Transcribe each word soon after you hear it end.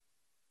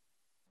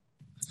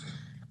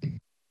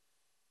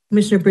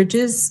Commissioner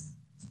Bridges,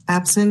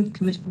 absent.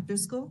 Commissioner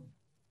Driscoll?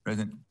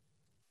 Present.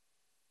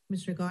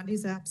 Commissioner Gandhi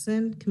is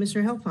absent.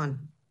 Commissioner Helfand?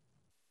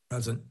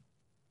 Present.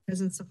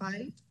 President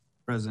Safai?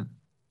 Present.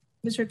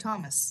 Commissioner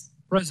Thomas?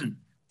 Present.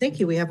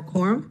 Thank you. We have a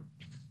quorum.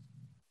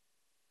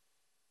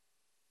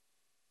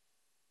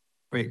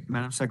 Great.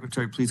 Madam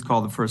Secretary, please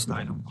call the first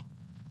item.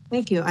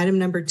 Thank you. Item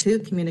number 2,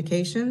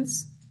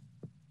 communications.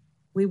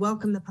 We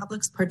welcome the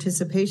public's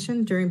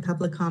participation during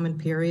public comment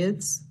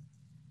periods.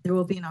 There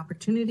will be an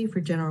opportunity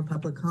for general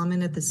public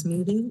comment at this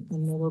meeting,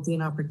 and there will be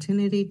an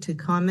opportunity to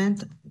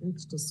comment on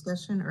each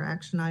discussion or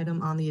action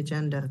item on the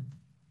agenda.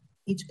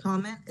 Each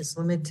comment is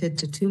limited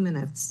to 2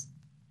 minutes.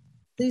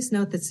 Please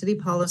note that city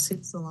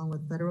policies, along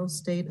with federal,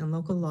 state, and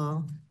local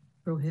law,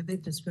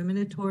 prohibit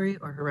discriminatory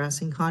or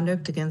harassing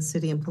conduct against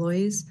city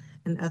employees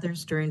and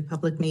others during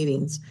public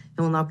meetings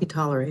and will not be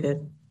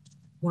tolerated.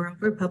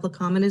 Moreover, public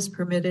comment is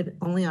permitted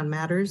only on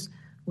matters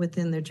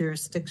within the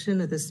jurisdiction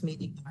of this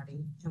meeting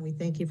body, and we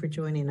thank you for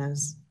joining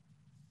us.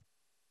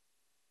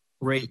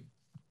 Great.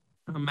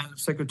 Madam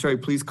Secretary,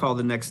 please call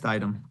the next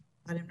item.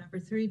 Item number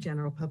 3,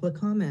 general public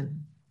comment.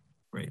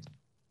 Great.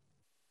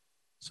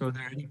 So are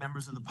there any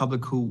members of the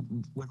public who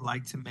would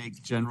like to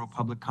make general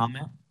public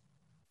comment?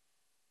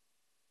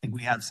 I think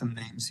we have some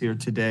names here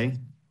today.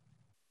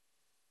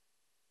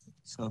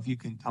 So if you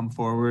can come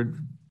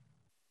forward.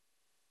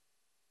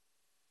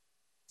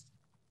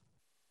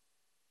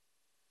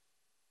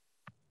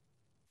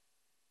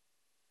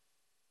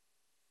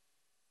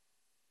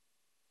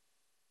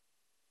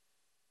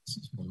 This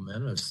is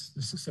momentous.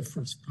 This is the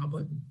first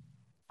public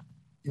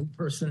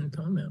in-person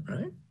comment,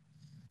 right?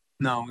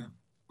 No,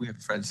 we have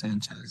Fred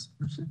Sanchez.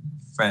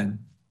 Fred.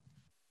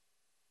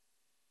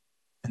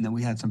 And then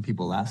we had some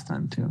people last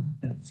time too,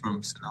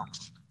 from Sonoma.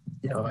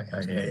 Yeah.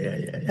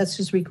 That's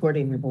just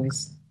recording your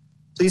voice.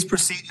 Please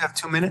proceed. You have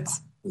 2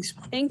 minutes.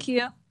 Thank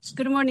you.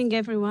 Good morning,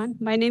 everyone.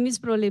 My name is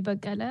Brole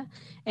Bagala,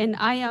 and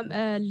I am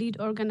a lead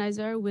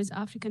organizer with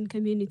African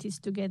Communities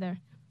Together,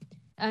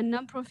 a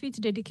nonprofit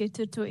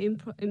dedicated to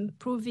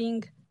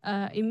improving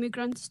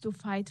immigrants to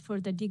fight for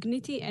the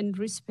dignity and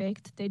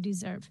respect they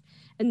deserve.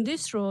 In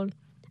this role,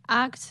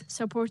 ACT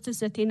supports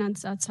the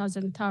tenants at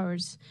Southern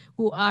Towers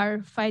who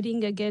are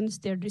fighting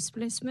against their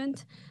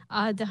displacement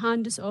at the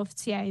hands of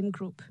CIM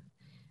Group.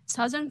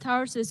 Southern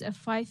Towers is a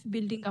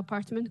 5-building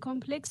apartment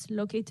complex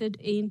located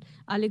in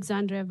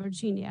Alexandria,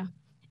 Virginia,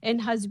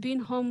 and has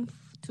been home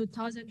to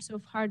thousands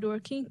of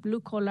hardworking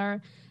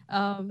blue-collar,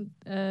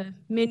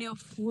 many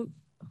of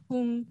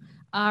whom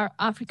are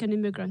African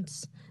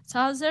immigrants.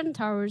 Southern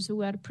Towers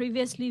were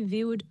previously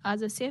viewed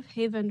as a safe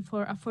haven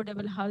for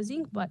affordable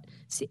housing, but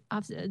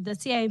the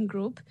CIM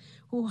Group,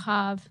 who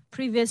have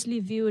previously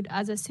viewed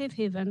as a safe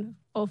haven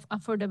of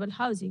affordable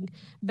housing,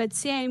 but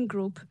CIM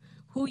Group,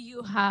 who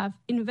you have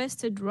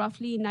invested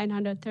roughly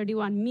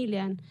 $931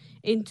 million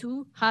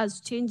into, has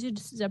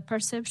changed the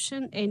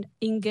perception and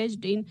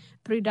engaged in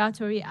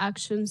predatory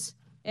actions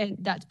and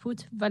that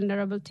put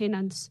vulnerable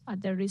tenants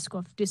at the risk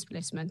of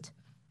displacement.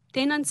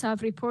 Tenants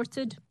have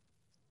reported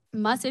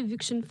mass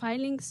eviction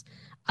filings,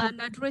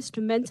 unaddressed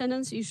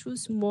maintenance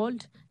issues,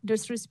 mold,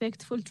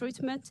 disrespectful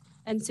treatment,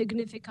 and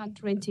significant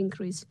rent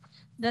increase.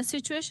 The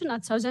situation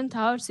at Southern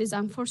Towers is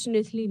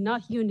unfortunately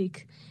not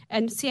unique,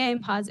 and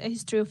CIM has a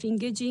history of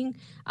engaging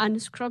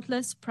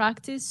unscrupulous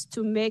practice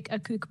to make a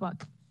quick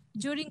buck.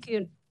 During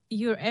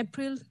your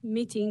April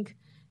meeting,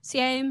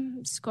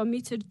 CIM's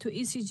commitment to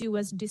ECG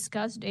was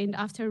discussed, and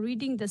after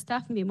reading the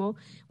staff memo,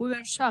 we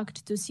were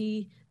shocked to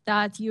see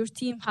that your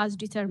team has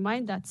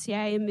determined that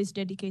CIM is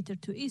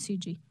dedicated to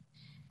ECG.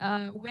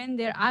 When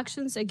their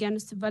actions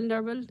against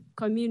vulnerable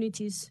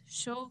communities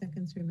show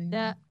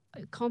the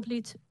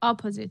complete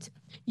opposite.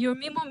 Your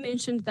memo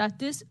mentioned that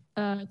this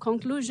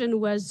conclusion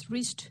was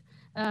reached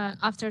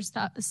after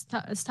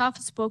staff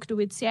spoke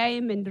with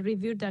CIM and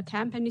reviewed the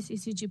company's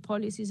ECG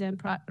policies and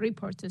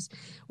reports.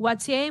 What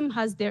CIM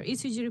has their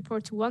ECG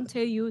report won't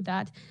tell you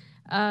that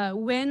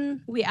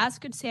when we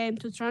asked CIM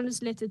to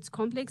translate its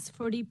complex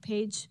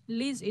 40-page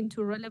lease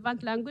into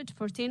relevant language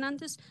for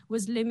tenants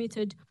was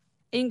limited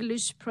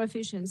English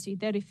proficiency.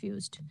 They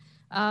refused.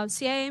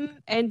 CIM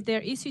and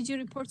their ECG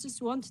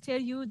reports won't tell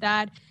you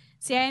that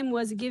CIM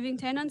was giving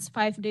tenants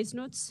 5 days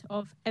notice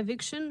of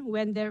eviction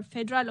when their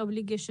federal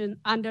obligation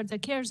under the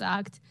CARES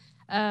Act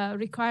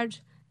required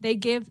they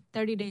gave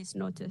 30 days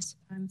notice.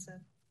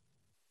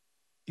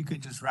 You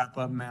could just wrap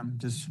up, ma'am.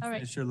 Just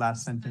finish your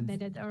last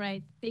sentence. All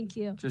right, thank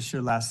you. Just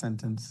your last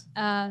sentence.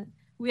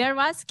 We are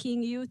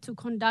asking you to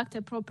conduct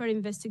a proper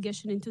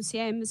investigation into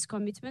CIM's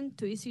commitment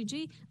to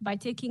ECG by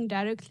taking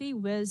directly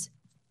with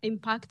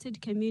impacted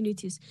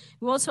communities.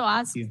 We also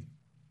ask...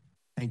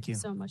 Thank you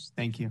so much.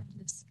 Thank you.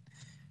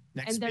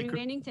 Next speaker. The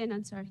remaining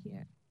tenants are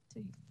here.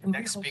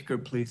 Next speaker,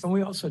 please. Can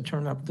we also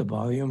turn up the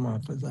volume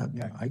off of that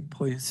mic,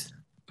 please?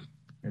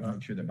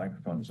 Make sure the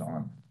microphone is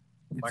on.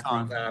 It's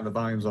on. The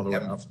volume's all the way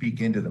up.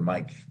 Speak into the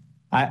mic.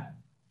 I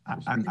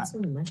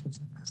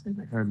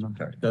heard them.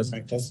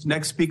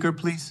 Next speaker,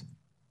 please.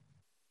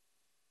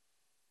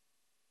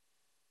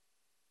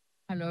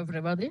 Hello,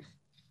 everybody.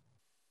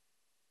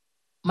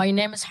 My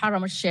name is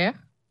Haram al-Sheikh.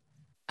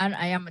 and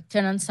I am a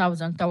tenant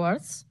Thousand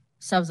Towers.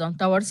 Thousand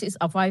Towers is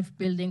a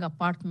 5-building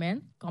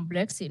apartment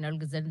complex in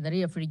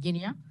Alexandria,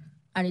 Virginia,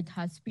 and it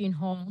has been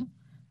home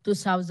to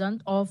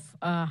thousands of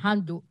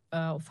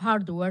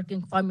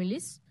hard-working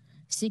families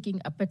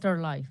seeking a better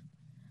life.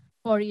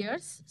 For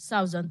years,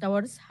 Thousand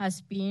Towers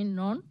has been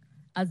known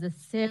as a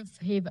safe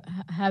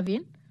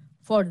haven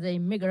for the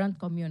immigrant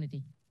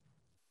community.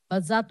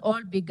 But that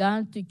all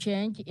began to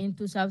change in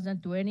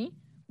 2020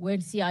 when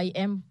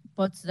CIM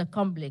bought the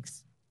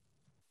complex.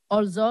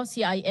 Although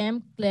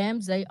CIM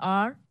claims they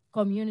are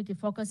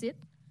community-focused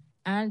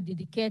and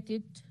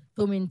dedicated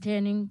to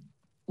maintaining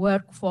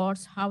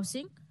workforce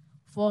housing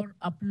for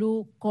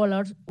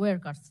blue-collar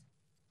workers,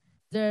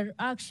 their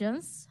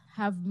actions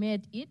have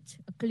made it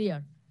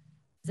clear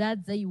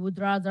that they would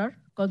rather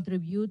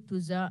contribute to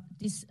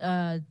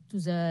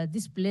the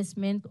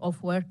displacement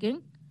of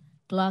working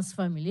class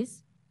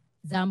families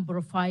than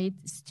provide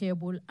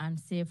stable and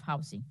safe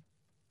housing.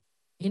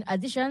 In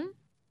addition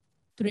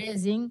to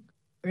raising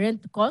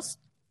rent costs,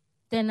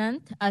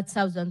 tenants at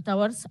Thousand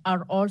Towers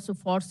are also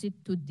forced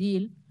to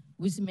deal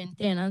with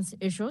maintenance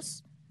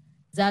issues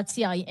that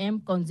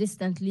CIM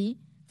consistently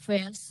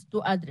fails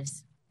to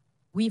address.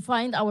 We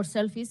find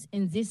ourselves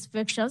in these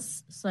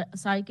vicious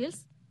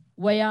cycles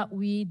where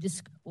we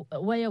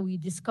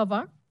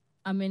discover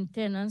a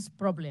maintenance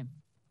problem.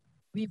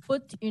 We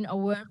put in a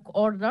work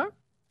order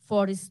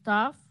for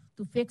staff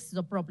to fix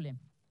the problem.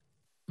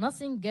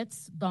 Nothing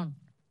gets done.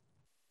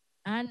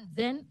 And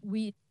then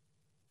we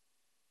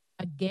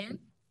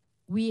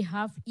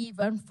have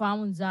even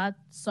found that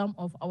some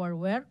of our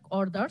work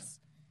orders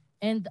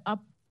end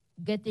up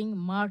getting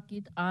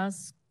marked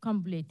as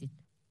completed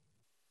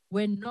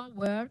when no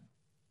work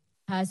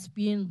has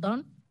been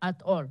done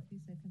at all.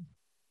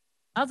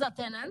 Other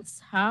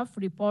tenants have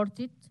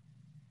reported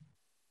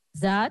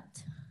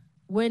that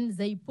when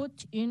they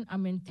put in a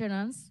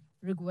maintenance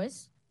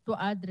request to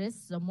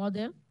address the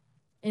model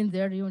in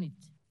their unit,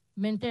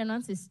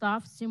 maintenance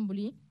staff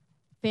simply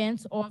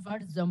paints over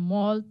the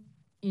mold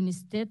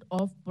instead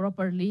of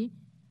properly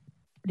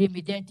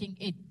remediating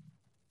it.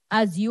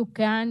 As you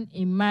can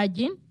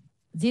imagine,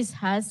 this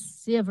has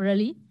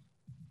severely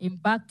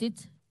impacted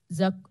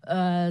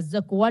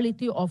the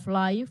quality of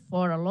life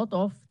for a lot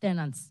of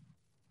tenants.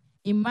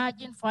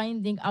 Imagine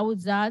finding out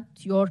that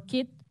your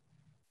kid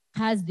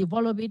has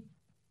developed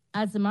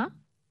asthma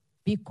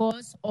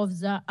because of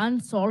the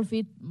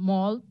unsolved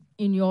mold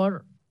in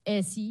your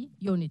AC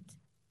unit.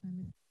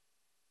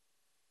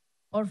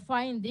 Or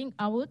finding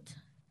out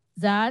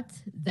that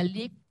the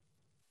leak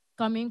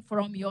coming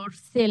from your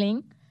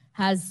ceiling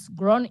has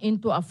grown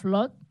into a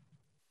flood.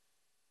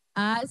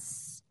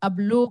 As a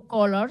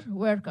blue-collar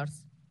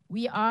workers,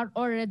 we are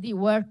already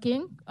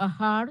working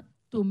hard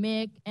to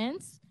make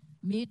ends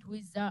meet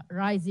with the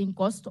rising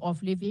cost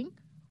of living.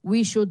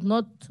 We should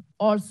not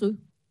also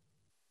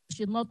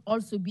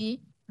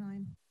be.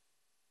 Time.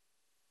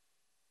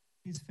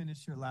 Please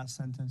finish your last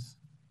sentence.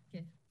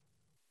 Okay.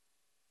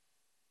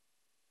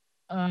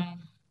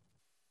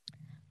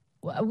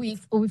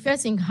 We're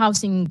facing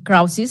housing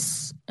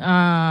crisis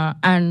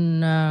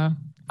and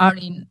are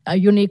in a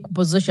unique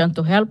position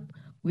to help.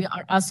 We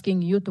are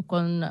asking you to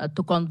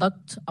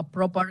conduct a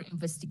proper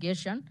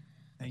investigation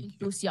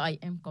into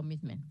CIM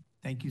commitment.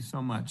 Thank you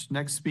so much.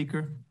 Next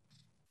speaker.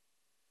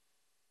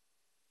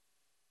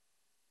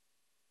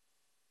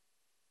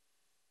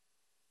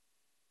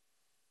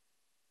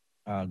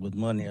 Good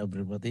morning,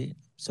 everybody.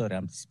 Sorry,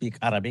 I'm speak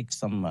Arabic.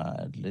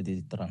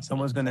 Lady translate.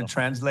 Someone's going to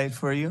translate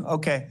for you.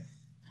 Okay.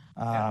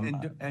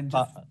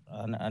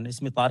 أنا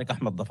اسمي طارق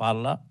أحمد ضفع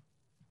الله.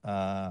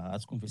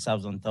 أسكن في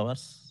Thousand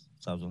Towers.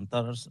 Thousand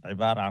Towers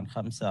عبارة عن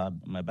 5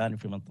 مباني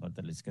في منطقة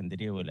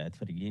الإسكندرية ولاية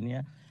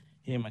فرجينيا.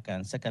 هي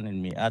مكان سكن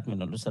المئات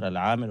من الأسر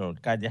العاملة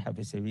والكادحة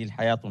في سبيل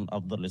حياة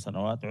أفضل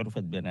لسنوات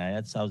عرفت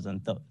بنهايات Thousand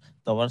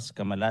Towers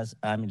كملاذ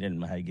آمن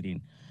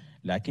للمهاجرين.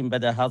 لكن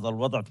بدأ هذا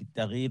الوضع في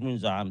التغيير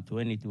منذ عام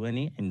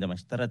 2020 عندما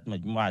اشترت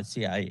مجموعة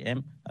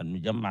CIM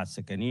المجمع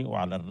السكني،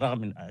 وعلى الرغم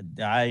من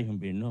ادعائهم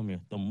بأنهم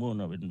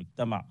يهتمون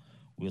بالمجتمع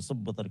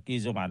ويصب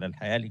تركيزهم على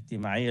الحياة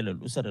الاجتماعية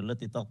للأسر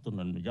التي تقطن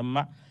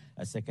المجمع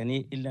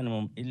السكني،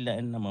 إلا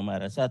أن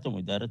ممارساتهم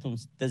وإدارتهم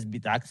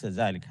تثبت عكس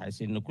ذلك،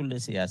 حيث أن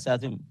كل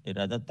سياساتهم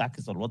إرادات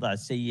تعكس الوضع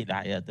السيء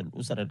لحياة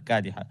الأسر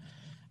الكادحة.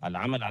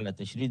 العمل على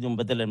تشريدهم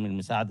بدلا من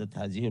مساعدة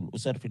هذه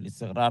الأسر في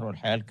الاستقرار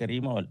والحياة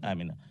الكريمة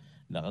والآمنة.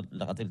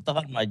 لقد التقى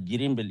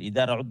المهاجرين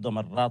بالإدارة عدة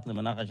مرات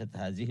لمناقشة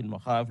هذه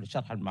المخاوف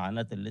لشرح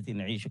المعاناة التي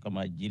نعيش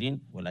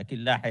كمهاجرين، ولكن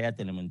لا حياة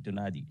لمن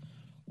تنادي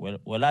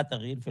ولا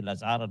تغيير في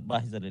الأسعار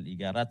الباهظة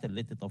للإيجارات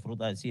التي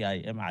تفرضها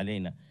CIM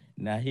علينا،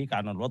 ناهيك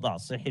عن الوضع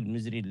الصحي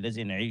المزري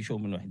الذي نعيشه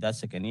من وحدات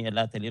سكنية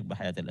لا تليق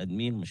بحياة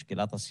الأدمين،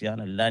 مشكلات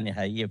الصيانة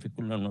اللانهائية في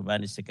كل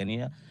المباني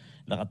السكنية.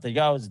 لقد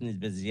تجاوز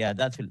نسبة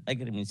الزيادات في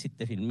الأجر من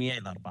 6%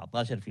 إلى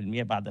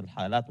 14% بعض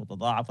الحالات،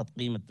 وتضاعفت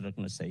قيمة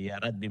ركن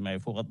السيارات بما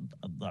يفوق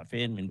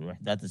الضعفين من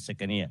الوحدات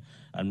السكنية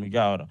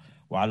المجاورة.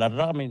 وعلى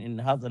الرغم من أن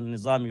هذا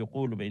النظام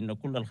يقول بأن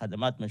كل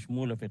الخدمات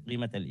مشمولة في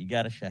قيمة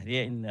الإيجار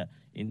الشهرية،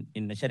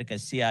 إن شركة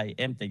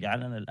CIM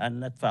تجعلنا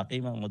الآن ندفع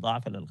قيمة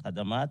مضاعفة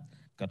للخدمات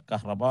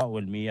كالكهرباء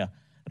والمياه.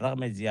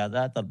 رغم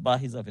الزيادات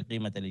الباهظة في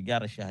قيمة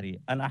الإيجار الشهري.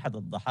 أنا أحد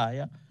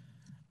الضحايا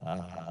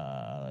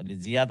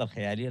للزيادة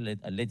الخيالية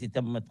التي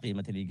تمت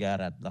قيمة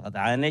الإيجارات. لقد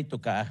عانيت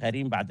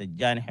كآخرين بعد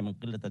الجانحة من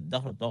قلة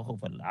الدخل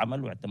وتوقف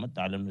العمل، واعتمدت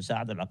على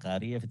المساعدة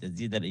العقارية في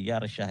تسديد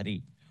الإيجار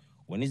الشهري.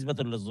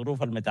 ونسبة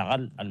للظروف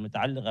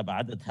المتعلقة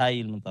بعدد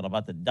هائل من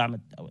طلبات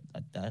الدعم أو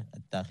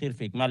التأخير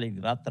في إكمال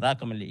الإجراءات،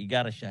 تراكم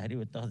الإيجار الشهري،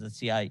 واتخذت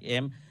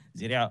CIM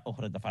ذريعة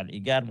أخرى دفع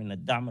الإيجار من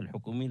الدعم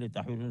الحكومي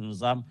لتحويل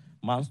النظام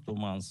مانس تو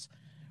مانس.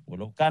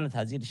 ولو كانت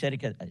هذه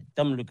الشركة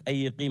تملك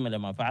أي قيمة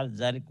لما فعلت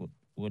ذلك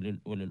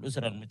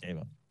وللأسرة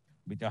المتعبة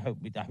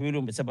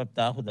بتحويلهم بسبب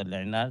تأخذ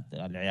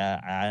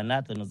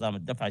الإعانات لنظام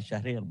الدفع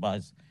الشهري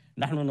الباهظ.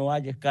 نحن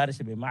نواجه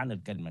كارثة بمعنى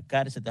الكلمة،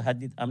 كارثة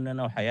تهدد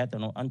أمننا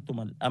وحياتنا،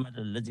 وأنتم الأمل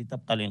الذي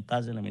تبقى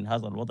لإنقاذنا من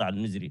هذا الوضع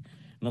المزري.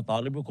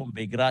 نطالبكم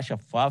بإجراء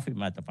شفاف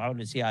ما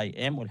تفعله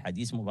CIM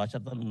والحديث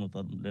مباشرة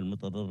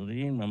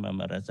للمتضررين من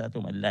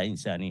ممارساتهم اللا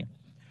إنسانية.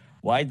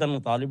 وأيضا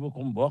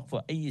نطالبكم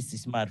بوقف أي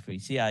استثمار في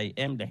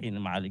CIM لحين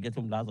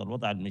معالجتهم لهذا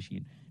الوضع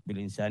المشين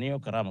بالإنسانية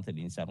وكرامة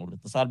الإنسان،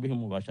 والاتصال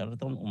بهم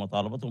مباشرة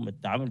ومطالبتهم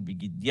بالتعامل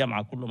بجدية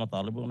مع كل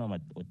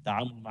مطالبنا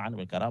والتعامل معنا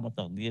بكرامة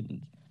وتقدير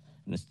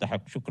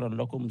نستحق. شكرا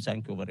لكم.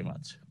 Thank you very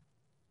much.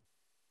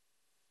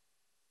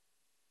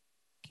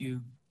 Thank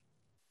you.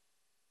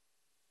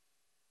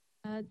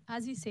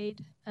 As he said,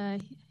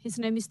 his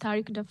name is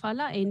Tariq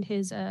Dafala and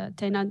his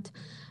tenant.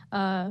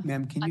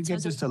 Ma'am, can you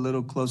get just a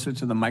little closer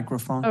to the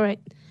microphone? All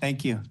right.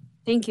 Thank you.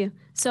 Thank you.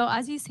 So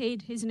as he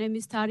said, his name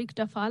is Tariq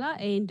Dafala,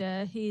 and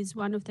he is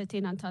one of the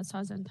tenants at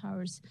Southern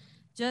Towers.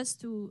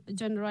 Just to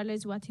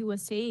generalize what he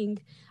was saying,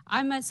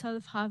 I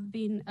myself have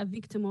been a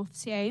victim of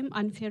CIM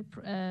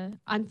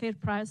unfair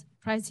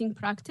pricing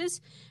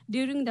practice.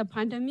 During the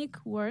pandemic,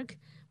 work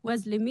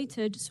was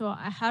limited, so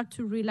I had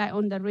to rely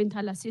on the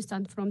rental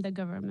assistance from the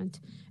government.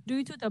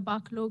 Due to the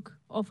backlog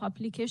of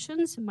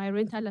applications, my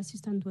rental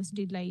assistance was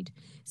delayed.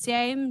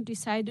 CIM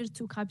decided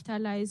to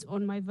capitalize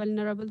on my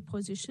vulnerable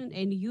position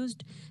and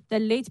used the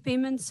late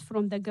payments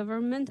from the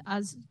government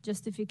as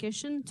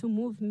justification to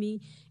move me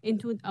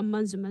into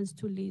amendments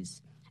to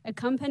lease. A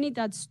company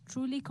that's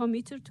truly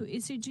committed to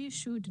ESG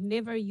should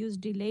never use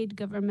delayed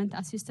government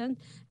assistance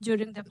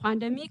during the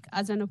pandemic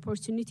as an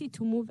opportunity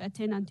to move a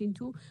tenant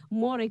into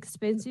more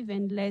expensive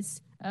and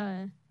less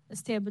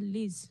stable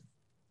lease.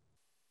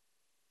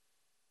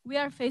 We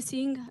are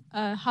facing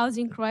a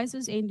housing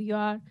crisis, and you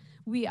are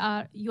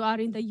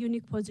in the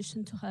unique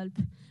position to help.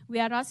 We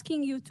are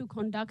asking you to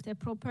conduct a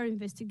proper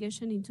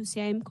investigation into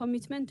CIM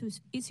commitment to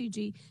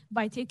ESG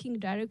by taking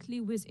directly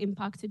with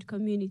impacted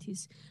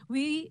communities.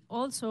 We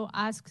also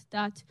ask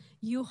that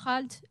you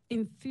halt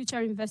in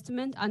future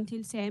investment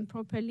until CIM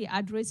properly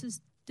addresses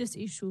this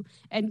issue,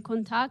 and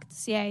contact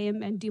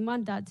CIM and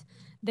demand that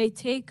they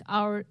take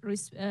our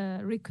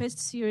request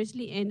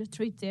seriously and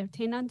treat their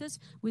tenants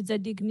with the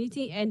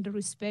dignity and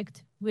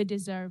respect we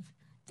deserve.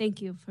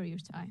 Thank you for your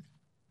time.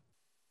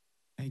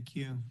 Thank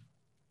you.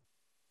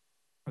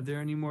 Are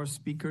there any more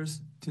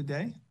speakers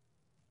today?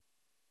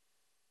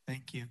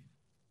 Thank you.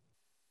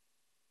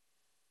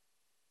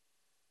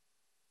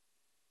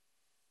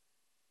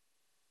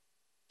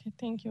 Okay,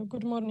 thank you.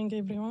 Good morning,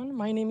 everyone.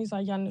 My name is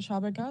Ayan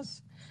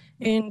Shabagas,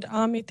 and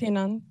I'm a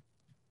tenant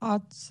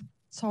at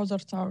Southern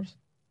Towers.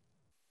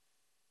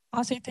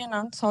 As a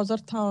tenant,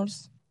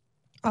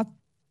 at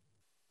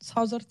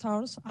Southern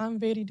Towers, I'm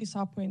very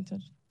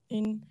disappointed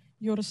in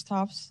your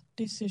staff's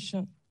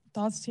decision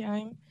that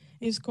CIM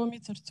is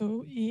committed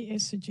to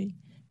ESG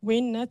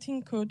when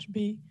nothing could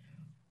be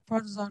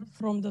further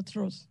from the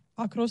truth.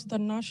 Across the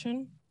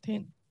nation,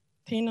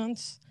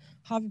 tenants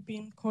have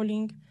been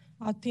calling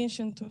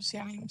attention to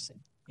CIM's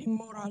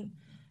immoral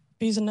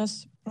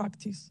business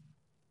practice.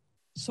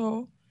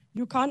 So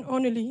you can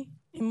only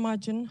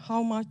imagine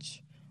how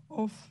much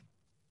of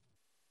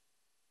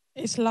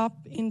a slap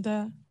in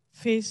the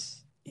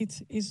face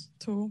it is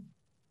to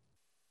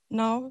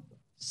now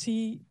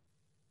see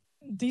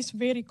this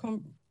very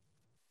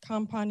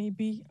company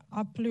be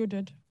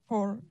applauded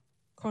for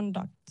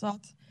conduct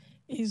that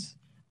is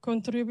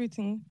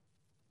contributing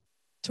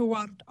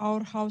toward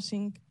our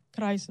housing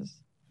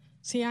crisis.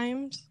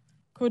 CIM's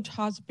could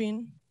has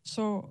been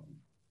so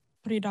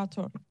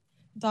predatory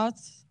that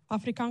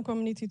African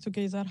Community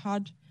Together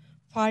had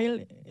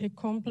filed a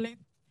complaint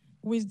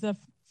with the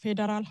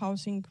Federal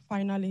Housing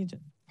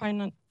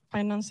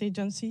Finance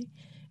Agency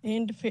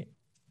and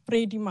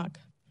Freddie Mac,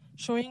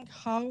 showing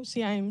how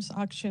CIM's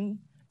action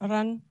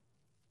ran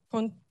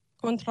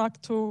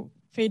contract to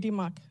Freddie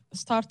Mac,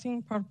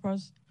 starting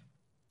purpose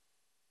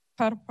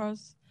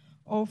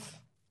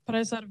of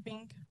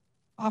preserving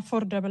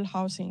affordable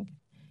housing.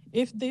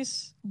 If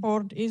this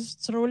board is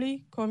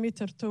truly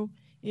committed to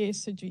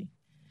ESG,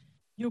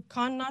 you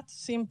cannot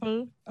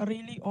simply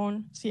rely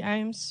on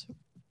CIM's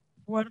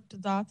word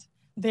that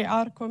they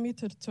are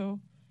committed to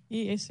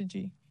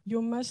ESG.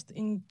 You must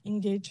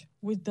engage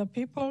with the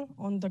people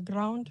on the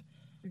ground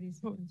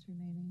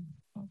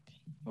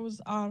who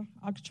are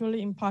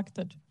actually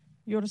impacted.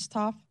 Your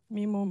staff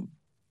memo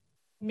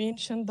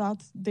mentioned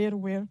that there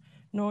were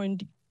no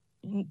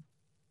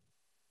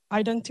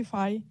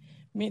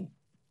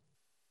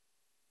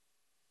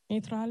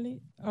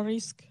neutrally a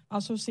risk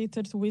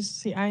associated with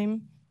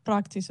CIM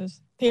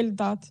practices. Tell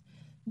that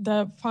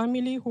the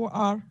family who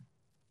are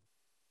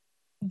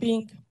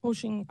being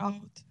pushing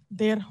out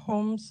their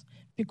homes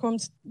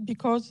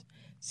because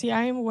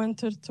CIM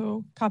wanted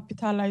to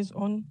capitalize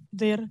on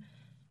their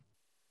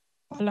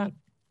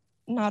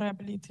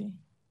vulnerability.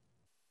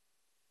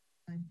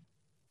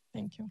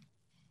 Thank you.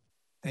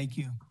 Thank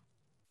you.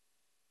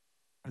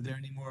 Are there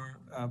any more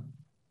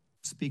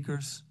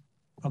speakers?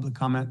 Public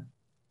comment?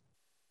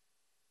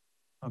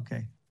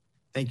 Okay.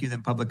 Thank you.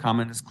 Then public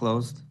comment is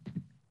closed.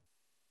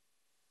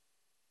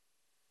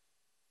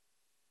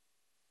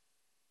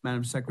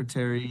 Madam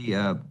Secretary,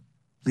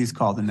 please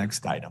call the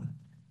next item.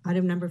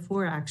 Item number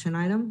 4, action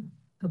item,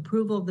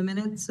 approval of the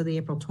minutes of the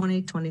April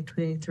 20,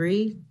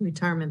 2023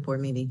 Retirement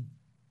Board meeting.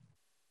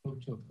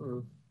 Move to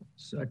approve.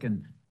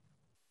 Second.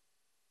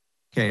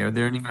 Okay, are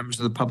there any members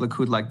of the public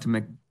who'd like to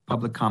make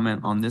public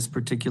comment on this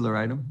particular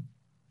item?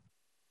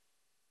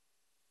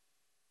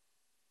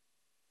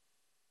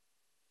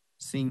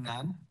 Seeing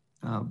none,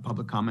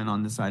 public comment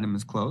on this item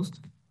is closed.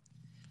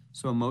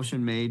 So a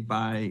motion made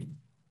by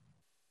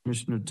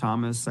Commissioner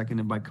Thomas,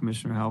 seconded by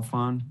Commissioner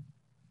Halfon.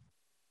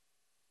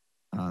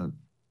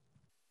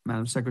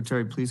 Madam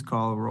Secretary, please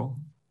call a roll.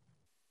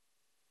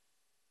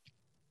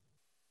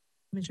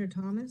 Commissioner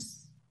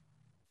Thomas?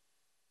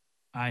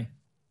 Aye.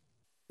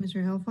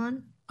 Commissioner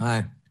Halfon?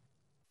 Aye.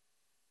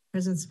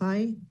 President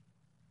Spy?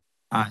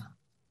 Aye.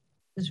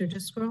 Mr.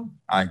 Disco?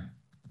 Aye.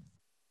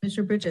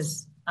 Mr.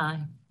 Bridges? Aye.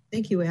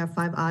 Thank you. We have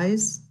 5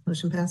 ayes.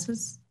 Motion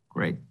passes.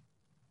 Great.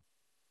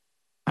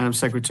 Madam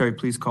Secretary,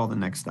 please call the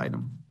next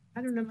item.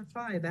 Item number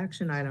 5,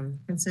 action item,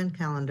 consent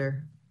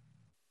calendar.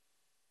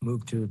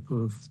 Move to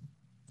approve.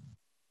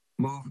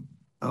 Move.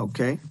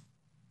 Okay.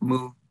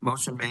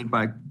 Motion made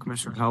by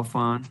Commissioner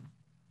Halfon,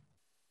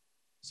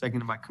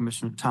 seconded by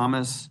Commissioner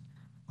Thomas.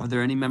 Are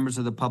there any members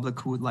of the public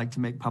who would like to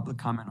make public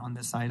comment on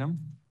this item?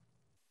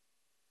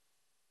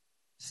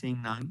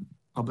 Seeing none,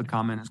 public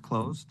comment is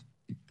closed.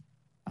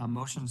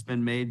 Motion's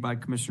been made by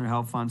Commissioner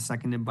Halfon,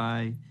 seconded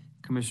by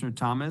Commissioner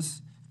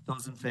Thomas.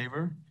 Those in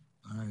favor?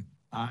 Aye.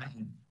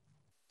 Aye.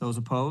 Those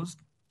opposed?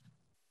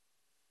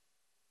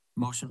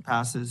 Motion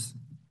passes.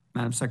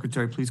 Madam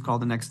Secretary, please call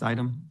the next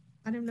item.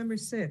 Item number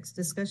 6,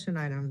 discussion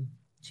item,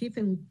 Chief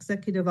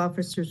Executive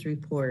Officer's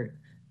report.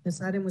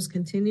 This item was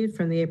continued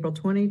from the April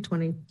 20,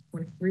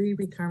 2023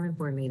 Retirement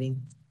Board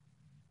meeting.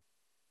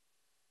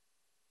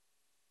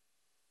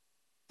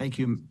 Thank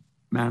you,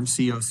 Madam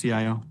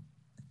COCIO.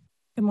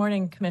 Good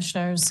morning,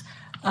 Commissioners.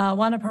 I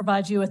want to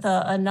provide you with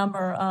a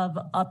number of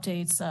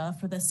updates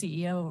for the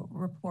CEO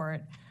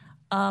report.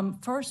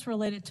 First,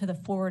 related to the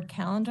forward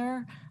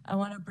calendar, I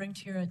want to bring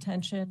to your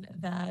attention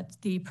that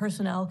the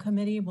Personnel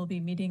Committee will be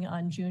meeting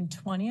on June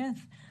 20th,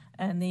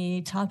 and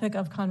the topic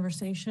of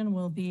conversation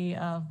will be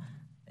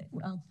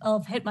I'll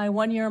hit my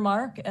 1-year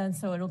mark, and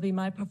so it'll be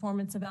my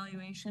performance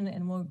evaluation,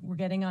 and we're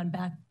getting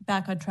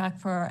back on track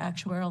for our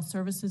actuarial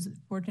services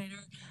coordinator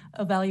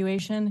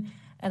evaluation.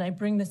 And I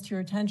bring this to your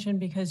attention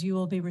because you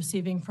will be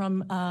receiving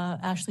from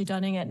Ashley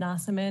Dunning at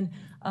Nasamin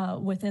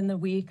within the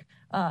week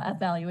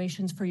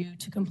evaluations for you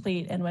to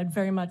complete. And I'd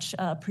very much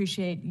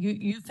appreciate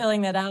you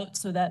filling that out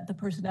so that the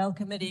Personnel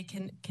Committee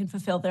can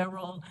fulfill their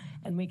role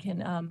and we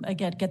can,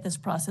 again, get this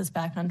process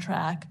back on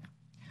track.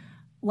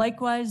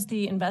 Likewise,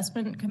 the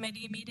Investment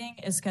Committee meeting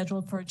is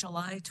scheduled for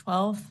July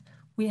 12th.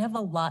 We have a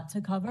lot to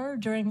cover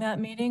during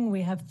that meeting.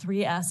 We have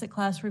 3 asset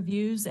class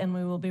reviews, and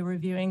we will be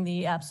reviewing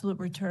the absolute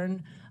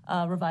return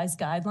revised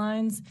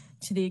guidelines.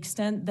 To the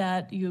extent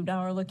that you now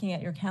are looking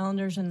at your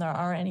calendars and there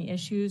are any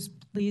issues,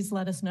 please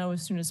let us know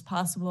as soon as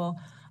possible.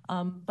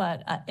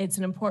 But it's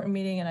an important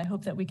meeting, and I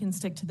hope that we can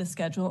stick to the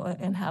schedule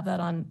and have that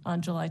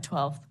on July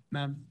 12th.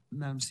 Madam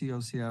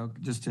COCIO,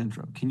 just to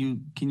interrupt, can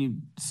you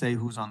say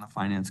who's on the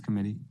Finance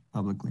Committee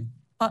publicly?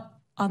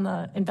 On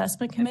the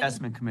Investment Committee?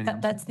 Investment Committee.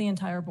 That's the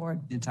entire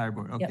board. The entire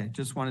board. Okay, Yep.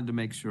 Just wanted to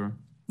make sure.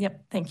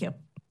 Yep, thank you.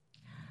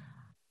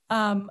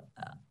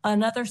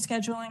 Another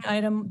scheduling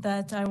item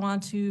that I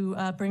want to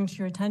bring to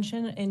your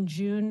attention, in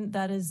June,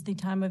 that is the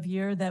time of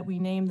year that we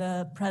name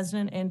the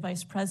president and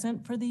vice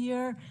president for the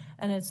year,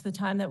 and it's the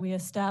time that we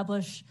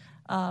establish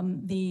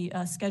the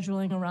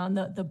scheduling around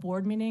the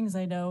board meetings.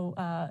 I know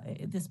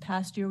this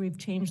past year we've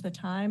changed the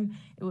time.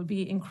 It would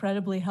be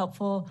incredibly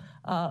helpful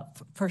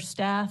for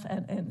staff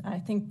and I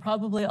think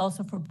probably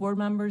also for board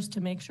members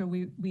to make sure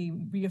we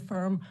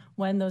reaffirm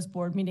when those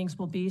board meetings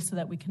will be so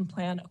that we can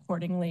plan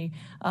accordingly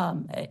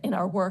in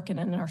our work and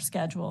in our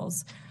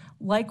schedules.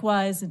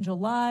 Likewise, in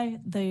July,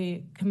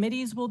 the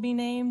committees will be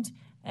named.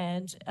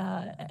 And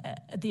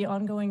the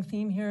ongoing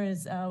theme here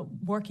is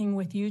working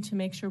with you to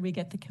make sure we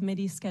get the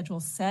committee schedule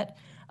set.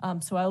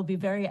 So I will be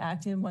very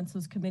active once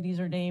those committees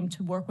are named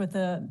to work with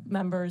the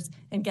members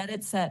and get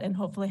it set and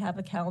hopefully have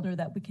a calendar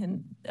that we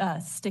can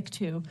stick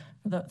to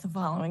for the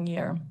following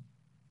year.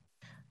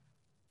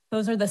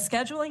 Those are the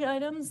scheduling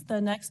items. The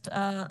next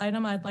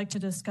item I'd like to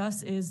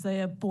discuss is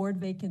the board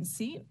vacant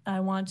seat. I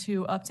want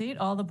to update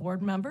all the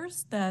board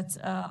members that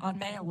on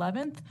May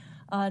 11th,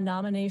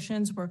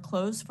 nominations were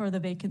closed for the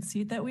vacant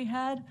seat that we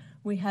had.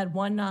 we had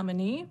one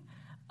nominee,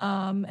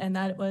 and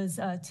that was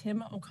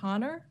Tim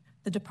O'Connor.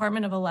 The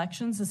Department of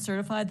Elections has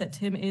certified that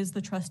Tim is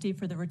the trustee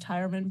for the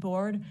retirement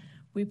board.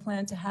 We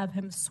plan to have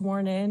him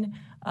sworn in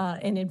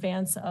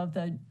advance of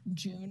the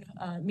June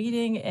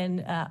meeting,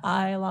 and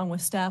I, along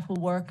with staff, will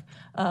work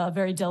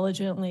very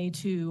diligently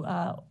to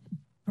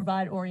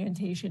provide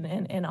orientation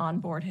and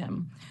onboard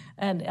him.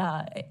 And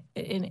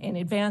in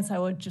advance, I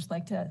would just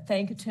like to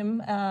thank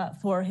Tim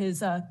for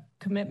his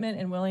commitment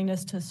and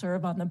willingness to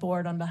serve on the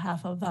board on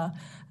behalf of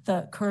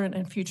the current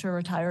and future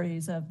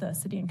retirees of the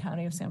City and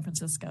County of San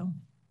Francisco.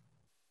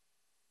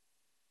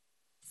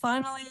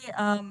 Finally,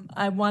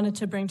 I wanted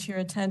to bring to your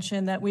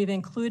attention that we've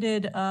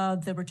included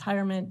the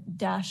retirement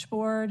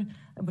dashboard,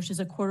 which is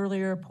a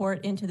quarterly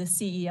report, into the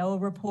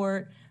CEO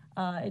report.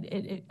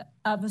 It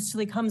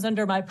obviously comes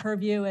under my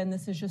purview, and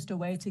this is just a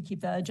way to keep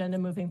the agenda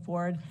moving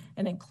forward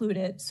and include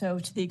it. So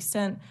to the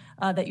extent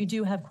that you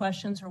do have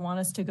questions or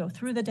want us to go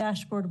through the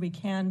dashboard, we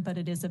can, but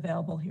it is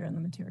available here in the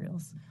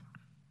materials.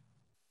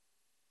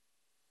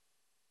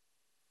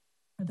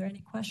 Are there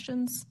any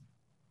questions?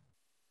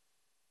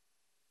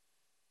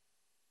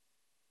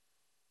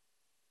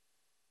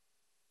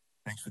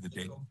 Thanks for the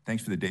data.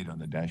 Thanks for the data on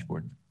the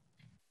dashboard.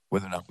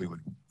 Whether or not we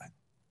would,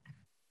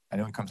 I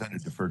know it comes under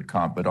deferred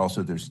comp, but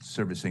also there's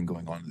servicing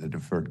going on in the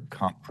deferred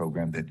comp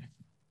program that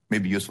may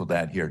be useful to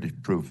add here to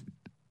prove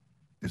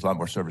there's a lot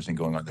more servicing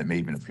going on that may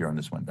even appear on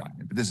this one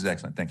document. But this is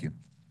excellent. Thank you.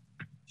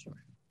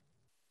 Sure.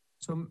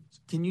 So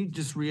can you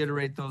just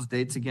reiterate those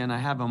dates again? I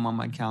have them on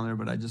my calendar,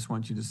 but I just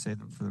want you to say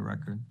them for the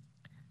record.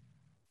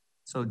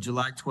 So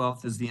July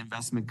 12th is the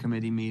investment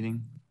committee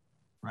meeting,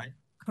 right?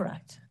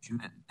 Correct.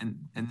 And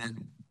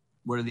then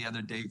what are the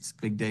other dates,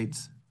 big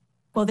dates?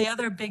 Well, the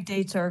other big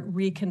dates are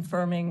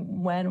reconfirming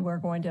when we're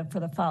going to,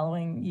 for the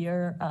following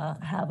year,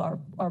 have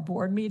our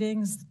board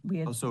meetings.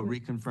 Also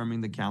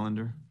reconfirming the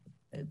calendar?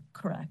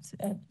 Correct.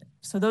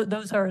 So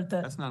those are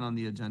the... That's not on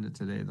the agenda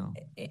today, though.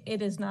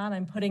 It is not.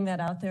 I'm putting that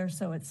out there,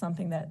 so it's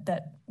something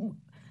that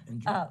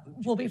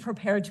we'll be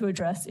prepared to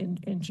address in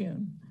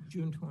June.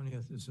 June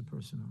 20th is the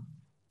personnel.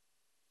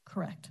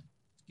 Correct.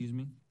 Excuse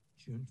me?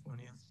 June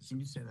 20th. Can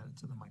you say that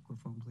to the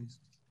microphone, please?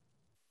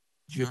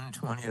 June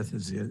 20th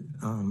is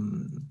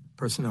the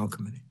Personnel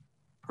Committee.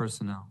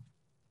 Personnel.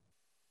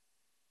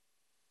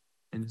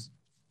 And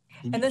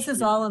this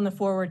is all in the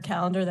forward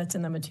calendar that's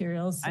in the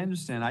materials. I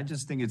understand. I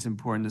just think it's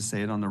important to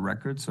say it on the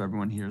record so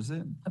everyone hears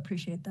it.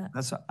 Appreciate that.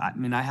 I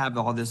mean, I have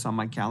all this on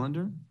my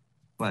calendar,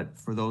 but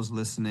for those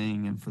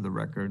listening and for the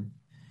record.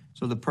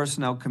 So the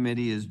Personnel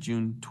Committee is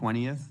June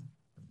 20th.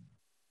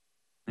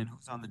 And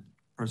who's on the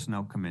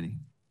Personnel Committee?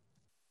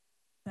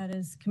 That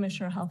is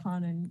Commissioner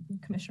Halfon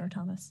and Commissioner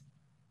Thomas.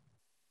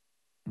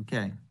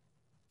 Okay.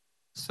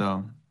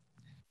 So,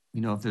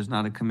 if there's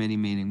not a committee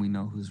meeting, we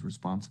know who's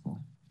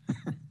responsible.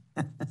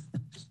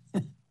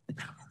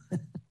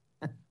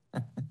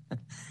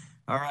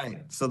 All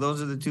right. So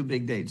those are the two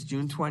big dates,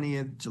 June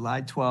 20th,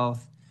 July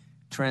 12th,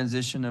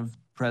 transition of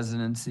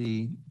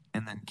presidency,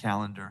 and then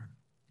calendar.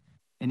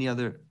 Any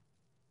other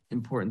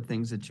important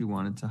things that you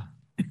wanted to?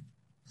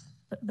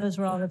 Those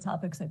were all the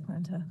topics I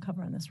plan to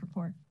cover in this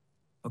report.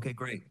 Okay,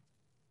 great.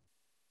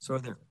 So are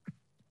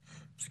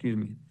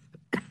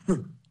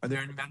there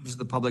any members of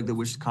the public that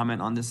wish to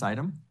comment on this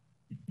item?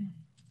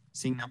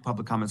 Seeing none,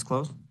 public comments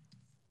closed.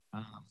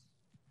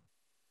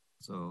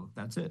 So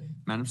that's it.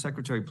 Madam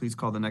Secretary, please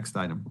call the next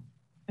item.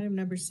 Item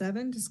number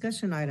 7,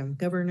 discussion item,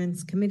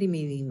 Governance Committee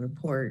meeting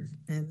report.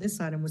 And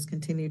this item was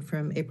continued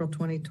from April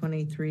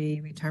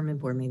 2023 Retirement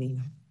Board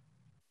meeting.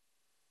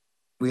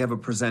 We have a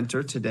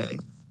presenter today.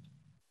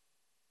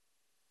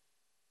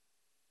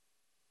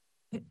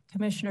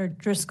 Commissioner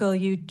Driscoll,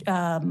 you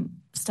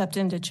stepped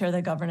in to chair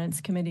the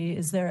Governance Committee.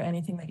 Is there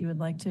anything that you would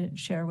like to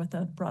share with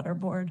the broader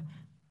board?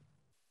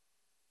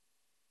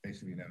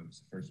 Basically, that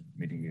was the first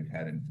meeting you've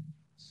had in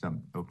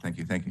thank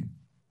you.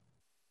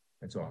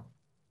 That's all.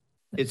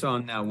 It's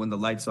on now. When the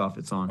light's off,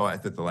 it's on. Oh, I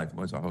thought the light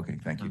was off. Okay,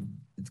 thank you.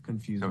 It's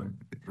confusing.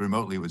 So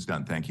remotely it was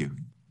done. Thank you.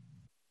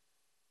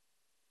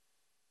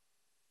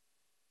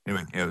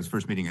 Anyway, it was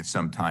first meeting at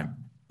some time,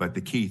 but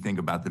the key thing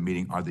about the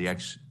meeting are the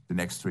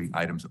next 3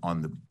 items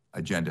on the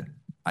agenda,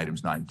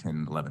 items 9, 10,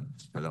 and 11.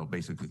 So that'll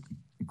basically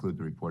include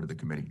the report of the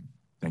committee.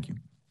 Thank you.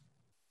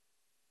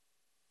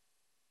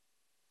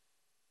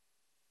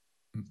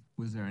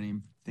 Was there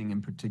anything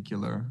in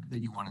particular that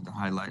you wanted to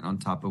highlight on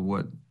top of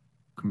what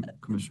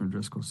Commissioner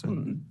Driscoll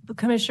said?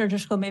 Commissioner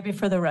Driscoll, maybe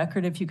for the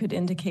record, if you could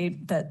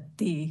indicate that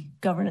the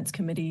Governance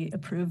Committee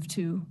approved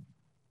to...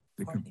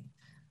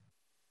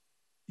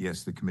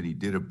 Yes, the committee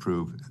did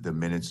approve the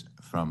minutes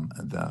from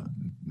the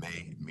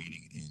May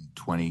meeting in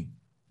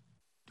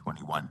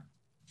 2021,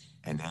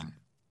 and then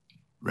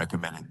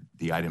recommended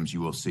the items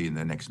you will see in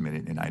the next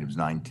minute in items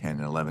 9, 10,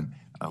 and 11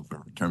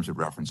 for terms of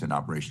reference and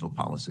operational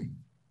policy.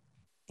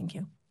 Thank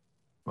you.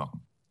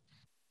 Welcome.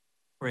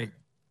 Great.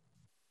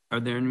 Are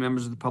there any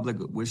members of the public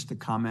that wish to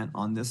comment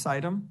on this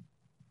item?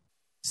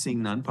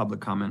 Seeing none, public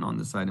comment on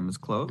this item is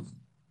closed.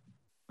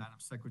 Madam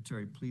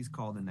Secretary, please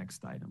call the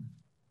next item.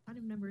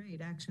 Item number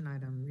 8, action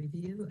item,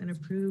 review and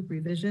approve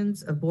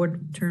revisions of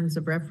board terms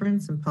of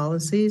reference and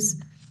policies,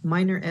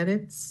 minor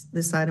edits.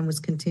 This item was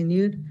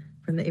continued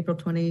from the April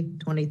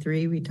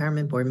 2023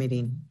 retirement board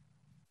meeting.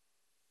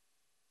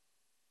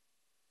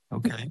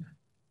 Okay.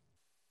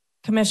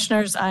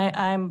 Commissioners,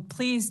 I'm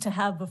pleased to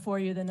have before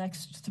you the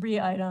next 3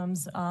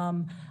 items,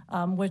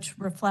 which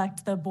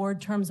reflect the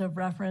board terms of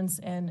reference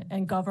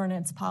and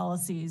governance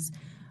policies.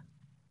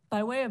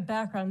 By way of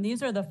background,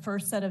 these are the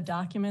first set of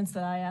documents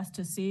that I asked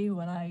to see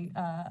when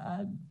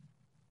I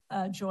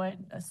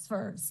joined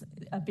SFIRS,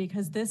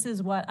 because this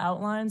is what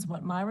outlines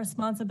what my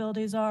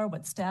responsibilities are,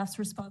 what staff's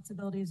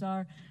responsibilities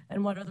are,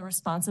 and what are the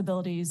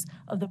responsibilities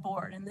of the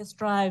board. And this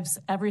drives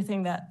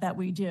everything that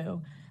we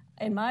do.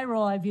 In my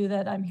role, I view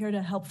that I'm here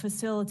to help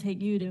facilitate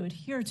you to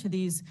adhere to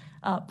these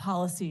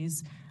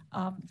policies.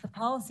 The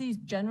policies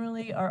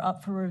generally are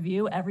up for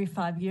review every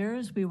 5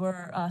 years. We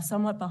were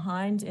somewhat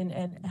behind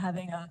in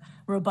having a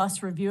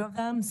robust review of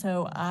them,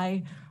 so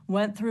I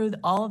went through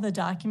all of the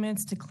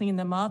documents to clean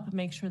them up,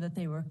 make sure that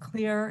they were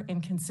clear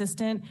and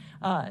consistent,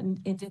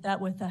 and did that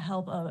with the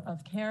help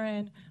of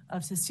Karen,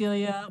 of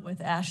Cecilia, with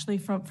Ashley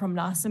from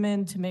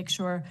Nossaman to make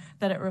sure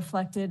that it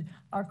reflected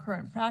our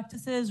current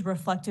practices,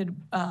 reflected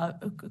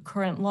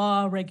current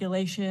law,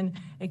 regulation,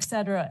 et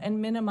cetera,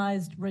 and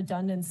minimized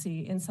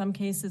redundancy. In some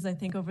cases, I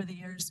think over the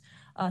years,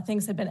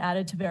 things have been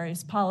added to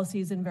various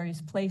policies in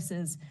various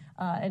places,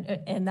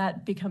 and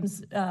that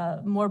becomes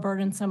more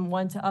burdensome,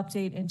 1, to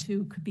update, and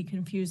 2, could be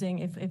confusing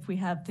if we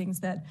have things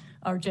that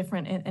are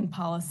different in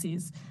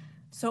policies.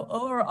 So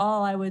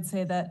overall, I would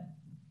say that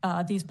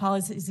these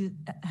policies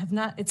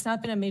it's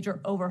not been a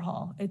major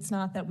overhaul. It's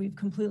not that we've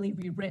completely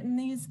rewritten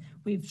these.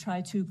 We've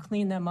tried to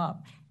clean them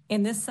up.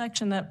 In this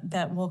section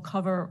that we'll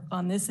cover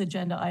on this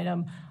agenda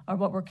item are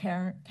what we're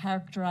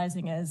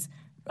characterizing as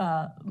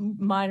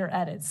minor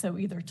edits, so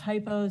either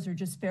typos or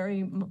just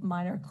very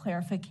minor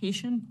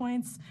clarification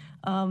points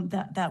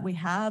that we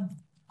have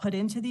put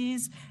into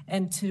these.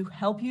 And to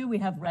help you, we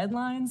have red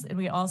lines, and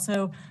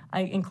I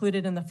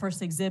included in the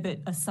first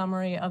exhibit a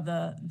summary of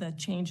the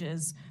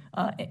changes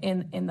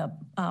in the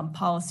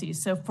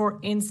policies. So for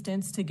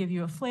instance, to give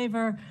you a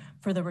flavor,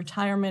 for the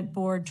retirement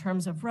board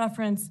terms of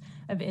reference,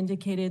 I've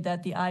indicated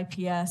that the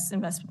IPS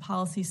investment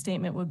policy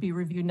statement would be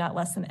reviewed not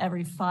less than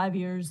every 5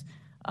 years,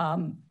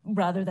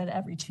 rather than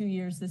every 2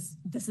 years.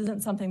 This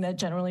isn't something that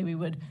generally we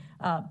would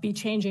be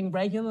changing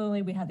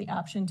regularly. We have the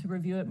option to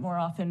review it more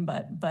often,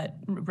 but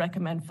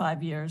recommend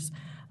 5 years.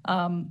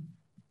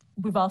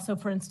 We've also,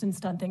 for instance,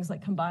 done things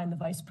like combine the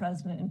vice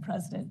president and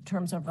president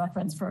terms of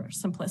reference for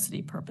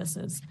simplicity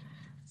purposes.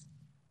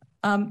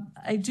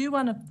 I do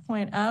want to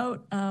point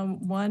out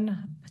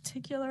one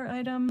particular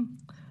item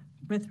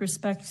with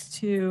respect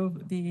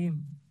to the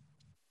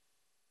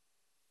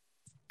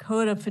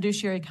Code of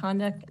Fiduciary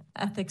Conduct,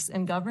 Ethics,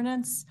 and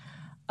Governance.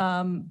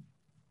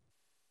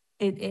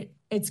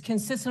 It's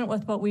consistent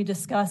with what we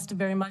discussed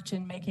very much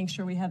in making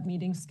sure we have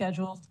meetings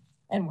scheduled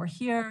and we're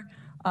here.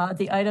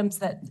 The items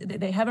that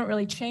they haven't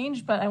really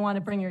changed, but I want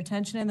to bring your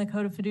attention in the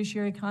Code of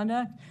Fiduciary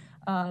Conduct.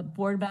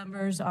 Board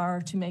members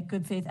are to make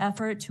good faith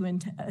effort to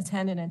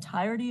attend in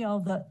entirety all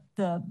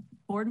the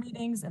board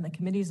meetings and the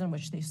committees in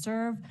which they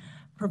serve.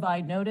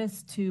 Provide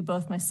notice to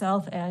both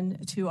myself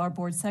and to our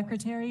board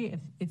secretary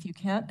if you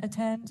can't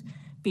attend.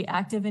 Be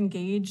active,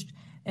 engaged,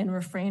 and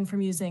refrain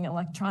from using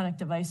electronic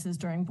devices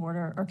during board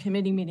or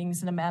committee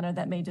meetings in a manner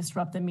that may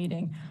disrupt the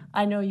meeting.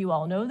 I know you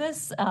all know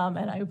this,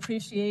 and I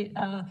appreciate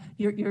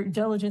your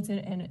diligence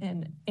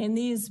in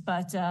these,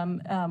 but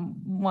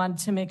want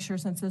to make sure,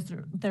 since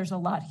there's a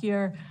lot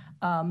here,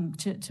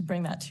 to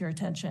bring that to your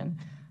attention.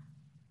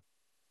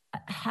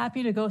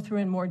 Happy to go through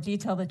in more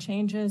detail the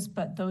changes,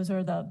 but those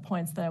are the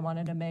points that I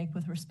wanted to make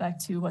with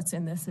respect to what's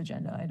in this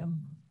agenda item.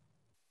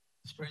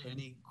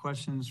 Any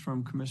questions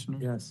from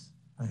commissioners? Yes,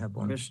 I have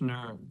one.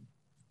 Commissioner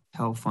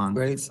Helfand.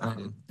 Great.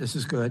 This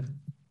is good.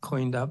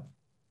 Cleaned up.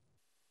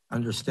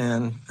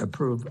 Understand,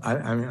 approve.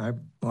 I mean, I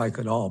like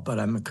it all, but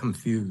I'm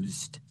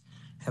confused.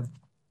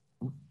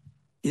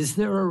 Is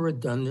there a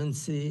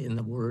redundancy in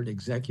the word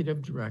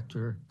executive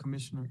director?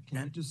 Commissioner,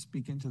 can you just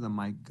speak into the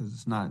mic because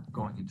it's not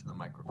going into the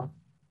microphone?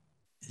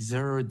 Is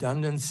there a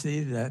redundancy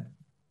that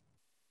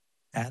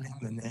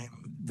adding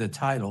the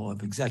title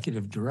of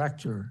executive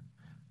director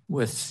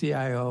with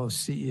CIO,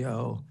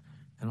 CEO,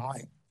 and all?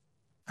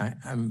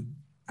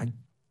 I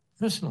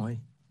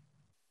personally,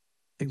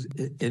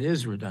 it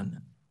is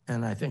redundant,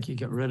 and I think you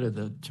get rid of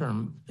the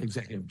term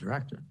executive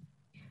director.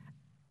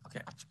 Okay.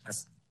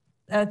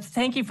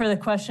 Thank you for the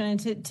question. And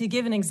to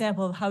give an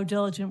example of how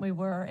diligent we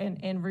were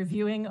in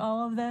reviewing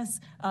all of this,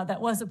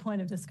 that was a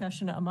point of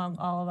discussion among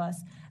all of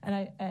us.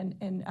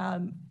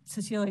 And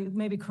Cecilia,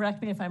 maybe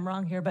correct me if I'm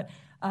wrong here, but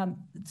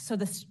so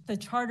the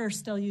charter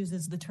still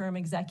uses the term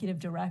executive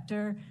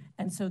director.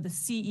 And so the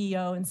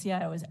CEO and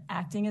CIO is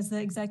acting as the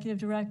executive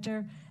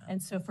director.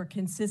 And so for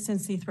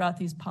consistency throughout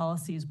these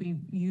policies, we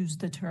use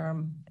the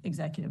term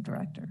executive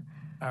director.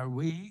 Are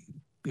we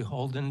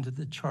beholden to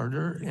the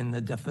charter in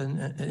the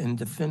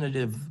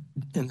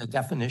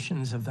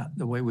definitions of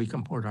the way we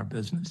comport our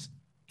business?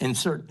 In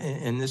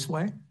this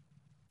way?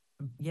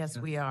 Yes,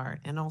 we are.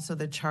 And also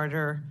the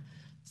charter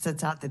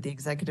sets out that the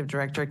executive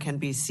director can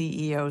be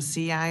CEO,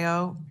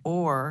 CIO,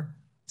 or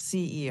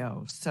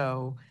CEO.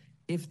 So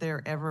if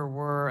there ever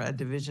were a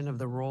division of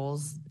the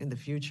roles in the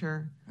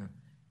future,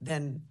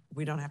 then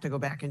we don't have to go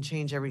back and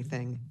change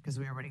everything because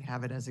we already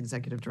have it as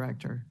executive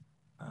director.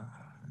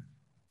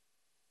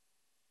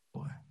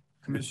 Boy.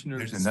 Commissioner.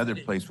 There's another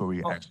place where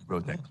we actually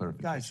wrote that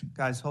clarification.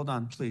 Guys, hold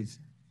on, please.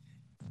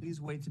 Please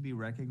wait to be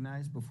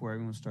recognized before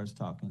everyone starts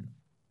talking.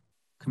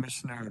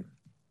 Commissioner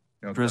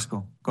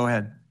Driscoll, go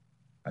ahead.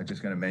 I'm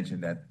just going to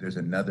mention that there's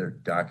another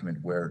document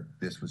where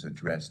this was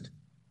addressed,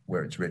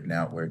 where it's written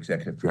out, where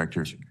executive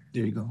directors.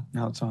 There you go.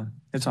 Now it's on.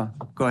 It's on.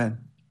 Go ahead.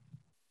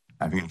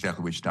 I forget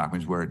exactly which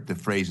document, where the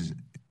phrase is,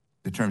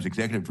 the terms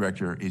executive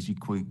director is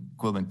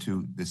equivalent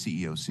to the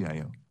CEO,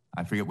 CIO.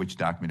 I forget which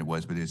document it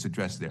was, but it's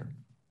addressed there.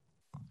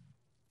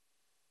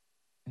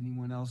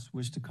 Anyone else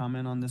wish to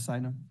comment on this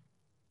item?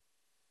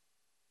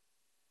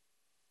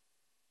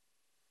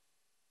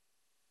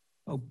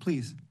 Oh,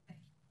 please.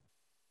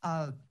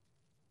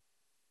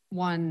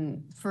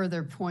 One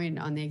further point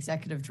on the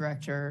executive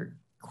director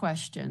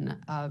question.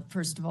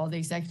 First of all, the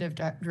executive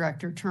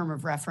director term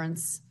of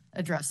reference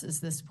addresses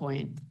this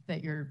point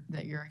that your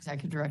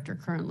executive director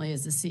currently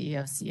is the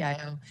CEO,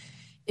 CIO.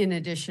 In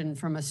addition,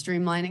 from a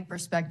streamlining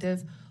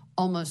perspective,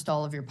 almost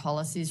all of your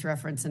policies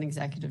reference an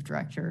executive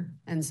director.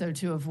 And so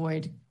to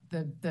avoid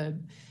the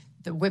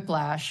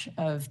whiplash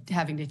of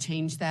having to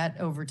change that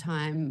over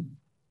time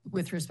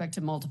with respect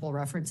to multiple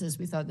references,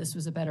 we thought this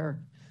was a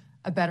better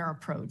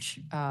approach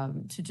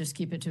to just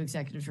keep it to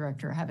executive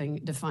director, having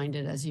defined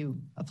it as you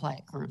apply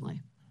it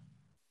currently.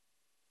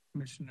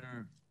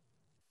 Commissioner,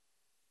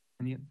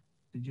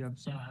 did you have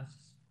some?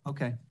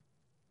 Okay.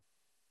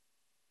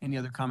 Any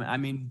other comment? I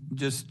mean,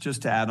 just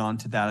to add on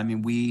to that, I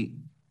mean, we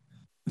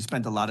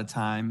spent a lot of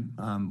time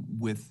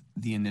with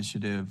the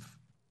initiative.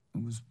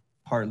 It was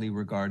partly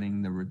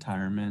regarding the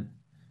retirement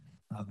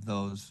of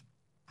those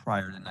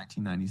prior to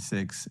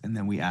 1996, and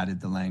then we added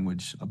the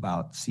language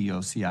about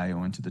CEO,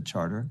 CIO into the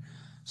charter.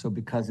 So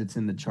because it's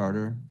in the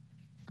charter,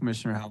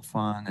 Commissioner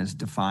Helfand has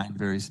defined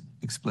very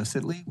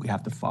explicitly, we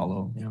have to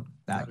follow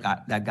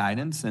that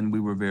guidance, and we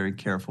were very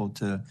careful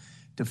to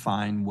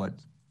define what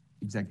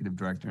executive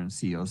director and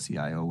CEO,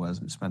 CIO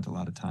was. We spent a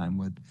lot of time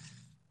with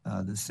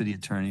the city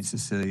attorney,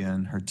 Cecilia,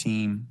 and her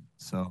team.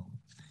 So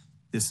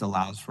this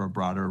allows for a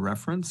broader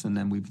reference, and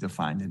then we've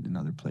defined it in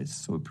other places.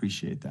 So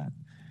appreciate that.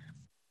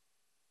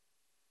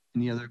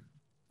 Any other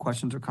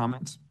questions or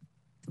comments?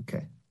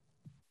 Okay.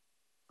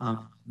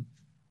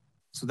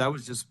 So that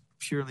was just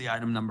purely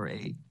item number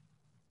 8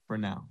 for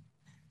now.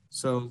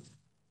 So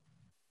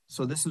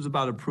this is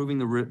about approving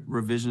the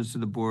revisions to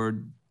the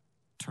board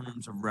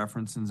terms of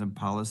references and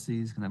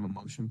policies. Can I have a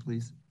motion,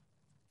 please?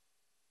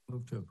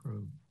 Move to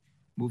approve.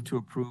 Move to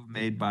approve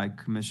made by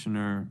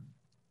Commissioner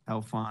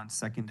Helfand,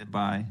 seconded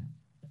by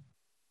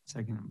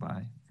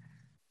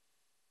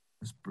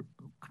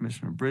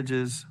Commissioner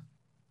Bridges.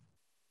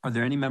 Are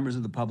there any members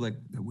of the public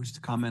that wish to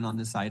comment on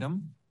this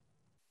item?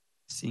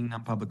 Seeing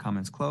none, public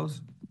comments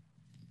closed.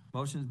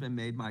 Motion has been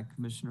made by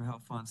Commissioner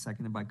Helfand,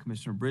 seconded by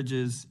Commissioner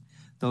Bridges.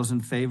 Those in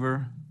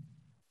favor?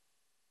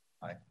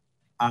 Aye.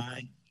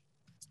 Aye.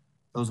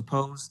 Those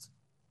opposed?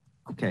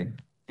 Okay.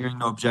 Hearing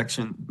no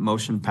objection,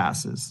 motion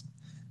passes.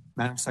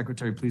 Madam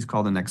Secretary, please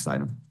call the next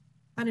item.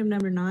 Item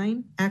number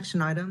 9,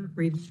 action item,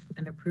 review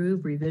and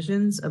approve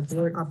revisions of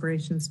board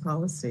operations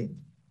policy.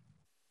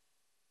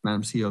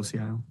 Madam CEO,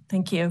 CIO.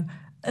 Thank you.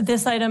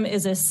 This item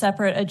is a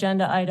separate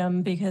agenda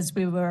item because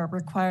we were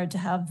required to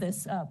have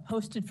this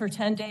posted for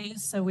 10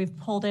 days, so we've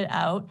pulled it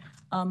out.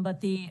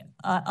 But the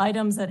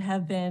items that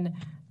have been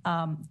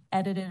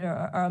edited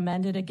or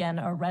amended, again,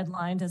 are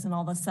redlined as in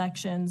all the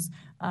sections.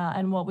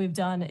 And what we've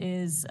done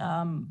is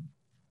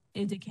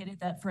indicated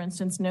that, for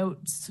instance,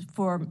 notes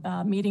for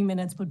meeting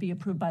minutes would be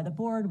approved by the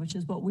board, which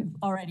is what we've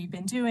already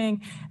been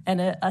doing, and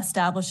it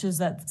establishes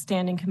that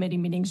standing committee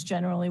meetings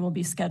generally will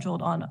be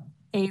scheduled on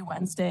a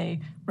Wednesday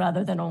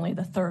rather than only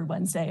the third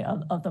Wednesday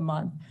of the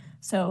month.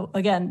 So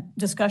again,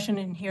 discussion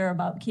in here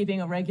about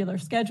keeping a regular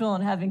schedule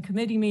and having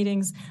committee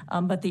meetings,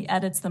 but the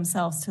edits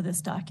themselves to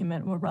this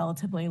document were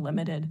relatively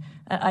limited.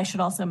 I should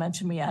also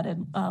mention we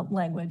added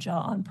language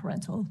on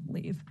parental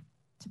leave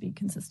to be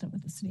consistent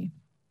with the city.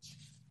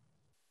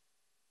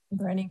 Are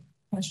there any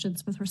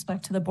questions with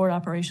respect to the board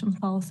operations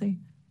policy?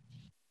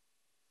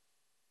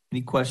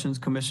 Any questions,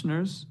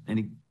 commissioners?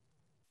 Did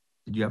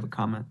you have a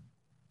comment?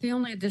 The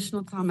only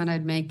additional comment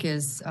I'd make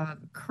is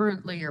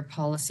currently your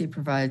policy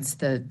provides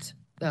that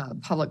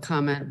public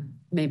comment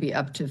may be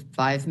up to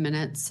 5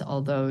 minutes,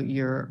 although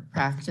your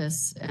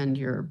practice and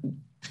your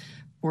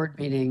board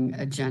meeting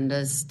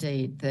agendas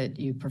state that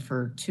you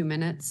prefer 2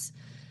 minutes.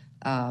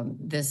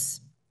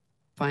 This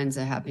finds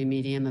a happy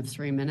medium of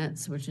 3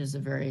 minutes, which is a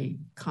very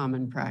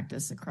common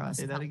practice across.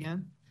 Say that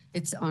again?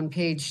 It's on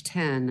page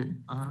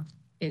 10.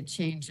 It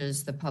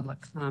changes the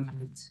public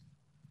comment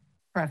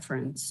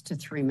preference to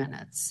 3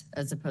 minutes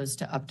as opposed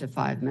to up to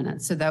 5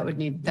 minutes. So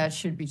that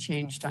should be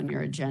changed on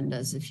your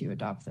agendas if you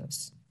adopt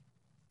those.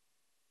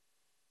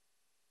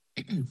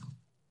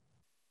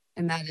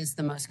 And that is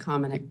the most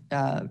common,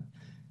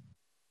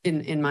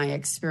 in my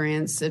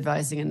experience,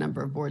 advising a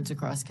number of boards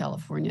across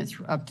California,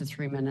 up to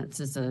 3 minutes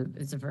is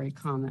a very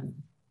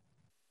common.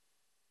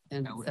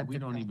 And We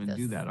don't even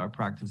do that. Our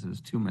practice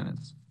is 2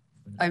 minutes.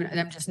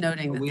 I'm just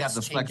noting that We have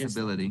the this changes.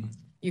 flexibility.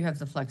 You have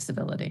the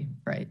flexibility,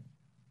 right?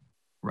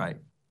 Right.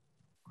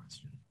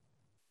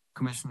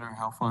 Commissioner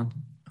Halfon?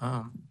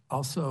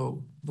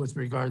 Also, with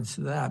regards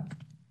to that,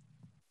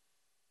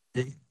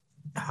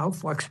 how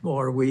flexible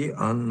are we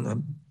on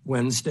the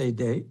Wednesday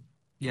date?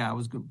 Yeah, I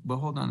was good. But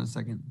hold on a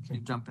second. Can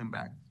you jump in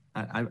back?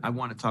 I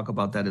want to talk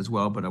about that as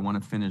well, but I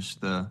want to finish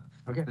the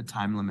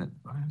time limit.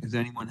 Does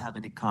anyone have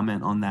any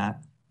comment on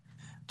that?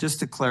 Just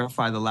to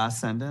clarify the last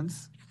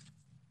sentence,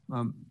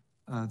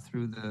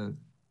 through the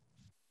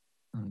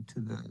to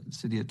the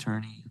city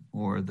attorney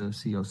or the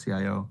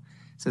COCIO,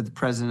 said the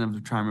president of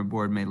the Trimer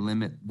Board may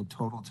limit the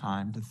total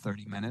time to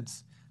 30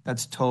 minutes.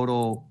 That's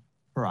total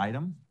per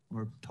item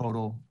or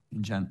total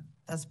in general?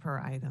 That's per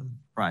item.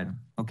 Per item.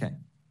 Okay.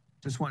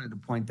 Just wanted to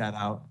point that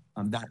out.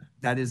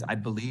 That is, I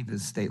believe,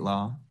 is state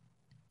law,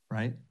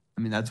 right?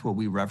 I mean, that's what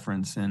we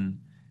reference in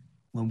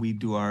when we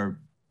do our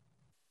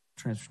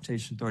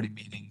Transportation Authority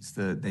meetings.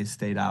 They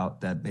state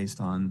out that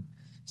based on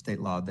state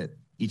law that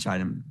each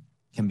item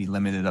can be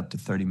limited up to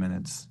 30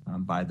 minutes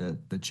by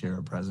the chair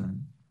or president.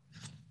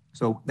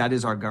 So that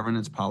is our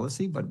governance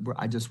policy, but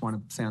I just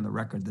want to say on the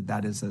record that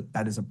that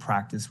is a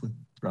practice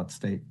throughout the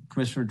state.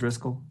 Commissioner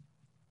Driscoll?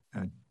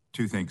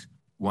 Two things.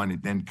 One,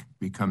 it then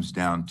becomes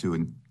down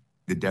to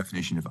the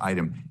definition of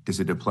item. Does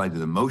it apply to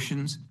the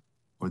motions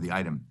or the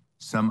item?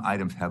 Some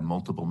items have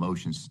multiple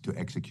motions to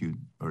execute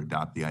or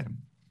adopt the item.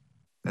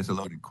 That's a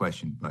loaded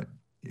question, but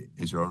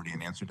is there already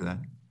an answer to that?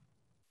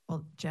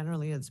 Well,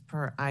 generally it's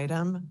per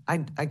item.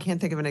 I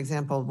can't think of an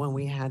example when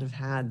we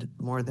had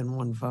more than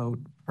one vote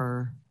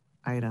per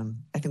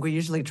item. I think we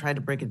usually try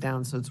to break it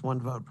down so it's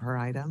one vote per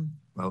item.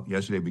 Well,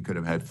 yesterday we could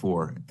have had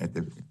 4 at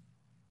the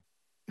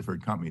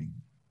deferred comp meeting.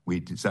 We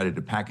decided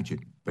to package it,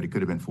 but it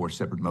could have been 4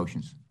 separate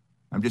motions.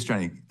 I'm just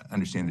trying to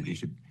understand the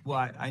issue.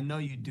 Well, I know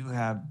you do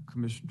have,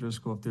 Commissioner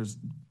Driscoll, if there's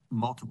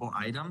multiple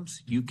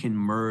items, you can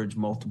merge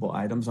multiple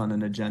items on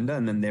an agenda,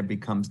 and then then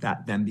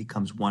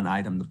becomes one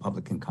item the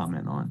public can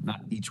comment on,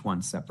 not each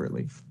one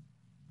separately.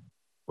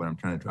 What I'm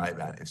trying to drive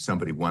at, if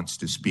somebody wants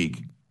to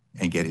speak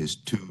and get his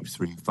 2,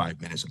 3,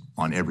 5 minutes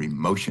on every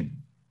motion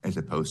as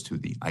opposed to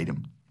the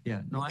item.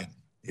 Yeah, no,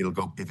 It'll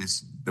go, if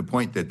it's the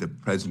point that the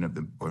president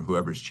or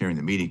whoever is chairing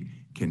the meeting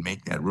can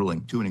make that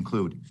ruling to and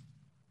include,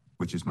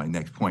 which is my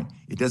next point,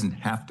 it doesn't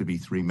have to be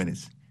 3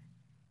 minutes.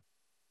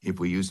 If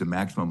we use the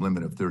maximum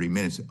limit of 30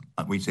 minutes,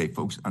 we say,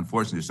 folks,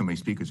 unfortunately, there's so many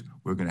speakers,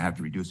 we're going to have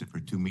to reduce it for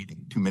 2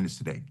 minutes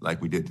today,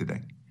 like we did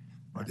today.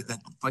 Right.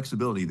 That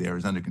flexibility there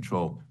is under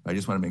control. I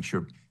just want to make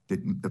sure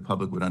that the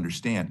public would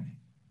understand.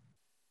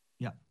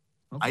 Yeah.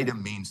 Okay.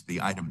 Item means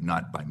the item,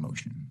 not by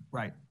motion.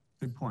 Right.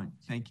 Good point.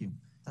 Thank you.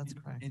 That's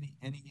correct.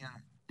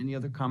 Any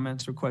other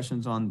comments or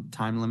questions on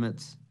time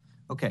limits?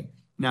 Okay.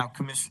 Now,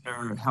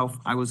 Commissioner Health,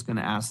 I was going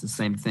to ask the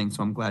same thing,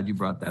 so I'm glad you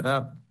brought that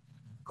up.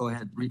 Go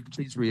ahead.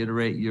 Please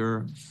reiterate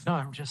your. No,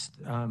 I'm just,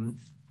 I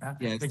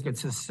think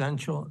it's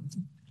essential,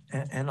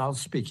 and I'll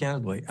speak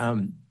candidly.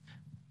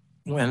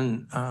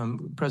 When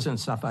President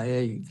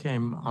Safaye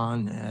came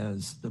on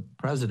as the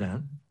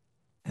president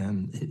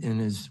and in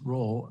his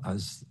role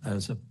as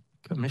a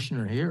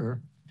commissioner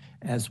here,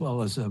 as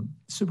well as a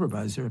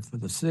supervisor for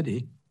the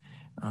city,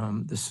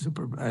 the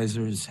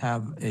supervisors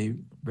have a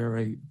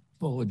very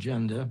full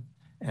agenda,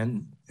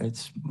 and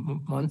it's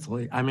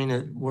monthly. I mean,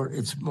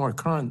 it's more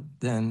current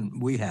than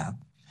we have.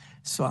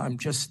 So I'm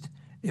just,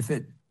 if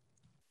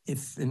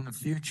in the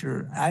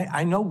future,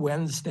 I know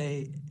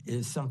Wednesday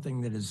is something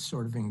that is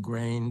sort of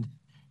ingrained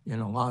in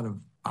a lot of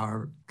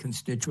our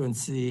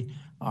constituency,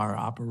 our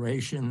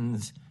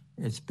operations.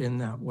 It's been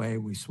that way.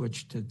 We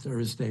switched to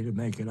Thursday to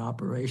make it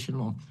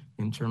operational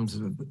in terms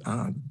of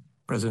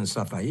President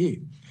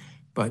Safaye.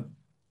 But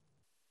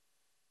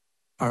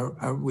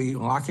are we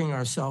locking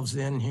ourselves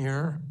in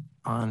here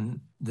on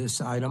this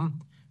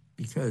item?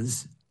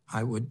 Because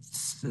I would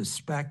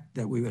suspect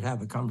that we would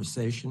have a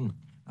conversation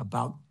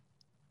about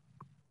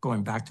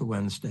going back to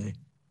Wednesday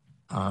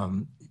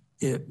when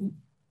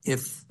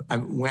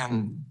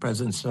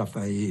President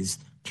Safaye's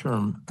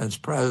term as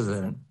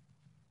president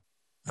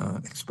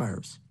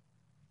expires.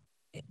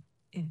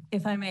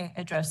 If I may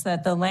address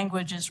that, the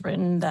language is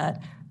written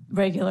that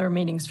regular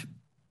meetings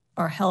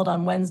are held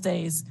on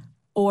Wednesdays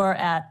or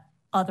at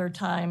other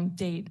time,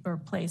 date, or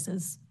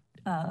places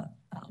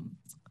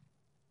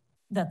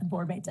that the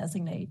board may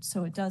designate.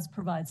 So it does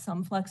provide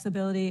some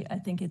flexibility. I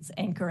think it's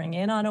anchoring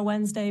in on a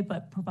Wednesday,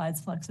 but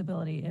provides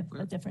flexibility if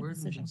a different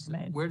decision is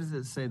made. Where does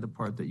it say the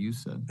part that you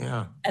said?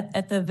 Yeah.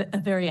 At the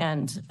very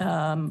end.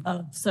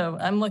 So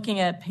I'm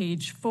looking at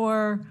page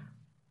 4,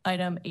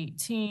 item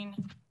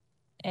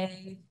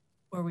 18A,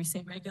 where we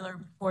say regular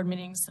board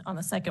meetings on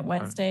the second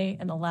Wednesday,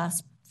 and the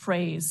last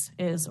phrase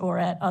is, or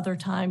at other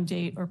time,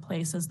 date, or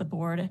place as the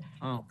board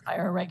or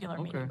a regular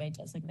meeting may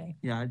designate.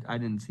 Yeah, I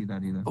didn't see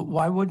that either. But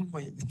why wouldn't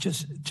we,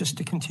 just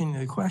to continue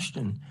the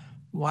question,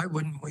 why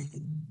wouldn't we,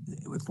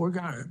 if we're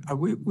gonna, are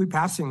we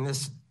passing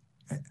this,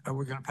 are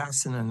we gonna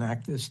pass and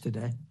enact this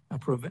today?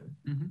 Approve it?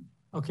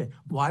 Okay,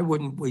 why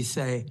wouldn't we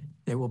say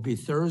there will be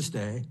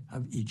Thursday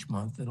of each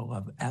month at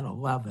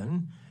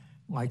 11,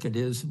 like it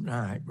is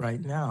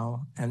right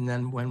now, and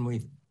then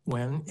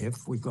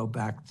if we go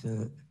back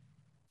to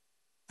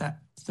that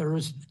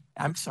Thursday,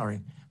 I'm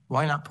sorry,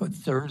 why not put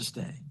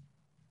Thursday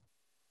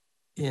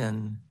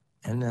in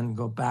and then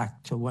go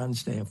back to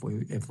Wednesday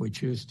if we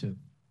choose to?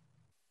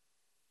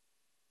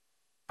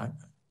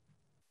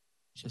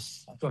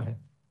 Just go ahead.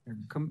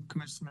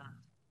 Commissioner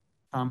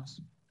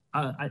Thomas?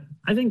 I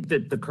think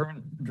that the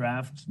current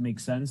draft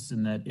makes sense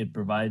in that it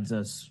provides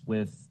us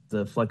with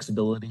the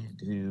flexibility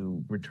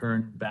to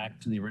return back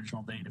to the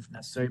original date if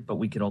necessary, but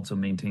we could also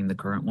maintain the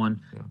current one,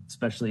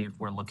 especially if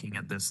we're looking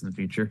at this in the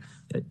future.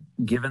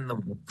 Given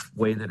the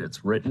way that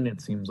it's written,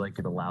 it seems like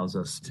it allows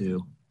us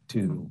to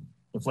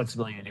the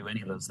flexibility to do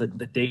any of those. The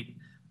date,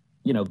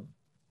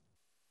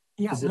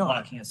 is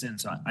locking us in.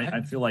 So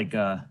I feel like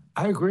I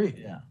agree.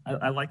 Yeah,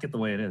 I like it the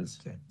way it is.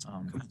 Okay.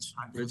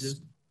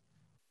 Bridges?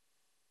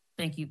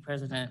 Thank you,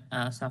 President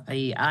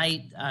Safai.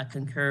 I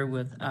concur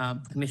with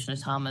Commissioner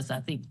Thomas.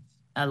 I think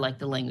I like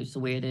the language the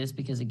way it is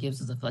because it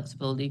gives us the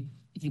flexibility.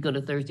 If you go to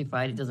Thursday,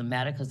 Friday, it doesn't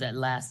matter because that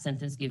last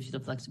sentence gives you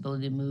the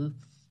flexibility to move.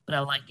 But I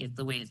like it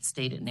the way it's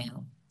stated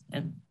now.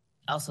 And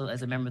also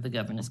as a member of the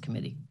Governance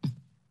Committee.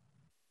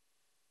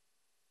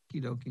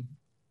 Okie dokie.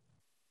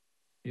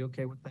 You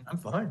okay with that? I'm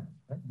fine.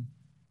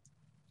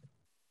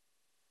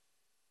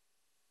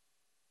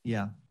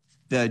 Yeah.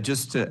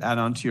 Just to add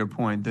on to your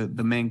point,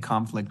 the main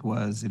conflict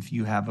was if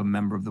you have a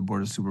member of the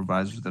Board of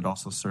Supervisors that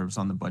also serves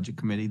on the Budget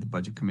Committee, the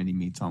Budget Committee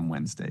meets on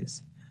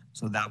Wednesdays.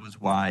 So that was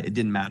why it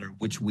didn't matter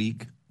which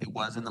week it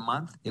was in the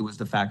month. It was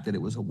the fact that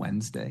it was a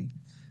Wednesday.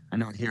 I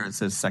know here it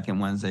says second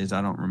Wednesdays.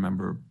 I don't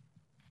remember.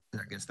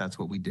 I guess that's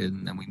what we did.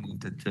 And then we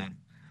moved it to,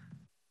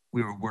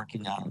 we were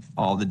working out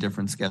all the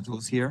different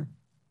schedules here.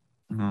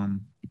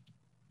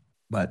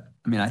 But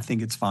I mean, I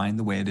think it's fine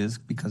the way it is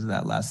because of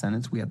that last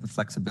sentence. We have the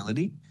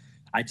flexibility.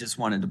 I just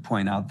wanted to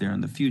point out there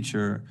in the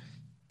future,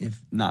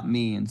 if not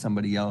me and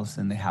somebody else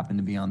and they happen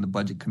to be on the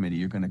Budget Committee,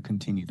 you're going to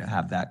continue to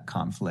have that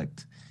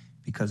conflict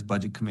because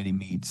Budget Committee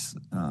meets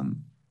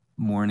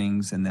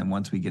mornings, and then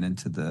once we get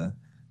into the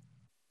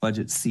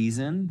budget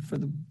season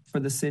for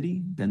the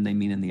city, then they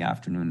meet in the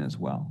afternoon as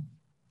well.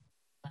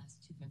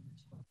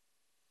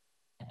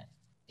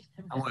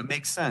 Oh, it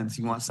makes sense.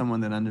 You want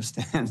someone that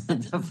understands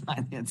the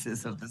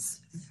finances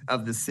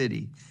of the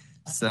city.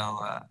 So,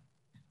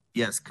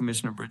 yes,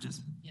 Commissioner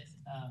Bridges. Yes.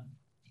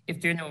 If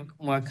there are no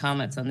more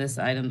comments on this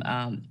item,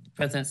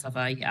 President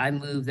Safai, I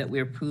move that we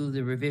approve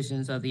the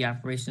revisions of the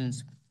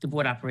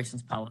board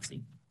operations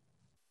policy.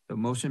 The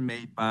motion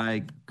made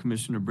by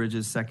Commissioner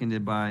Bridges,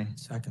 seconded by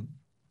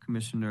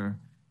Commissioner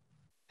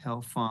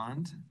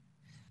Helfand.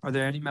 Are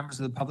there any members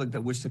of the public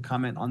that wish to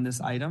comment on this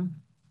item?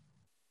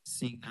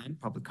 Seeing none,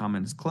 public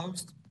comment is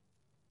closed.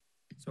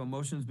 So a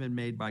motion's been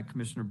made by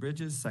Commissioner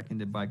Bridges,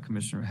 seconded by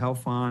Commissioner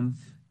Helfand.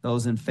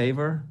 Those in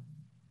favor?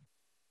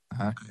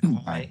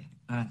 Aye.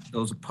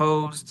 Those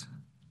opposed?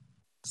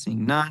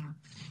 Seeing none.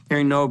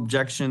 Hearing no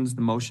objections,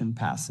 the motion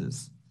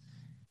passes.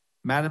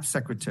 Madam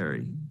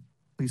Secretary,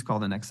 please call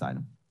the next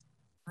item.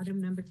 Item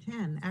number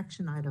 10,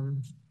 action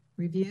item.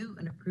 Review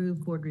and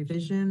approve board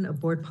revision of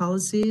board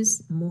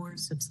policies, more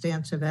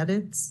substantive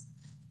edits.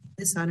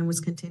 This item was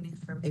continued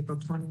from April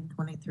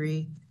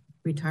 2023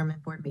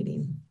 retirement board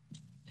meeting.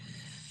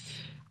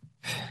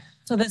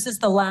 So this is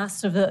the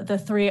last of the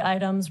three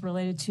items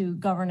related to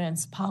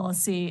governance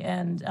policy,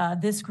 and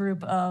this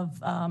group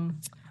of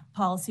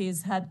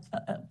policies had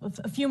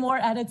a few more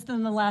edits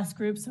than the last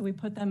group, so we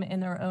put them in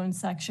their own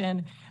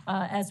section.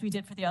 As we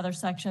did for the other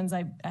sections,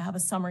 I have a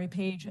summary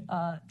page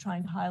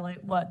trying to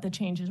highlight what the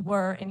changes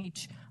were in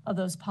each of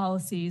those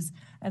policies,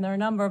 and there are a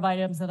number of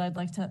items that I'd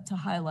like to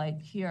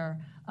highlight here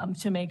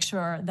to make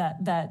sure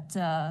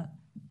that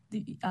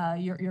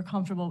you're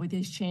comfortable with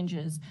these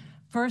changes.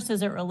 First,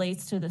 as it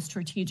relates to the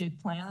strategic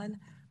plan,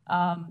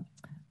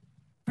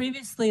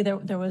 previously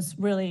there was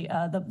really,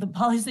 the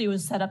policy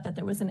was set up that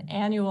there was an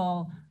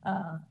annual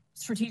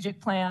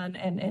strategic plan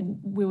and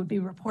we would be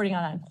reporting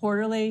on it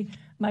quarterly.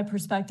 My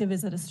perspective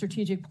is that a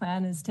strategic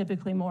plan is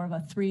typically more of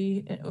a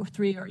three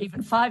or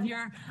even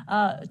 5-year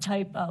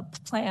type of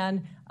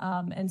plan.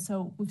 And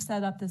so we've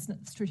set up this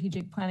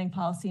strategic planning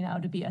policy now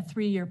to be a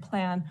 3-year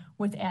plan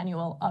with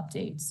annual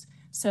updates.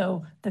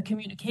 So the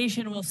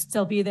communication will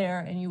still be there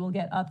and you will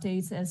get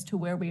updates as to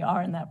where we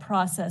are in that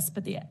process,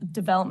 but the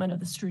development of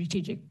the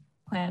strategic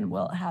plan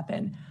will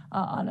happen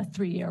on a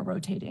 3-year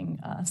rotating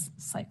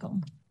cycle.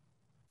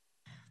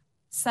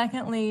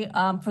 Secondly,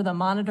 for the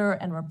monitor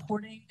and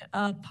reporting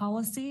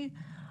policy,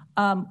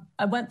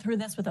 I went through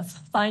this with a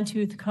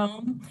fine-tooth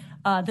comb.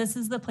 This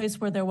is the place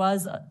where there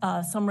was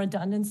some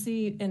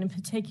redundancy. In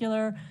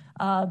particular,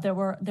 there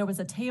was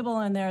a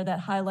table in there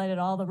that highlighted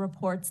all the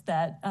reports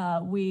that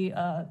we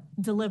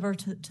deliver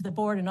to the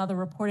board and other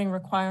reporting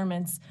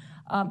requirements.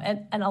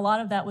 And a lot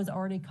of that was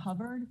already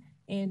covered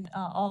in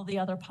all the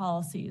other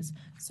policies.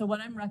 So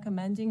what I'm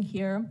recommending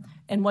here,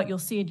 and what you'll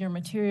see in your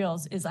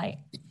materials, is I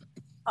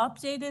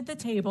updated the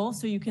table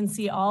so you can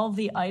see all of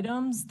the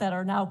items that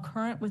are now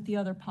current with the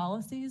other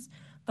policies,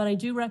 but I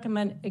do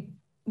recommend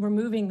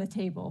removing the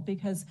table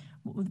because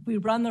we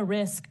run the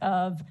risk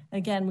of,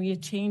 again, we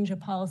change a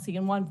policy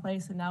in one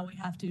place and now we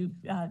have to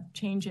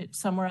change it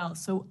somewhere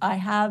else. So I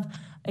have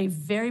a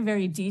very,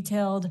 very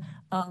detailed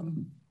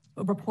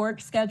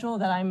report schedule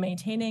that I'm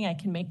maintaining. I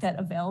can make that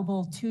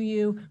available to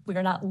you. We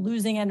are not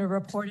losing any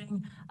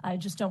reporting. I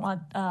just don't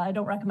want, I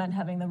don't recommend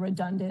having the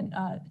redundant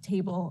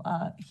table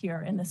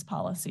here in this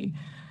policy.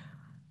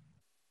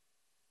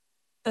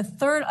 The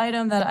third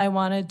item that I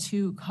wanted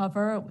to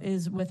cover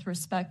is with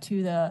respect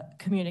to the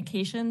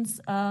communications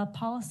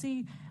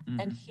policy.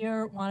 And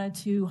here wanted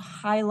to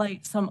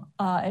highlight some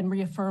and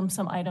reaffirm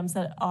some items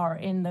that are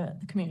in the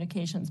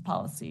communications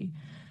policy.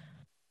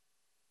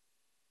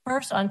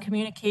 First, on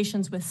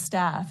communications with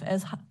staff,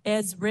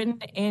 as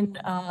written in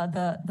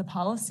the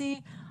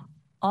policy,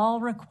 all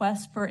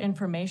requests for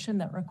information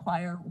that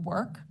require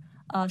work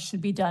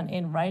should be done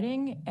in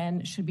writing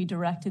and should be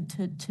directed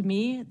to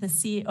me, the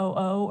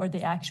COO, or the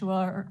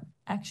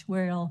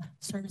actuarial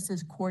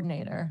services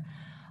coordinator.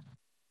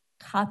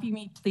 Copy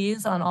me,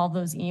 please, on all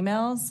those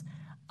emails.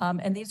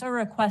 And these are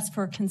requests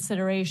for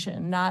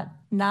consideration,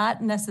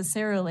 not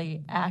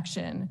necessarily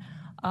action.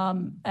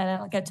 And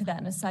I'll get to that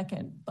in a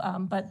second.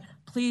 But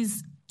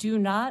please do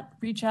not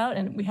reach out,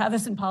 and we have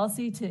this in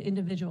policy, to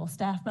individual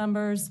staff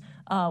members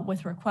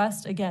with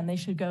requests. Again, they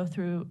should go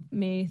through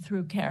me,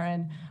 through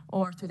Karen,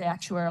 or through the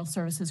actuarial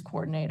services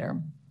coordinator.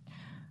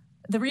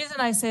 The reason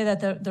I say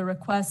that the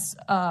requests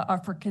are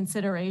for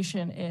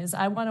consideration is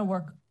I want to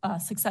work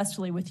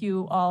successfully with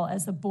you all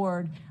as a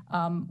board.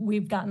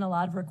 We've gotten a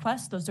lot of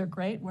requests. Those are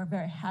great. We're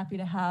very happy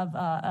to have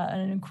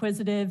an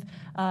inquisitive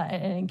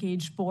and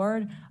engaged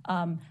board.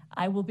 I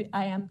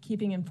am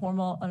keeping an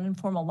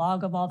informal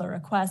log of all the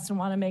requests and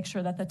want to make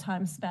sure that the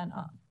time spent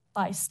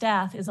by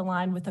staff is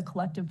aligned with the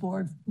collective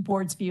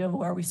board's view of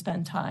where we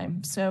spend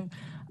time.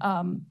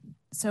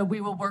 So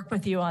we will work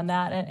with you on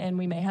that, and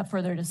we may have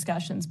further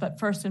discussions. But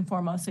first and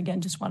foremost,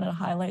 again, just wanted to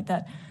highlight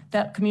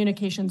that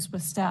communications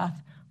with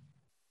staff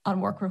on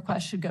work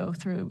requests should go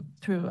through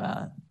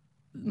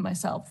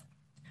myself.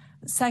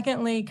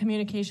 Secondly,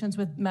 communications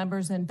with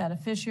members and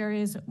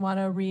beneficiaries. Want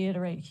to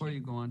reiterate. Before you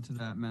go on to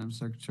that, Madam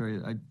Secretary,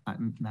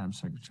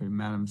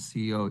 Madam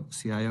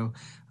CIO,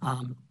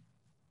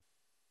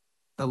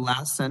 the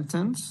last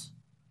sentence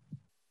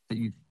that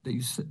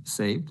you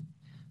saved.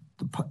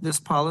 This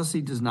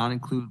policy does not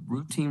include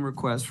routine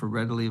requests for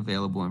readily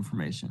available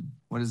information.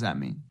 What does that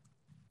mean?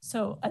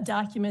 So a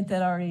document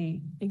that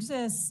already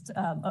exists,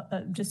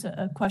 just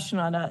a question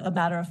on a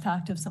matter of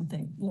fact of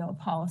something, a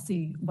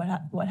policy,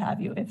 what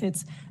have you. If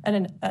it's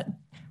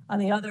on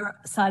the other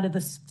side of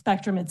the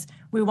spectrum,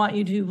 we want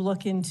you to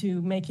look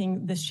into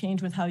making this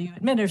change with how you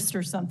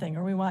administer something,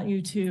 or we want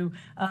you to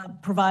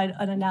provide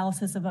an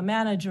analysis of a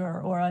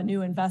manager or a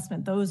new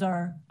investment. Those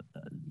are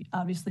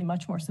obviously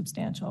much more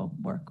substantial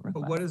work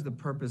requests. But what is the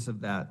purpose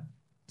of that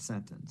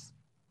sentence?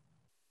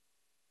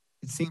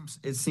 It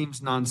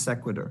seems non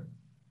sequitur.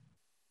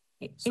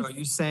 So are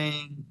you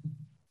saying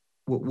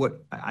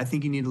what I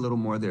think you need a little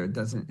more there.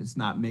 It's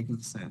not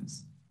making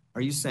sense.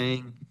 Are you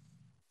saying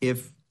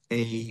if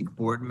a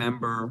board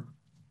member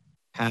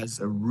has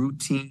a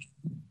routine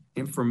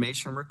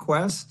information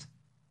request,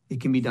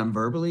 it can be done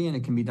verbally and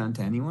it can be done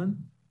to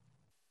anyone?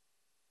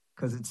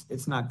 Because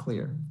it's not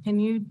clear. Can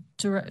you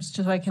direct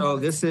so I can? So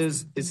it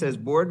says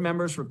board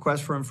members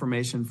request for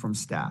information from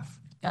staff.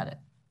 Got it.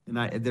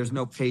 And there's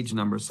no page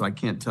number, so I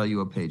can't tell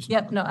you a page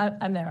number. Yep, no,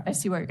 I'm there. I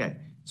see where you're okay.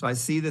 So I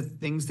see the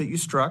things that you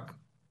struck,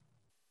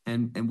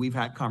 and we've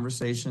had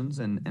conversations,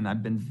 and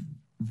I've been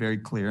very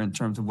clear in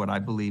terms of what I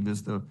believe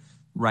is the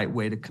right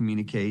way to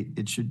communicate.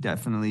 It should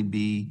definitely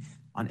be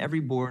on every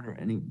board or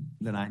any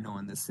that I know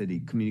in the city.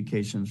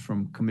 Communications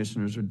from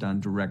commissioners are done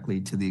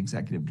directly to the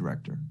executive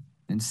director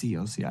and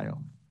CEO, CIO,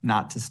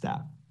 not to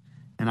staff.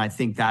 And I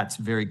think that's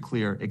very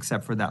clear,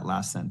 except for that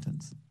last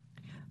sentence.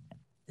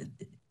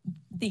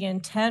 The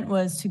intent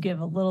was to give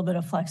a little bit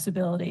of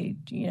flexibility.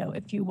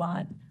 If you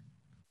want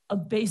a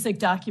basic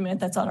document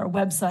that's on our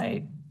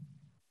website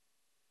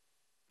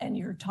and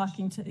you're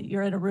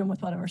in a room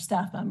with one of our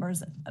staff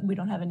members, we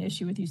don't have an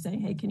issue with you saying,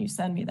 hey, can you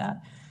send me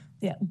that?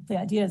 The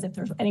idea is if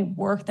there's any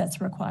work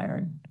that's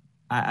required.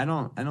 I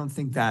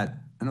think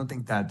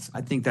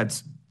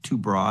that's too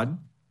broad.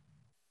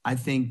 I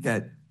think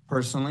that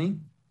personally,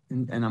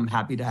 and I'm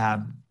happy to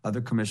have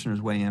other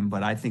commissioners weigh in,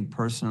 but I think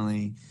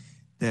personally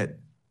that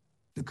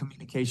the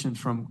communications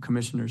from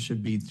commissioners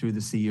should be through the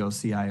CEO,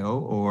 CIO,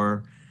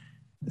 or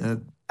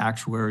the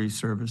actuary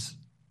service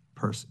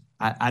person.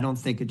 I don't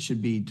think it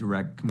should be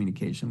direct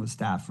communication with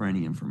staff for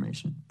any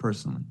information,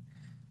 personally.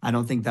 I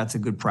don't think that's a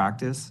good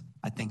practice.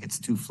 I think it's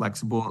too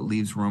flexible. It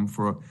leaves room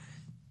for a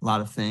lot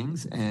of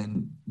things.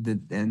 And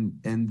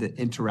the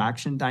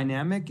interaction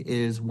dynamic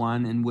is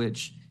one in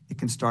which it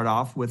can start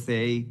off with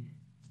a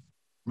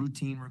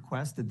routine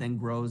request that then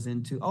grows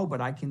into, but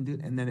I can do,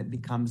 and then it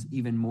becomes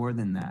even more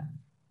than that.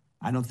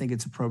 I don't think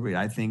it's appropriate.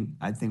 I think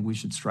we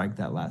should strike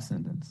that last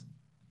sentence.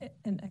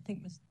 And I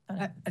think Ms.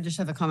 I just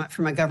have a comment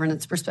from a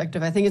governance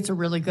perspective. I think it's a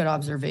really good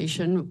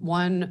observation.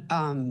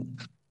 One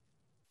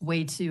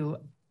way to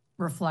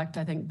reflect,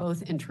 I think,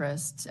 both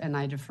interests, and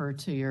I defer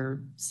to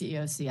your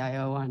CEO,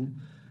 CIO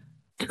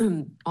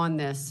on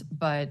this,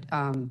 but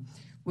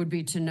would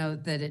be to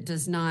note that it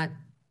does not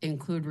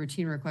include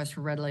routine requests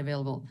for readily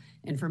available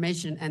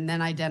information and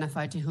then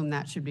identify to whom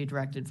that should be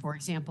directed. For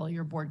example,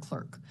 your board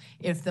clerk.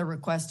 If the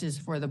request is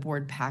for the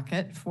board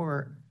packet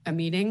for a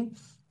meeting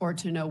or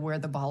to know where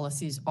the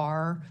policies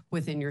are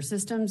within your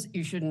systems,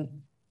 you shouldn't,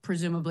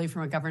 presumably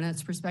from a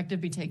governance perspective,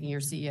 be taking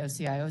your CEO,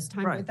 CIO's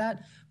time with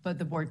that, but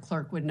the board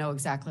clerk would know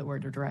exactly where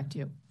to direct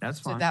you. That's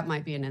fine. So that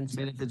might be an I insert.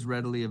 mean, if it's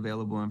readily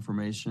available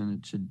information,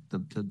 it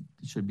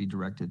should be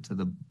directed to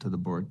the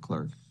board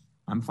clerk.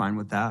 I'm fine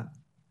with that.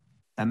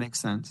 That makes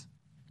sense.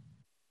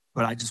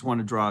 But I just want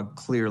to draw a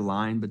clear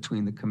line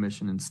between the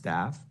commission and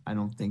staff. I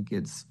don't think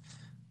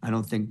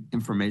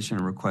information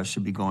and requests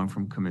should be going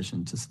from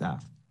commission to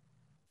staff.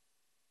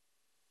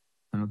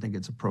 I don't think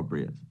it's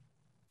appropriate.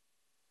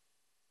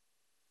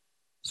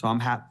 So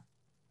I'm happy.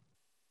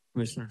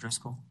 Commissioner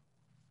Driscoll?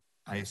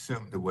 I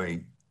assume the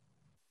way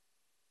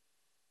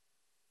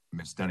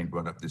Ms. Dunning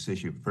brought up this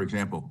issue, for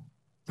example,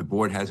 the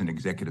board has an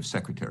executive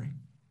secretary.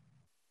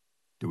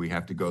 Do we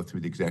have to go through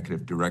the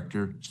executive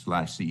director /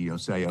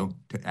 CEO, CIO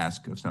to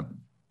ask of something?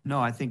 No,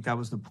 I think that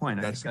was the point.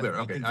 That's clear.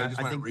 Okay.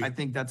 I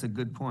think that's a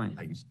good point.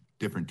 I use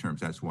different terms.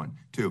 That's one.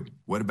 Two,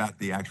 what about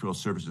the actual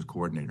services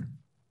coordinator?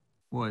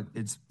 Well,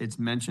 it's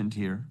mentioned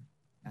here.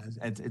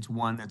 It's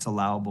one that's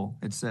allowable.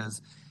 It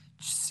says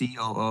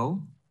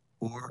COO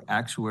or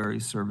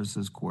Actuary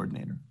Services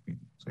Coordinator.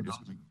 So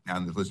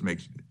now let's make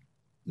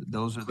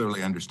those are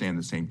clearly understand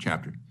the same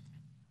chapter.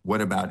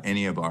 What about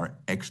any of our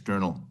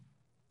external?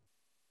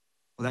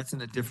 Well, that's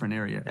in a different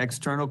area.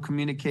 External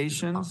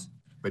communications.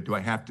 But do I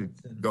have to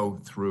go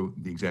through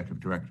the executive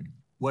director?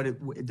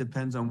 It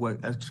depends on what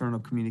external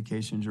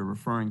communications you're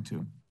referring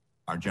to.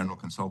 Our general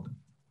consultant,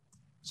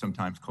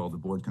 sometimes called the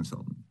board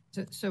consultant.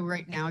 So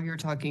right now you're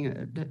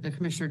talking, the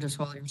Commissioner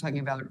Diswell, you're talking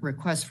about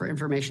requests for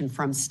information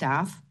from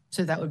staff.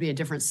 So that would be a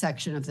different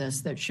section of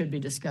this that should be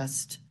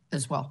discussed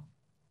as well.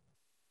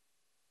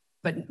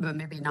 But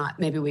maybe not.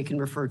 Maybe we can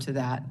refer to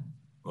that.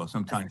 Well,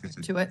 sometimes it's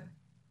to it.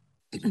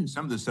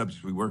 Some of the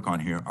subjects we work on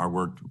here are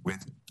worked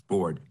with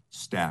board,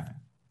 staff,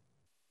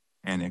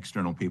 and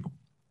external people.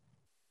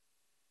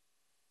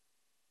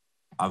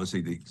 Obviously,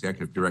 the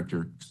executive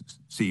director,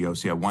 CEO,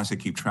 CIO wants to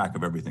keep track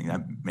of everything.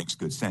 That makes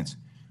good sense.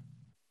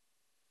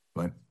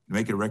 But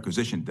make it a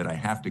requisition that I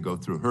have to go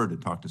through her to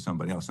talk to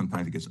somebody else.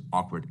 Sometimes it gets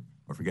awkward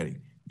or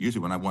forgetting.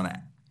 Usually when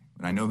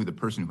I know who the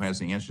person who has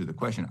the answer to the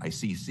question, I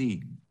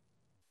CC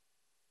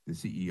the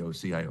CEO,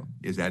 CIO.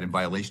 Is that in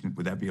violation?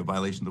 Would that be a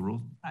violation of the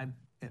rules?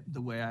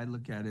 The way I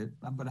look at it,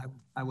 but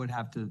I would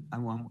have to, I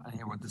want to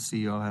hear what the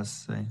CEO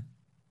has to say.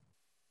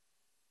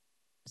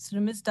 So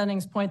to Ms.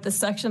 Dunning's point, the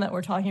section that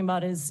we're talking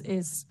about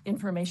is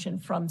information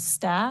from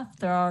staff.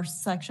 There are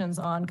sections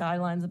on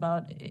guidelines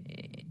about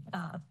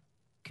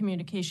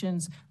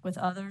communications with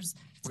others.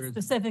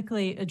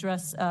 Specifically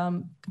address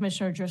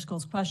Commissioner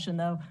Driscoll's question,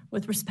 though,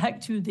 with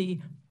respect to the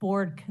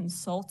board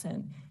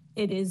consultant.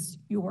 It is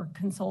your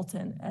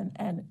consultant,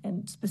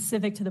 and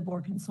specific to the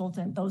board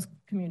consultant, those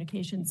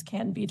communications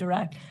can be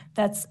direct.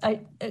 That's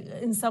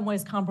in some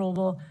ways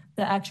comparable.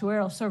 The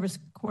actuarial service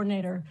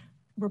coordinator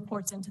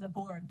reports into the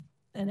board,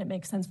 and it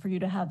makes sense for you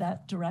to have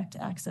that direct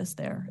access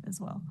there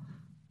as well.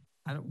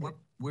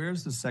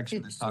 Where's the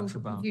section that talks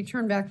about? If you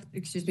turn back,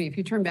 if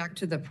you turn back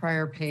to the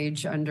prior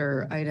page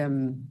under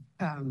item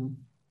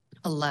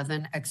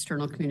 11,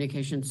 external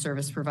communication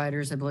service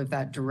providers, I believe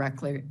that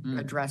directly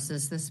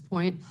addresses this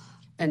point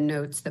and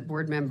notes that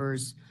board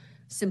members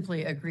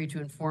simply agree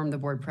to inform the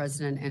board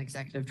president and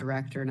executive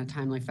director in a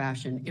timely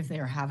fashion if they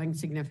are having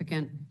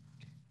significant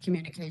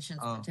communications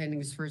pertaining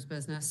to Spher's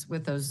business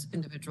with those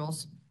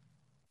individuals.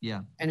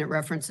 Yeah. And it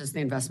references the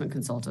investment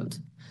consultant.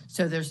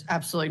 So there's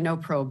absolutely no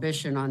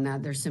prohibition on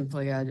that. There's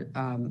simply a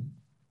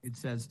it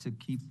says to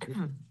keep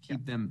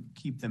them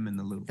in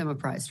the loop. Them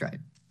apprised, right?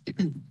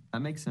 That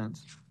makes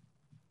sense.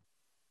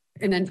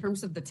 And in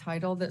terms of the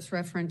title that's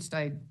referenced,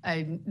 I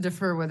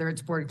defer whether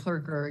it's board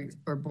clerk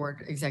or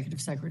board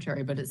executive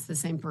secretary, but it's the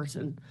same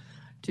person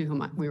to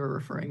whom we were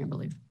referring, I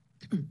believe.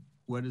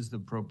 What is the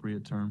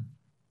appropriate term?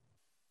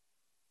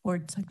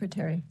 Board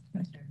secretary.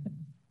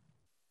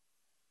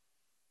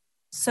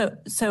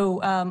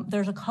 So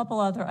there's a couple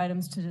other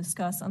items to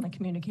discuss on the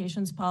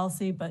communications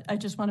policy, but I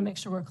just want to make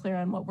sure we're clear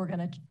on what we're going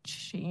to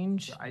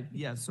change.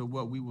 So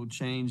what we will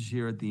change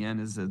here at the end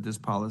is that this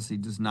policy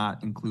does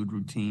not include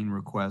routine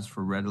requests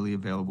for readily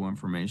available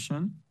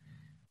information.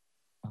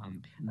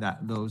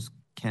 That those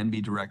can be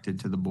directed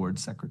to the board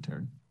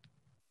secretary.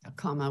 A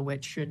comma,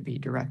 which should be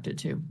directed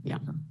to, yeah.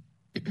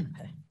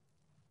 Okay.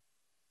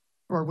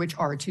 Or which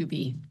are to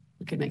be.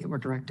 We could make it more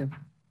directive.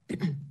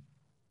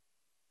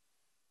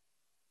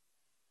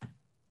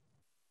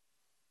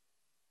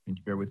 Can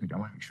you bear with me? I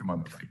want to make sure I'm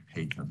on the right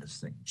page on this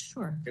thing.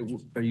 Sure.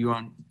 Are you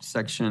on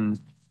section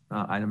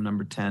item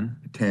number 10.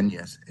 10,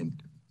 yes.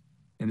 And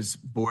it's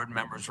board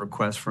members'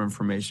 request for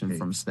information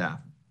from staff.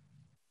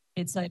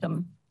 It's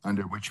item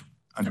Under which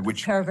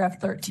paragraph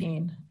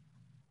 13.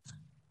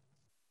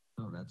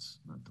 Oh, that's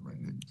not the right.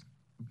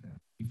 Okay.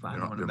 You fine. I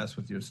don't want to mess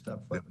with your stuff.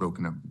 They're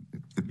broken up.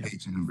 The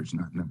page number's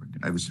not numbered.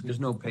 There's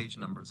no page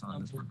numbers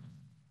on this one.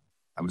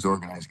 I was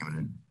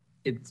organizing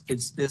it.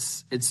 It's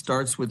this. It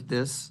starts with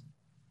this.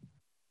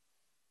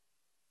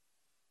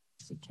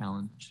 It's a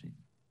calendar sheet.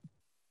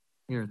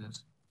 Here it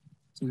is.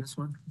 See this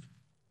one?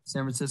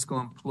 San Francisco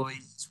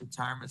Employees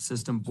Retirement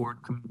System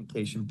Board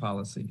Communication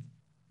Policy.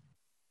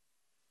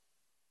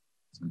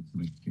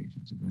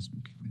 Communications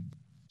Investment Committee.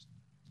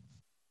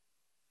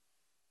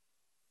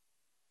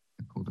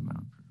 I pulled them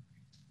out.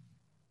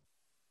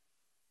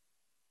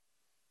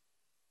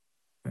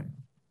 Okay.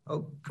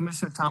 Oh,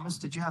 Commissioner Thomas,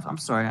 did you have? I'm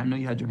sorry. I know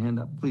you had your hand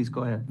up. Please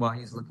go ahead while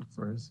he's looking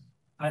for his.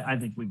 I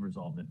think we've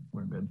resolved it.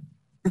 We're good.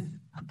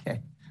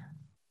 Okay.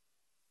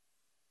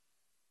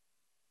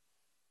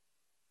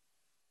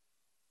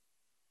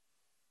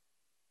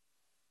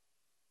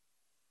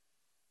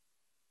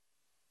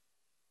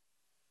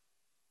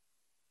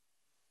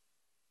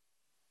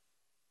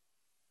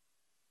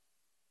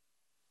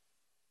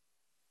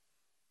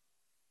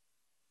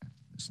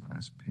 This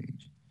last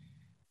page.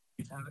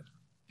 You have it?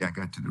 Yeah, I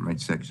got to the right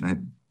section. I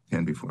had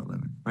 10 before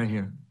 11. Right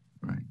here.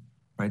 Right.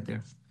 Right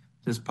there.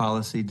 This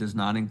policy does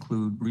not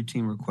include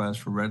routine requests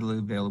for readily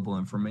available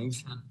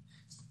information.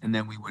 And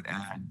then we would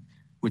add,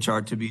 which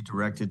are to be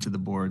directed to the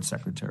board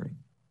secretary.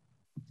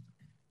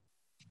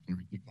 Can you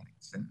repeat that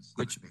sentence?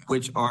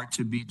 Which are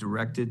to be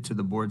directed to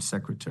the board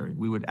secretary.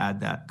 We would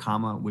add that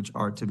comma, which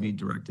are to be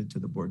directed to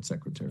the board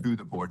secretary. To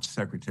the board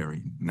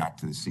secretary, not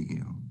to the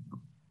CEO.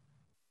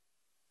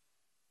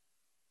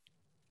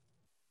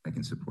 I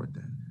can support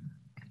that.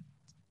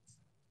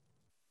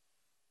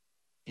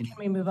 Can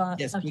we move on?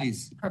 Yes, Okay,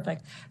 please.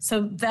 Perfect.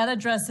 So that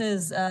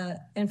addresses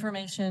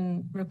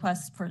information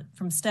requests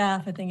from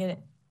staff. I think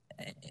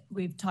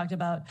we've talked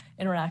about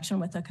interaction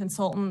with a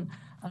consultant.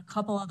 A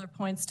couple other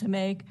points to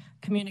make: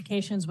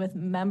 communications with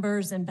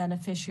members and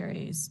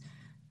beneficiaries.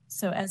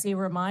 So as a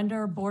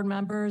reminder, board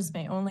members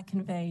may only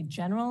convey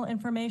general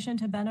information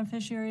to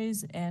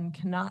beneficiaries and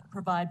cannot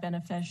provide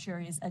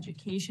beneficiaries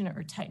education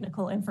or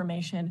technical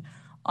information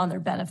on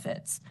their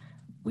benefits.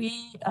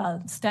 We,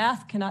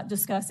 staff, cannot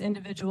discuss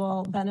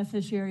individual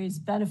beneficiaries'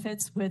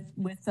 benefits with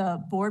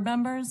board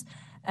members.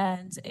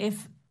 And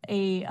if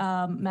a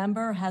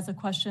member has a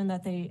question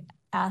that they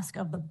ask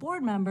of the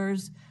board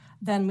members,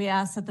 then we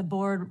ask that the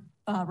board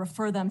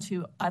refer them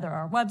to either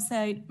our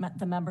website,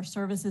 the member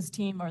services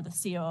team, or the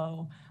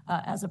COO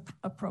as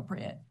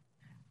appropriate.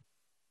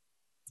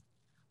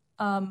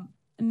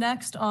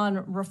 Next, on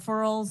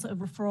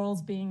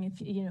referrals being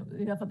if you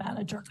have a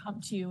manager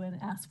come to you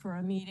and ask for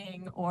a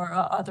meeting, or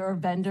other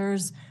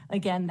vendors,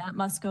 again, that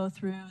must go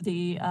through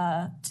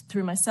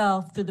through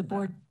myself, through the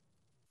board.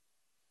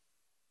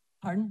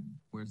 Pardon?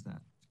 Where's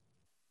that?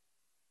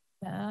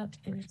 That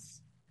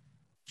is.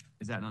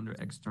 Is that under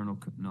external?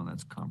 No,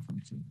 that's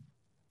conferencing.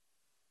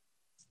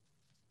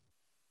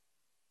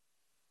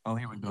 Oh,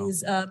 here we go.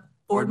 Is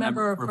board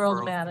member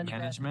referral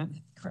management.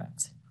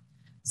 Correct.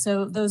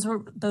 So those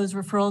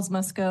referrals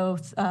must go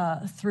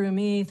through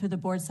me, through the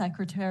board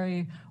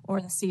secretary, or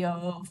the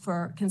COO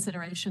for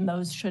consideration.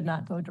 Those should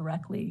not go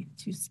directly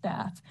to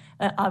staff.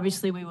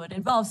 Obviously, we would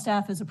involve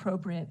staff as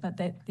appropriate, but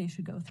they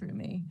should go through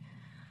me.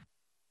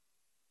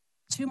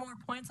 2 more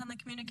points on the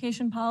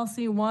communication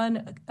policy.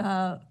 One,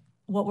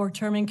 what we're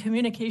terming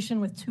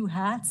communication with 2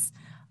 hats.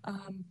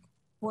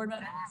 Board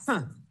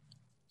members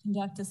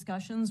conduct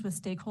discussions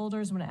with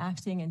stakeholders when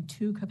acting in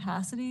 2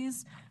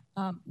 capacities.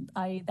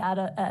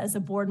 That as a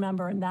board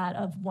member and that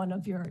of one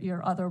of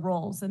your other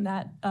roles. And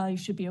that you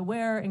should be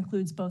aware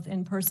includes both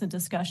in-person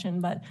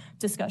discussion, but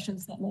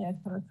discussions that may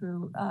occur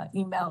through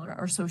email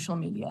or social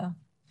media.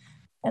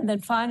 And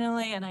then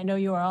finally, and I know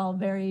you are all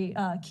very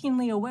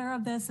keenly aware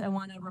of this, I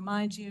want to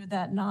remind you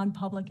that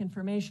non-public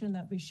information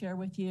that we share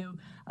with you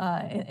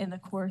in the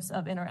course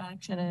of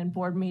interaction and in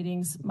board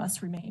meetings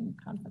must remain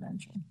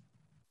confidential.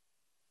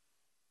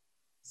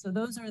 So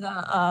those are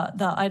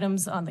the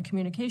items on the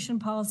communication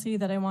policy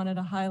that I wanted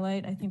to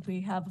highlight. I think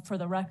we have, for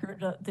the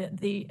record,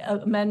 the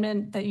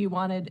amendment that you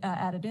wanted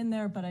added in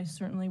there, but I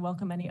certainly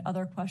welcome any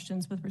other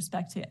questions with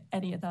respect to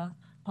any of the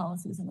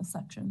policies in this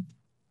section.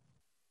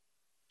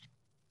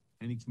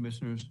 Any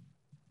commissioners,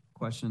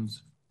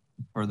 questions,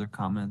 further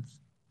comments?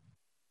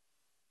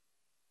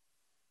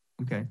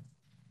 Okay,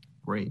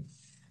 great.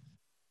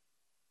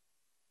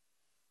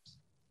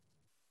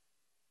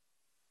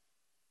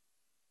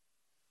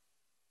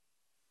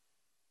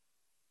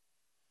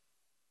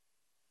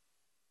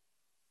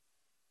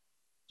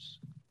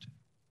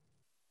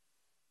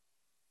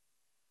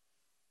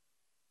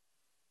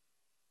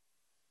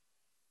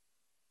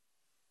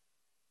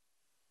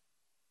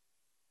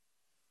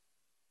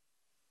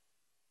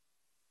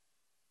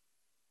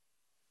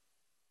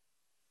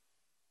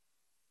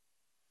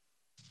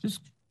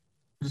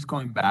 Just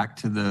going back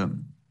to the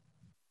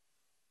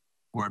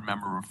board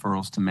member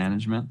referrals to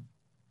management.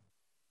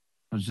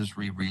 I was just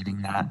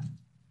rereading that.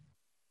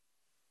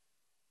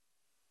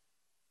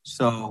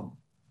 So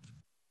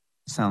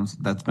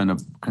that's been a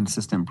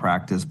consistent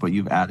practice, but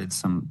you've added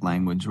some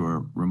language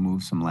or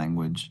removed some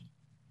language.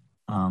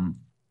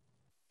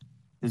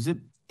 Is it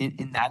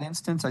in that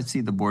instance? I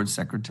see the board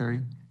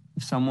secretary.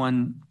 If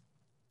someone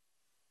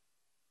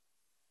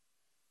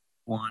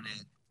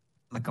wanted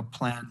like a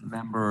plan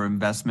member or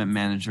investment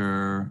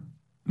manager,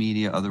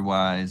 media,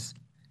 otherwise,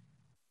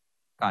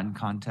 got in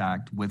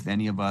contact with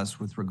any of us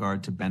with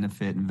regard to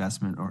benefit,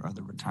 investment, or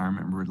other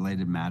retirement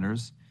related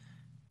matters,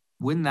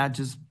 wouldn't that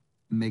just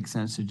make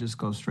sense to just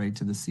go straight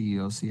to the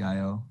CEO,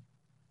 CIO?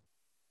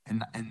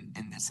 And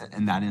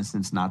in that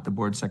instance, not the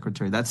board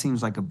secretary? That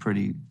seems like a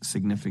pretty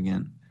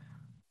significant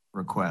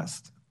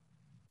request.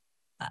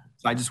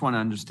 So I just want to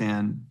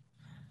understand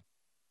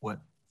what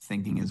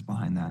thinking is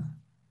behind that.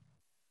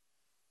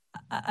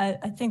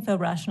 I think the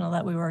rationale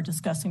that we were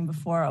discussing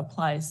before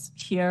applies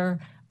here.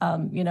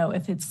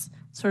 If it's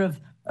sort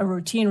of a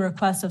routine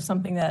request of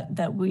something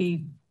that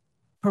we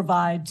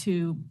provide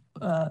to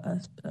a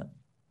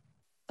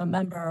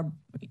member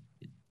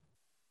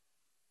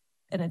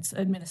and it's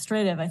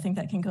administrative, I think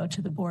that can go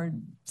to the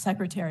board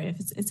secretary. If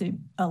it's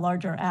a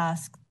larger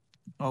ask.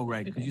 Oh,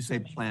 right, because you say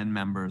plan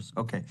members.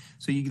 Okay,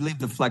 so you leave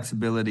the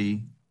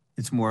flexibility.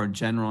 It's more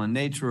general in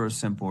nature or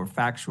simple or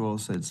factual.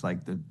 So it's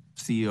like the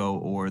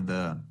CEO or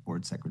the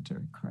board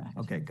secretary. Correct.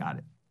 Okay, got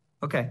it.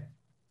 Okay,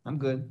 I'm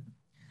good.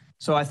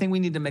 So I think we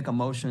need to make a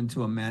motion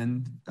to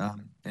amend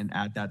and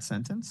add that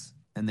sentence,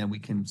 and then we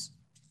can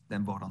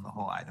then vote on the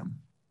whole item.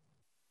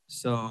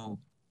 So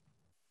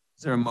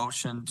is there a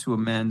motion to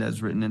amend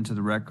as written into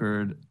the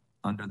record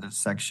under the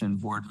section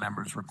board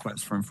members'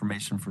 request for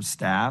information for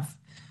staff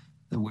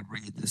that would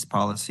read, this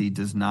policy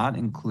does not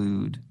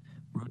include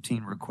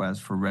routine requests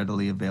for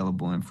readily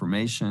available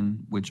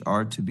information, which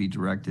are to be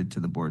directed to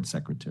the board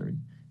secretary?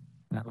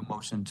 Can I have a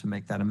motion to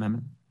make that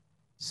amendment?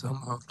 So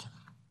moved.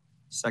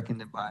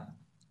 Seconded by?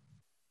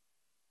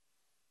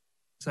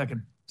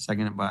 Second.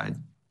 Seconded by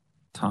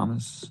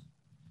Thomas.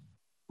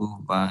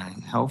 Moved by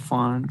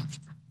Helfand.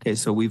 Okay,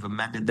 so we've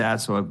amended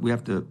that. So we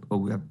have to,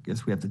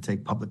 guess we have to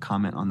take public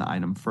comment on the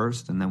item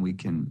first, and then we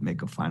can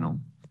make a final.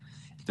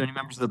 Is there any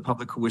members of the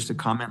public who wish to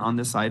comment on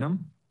this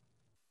item?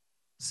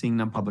 Seeing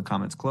none, public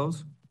comments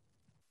close.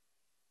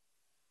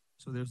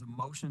 So there's a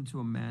motion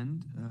to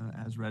amend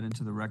as read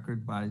into the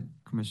record by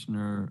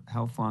Commissioner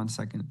Helfand,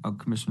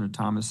 Commissioner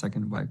Thomas,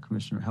 seconded by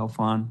Commissioner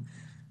Helfand.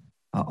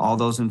 All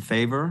those in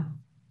favor?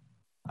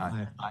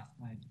 Aye. Aye.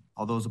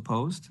 All those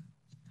opposed?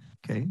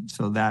 Okay,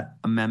 so that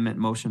amendment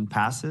motion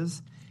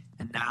passes.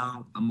 And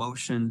now a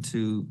motion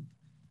to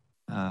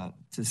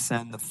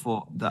send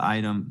the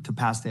item, to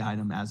pass the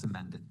item as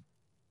amended.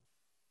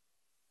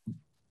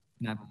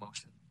 Can I have a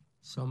motion?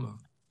 So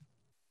moved.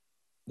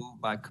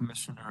 Moved by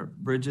Commissioner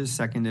Bridges,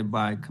 seconded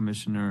by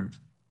Commissioner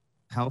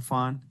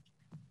Helfand.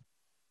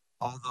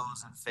 All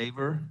those in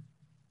favor?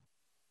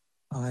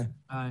 Aye.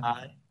 Aye.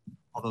 Aye.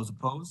 All those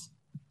opposed?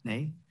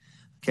 Nay?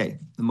 Okay,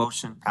 the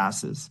motion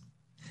passes.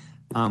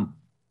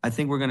 I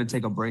think we're going to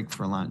take a break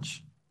for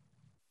lunch.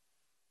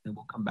 And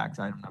we'll come back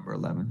to item number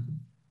 11.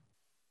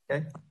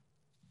 Okay?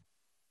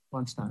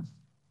 Lunchtime.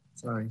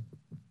 Sorry.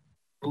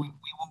 We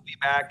will be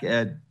back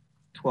at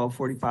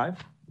 12:45.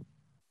 Is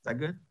that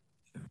good?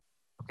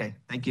 Okay,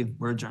 thank you.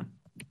 We're adjourned.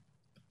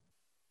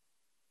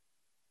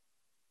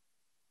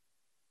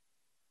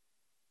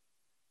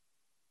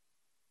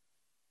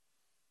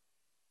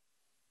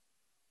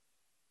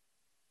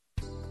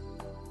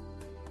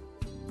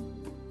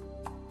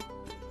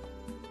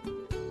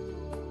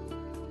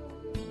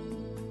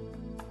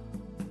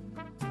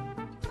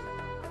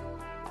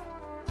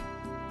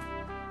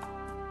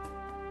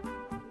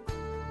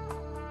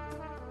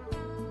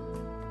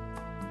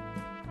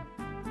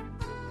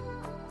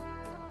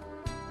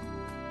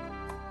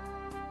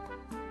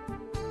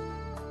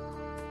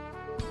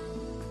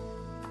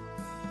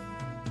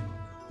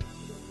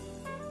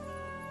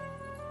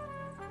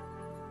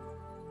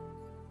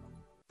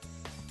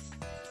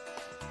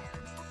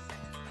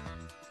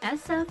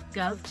 SF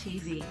Gov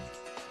TV,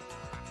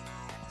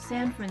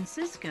 San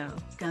Francisco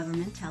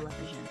Government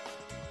Television.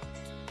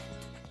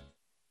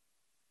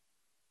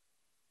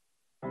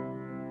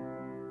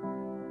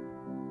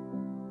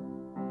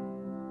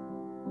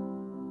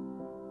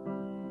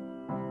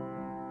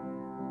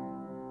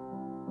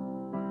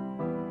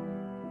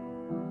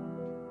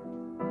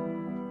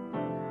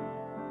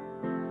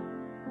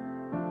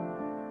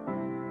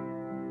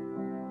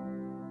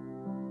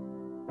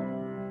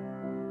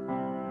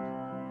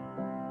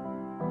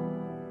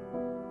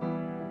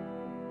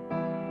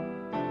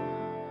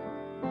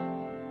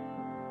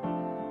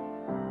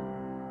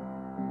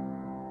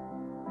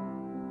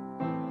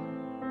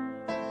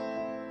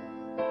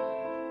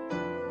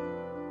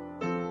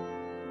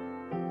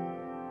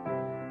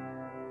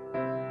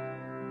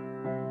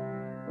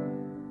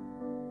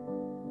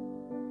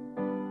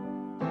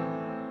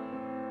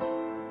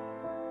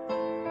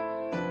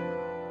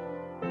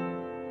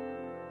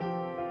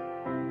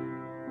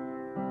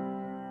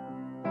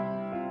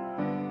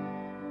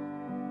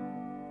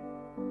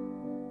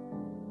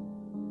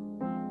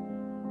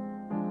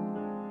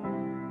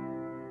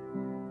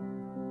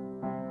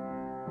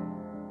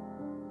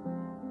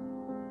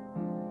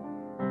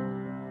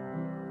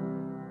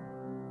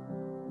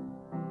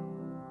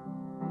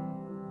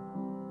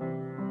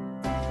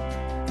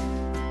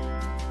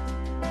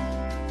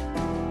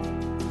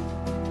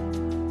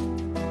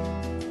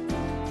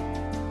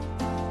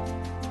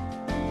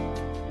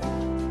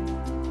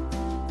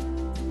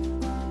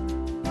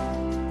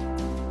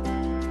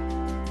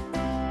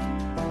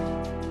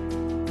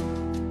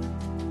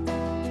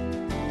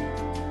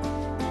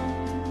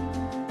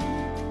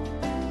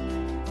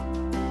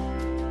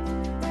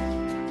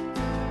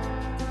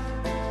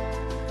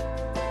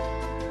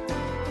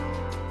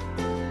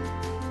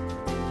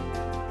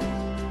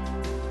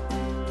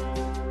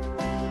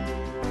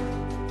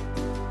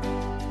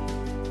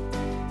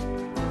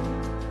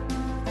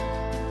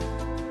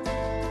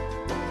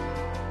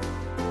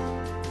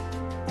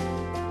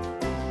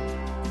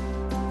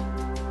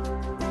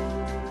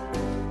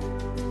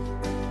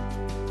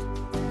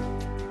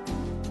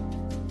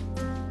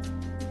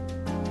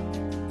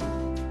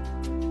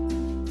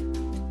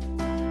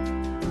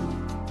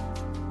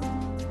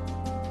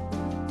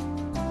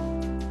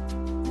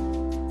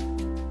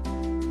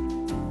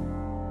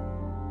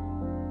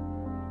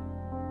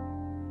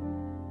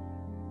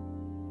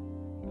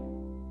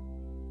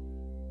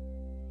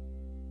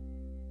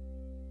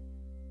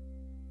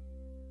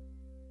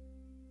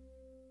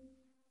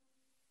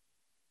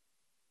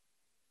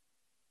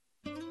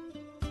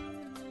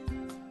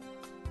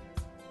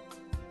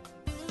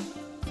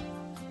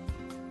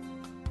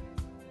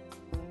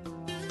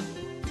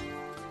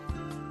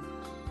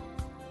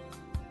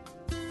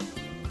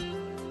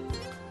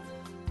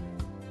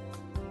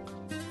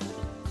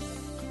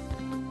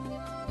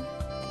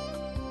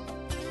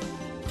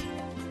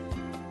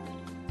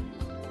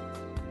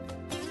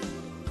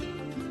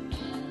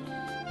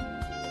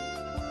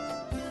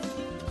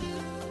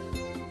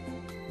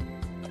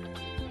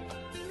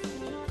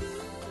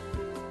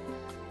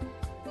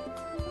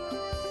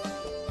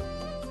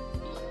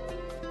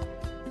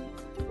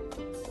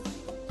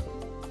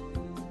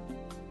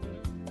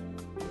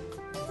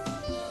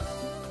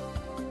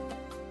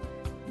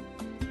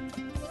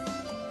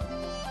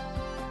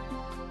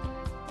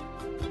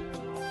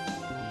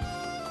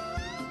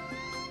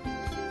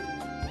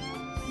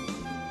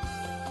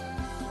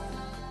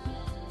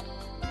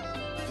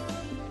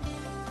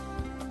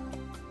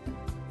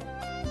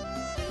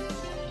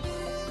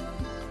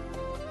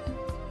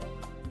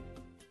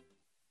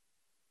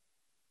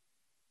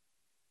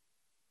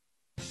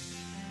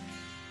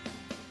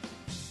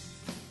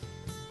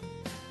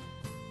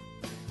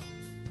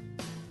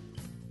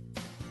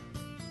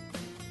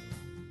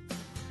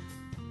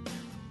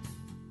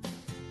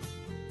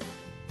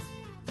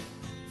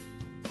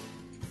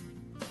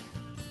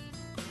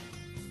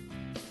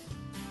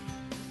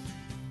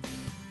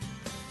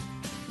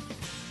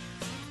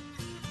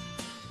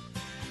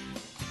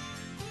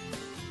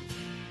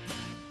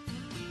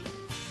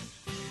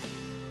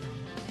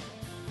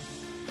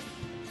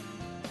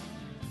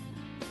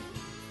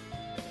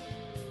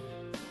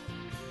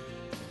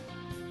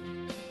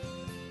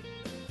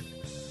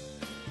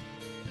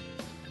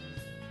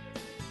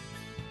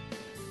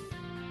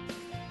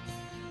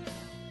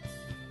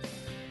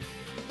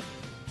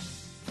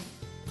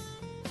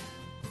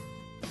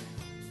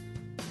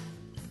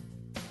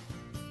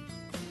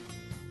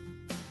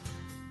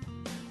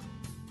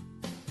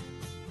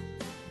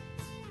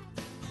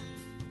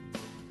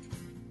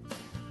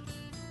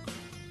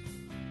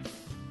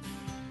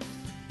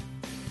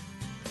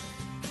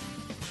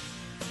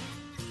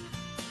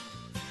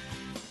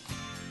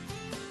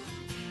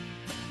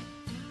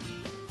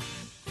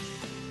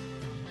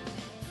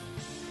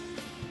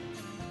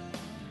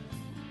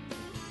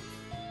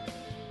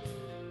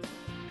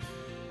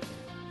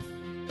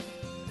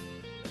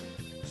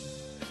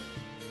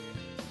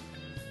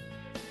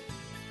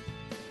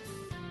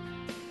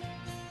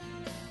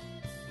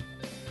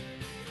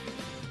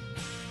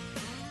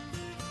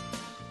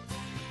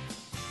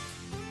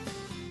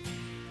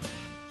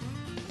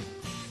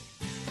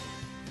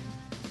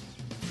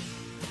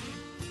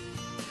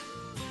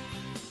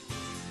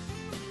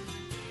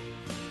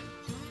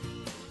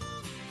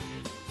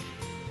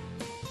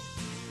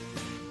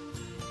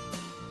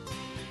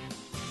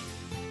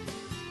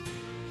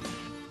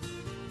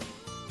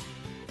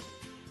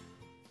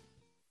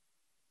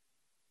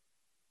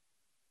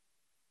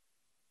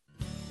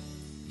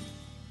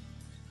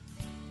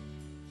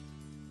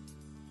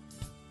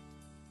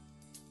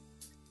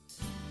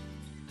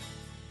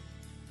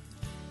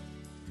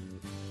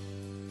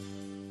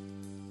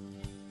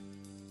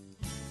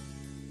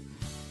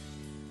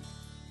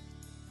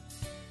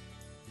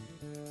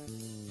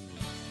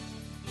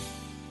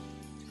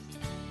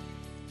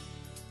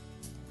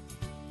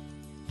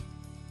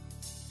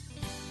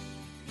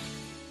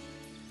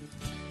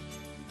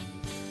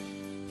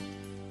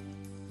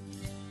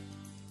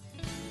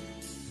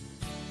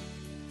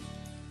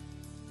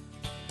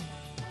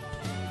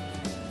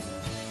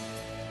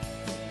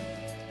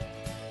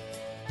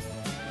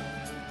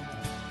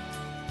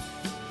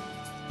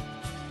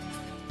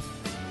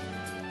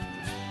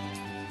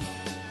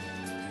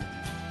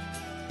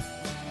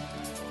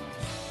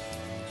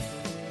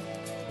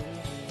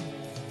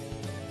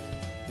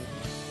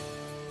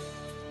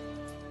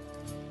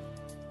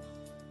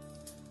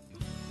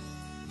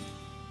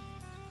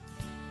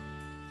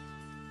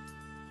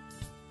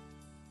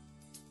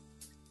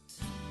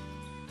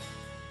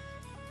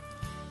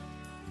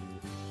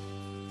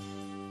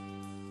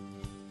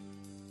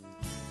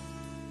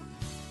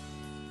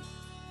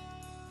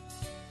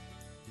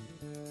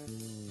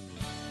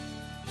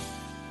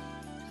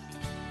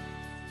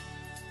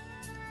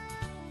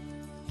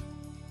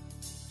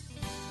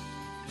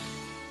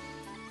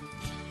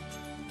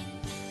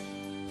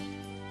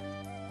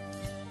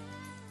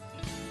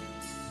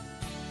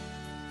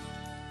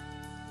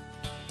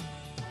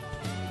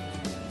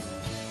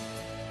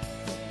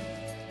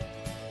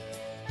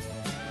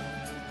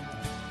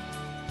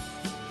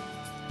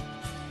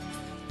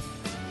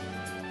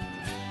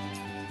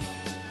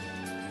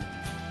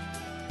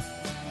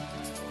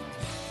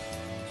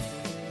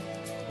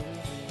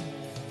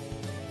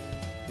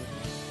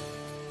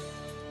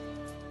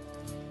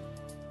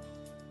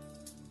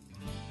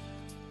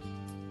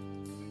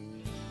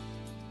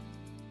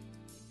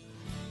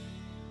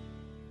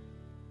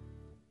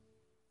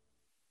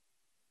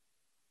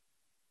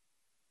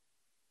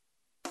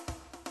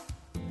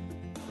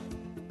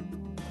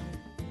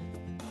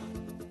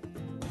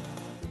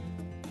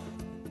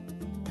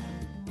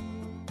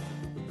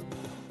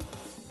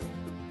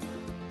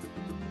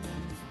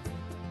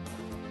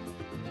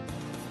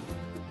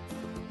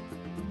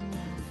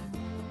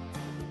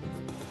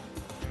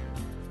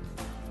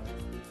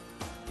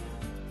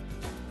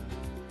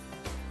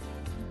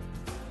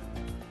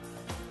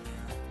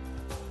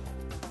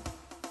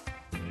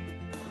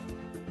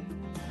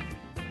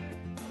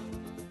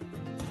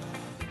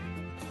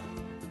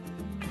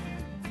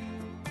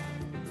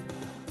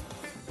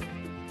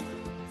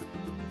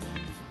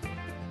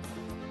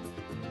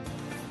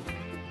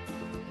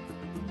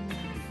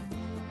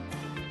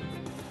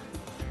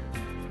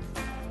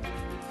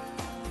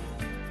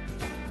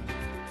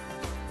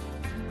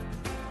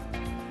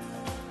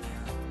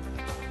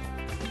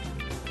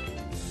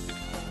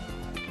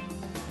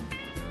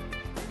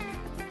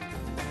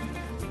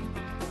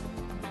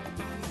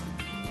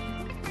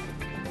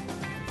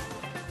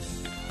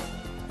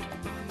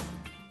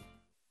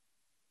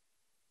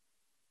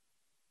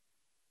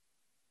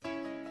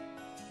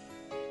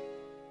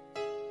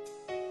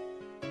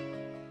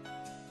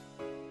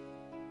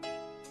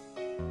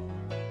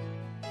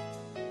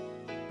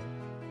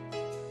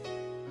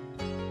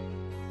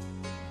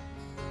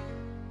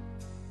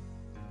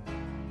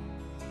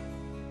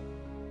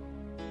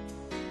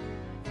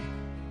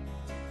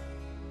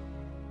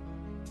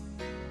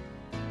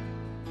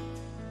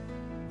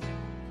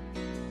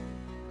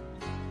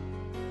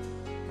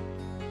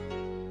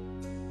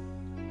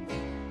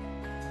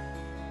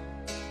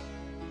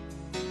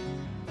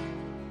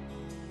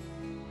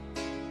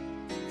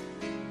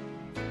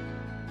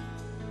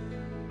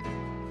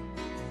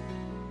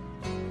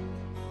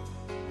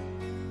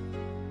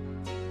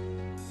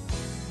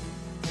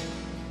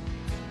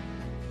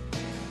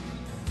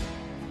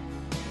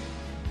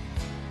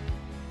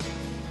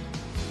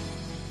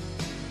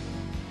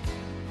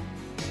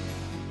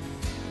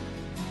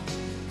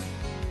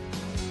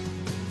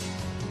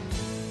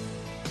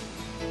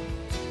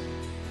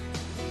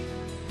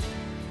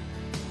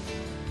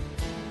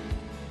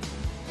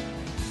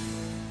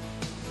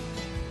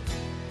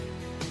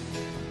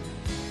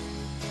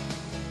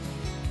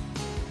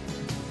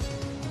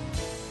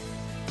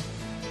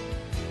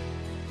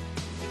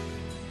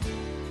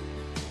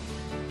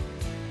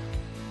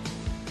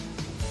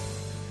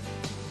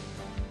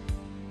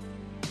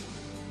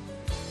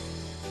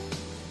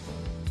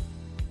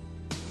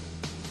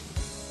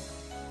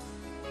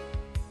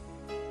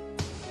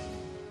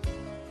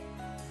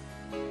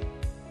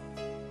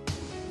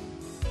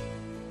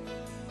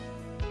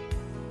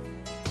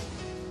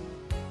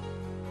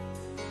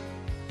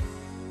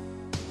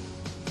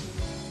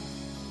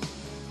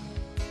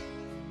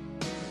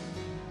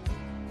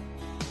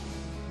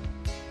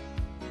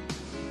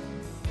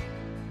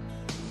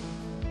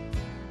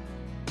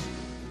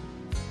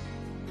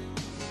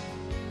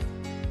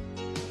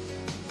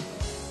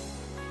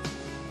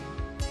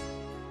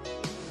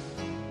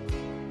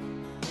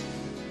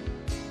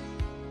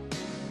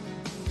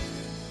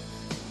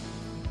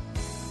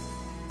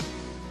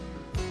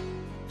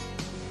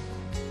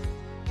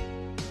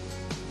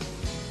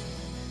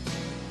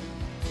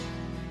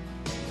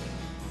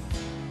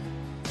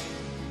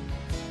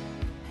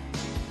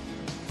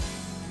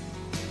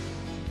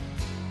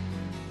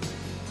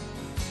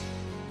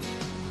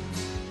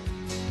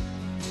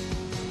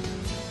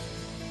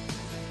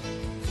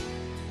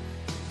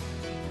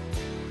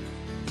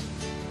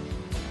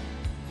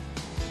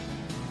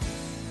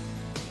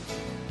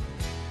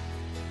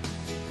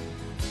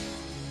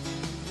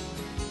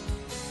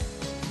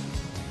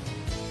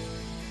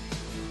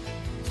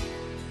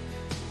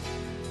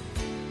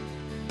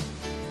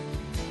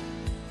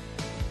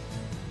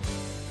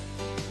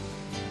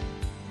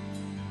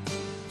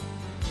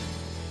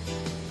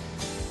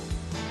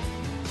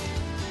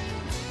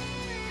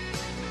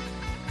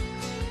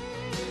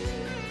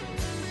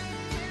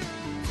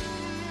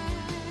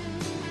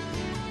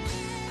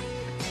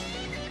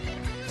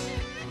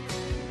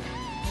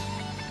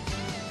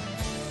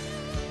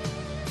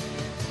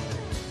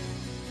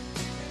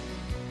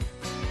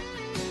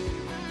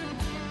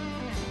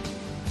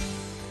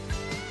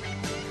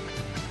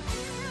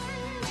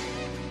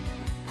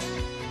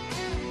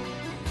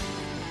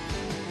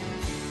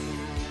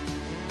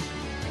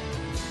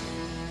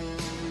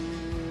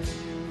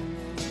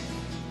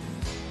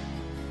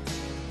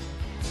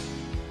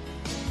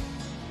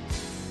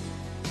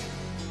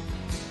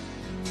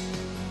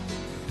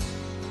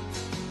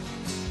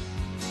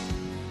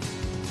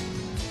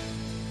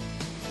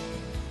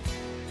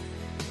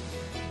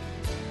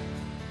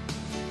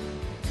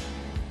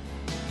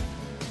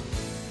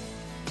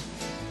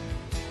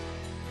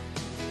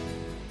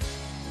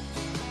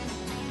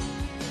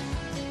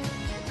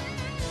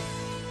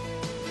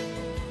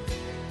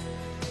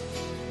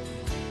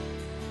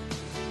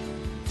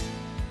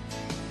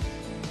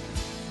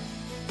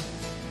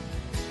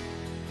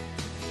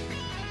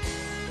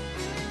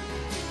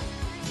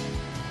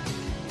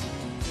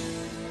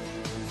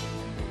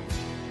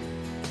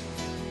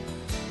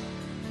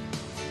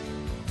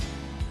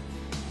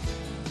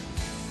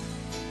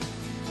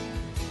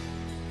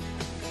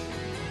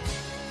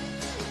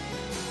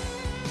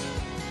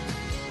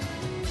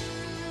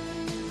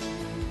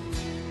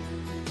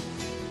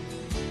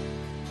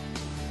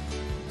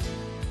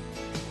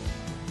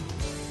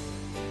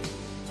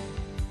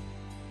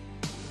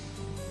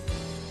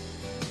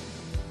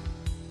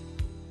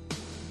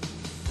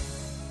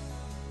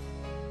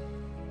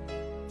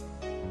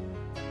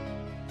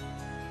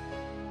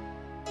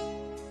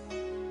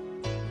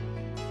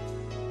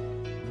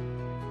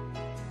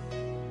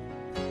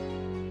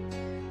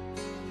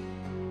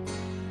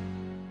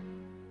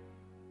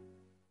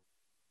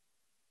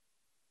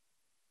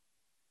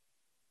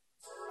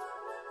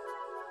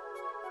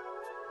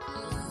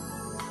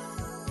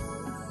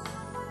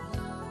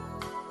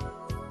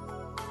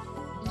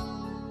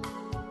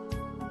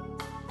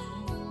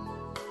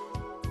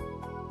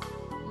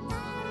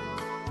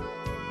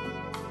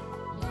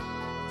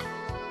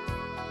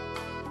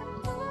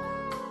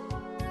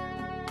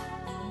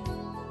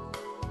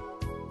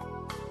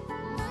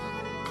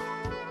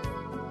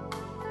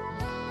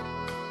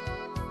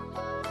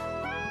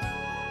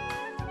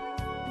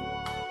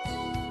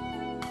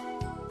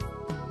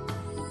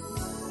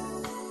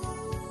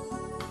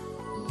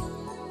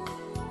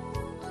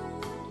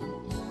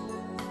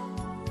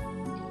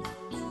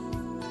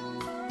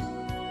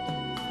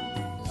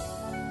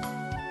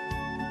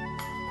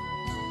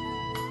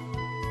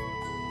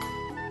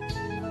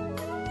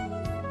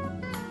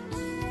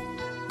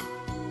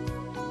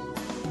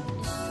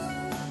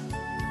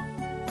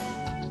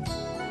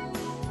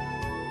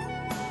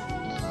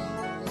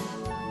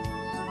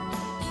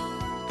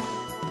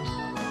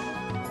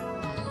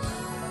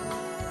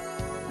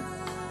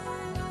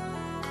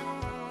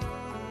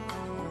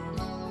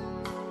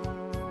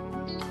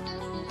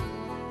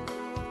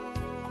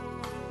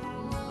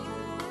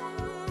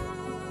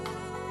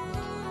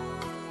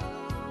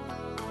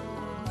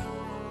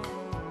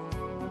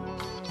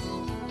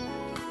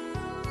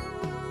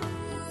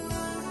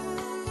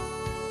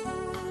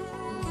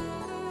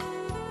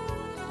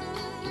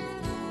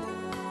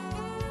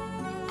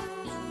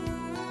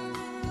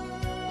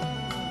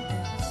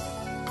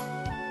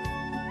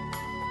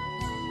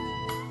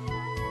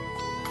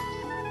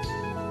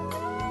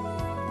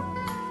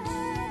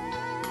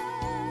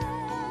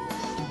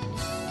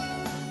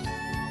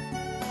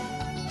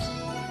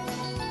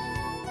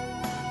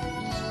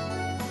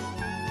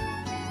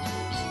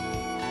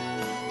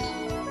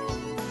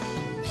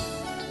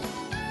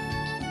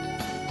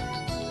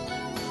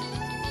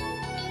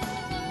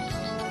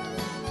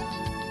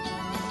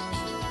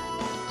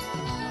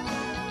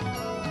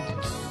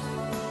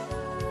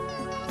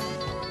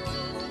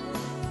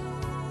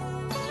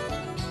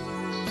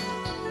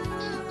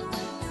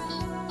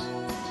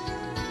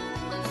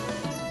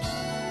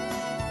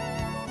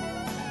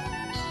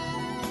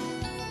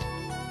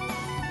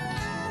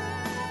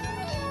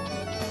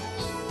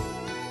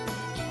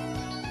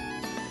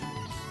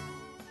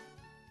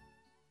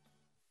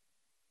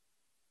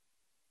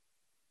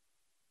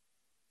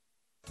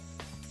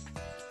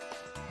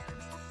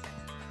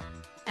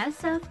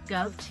 SF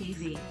Gov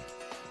TV,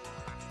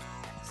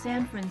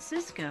 San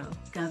Francisco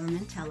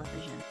Government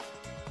Television.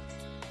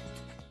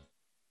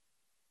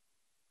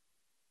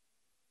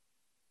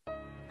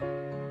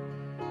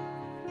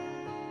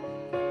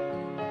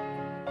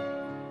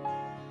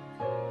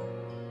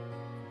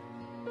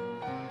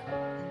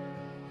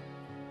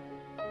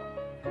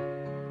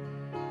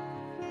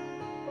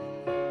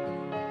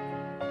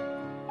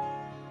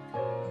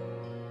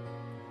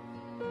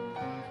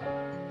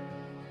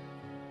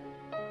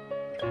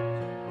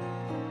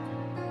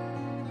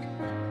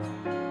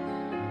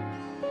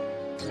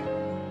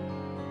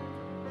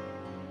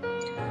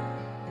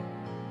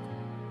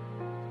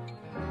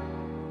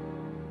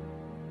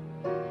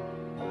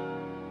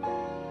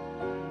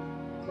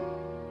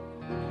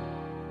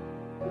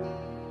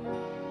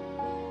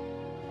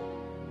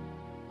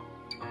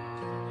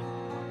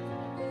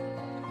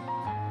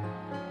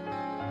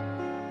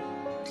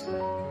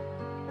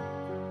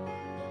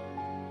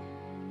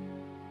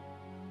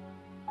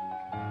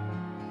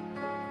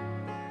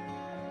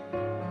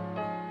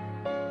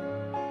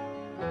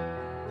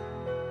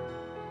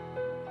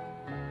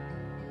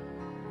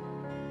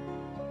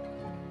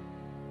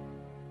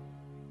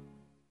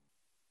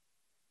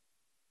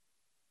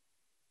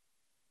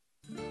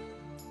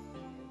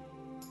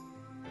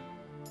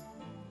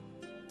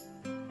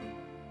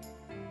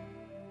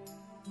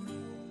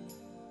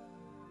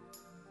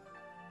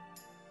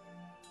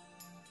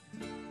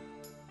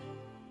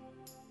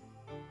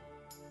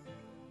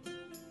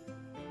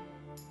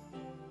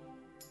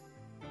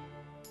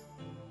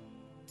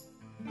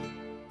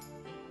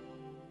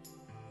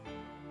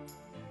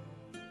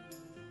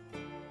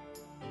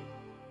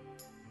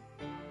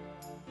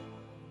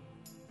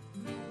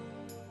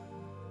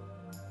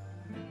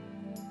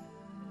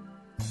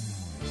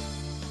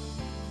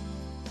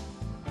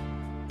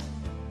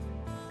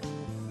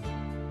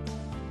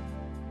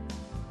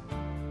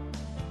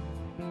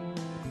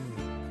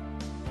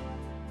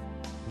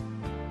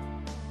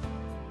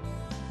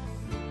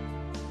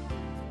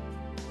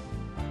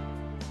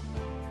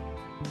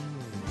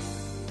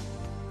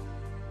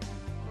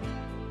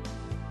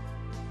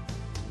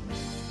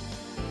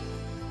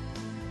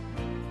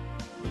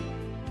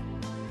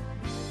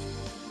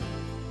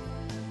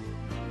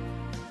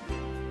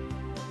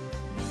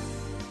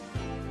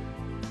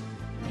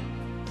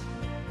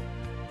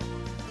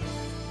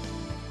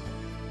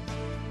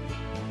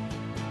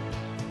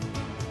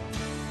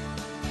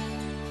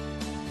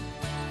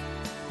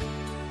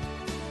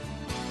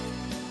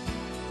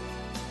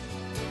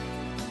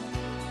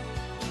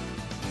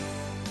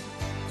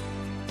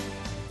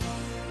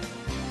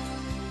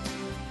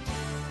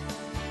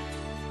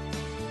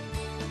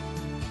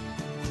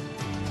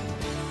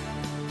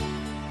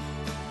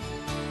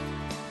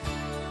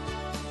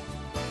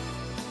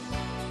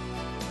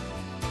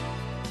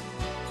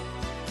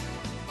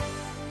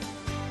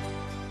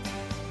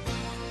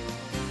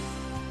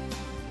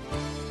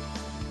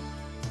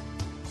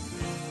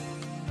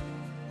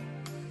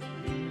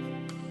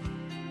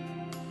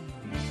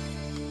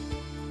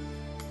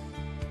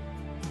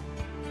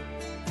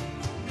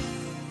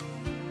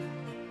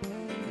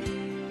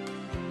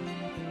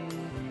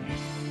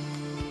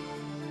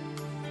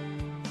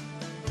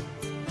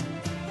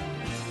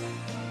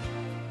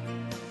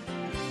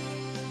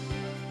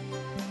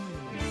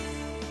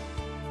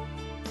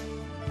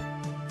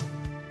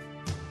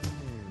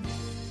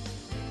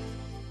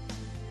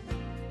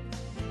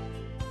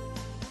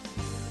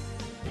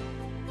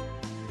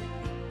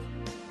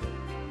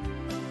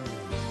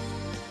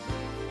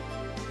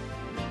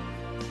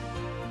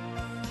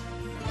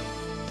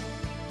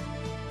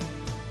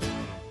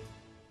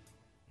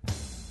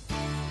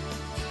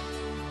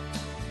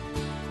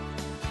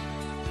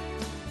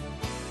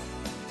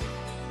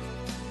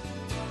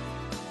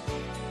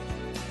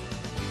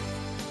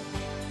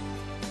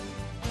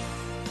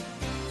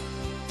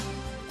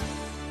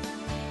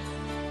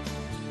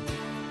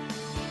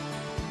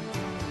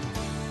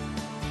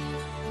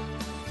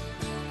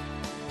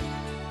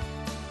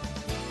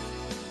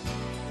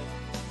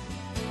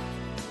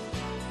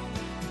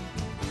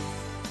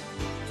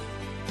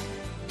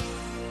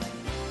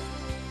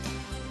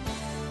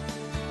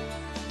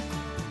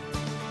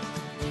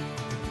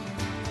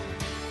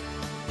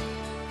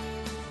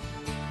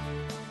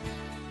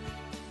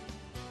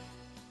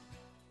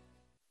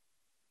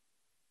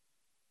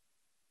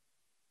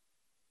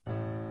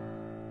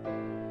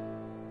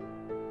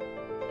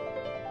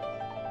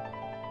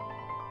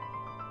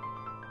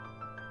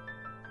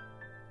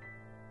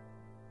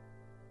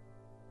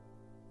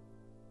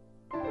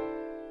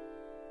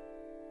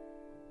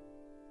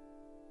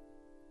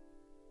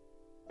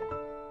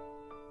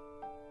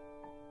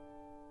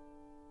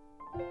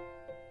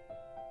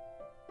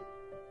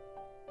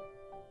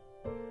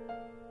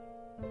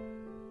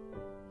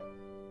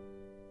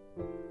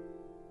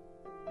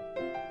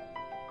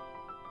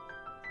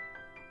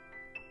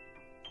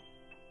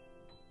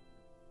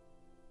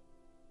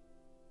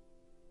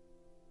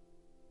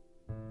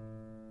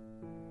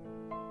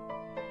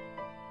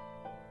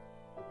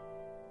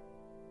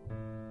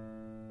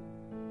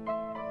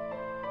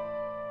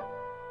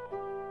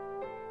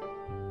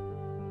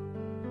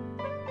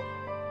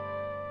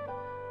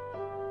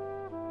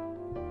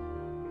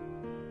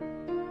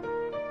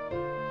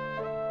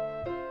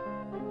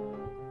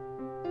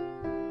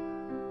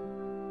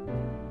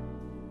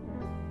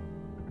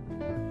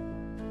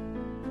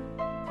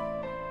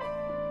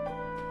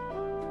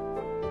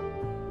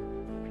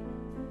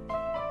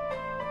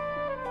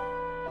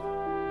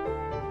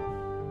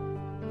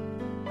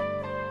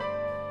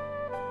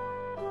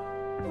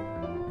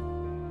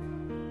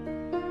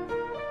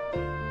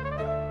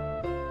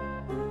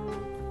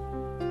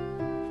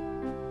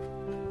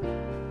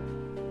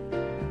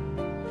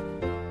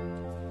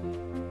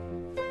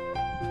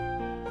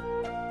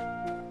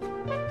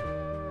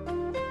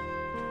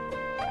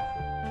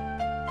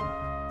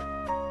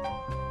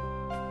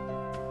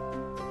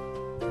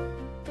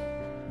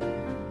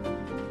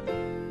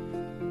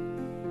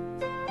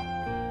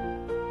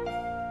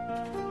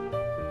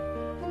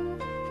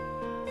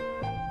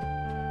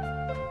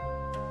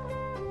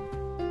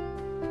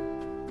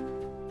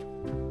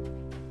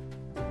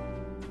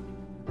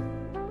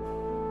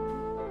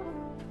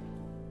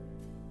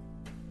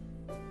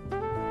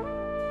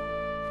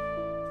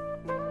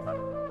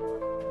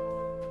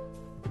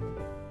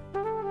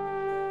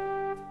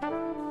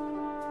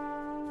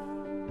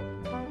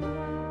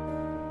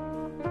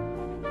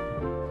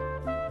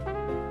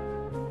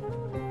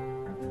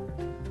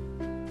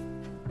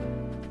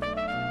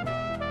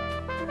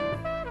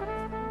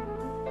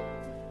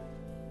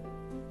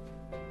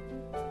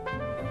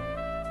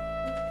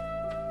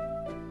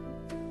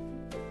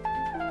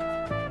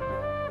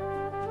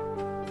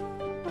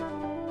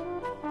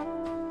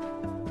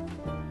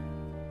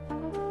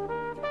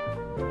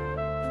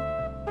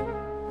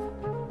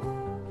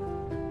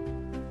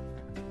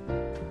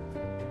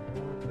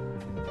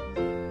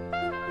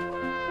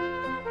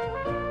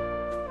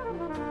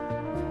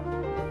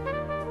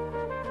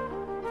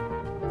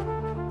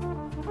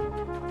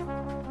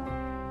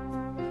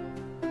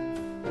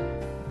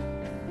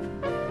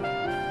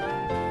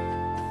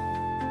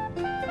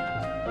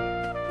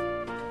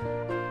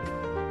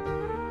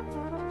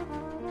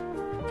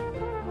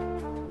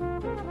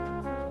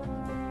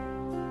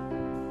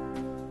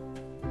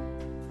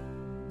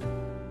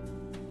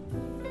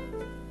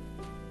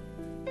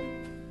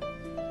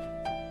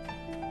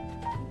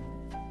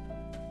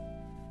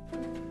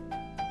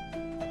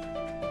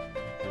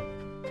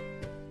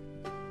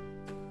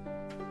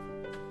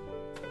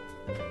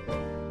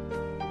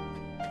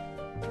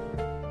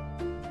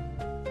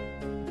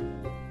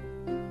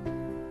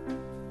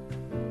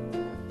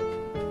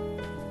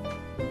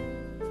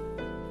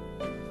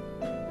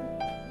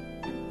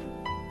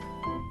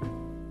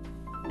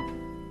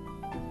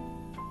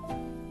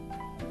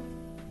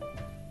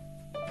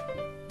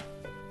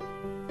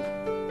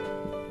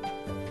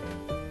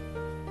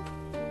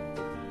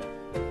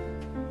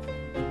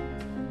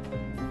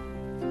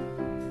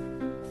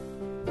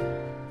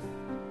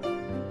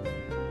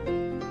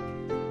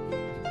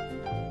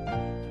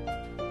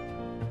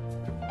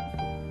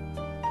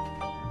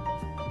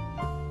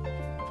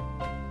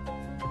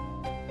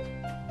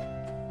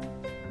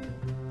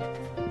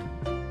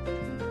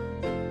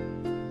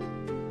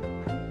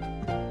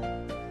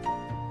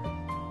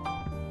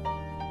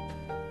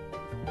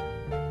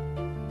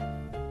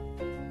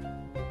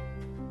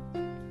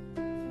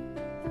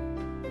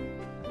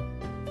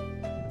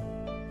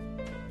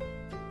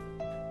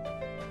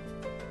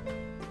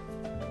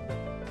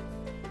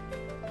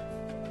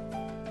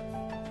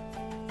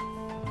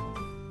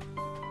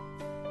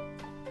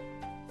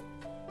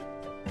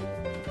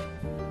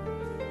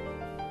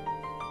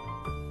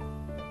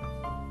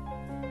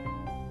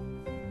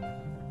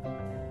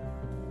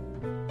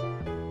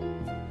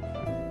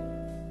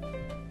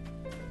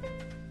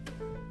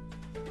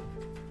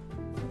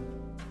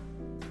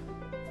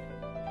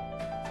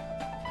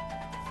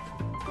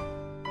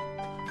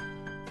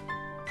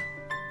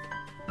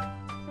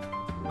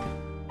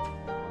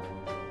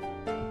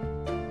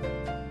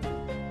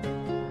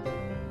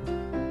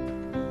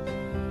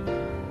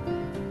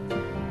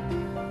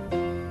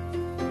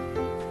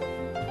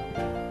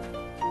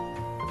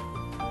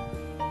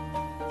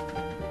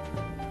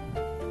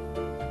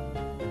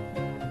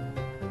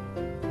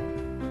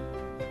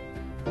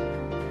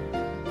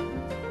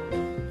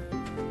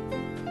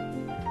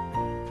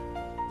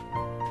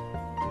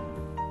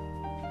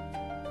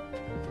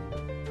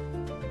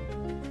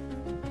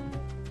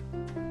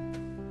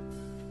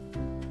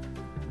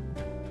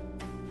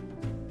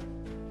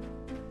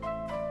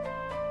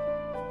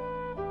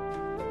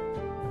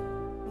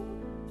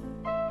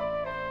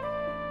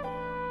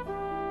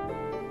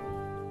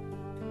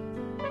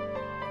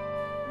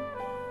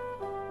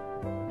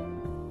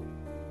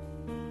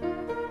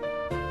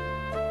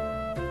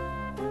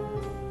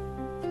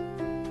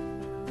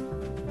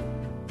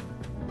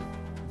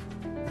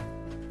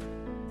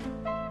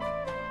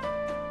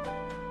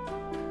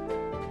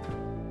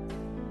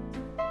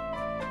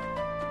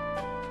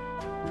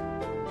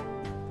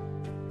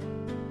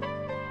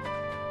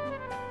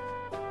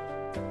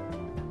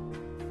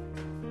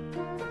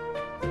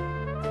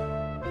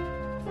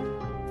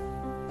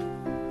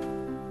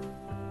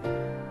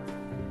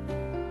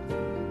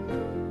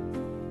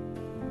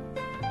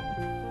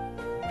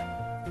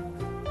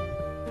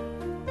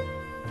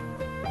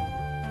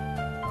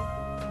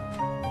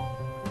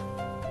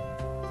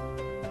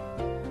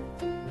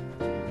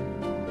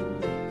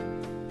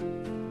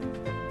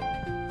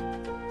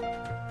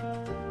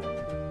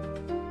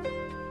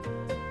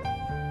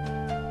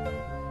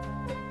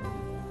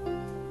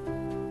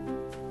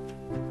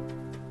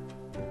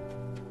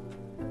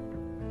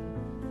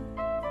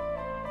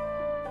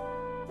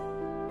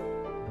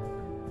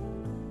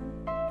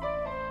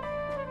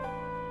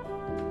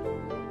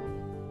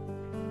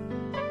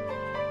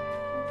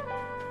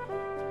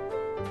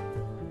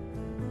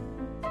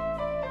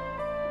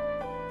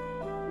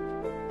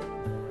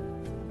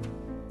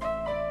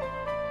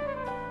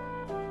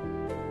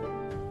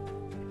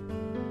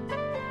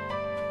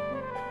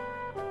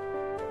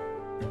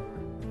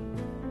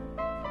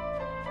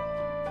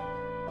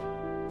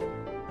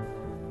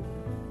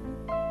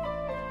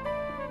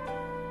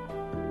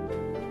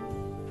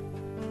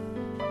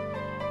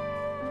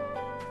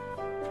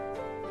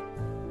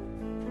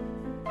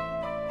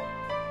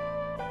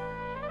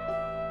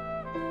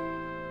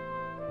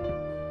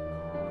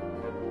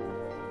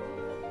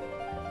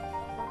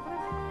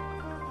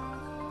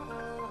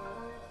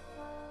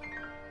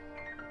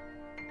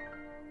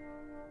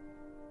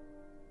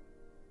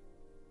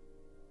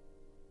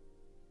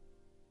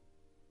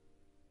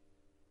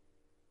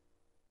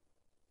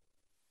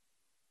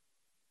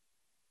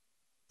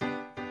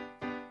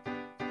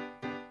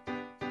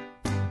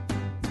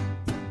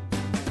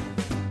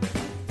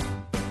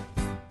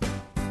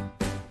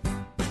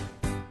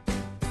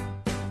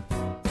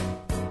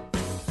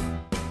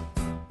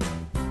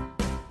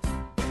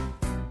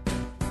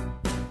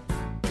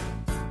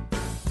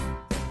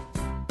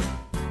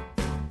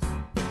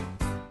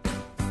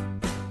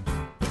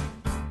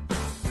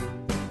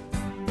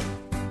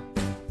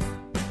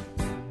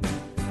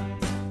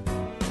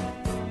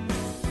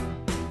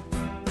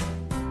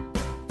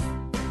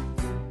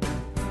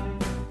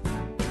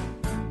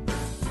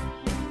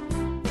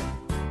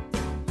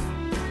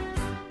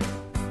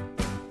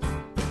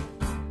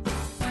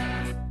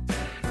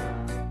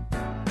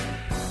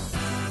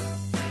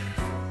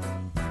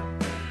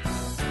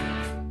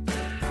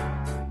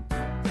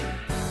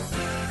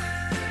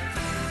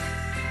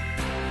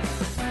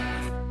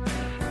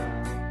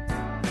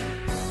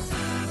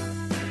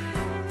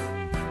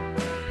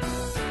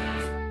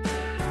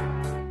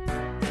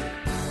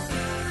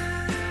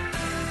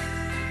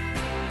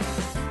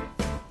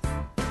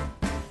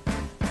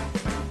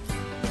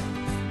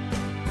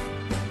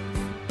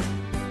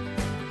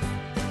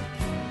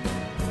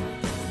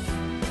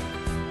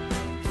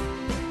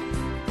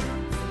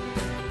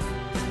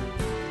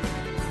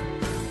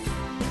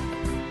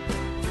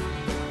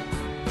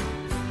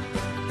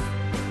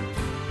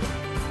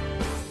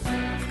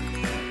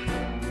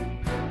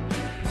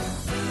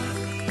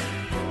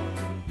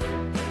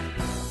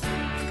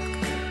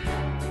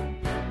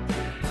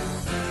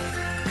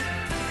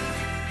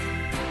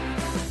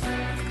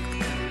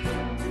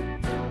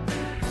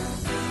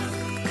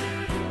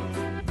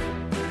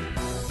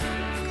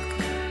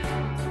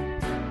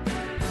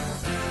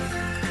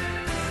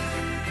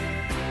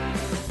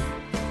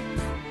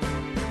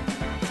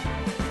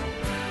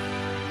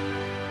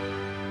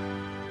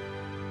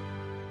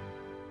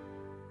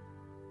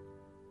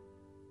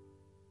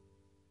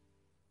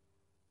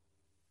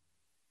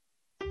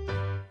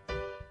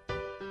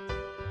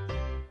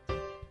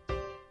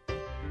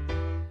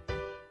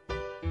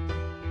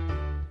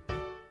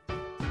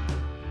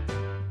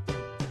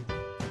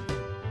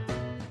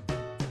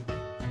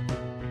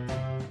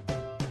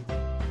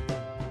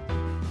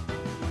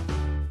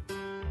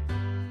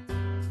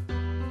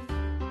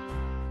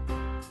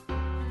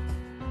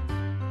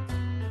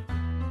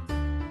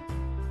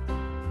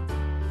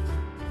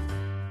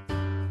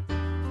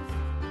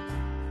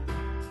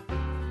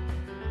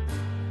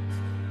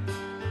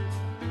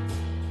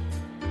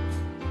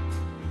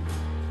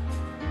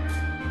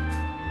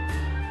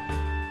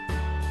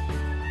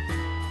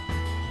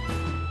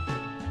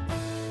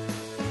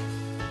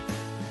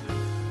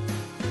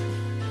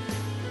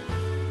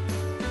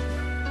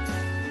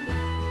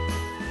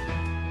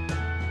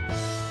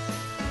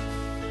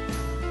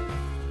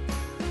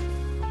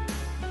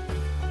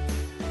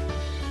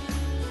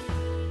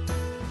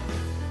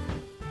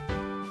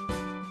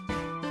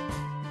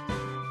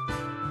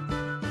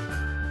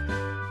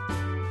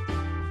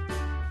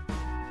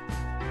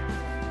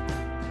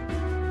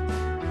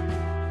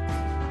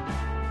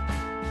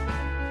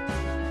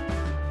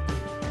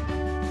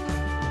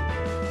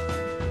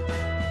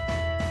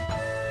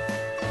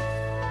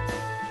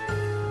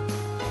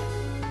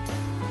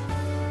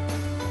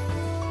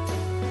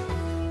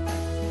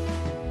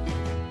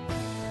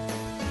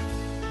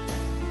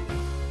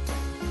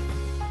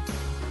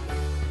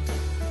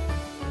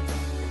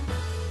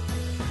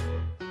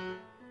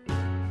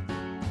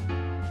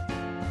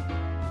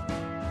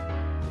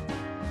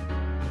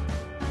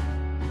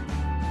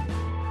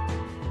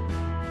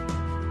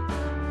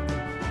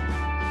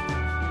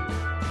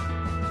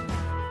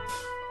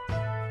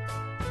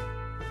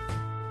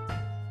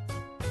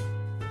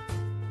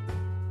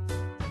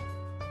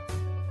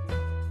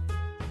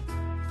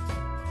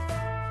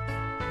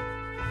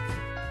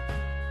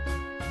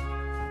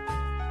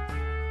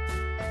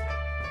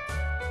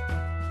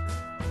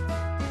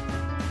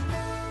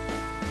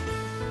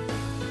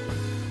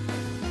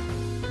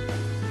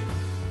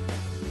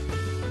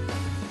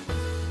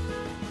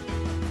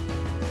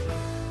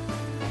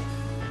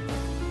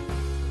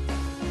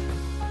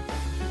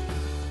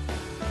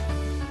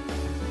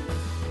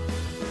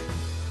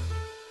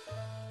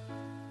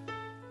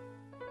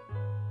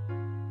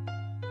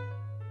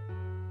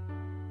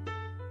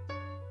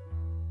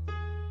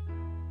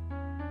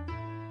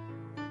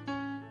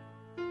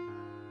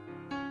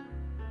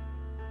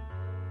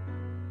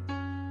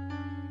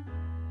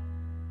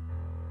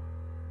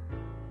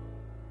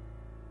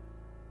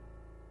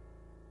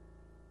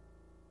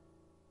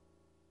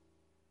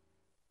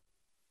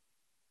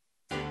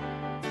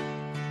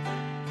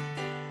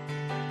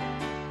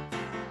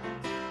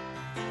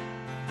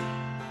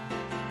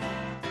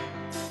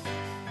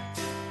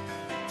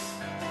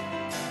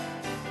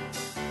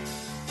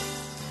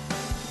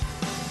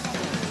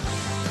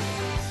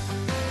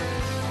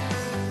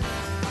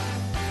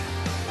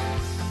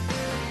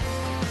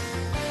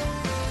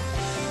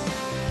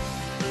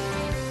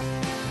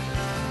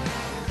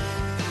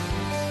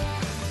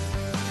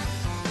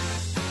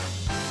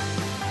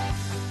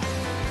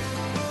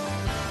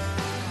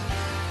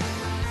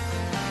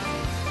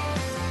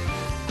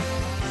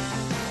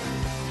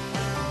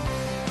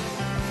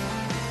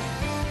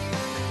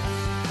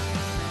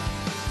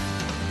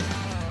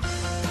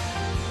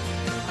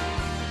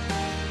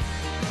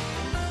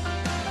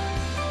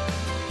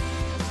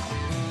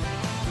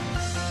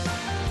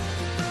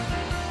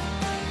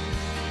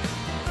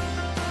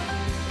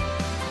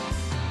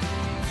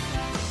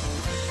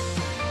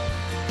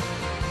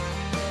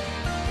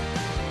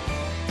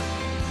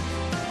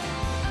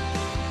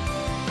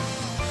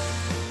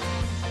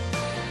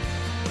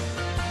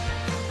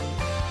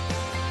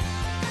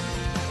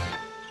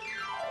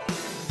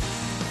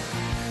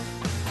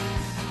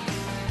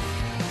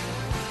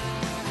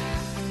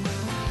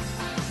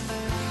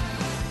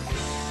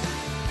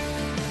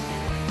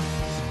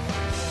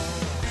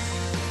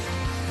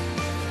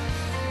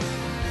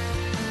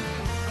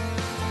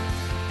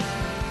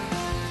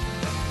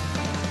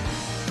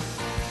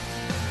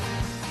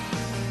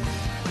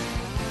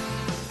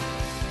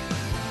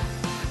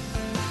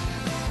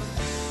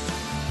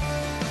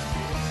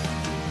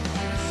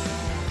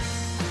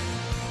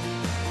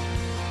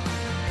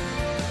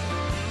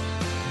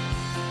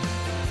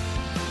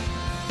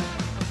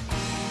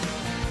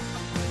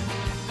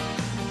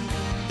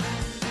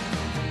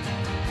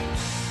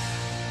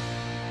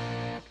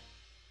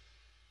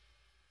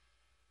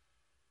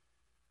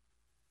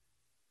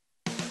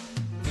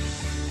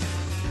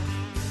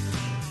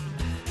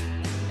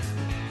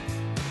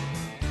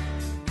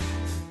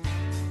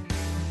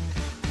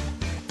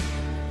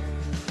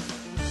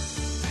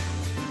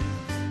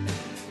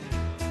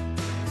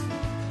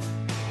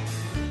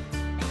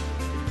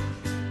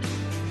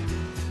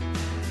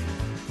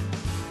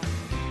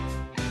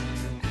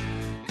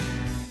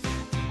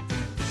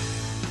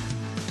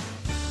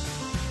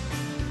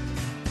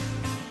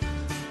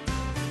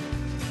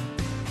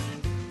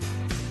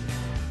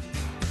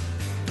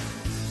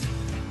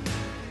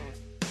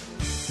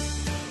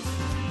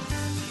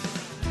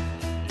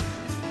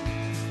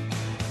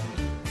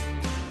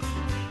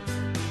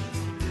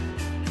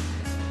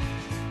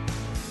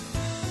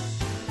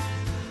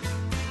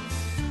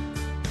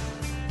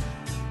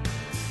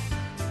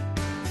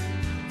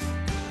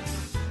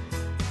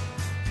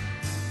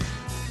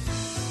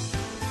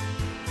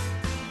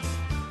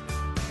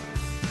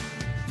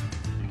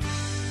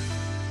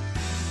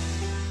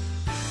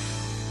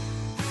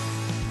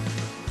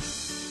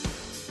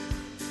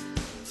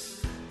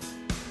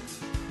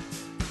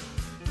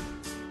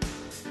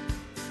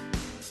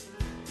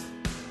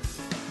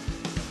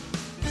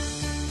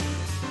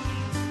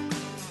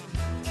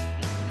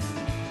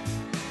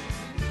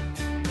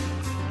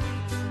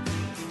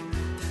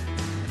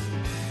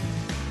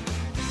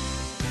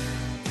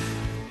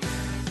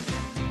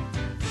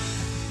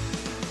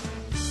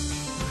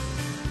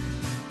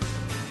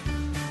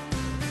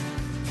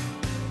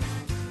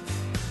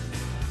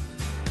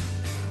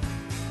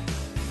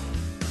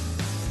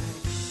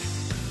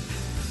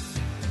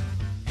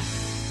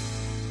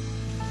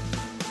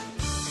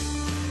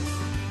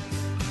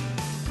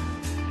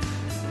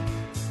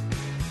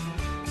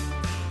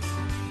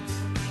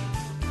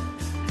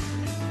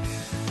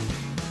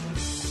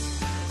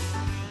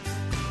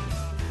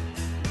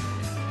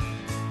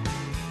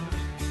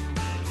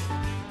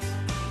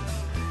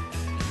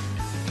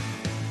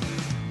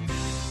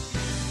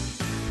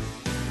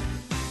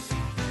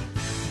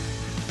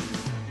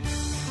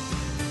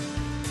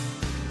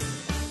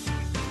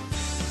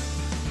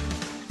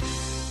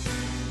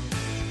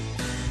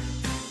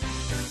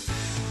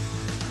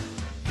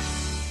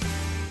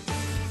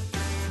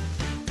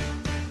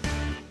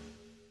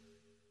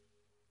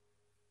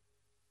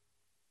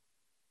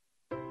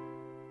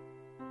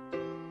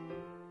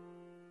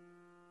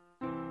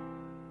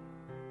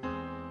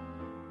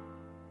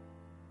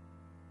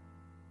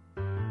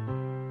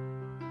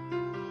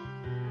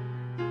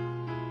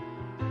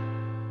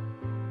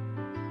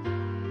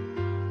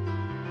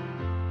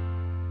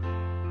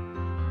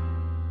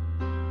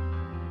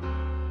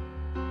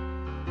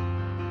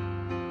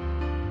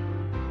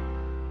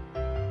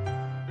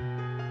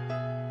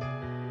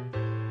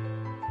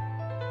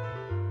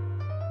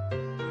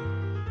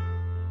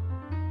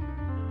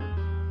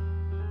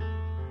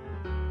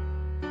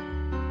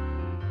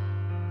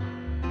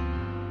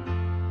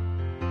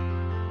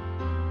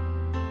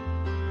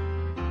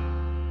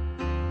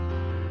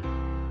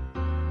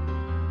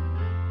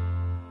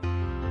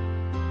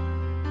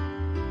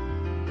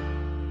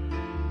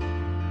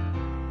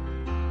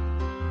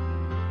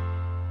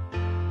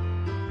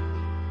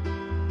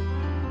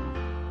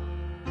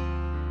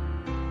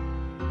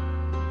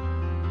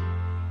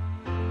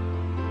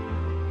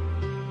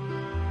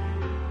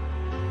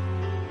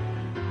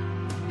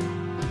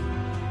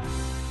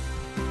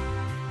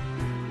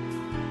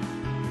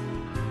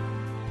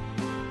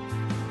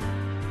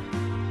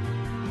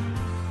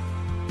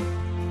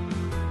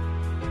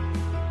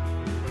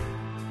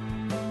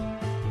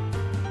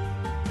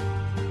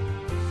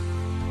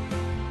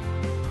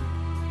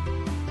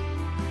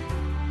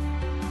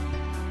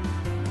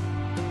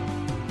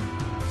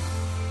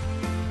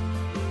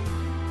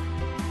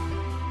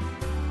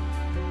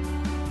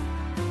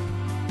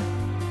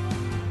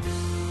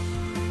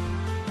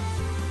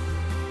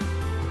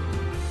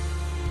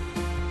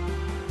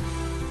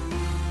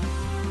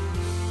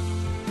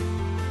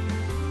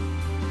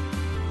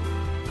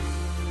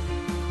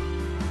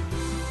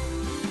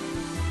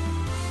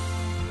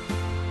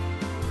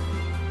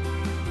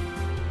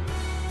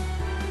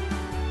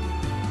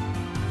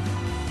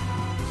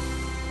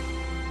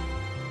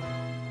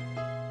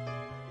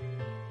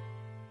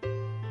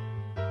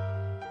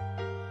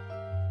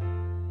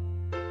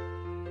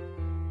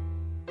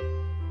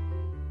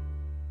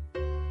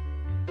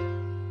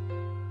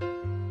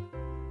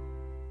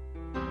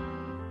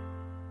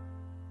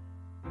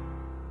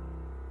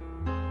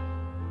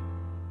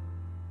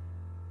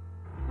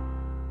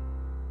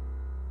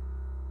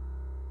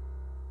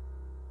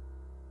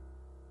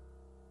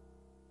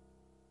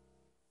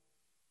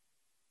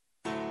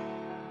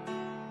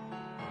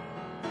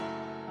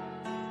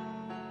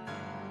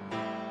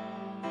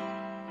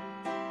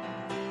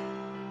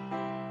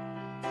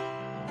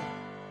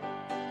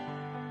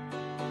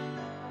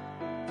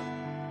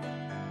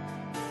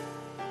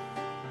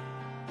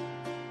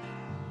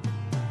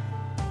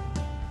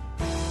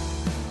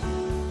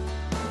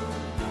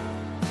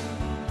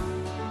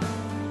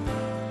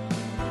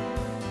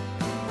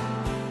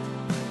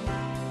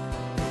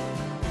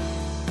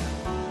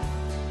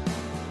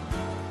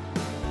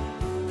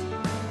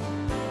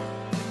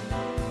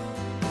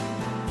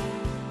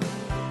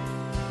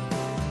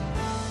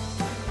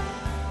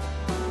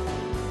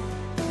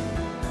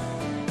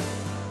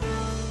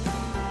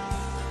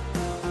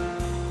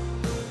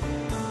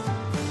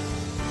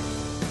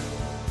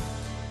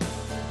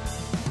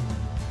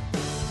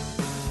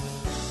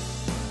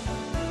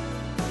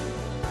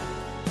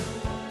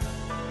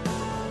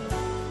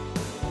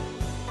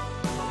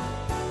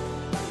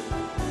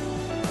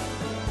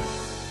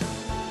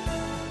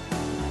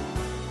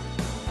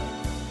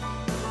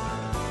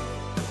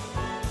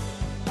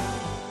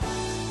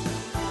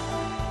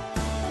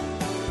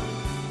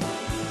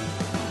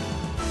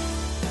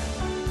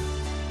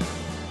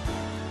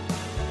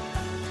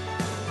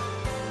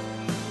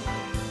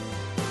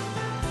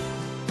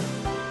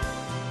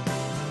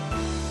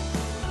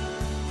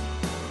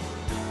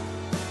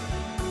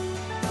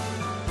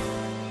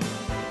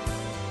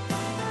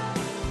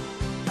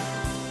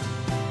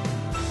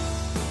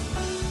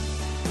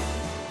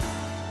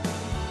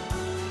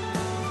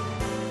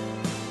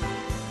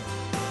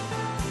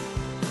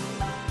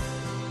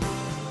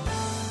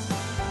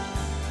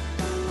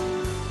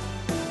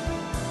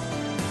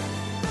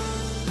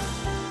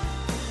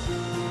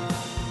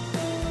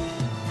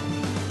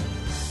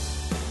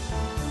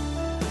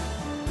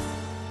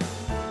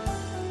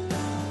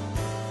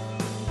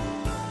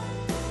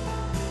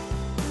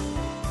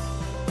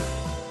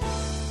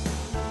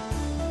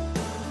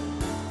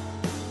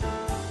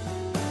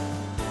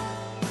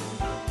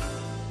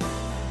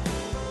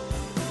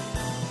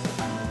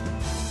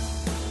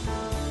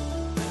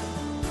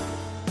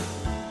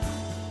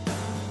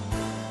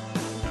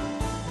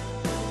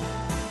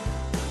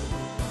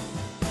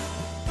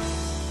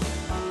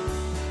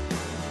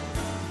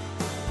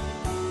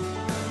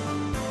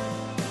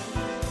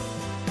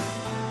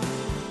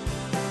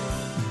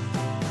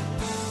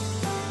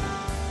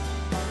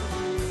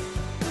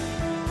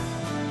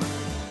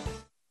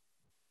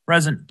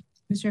 Present.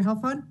 Commissioner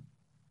Helfand,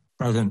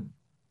 Present.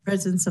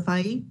 President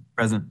Safai,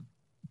 Present.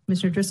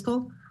 Commissioner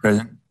Driscoll,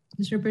 Present.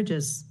 Commissioner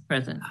Bridges.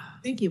 Present.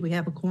 Thank you. We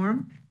have a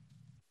quorum.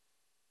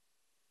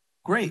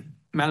 Great.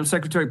 Madam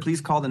Secretary,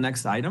 please call the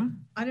next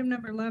item. Item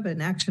number 11,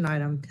 action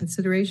item,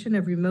 consideration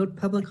of remote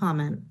public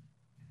comment.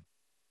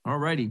 All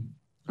righty.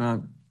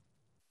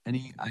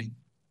 Any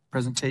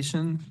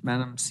presentation,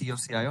 Madam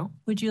COCIO?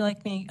 Would you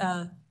like me,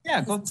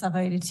 Yeah, go.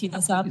 Safai, to tee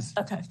this up? Please.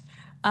 Okay.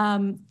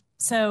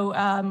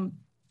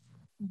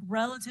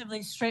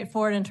 Relatively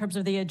straightforward in terms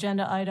of the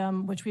agenda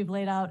item, which we've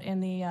laid out in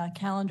the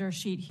calendar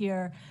sheet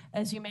here.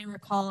 As you may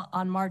recall,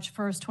 on March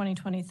 1st,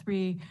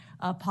 2023,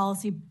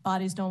 policy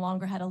bodies no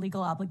longer had a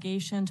legal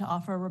obligation to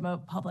offer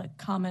remote public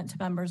comment to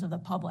members of the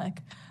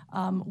public,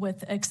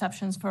 with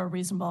exceptions for a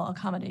reasonable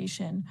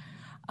accommodation.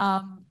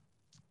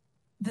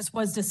 This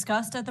was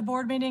discussed at the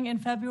board meeting in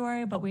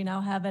February, but we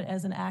now have it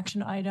as an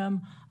action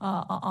item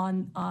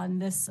on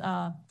this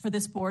for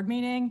this board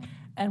meeting,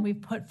 and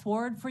we've put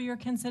forward for your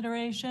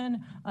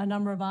consideration a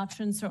number of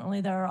options.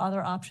 Certainly, there are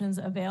other options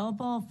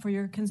available for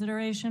your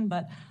consideration,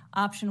 but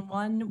option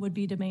one would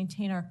be to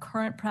maintain our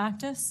current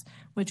practice,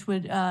 which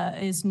would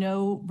is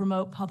no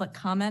remote public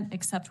comment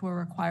except where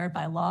required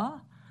by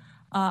law.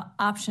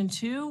 Option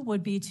two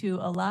would be to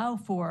allow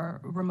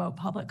for remote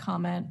public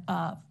comment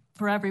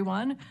for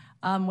everyone.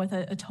 With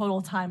a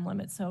total time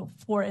limit. So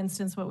for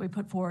instance, what we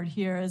put forward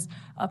here is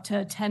up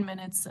to 10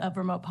 minutes of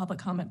remote public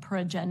comment per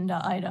agenda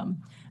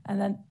item.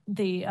 And then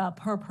the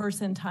per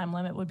person time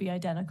limit would be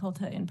identical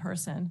to in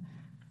person.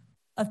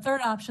 A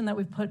third option that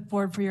we've put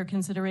forward for your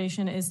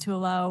consideration is to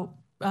allow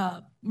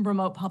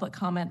remote public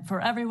comment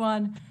for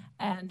everyone.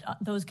 And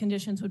those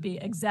conditions would be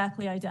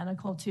exactly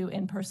identical to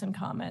in-person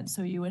comment.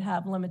 So you would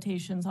have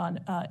limitations on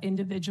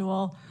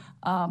individual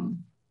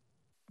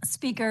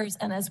speakers,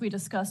 and as we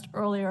discussed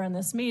earlier in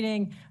this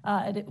meeting,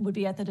 it would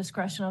be at the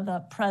discretion of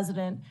the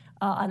president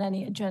on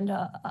any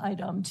agenda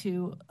item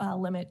to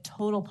limit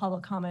total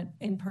public comment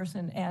in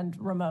person and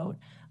remote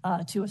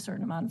to a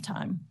certain amount of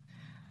time.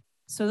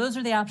 So those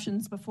are the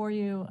options before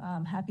you.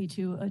 I'm happy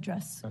to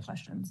address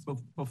questions.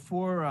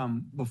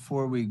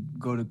 Before we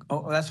go to,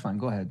 that's fine.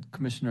 Go ahead,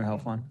 Commissioner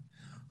Helfand.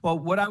 Well,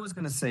 what I was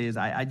going to say is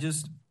I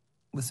just,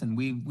 listen,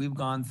 we've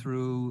gone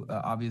through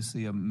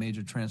obviously a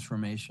major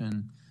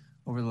transformation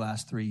over the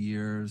last 3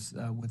 years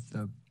with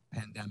the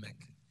pandemic,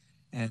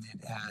 and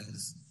it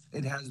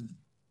has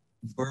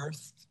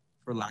birthed,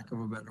 for lack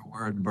of a better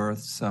word,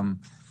 some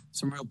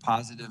real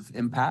positive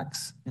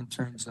impacts in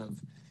terms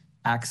of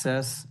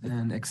access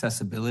and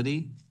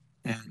accessibility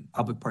and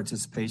public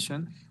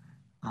participation.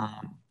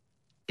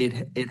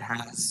 It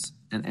has,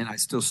 and I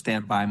still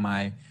stand by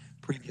my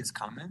previous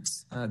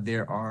comments.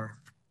 There are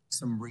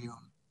some real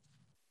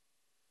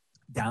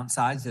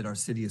downsides that our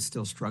city is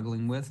still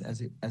struggling with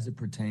as it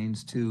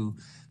pertains to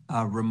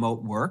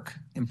remote work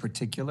in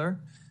particular.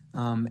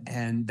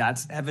 And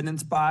that's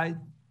evidenced by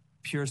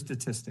pure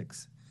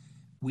statistics.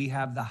 We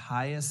have the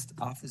highest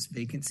office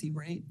vacancy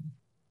rate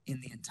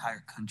in the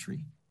entire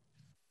country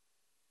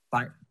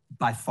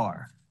by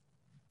far.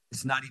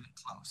 It's not even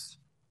close.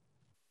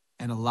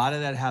 And a lot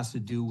of that has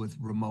to do with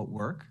remote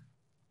work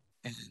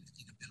and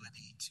the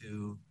inability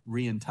to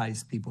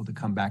re-entice people to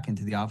come back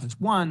into the office.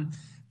 One,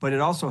 but it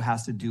also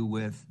has to do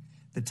with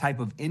the type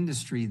of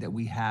industry that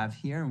we have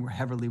here, and we're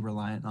heavily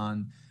reliant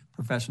on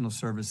professional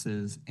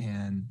services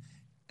and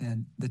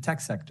the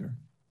tech sector.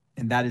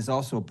 And that is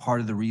also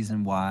part of the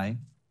reason why,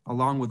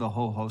 along with a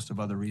whole host of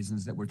other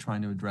reasons that we're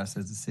trying to address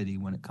as a city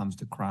when it comes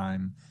to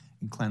crime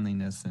and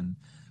cleanliness. And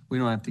we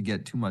don't have to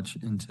get too much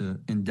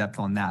in depth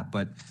on that,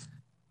 but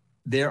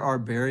there are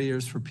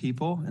barriers for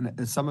people,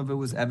 and some of it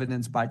was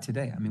evidenced by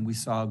today. I mean, we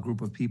saw a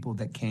group of people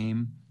that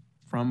came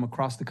from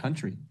across the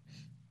country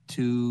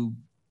to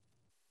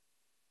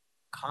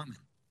comment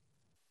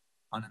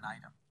on an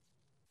item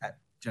at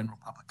general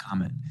public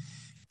comment.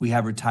 We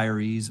have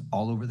retirees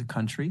all over the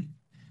country.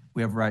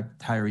 We have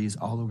retirees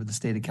all over the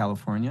state of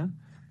California.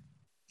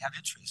 We have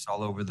interests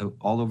all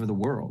over the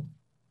world.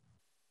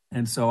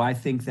 And so I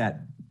think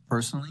that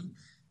personally,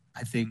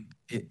 I think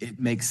it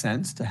makes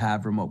sense to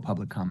have remote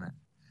public comment.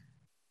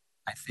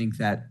 I think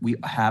that we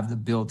have the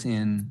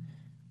built-in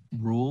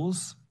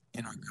rules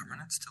in our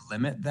governance to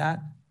limit that,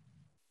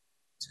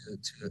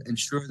 to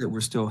ensure that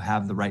we still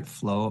have the right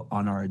flow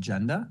on our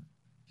agenda.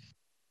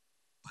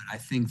 But I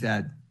think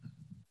that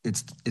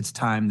it's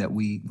time that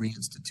we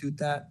reinstitute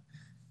that.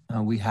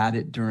 We had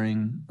it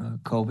during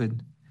COVID,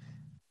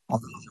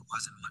 although there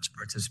wasn't much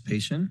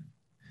participation.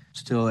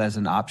 Still, as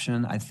an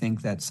option, I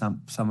think that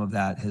some of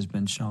that has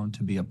been shown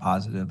to be a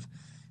positive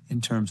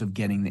in terms of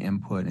getting the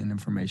input and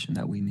information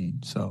that we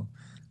need. So,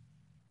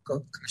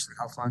 go, Commissioner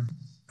Helfand.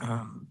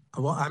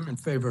 Well, I'm in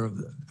favor of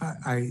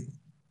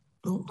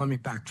let me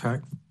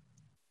backtrack.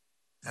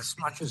 As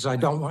much as I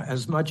don't want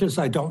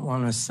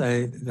to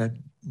say that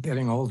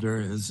getting older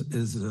is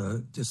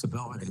a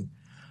disability,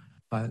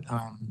 but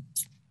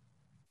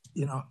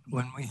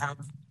when we have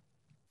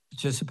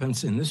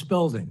participants in this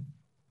building,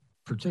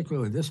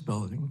 particularly this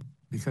building,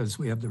 because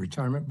we have the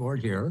retirement board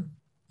here,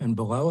 and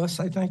below us,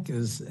 I think,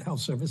 is health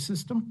service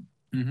system.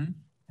 Mm-hmm.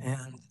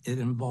 and it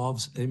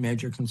involves a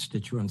major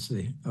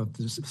constituency of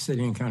the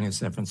city and county of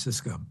San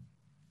Francisco.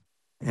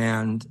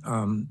 And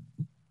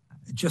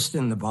just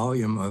in the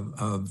volume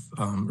of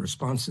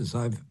responses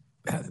I've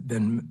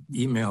been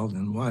emailed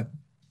and what,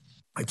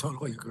 I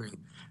totally agree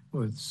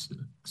with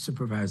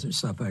Supervisor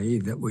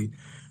Safai that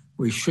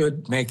we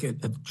should make it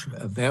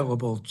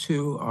available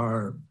to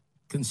our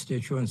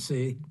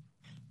constituency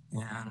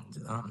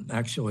and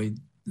actually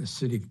the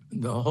city,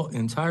 the whole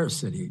entire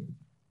city.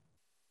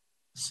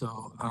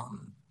 So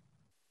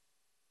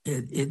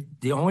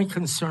the only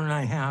concern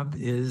I have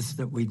is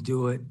that we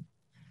do it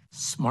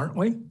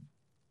smartly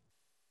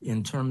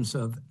in terms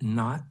of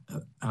not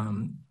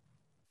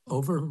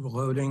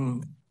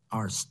overloading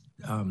our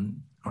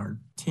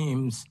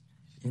teams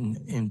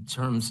in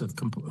terms of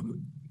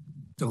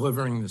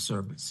delivering the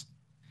service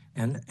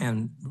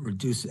and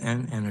reduce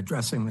and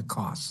addressing the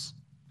costs.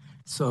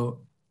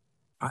 So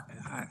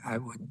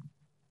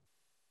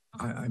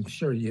I'm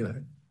sure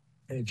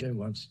AJ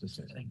wants to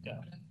say. Thank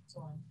God.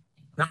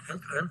 No,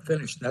 I'm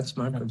finished. That's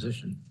my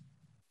position.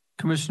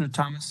 Commissioner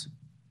Thomas.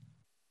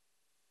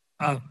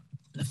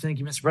 Thank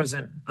you, Mr.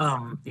 President.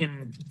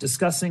 In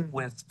discussing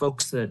with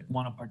folks that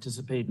want to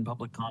participate in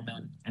public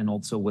comment and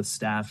also with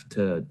staff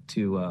to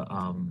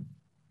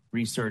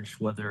research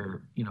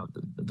whether, you know,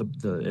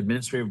 the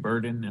administrative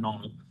burden and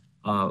all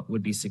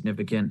would be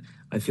significant,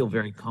 I feel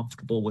very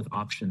comfortable with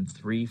option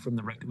 3 from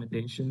the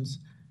recommendations.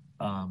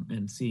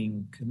 And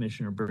seeing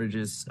Commissioner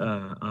Bridges'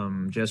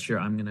 gesture,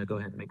 I'm going to go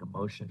ahead and make a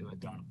motion to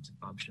adopt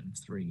option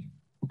 3.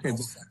 Okay,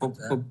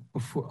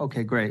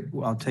 okay, great.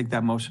 Well, I'll take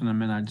that motion in a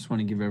minute. I just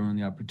want to give everyone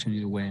the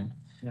opportunity to weigh in.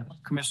 Yeah.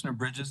 Commissioner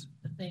Bridges.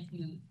 Thank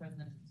you,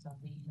 President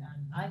Safi.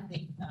 I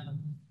think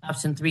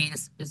option 3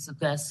 is the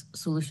best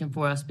solution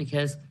for us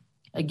because,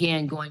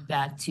 again, going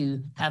back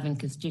to having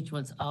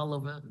constituents all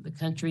over the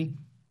country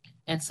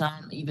and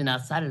some even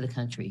outside of the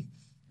country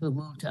who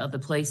move to other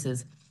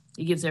places,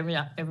 it gives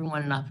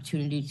everyone an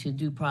opportunity to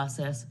due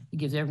process. It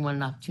gives everyone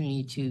an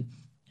opportunity to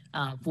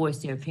voice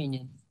their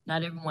opinion.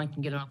 Not everyone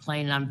can get on a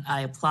plane, and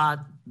I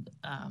applaud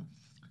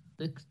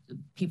the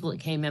people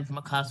that came in from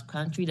across the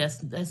country.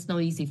 That's no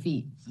easy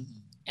feat.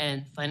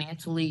 And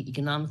financially,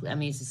 economically, I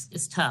mean,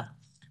 it's tough.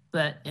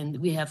 And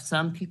we have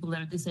some people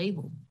that are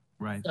disabled.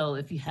 Right. So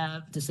if you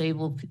have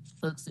disabled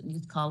folks that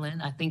need to call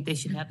in, I think they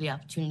should have the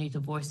opportunity to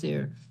voice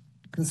their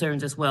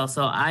concerns as well.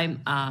 So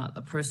I'm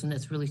a person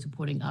that's really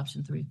supporting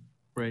option 3.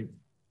 Great.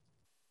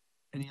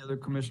 Any other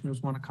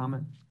commissioners want to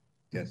comment?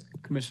 Yes.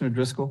 Commissioner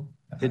Driscoll,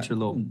 hit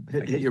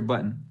your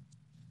button.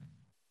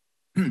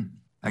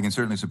 I can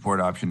certainly support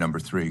option number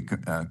 3.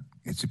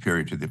 It's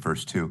superior to the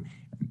first 2,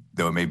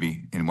 though it may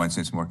be in one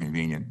sense more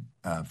convenient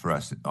for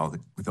us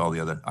with all the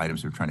other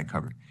items we're trying to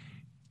cover.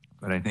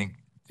 But I think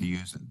to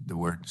use the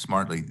word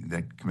smartly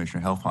that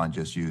Commissioner Helfand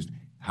just used,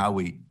 how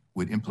we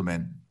would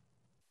implement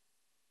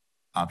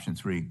option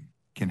 3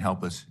 can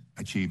help us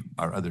achieve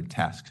our other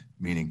tasks,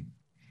 meaning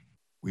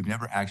we've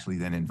never actually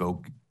then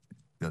invoked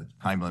the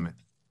time limit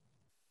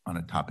on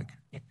a topic.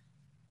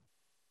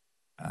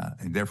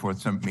 And therefore,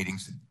 some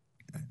meetings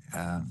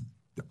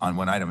on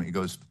one item, it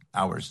goes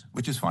hours,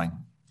 which is fine.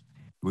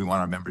 We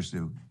want our members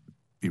to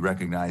be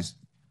recognized.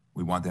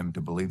 We want them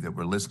to believe that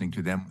we're listening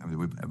to them. I mean,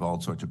 we have all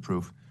sorts of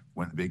proof.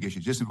 One of the big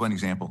issues, just as one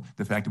example,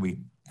 the fact that we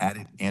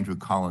added Andrew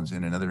Collins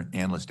and another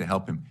analyst to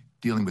help him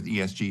dealing with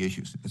ESG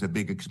issues is a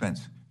big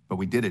expense. But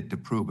we did it to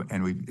prove,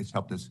 and it's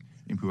helped us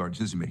improve our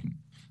decision-making.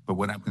 But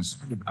what I'm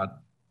concerned about,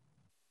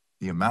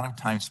 the amount of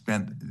time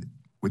spent,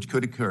 which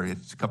could occur,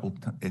 it's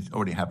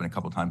already happened a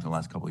couple of times in the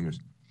last couple of years.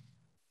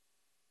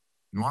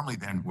 Normally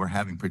then we're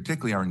having,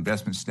 particularly our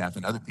investment staff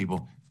and other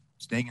people,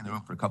 staying in the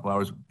room for a couple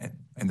hours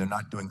and they're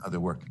not doing other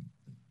work.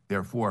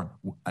 Therefore,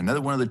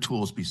 another one of the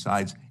tools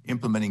besides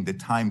implementing the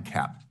time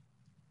cap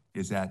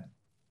is that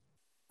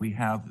we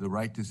have the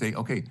right to say,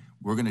 okay,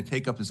 we're going to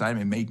take up this item.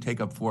 It may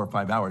take up 4 or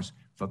 5 hours,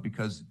 but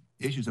because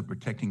issues of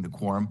protecting the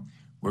quorum,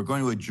 we're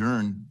going to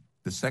adjourn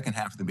the second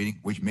half of the meeting,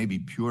 which may be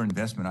pure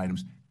investment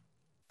items,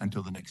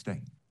 until the next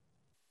day.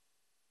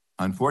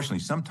 Unfortunately,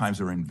 sometimes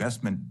there are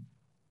investment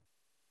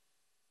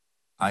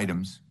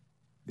items,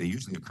 they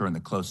usually occur in the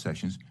closed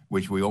sessions,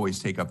 which we always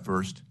take up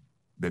first,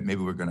 but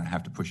maybe we're going to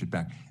have to push it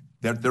back.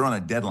 They're on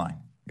a deadline.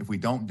 If we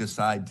don't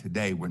decide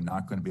today, we're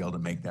not going to be able to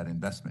make that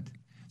investment.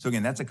 So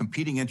again, that's a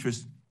competing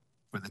interest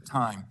for the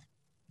time.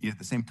 Yet at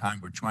the same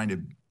time, we're trying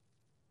to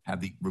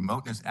have the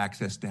remoteness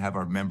access to have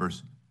our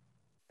members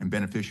and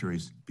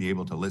beneficiaries be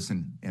able to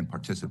listen and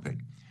participate.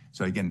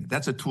 So again,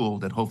 that's a tool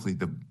that hopefully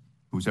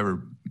who's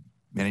ever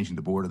managing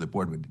the board or the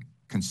board would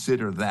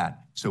consider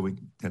that so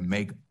to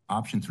make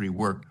option 3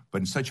 work, but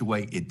in such a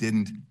way it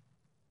didn't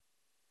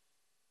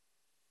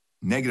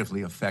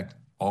negatively affect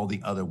all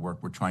the other work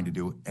we're trying to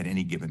do at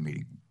any given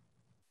meeting.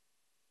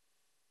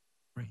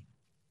 Right.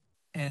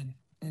 And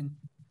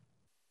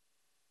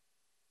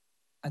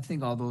I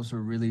think all those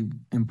are really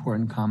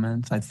important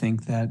comments. I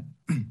think that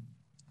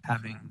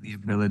having the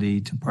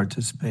ability to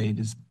participate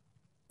is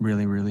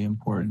really, really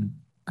important,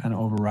 kind of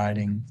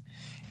overriding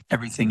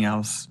everything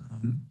else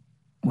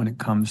when it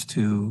comes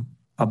to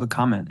public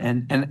comment.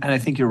 And I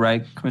think you're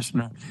right,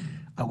 Commissioner.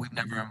 We've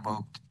never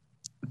invoked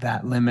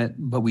that limit,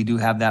 but we do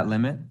have that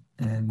limit,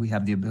 and we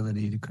have the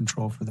ability to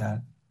control for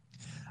that.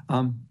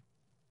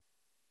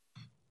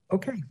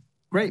 Okay,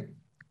 great.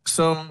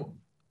 So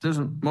there's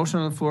a motion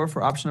on the floor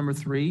for option number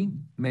 3,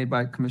 made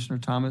by Commissioner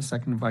Thomas,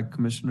 seconded by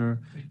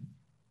Commissioner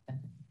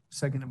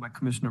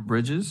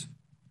Bridges.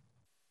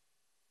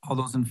 All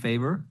those in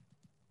favor?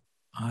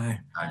 Aye.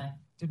 Aye.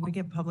 Did we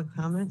get public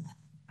comment?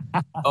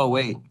 Oh,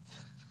 wait.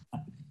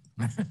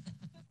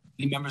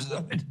 Any members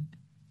of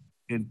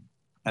the,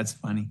 that's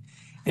funny.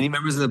 Any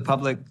members of the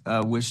public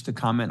wish to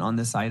comment on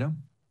this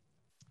item?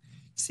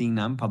 Seeing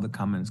none, public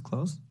comment is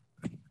closed.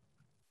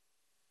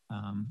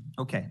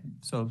 Okay,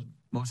 so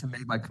motion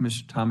made by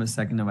Commissioner Thomas,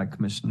 seconded by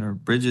Commissioner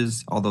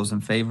Bridges. All those in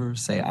favor,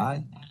 say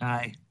aye.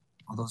 Aye.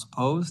 All those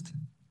opposed?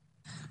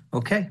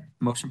 Okay,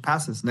 motion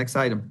passes. Next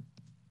item.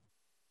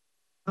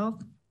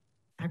 12,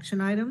 action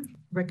item,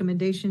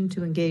 recommendation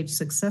to engage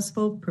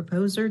successful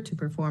proposer to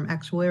perform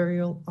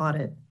actuarial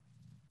audit.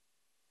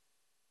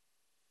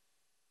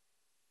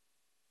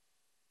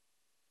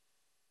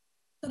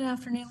 Good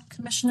afternoon,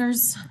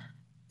 Commissioners.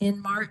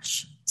 In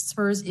March,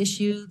 SFRS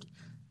issued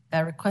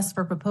a request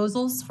for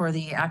proposals for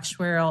the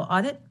actuarial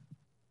audit,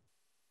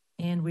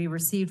 and we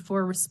received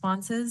 4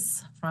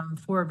 responses from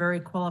 4 very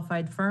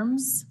qualified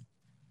firms.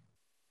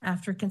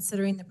 After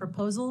considering the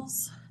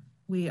proposals,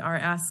 we are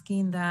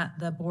asking that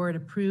the board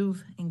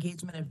approve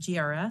engagement of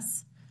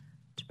GRS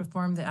to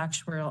perform the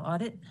actuarial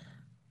audit.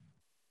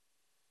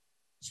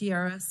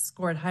 GRS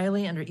scored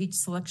highly under each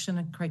selection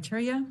of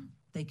criteria.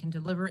 They can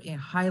deliver a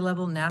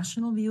high-level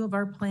national view of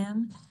our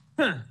plan,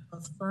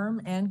 both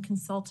firm and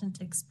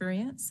consultant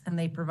experience, and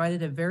they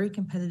provided a very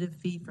competitive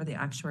fee for the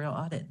actuarial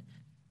audit.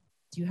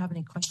 Do you have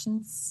any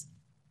questions?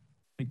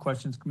 Any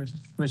questions,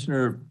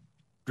 Commissioner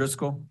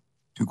Driscoll?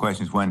 2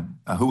 questions. One,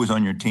 who was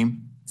on your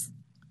team?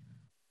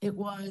 It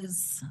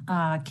was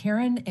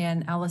Karen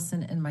and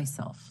Allison and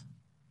myself.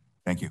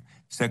 Thank you.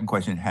 Second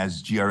question,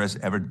 has GRS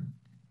ever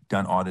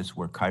done audits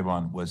where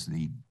Chiron was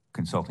the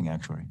consulting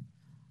actuary?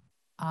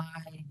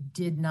 I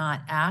did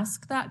not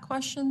ask that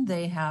question.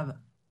 They have.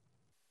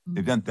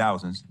 They've done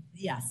thousands.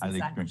 Yes, I think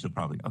exactly. experience, so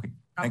probably. Okay,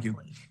 thank you.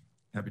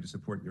 Happy to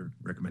support your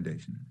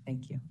recommendation.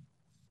 Thank you.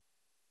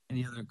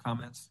 Any other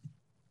comments?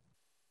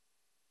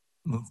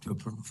 Move to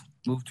approve.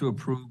 Move to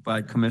approve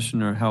by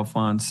Commissioner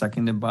Helfand,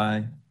 seconded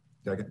by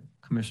Second.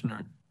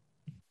 Commissioner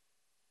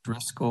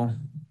Driscoll.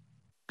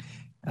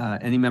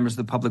 Any members of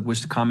the public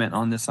wish to comment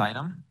on this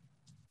item?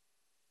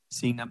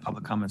 Seeing that,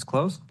 public comments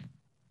closed.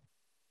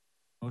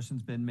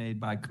 Motion's been made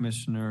by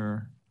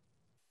Commissioner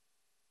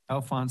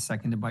Helfand,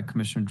 seconded by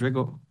Commissioner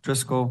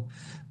Driscoll.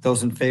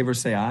 Those in favor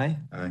say aye.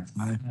 Aye.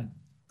 Aye.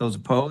 Those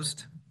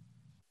opposed?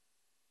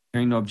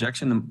 Hearing no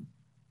objection, the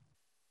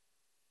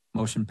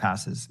motion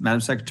passes.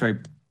 Madam Secretary.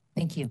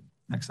 Thank you.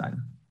 Next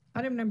item.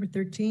 Item number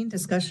 13,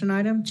 discussion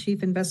item,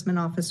 Chief Investment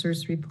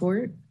Officer's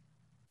report.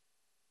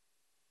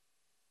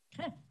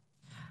 Okay.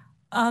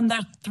 There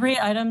are 3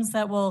 items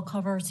that we'll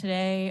cover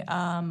today.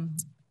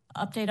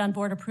 Update on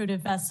board approved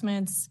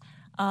investments,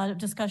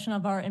 discussion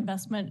of our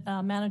investment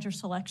manager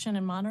selection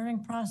and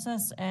monitoring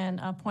process, and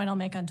a point I'll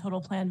make on total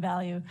plan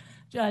value.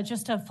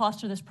 Just to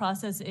foster this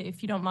process,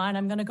 if you don't mind,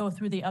 I'm going to go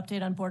through the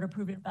update on board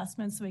approved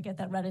investments so we get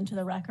that read into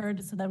the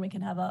record, so then we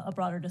can have a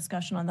broader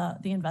discussion on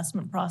the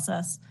investment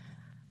process.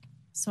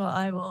 So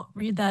I will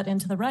read that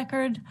into the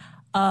record.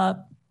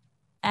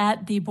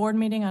 At the board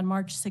meeting on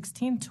March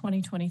 16,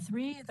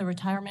 2023, the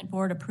retirement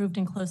board approved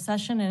in closed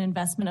session an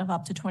investment of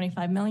up to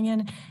 $25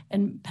 million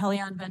in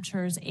Pelion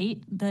Ventures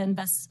 8.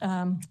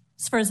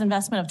 SFR's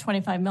investment of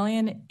 $25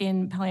 million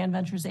in Pelion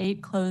Ventures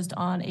 8 closed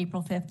on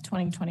April 5th,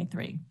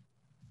 2023.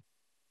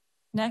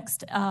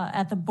 Next,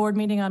 at the board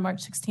meeting on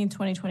March 16,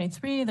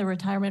 2023, the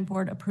retirement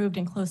board approved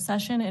in closed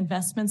session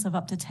investments of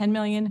up to $10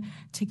 million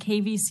to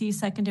KVC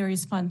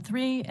Secondaries Fund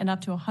 3 and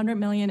up to $100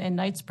 million in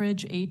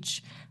Knightsbridge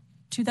H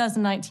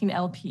 2019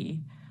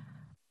 LP.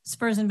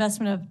 SFR's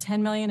investment of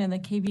 $10 million in the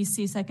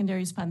KVC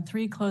Secondaries Fund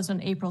 3 closed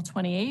on April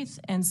 28th,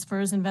 and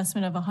SFR's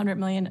investment of $100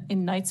 million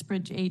in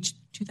Knightsbridge H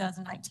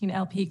 2019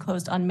 LP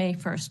closed on May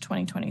 1st,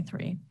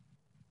 2023.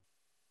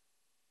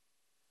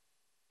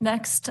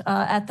 Next,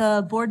 at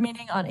the board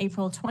meeting on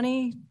April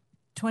 20,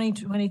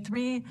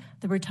 2023,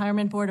 the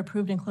retirement board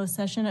approved in closed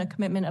session a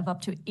commitment of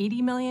up to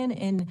 $80 million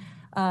in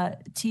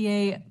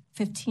TA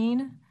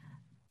 15.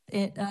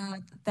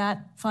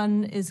 That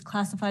fund is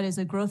classified as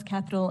a growth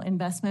capital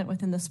investment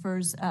within the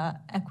SFR's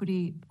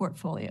equity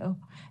portfolio.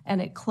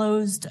 And it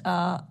closed,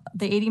 the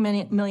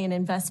 $80 million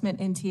investment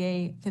in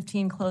TA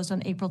 15 closed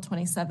on April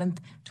 27th,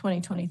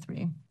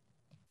 2023.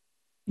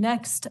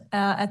 Next,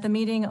 at the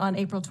meeting on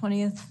April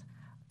 20th,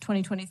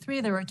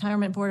 2023, the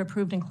retirement board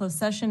approved in closed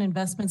session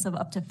investments of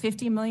up to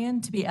 $50 million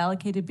to be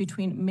allocated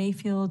between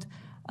Mayfield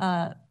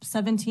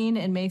 17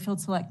 and Mayfield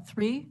Select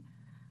 3.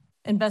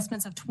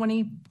 Investments of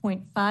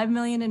 $20.5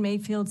 million in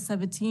Mayfield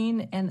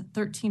 17 and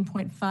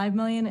 $13.5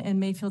 million in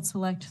Mayfield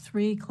Select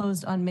 3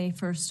 closed on May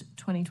 1st,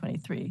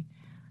 2023.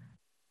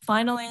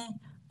 Finally,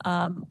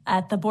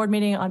 At the board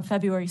meeting on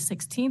February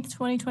 16th,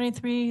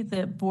 2023,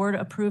 the board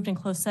approved in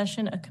closed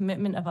session a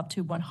commitment of up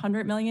to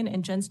 $100 million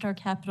in Genstar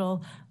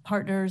Capital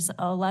Partners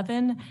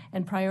 11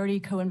 and priority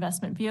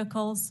co-investment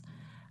vehicles.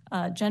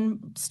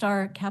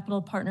 Genstar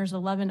Capital Partners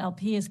 11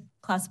 LP is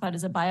classified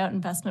as a buyout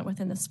investment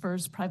within the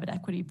SPURS private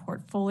equity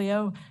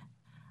portfolio.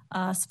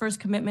 SPURS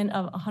commitment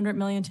of $100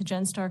 million to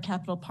Genstar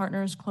Capital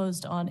Partners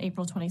closed on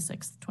April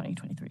 26th,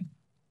 2023.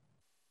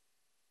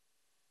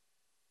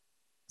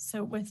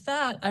 So with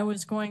that, I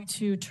was going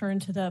to turn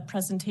to the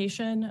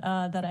presentation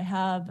that I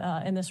have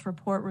in this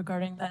report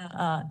regarding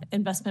the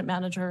investment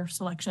manager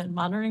selection and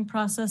monitoring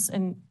process.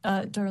 And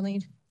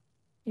Darlene,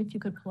 if you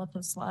could pull up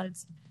those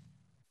slides.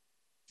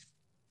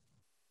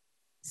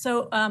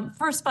 So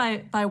first,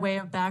 by way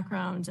of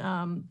background,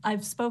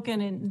 I've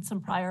spoken in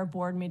some prior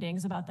board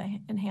meetings about the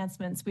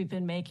enhancements we've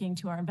been making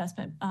to our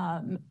investment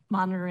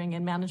monitoring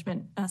and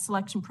management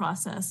selection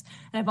process.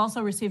 And I've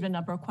also received a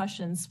number of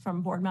questions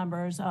from board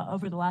members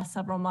over the last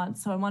several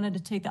months. So I wanted to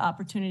take the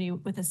opportunity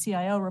with the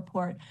CIO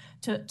report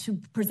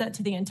to present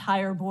to the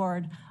entire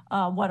board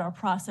what our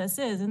process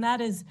is. And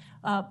that is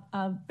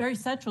very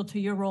central to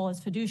your role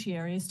as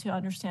fiduciaries to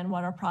understand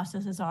what our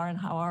processes are and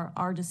how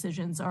our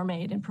decisions are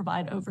made and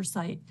provide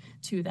oversight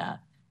to that.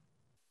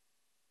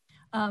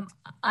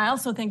 I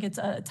also think it's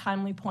a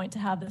timely point to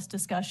have this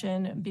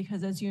discussion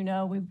because, as you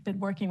know, we've been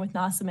working with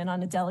NASAMIN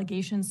on a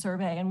delegation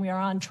survey, and we are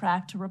on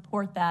track to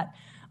report that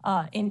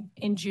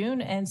in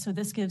June. And so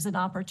this gives an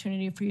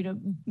opportunity for you to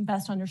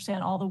best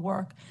understand all the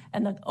work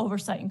and the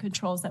oversight and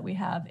controls that we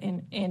have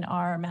in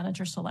our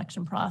manager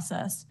selection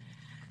process.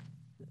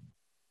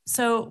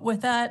 So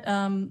with that,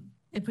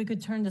 if we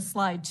could turn to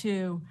slide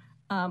 2,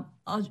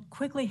 I'll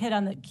quickly hit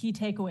on the key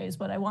takeaways,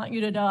 what I want you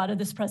to know out of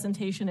this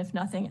presentation, if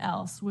nothing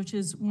else, which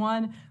is,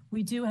 one,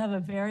 we do have a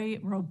very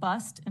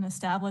robust and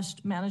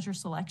established manager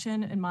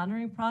selection and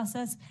monitoring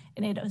process,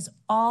 and it is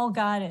all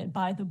guided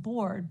by the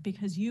board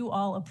because you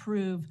all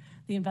approve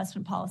the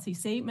investment policy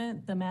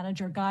statement, the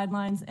manager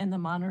guidelines, and the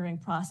monitoring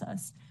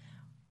process.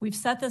 We've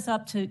set this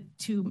up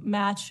to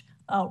match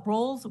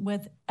roles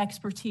with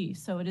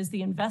expertise. So it is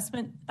the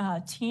investment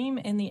team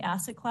in the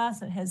asset class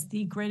that has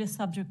the greatest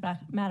subject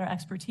matter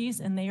expertise,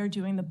 and they are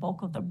doing the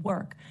bulk of the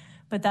work.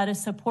 But that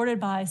is supported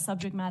by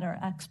subject matter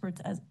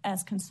experts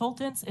as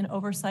consultants in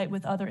oversight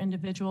with other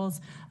individuals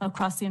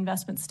across the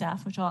investment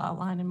staff, which I'll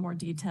outline in more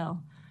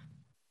detail.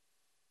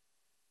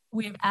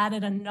 We have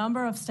added a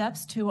number of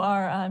steps to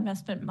our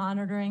investment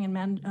monitoring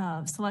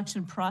and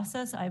selection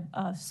process.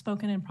 I've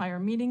spoken in prior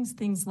meetings,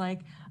 things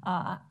like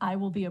I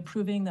will be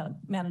approving the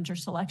manager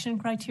selection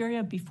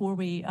criteria before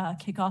we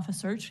kick off a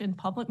search in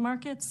public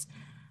markets.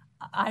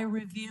 I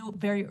review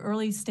very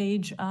early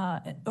stage in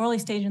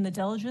the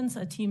diligence,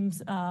 a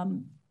team's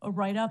a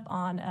write-up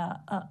on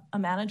a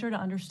manager to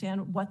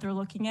understand what they're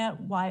looking at,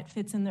 why it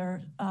fits in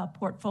their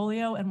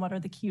portfolio, and what are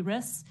the key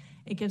risks.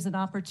 It gives an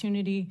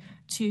opportunity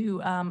to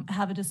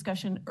have a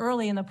discussion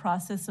early in the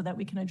process so that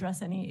we can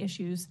address any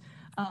issues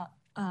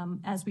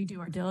as we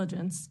do our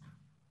diligence.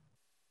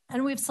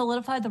 And we've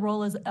solidified the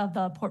role of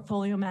the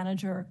portfolio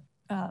manager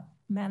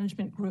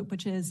management group,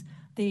 which is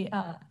the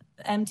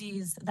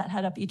MDs that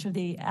head up each of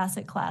the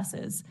asset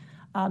classes.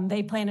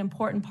 They play an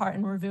important part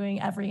in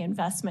reviewing every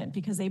investment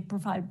because they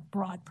provide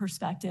broad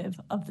perspective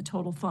of the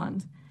total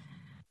fund.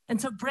 And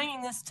so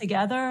bringing this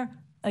together,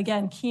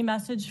 again, key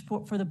message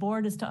for the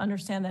board is to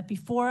understand that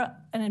before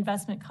an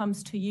investment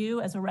comes to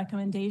you as a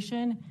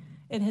recommendation,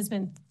 it has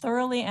been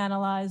thoroughly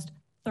analyzed,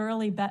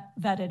 thoroughly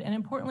vetted, and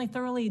importantly,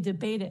 thoroughly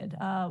debated.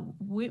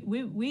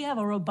 We have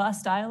a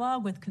robust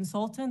dialogue with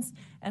consultants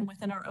and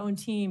within our own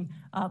team,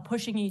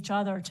 pushing each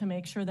other to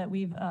make sure that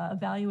we've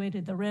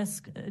evaluated the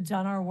risk,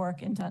 done our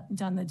work, and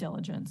done the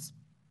diligence.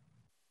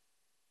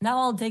 Now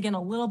I'll dig in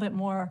a little bit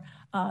more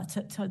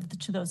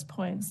to those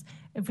points.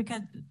 If we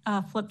could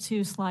flip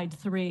to slide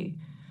 3.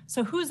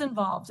 So who's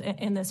involved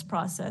in this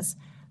process?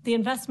 The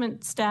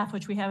investment staff,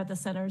 which we have at the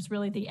center, is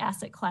really the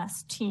asset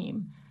class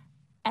team.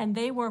 And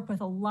they work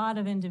with a lot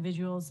of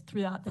individuals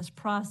throughout this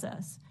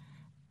process.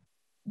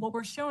 What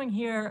we're showing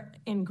here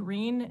in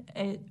green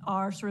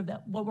are sort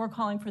of what we're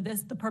calling for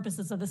the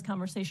purposes of this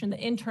conversation,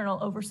 the internal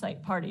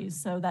oversight parties.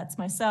 So that's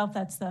myself,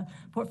 that's the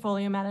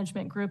portfolio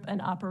management group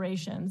and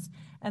operations.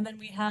 And then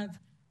we have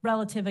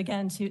relative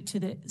again to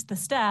the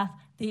staff,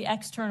 the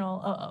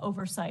external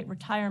oversight,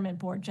 retirement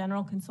board,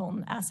 general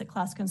consultant, asset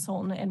class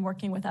consultant, and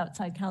working with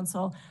outside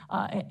counsel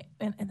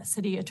in the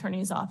city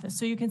attorney's office.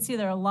 So you can see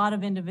there are a lot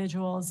of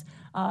individuals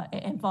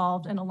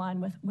involved and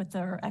aligned with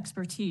their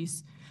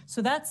expertise.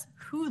 So that's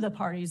who the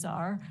parties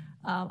are.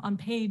 On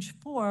page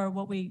 4,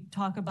 what we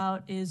talk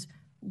about is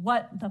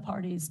what the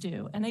parties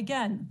do. And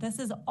again, this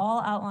is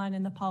all outlined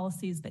in the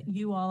policies that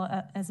you all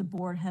as a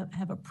board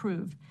have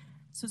approved.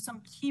 So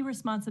some key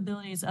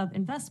responsibilities of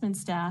investment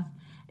staff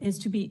is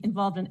to be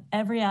involved in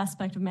every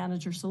aspect of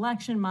manager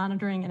selection,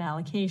 monitoring, and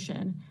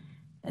allocation.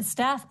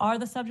 Staff are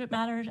the subject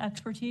matter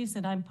expertise,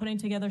 and I'm putting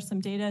together some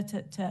data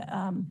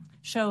to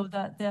show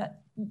that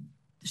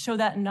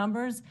in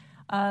numbers.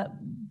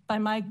 By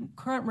my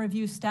current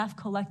review, staff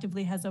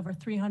collectively has over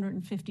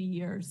 350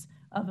 years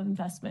of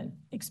investment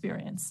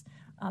experience.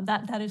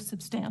 That is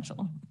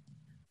substantial.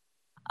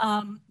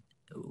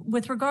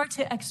 With regard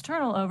to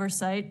external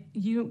oversight,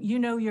 you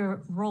know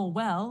your role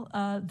well.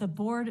 The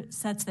board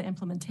sets the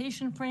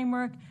implementation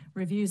framework,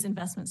 reviews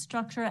investment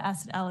structure,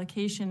 asset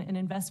allocation, and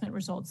investment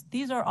results.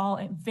 These are all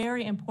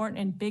very important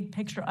and big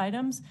picture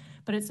items,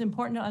 but it's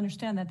important to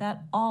understand that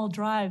that all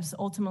drives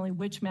ultimately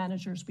which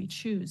managers we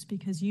choose,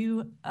 because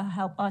you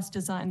help us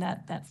design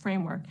that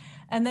framework.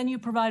 And then you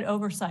provide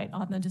oversight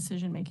on the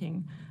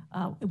decision-making,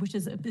 which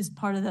is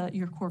part of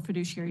your core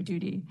fiduciary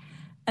duty.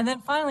 And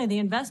then finally, the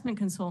investment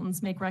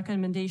consultants make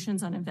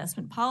recommendations on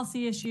investment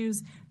policy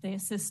issues. They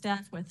assist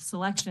staff with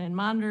selection and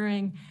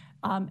monitoring.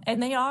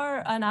 And they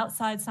are an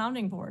outside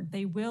sounding board.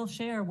 They will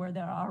share where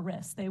there are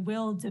risks. They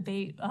will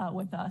debate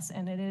with us,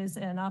 and it is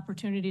an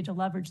opportunity to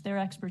leverage their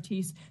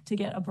expertise to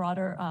get a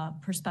broader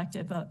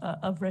perspective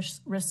of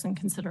risks and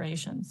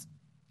considerations.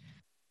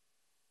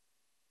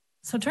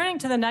 So turning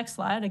to the next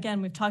slide,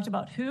 again, we've talked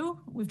about who,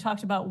 we've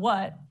talked about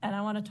what, and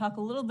I want to talk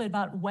a little bit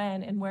about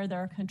when and where there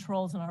are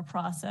controls in our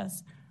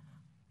process.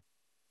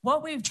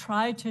 What we've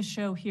tried to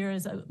show here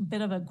is a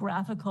bit of a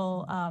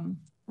graphical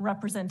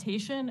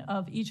representation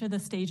of each of the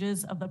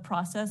stages of the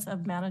process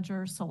of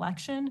manager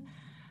selection.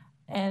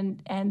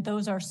 And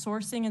those are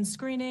sourcing and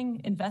screening,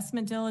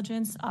 investment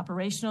diligence,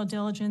 operational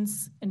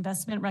diligence,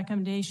 investment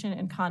recommendation,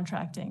 and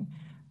contracting.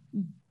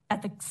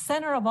 At the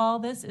center of all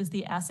this is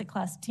the asset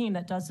class team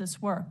that does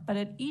this work. But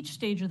at each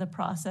stage of the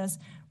process,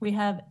 we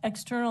have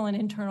external and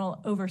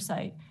internal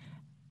oversight.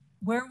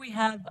 Where we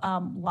have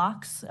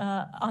locks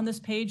on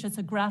this page, it's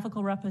a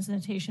graphical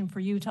representation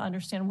for you to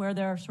understand where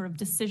there are sort of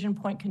decision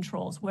point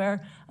controls,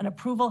 where an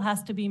approval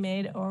has to be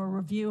made or a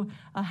review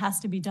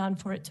has to be done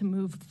for it to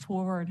move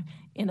forward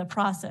in the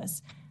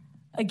process.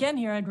 Again,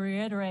 here I'd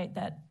reiterate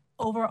that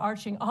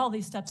overarching all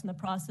these steps in the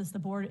process, the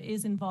board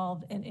is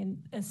involved in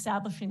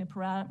establishing the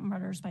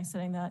parameters by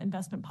setting the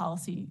investment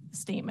policy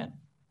statement.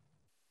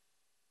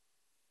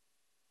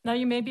 Now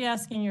you may be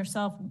asking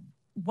yourself,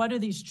 what do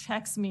these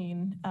checks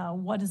mean?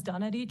 What is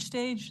done at each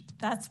stage?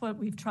 That's what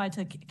we've tried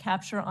to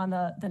capture on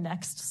the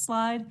next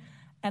slide.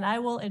 And I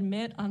will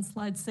admit on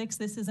slide 6,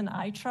 this is an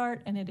eye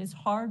chart and it is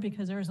hard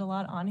because there's a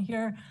lot on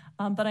here.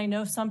 But I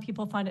know some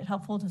people find it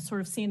helpful to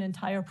sort of see an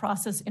entire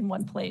process in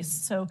one place.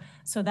 So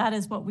that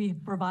is what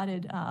we've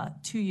provided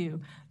to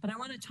you. But I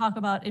want to talk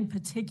about in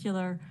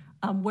particular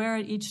where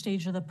at each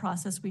stage of the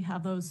process we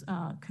have those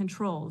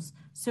controls.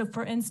 So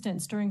for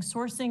instance, during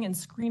sourcing and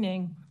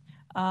screening,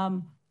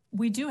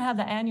 we do have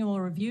the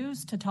annual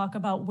reviews to talk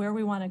about where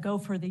we want to go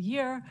for the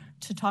year,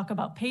 to talk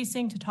about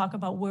pacing, to talk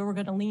about where we're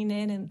going to lean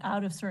in and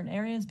out of certain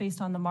areas based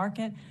on the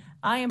market.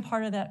 I am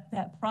part of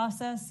that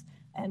process,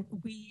 and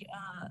we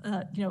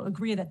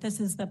agree that this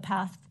is the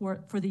path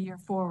for the year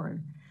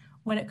forward.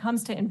 When it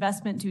comes to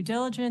investment due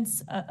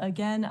diligence,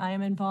 again, I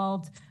am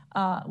involved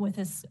with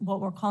this,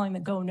 what we're calling the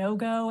go, no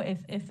go.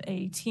 If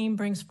a team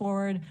brings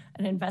forward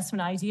an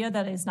investment idea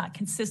that is not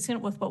consistent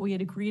with what we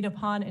had agreed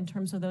upon in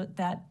terms of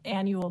that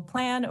annual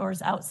plan, or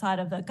is outside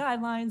of the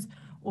guidelines,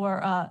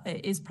 or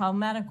is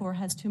problematic or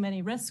has too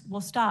many risks, we'll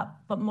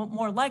stop. But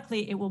more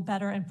likely, it will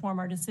better inform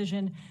our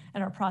decision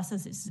and our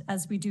processes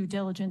as we do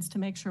diligence to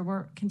make sure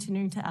we're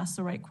continuing to ask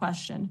the right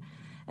question.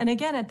 And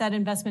again, at that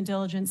investment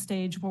diligence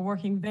stage, we're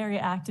working very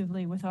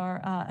actively with our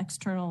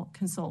external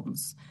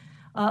consultants.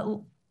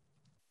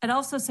 I'd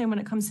also say when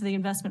it comes to the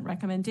investment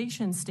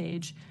recommendation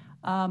stage,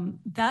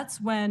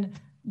 that's when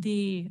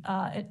the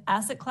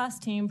asset class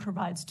team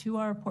provides to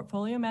our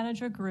portfolio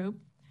manager group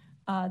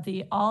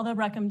all the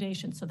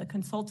recommendations. So the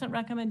consultant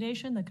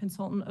recommendation, the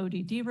consultant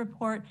ODD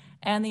report,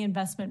 and the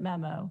investment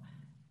memo.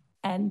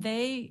 And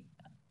they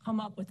come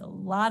up with a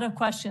lot of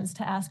questions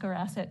to ask our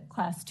asset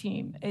class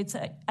team.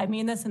 I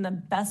mean this in the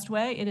best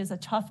way. It is a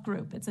tough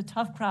group. It's a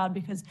tough crowd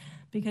because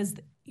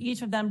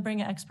each of them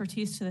bring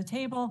expertise to the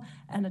table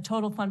and a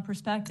total fund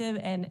perspective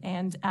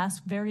and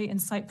ask very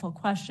insightful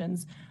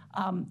questions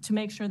to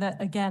make sure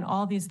that, again,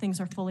 all these things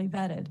are fully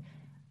vetted.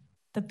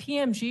 The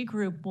PMG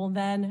group will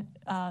then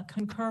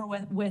concur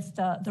with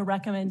the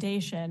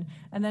recommendation,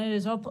 and then it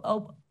is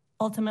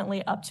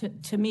ultimately up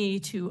to me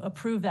to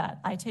approve that.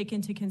 I take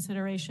into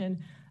consideration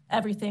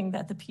everything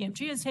that the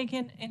PMG has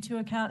taken into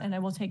account, and I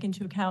will take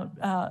into account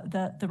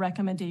the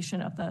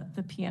recommendation of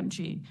the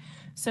PMG.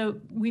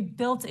 So we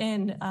built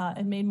in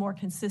and made more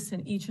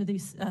consistent each of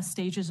these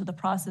stages of the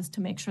process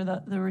to make sure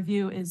that the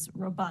review is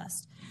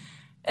robust.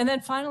 And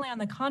then finally, on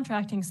the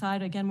contracting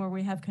side, again, where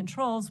we have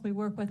controls, we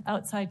work with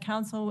outside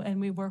counsel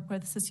and we work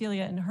with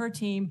Cecilia and her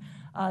team.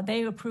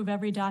 They approve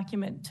every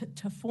document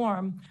to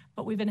form,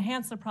 but we've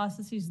enhanced the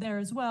processes there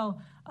as well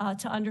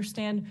to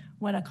understand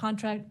when a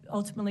contract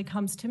ultimately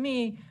comes to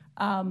me,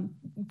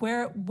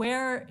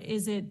 where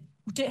is it,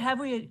 have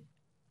we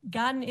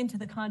gotten into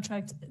the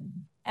contract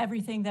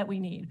everything that we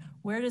need?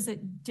 Where does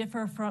it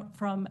differ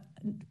from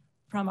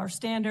our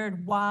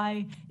standard?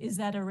 Why is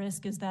that a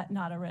risk? Is that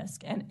not a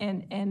risk?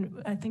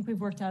 And I think we've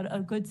worked out a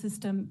good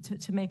system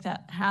to make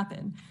that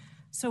happen.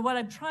 So what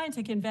I'm trying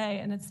to convey,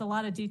 and it's a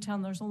lot of detail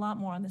and there's a lot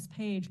more on this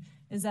page,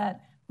 is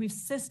that We've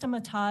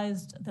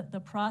systematized the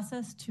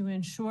process to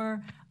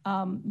ensure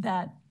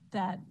that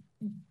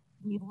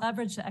we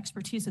leverage the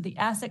expertise of the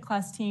asset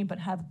class team, but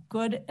have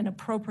good and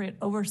appropriate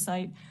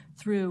oversight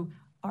through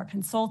our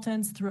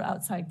consultants, through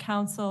outside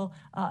counsel,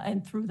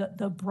 and through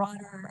the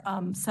broader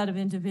set of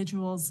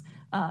individuals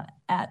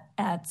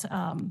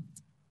in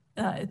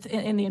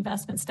the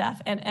investment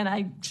staff. And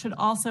I should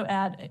also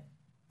add,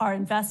 our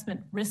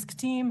investment risk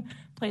team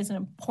plays an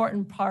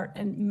important part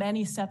in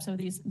many steps of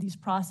these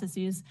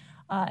processes.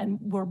 And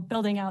we're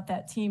building out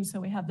that team so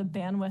we have the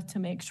bandwidth to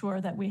make sure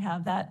that we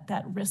have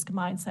that risk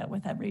mindset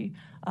with every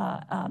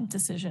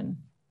decision.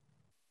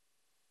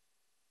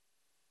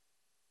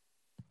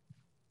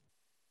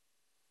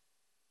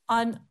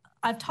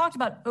 I've talked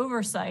about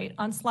oversight.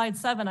 On slide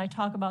 7, I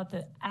talk about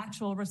the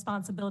actual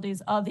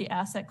responsibilities of the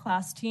asset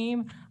class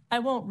team. I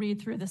won't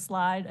read through the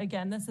slide.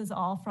 Again, this is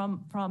all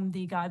from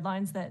the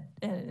guidelines that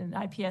in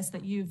IPS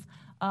that you've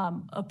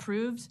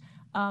approved.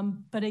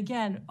 But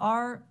again,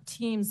 our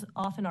teams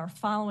often are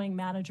following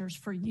managers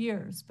for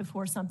years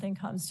before something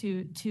comes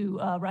to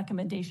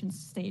recommendation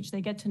stage.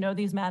 They get to know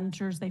these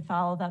managers, they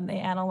follow them, they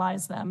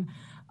analyze them,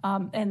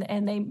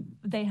 and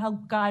they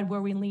help guide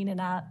where we lean in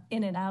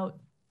and out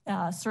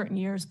certain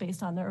years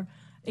based on their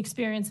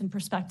experience and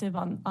perspective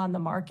on the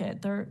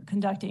market. They're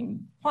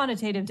conducting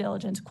quantitative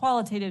diligence,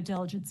 qualitative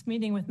diligence,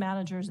 meeting with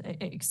managers,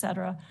 et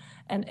cetera,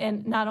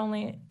 and not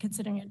only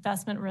considering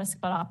investment risk,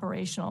 but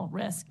operational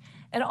risk.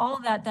 And all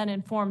of that then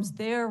informs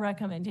their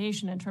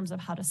recommendation in terms of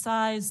how to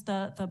size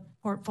the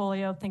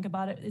portfolio, think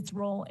about its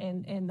role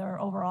in their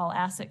overall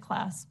asset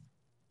class.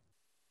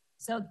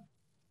 So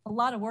a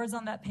lot of words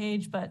on that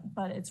page, but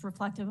it's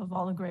reflective of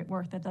all the great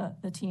work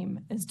that the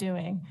team is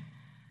doing.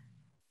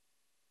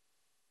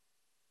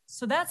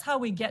 So that's how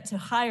we get to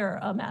hire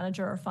a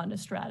manager or fund a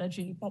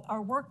strategy, but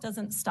our work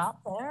doesn't stop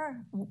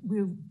there.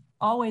 We're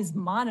always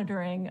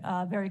monitoring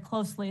very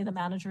closely the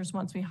managers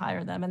once we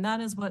hire them, and that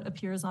is what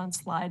appears on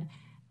slide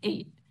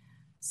 8.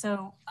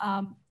 So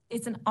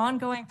it's an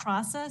ongoing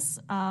process.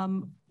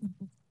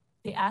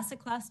 The asset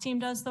class team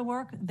does the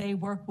work. They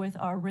work with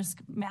our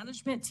risk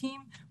management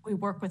team. We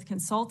work with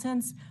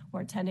consultants.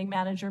 We're attending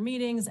manager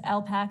meetings,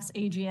 LPACs,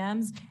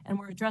 AGMs, and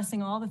we're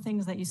addressing all the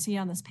things that you see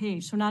on this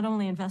page. So not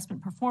only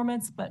investment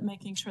performance, but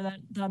making sure that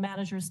the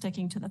manager is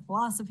sticking to the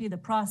philosophy, the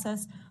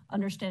process,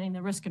 understanding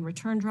the risk and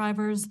return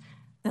drivers,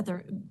 that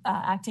they're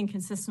acting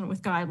consistent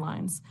with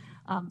guidelines.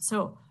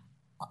 So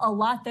a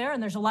lot there,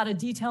 and there's a lot of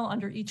detail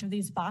under each of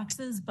these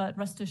boxes, but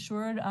rest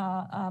assured,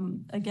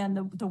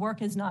 again, the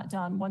work is not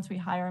done. Once we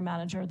hire a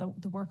manager,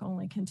 the work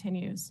only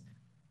continues.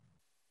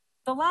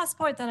 The last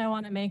point that I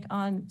want to make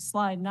on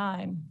slide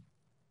 9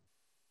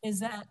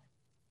 is that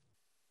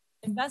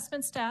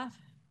investment staff,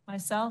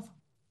 myself,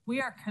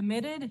 we are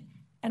committed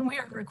and we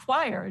are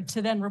required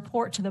to then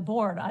report to the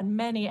board on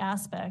many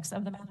aspects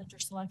of the manager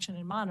selection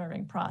and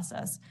monitoring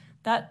process.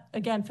 That,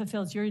 again,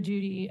 fulfills your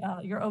duty,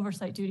 your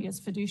oversight duty as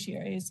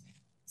fiduciaries.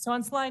 So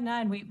on slide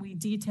 9, we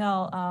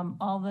detail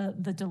all the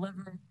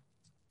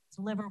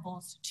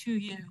deliverables to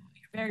you.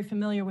 You're very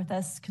familiar with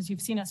this because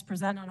you've seen us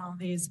present on all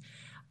these.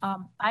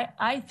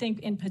 I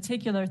think in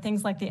particular,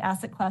 things like the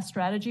asset class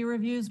strategy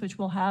reviews, which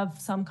we'll have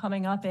some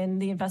coming up in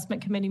the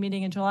investment committee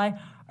meeting in July,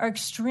 are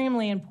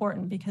extremely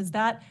important because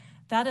that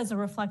is a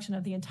reflection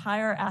of the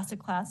entire asset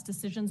class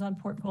decisions on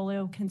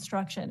portfolio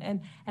construction.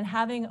 And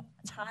having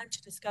time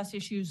to discuss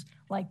issues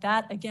like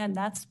that, again,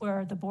 that's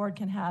where the board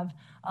can have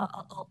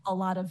a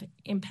lot of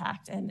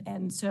impact.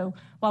 And so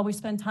while we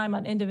spend time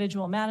on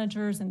individual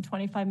managers and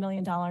 $25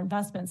 million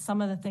investments,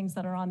 some of the things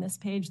that are on this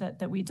page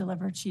that we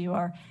deliver to you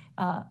are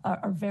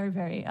very,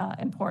 very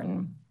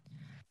important.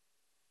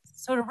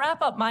 So to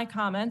wrap up my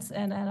comments,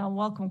 and I'll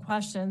welcome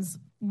questions,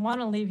 want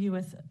to leave you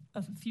with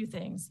a few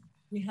things.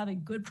 We have a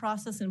good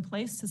process in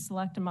place to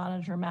select and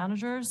monitor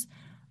managers.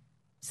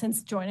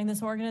 Since joining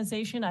this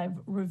organization, I've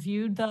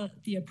reviewed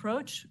the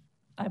approach.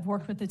 I've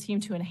worked with the team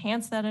to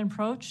enhance that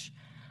approach.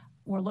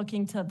 We're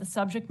looking to the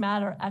subject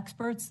matter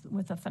experts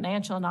with the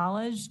financial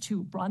knowledge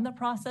to run the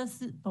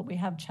process, but we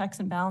have checks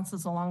and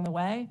balances along the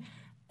way.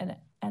 And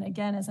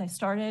again, as I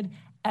started,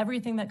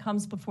 everything that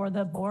comes before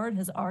the board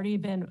has already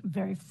been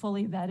very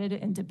fully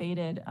vetted and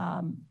debated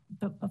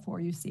before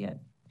you see it.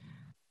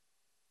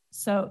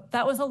 So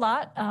that was a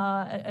lot.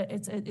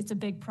 It's a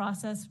big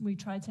process. We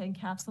tried to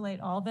encapsulate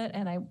all of it.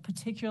 And I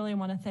particularly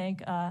want to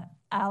thank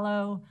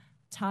Alo,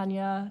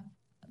 Tanya,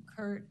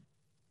 Kurt,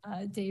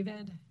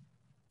 David,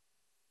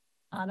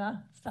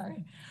 Anna,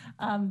 sorry,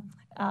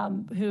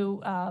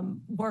 who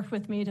worked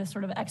with me to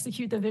sort of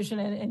execute the vision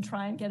and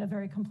try and get a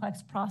very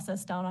complex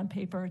process down on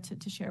paper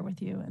to share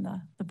with you and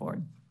the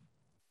board.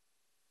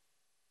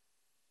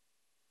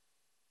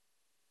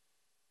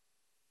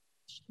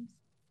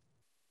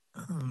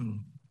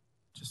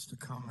 Just a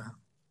comment.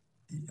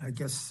 I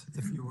guess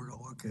if you were to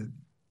look at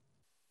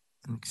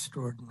an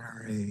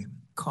extraordinary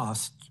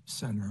cost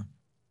center,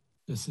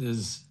 this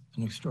is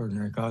an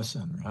extraordinary cost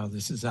center, how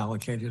this is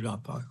allocated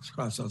up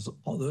across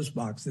all those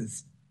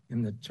boxes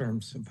in the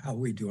terms of how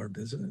we do our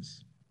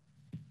business.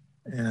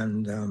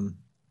 And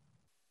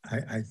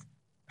I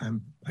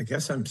I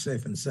guess I'm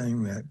safe in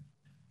saying that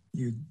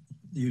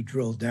you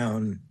drill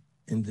down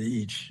into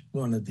each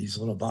one of these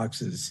little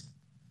boxes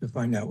to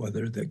find out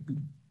whether the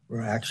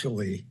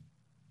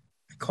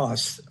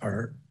costs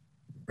are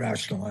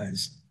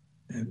rationalized.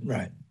 And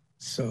right.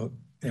 So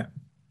yeah,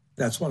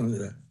 that's one of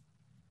the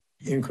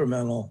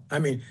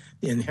the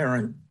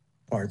inherent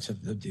parts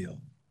of the deal.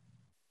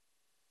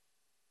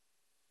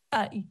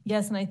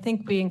 Yes, and I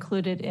think we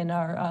included in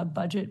our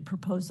budget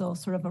proposal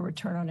sort of a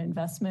return on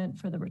investment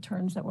for the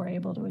returns that we're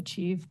able to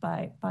achieve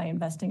by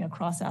investing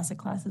across asset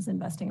classes,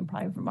 investing in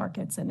private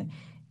markets, and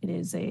it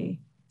is a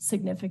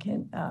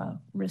significant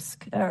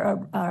risk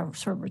or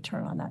sort of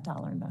return on that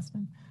dollar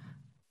investment.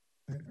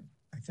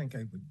 I think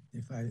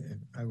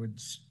I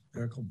would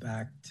circle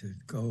back to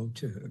go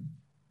to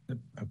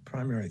a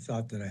primary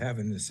thought that I have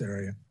in this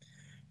area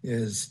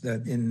is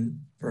that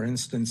for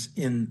instance,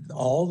 in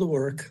all the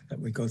work that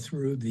we go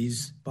through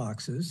these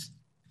boxes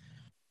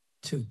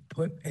to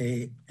put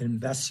an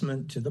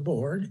investment to the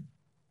board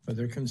for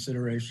their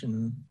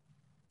consideration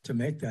to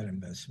make that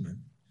investment,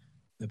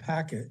 the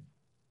packet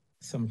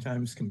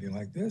sometimes can be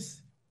like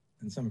this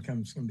and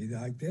sometimes can be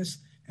like this.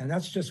 And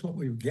that's just what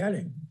we're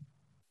getting.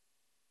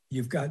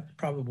 You've got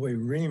probably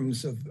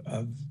reams of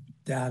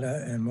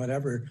data and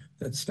whatever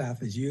that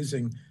staff is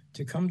using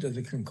to come to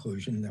the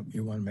conclusion that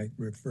you want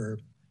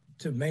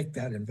to make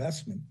that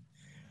investment.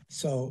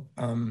 So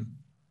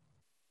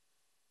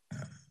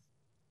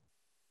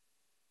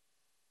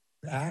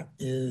that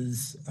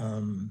is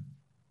an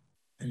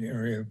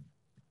area of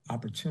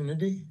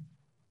opportunity,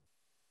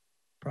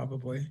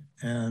 probably.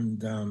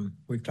 And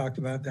we've talked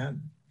about that.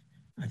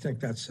 I think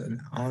that's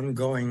an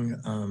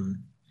ongoing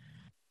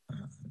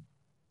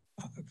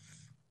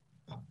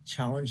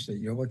challenge that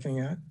you're looking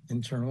at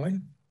internally,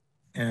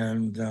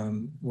 and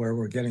where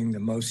we're getting the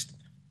most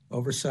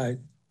oversight,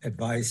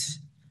 advice,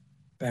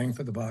 bang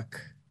for the buck.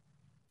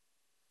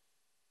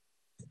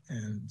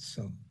 And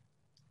so,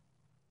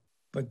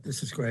 but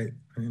this is great.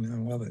 I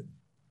love it.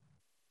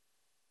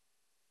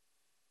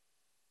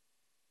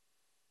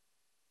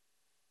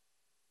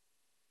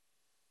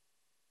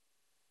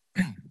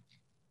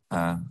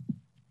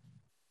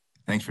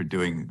 Thanks for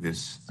doing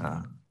this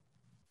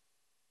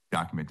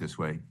document this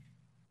way.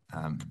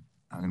 I'm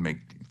going to make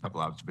a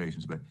couple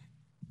observations, but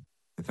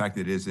the fact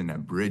that it is in a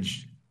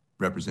bridge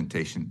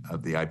representation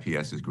of the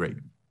IPS is great.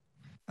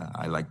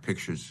 I like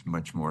pictures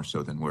much more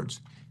so than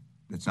words.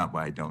 That's not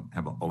why I don't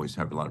always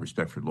have a lot of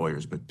respect for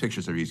lawyers, but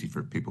pictures are easy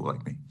for people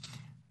like me.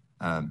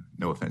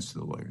 No offense to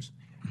the lawyers.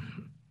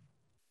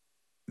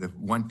 The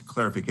one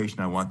clarification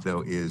I want,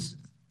 though, is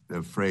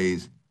the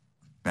phrase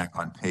back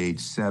on page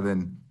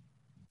 7.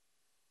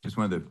 Just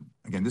one of the,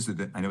 again,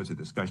 I know it's a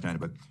discussion item,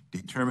 but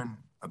determine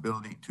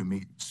ability to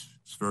meet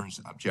SFR's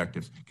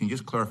objectives. Can you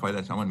just clarify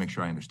that? So I want to make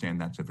sure I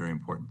understand that's a very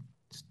important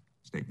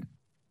statement.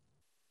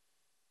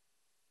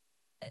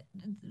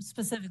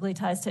 Specifically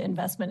ties to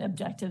investment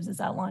objectives as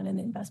outlined in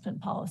the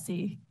investment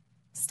policy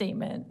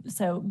statement.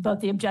 So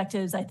both the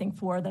objectives, I think,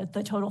 for the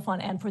total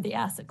fund and for the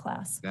asset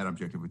class. That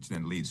objective, which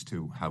then leads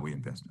to how we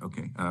invest.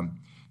 Okay.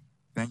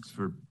 Thanks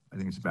for, I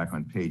think it's back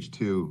on page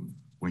 2,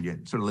 when you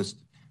sort of list,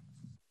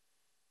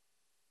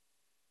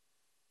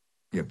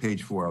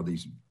 page 4, all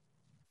these,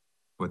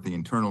 what the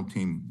internal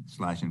team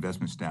 /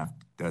 investment staff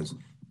does.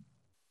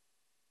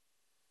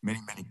 Many,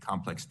 many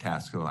complex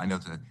tasks. So I know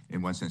that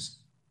in one sense,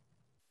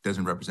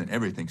 doesn't represent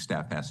everything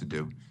staff has to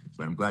do,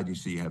 but I'm glad you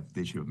see you have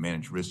the issue of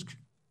managed risk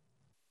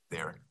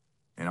there.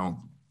 The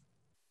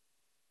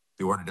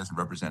order doesn't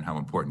represent how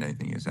important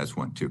anything is. That's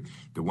one, too.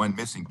 The one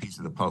missing piece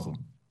of the puzzle,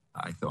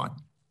 I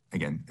thought,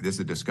 again, this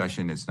is a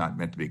discussion, it's not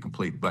meant to be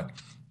complete, but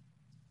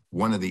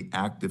one of the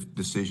active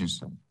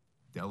decisions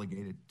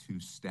delegated to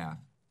staff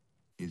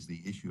is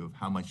the issue of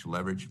how much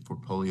leverage for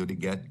polio to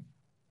get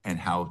and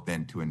how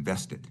then to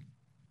invest it.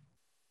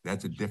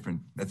 That's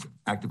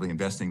actively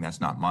investing,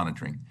 that's not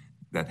monitoring.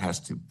 That has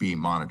to be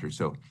monitored.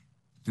 So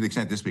to the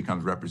extent this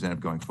becomes representative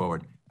going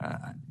forward,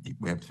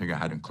 we have to figure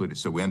out how to include it.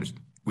 So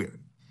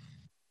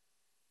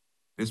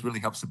this really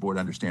helps the board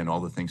understand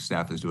all the things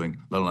staff is doing,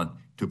 let alone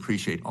to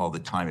appreciate all the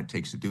time it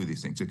takes to do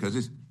these things.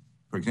 Because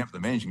for example, the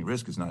managing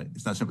risk it's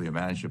not simply a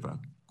manage of a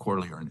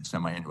quarterly or a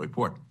semi-annual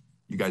report.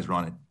 You guys are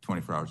on it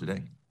 24 hours a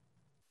day.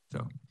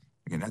 So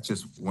again, that's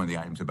just one of the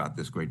items about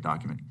this great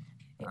document.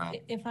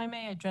 If I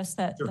may address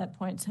that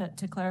point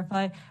to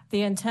clarify,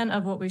 the intent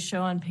of what we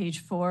show on page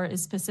 4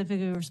 is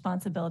specifically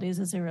responsibilities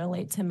as they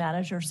relate to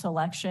manager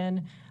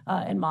selection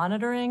and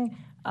monitoring,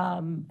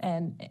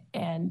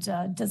 and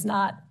does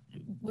not.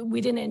 We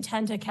didn't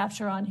intend to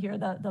capture on here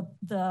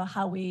the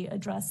how we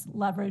address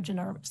leverage in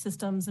our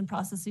systems and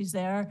processes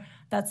there.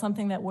 That's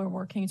something that we're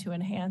working to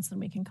enhance, and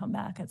we can come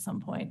back at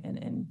some point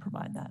and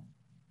provide that.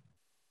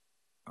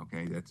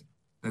 Okay,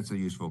 that's a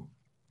useful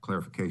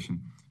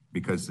clarification.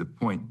 Because the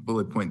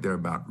bullet point there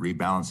about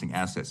rebalancing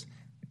assets,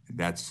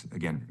 that's,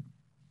 again,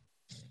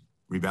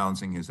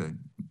 rebalancing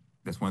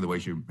that's one of the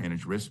ways you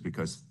manage risk,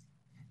 because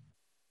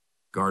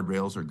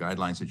guardrails or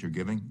guidelines that you're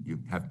giving, you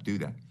have to do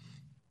that.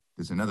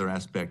 There's another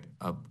aspect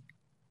of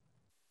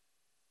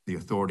the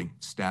authority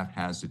staff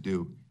has to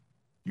do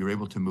you're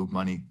able to move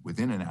money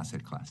within an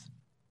asset class.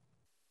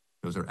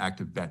 Those are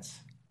active bets.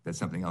 That's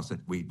something else that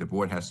the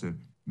board has to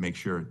make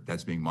sure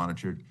that's being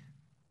monitored.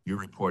 You're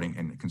reporting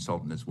and the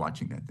consultant is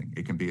watching that thing.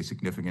 It can be a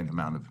significant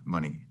amount of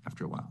money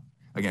after a while.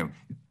 Again,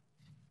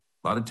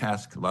 a lot of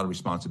tasks, a lot of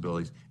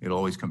responsibilities. It'll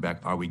always come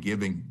back, are we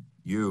giving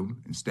you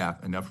and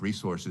staff enough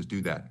resources to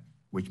do that?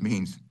 Which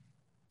means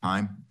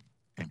time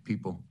and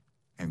people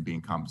and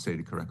being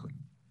compensated correctly.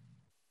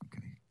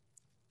 Okay.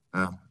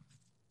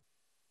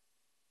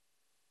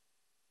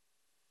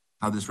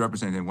 How this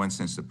represented in one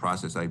sense the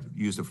process, I've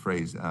used a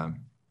phrase,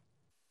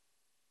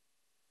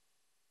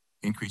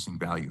 increasing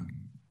value,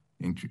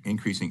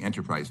 increasing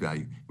enterprise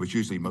value, which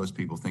usually most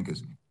people think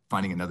is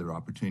finding another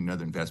opportunity,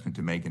 another investment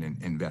to make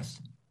and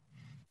invest.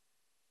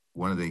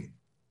 One of the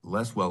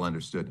less well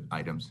understood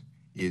items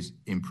is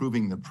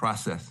improving the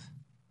process,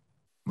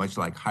 much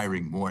like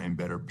hiring more and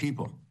better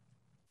people,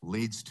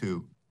 leads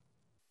to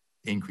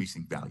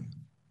increasing value.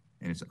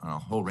 And it's on a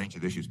whole range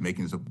of issues,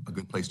 making this a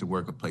good place to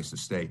work, a place to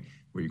stay,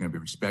 where you're going to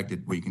be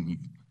respected, where you can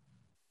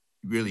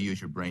really use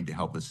your brain to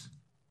help us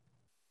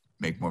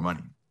make more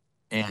money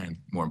and,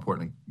 more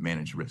importantly,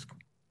 manage risk.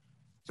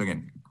 So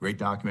again, great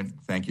document.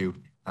 Thank you.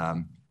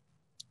 I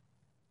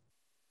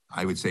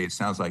would say it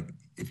sounds like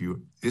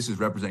this is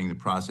representing the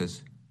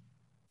process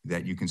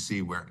that you can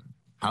see where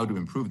how to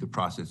improve the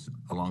process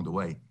along the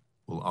way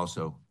will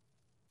also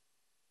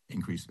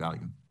increase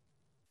value.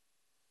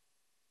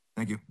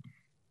 Thank you.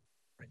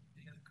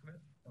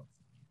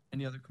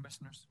 Any other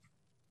commissioners?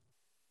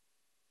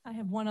 I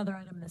have one other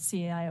item in the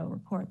CIO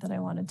report that I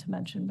wanted to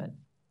mention, but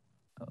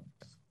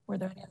were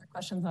there any other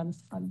questions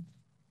on?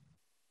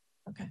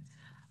 Okay.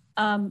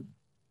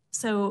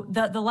 So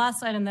the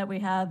last item that we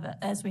have,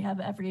 as we have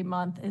every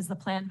month, is the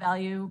plan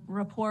value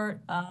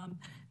report.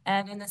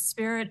 And in the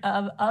spirit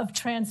of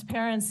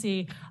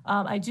transparency,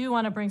 I do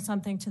want to bring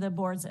something to the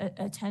board's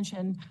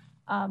attention.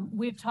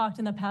 We've talked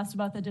in the past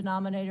about the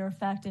denominator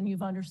effect, and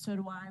you've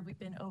understood why we've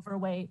been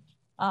overweight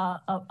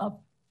of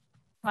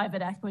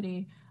private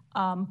equity.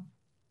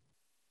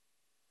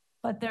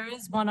 But there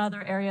is one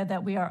other area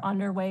that we are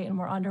underweight, and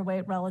we're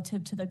underweight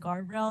relative to the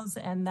guardrails,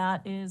 and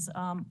that is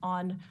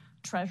on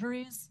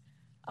treasuries.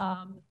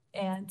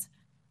 And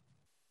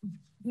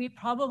we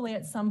probably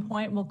at some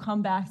point will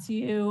come back to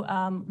you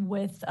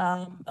with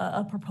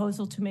a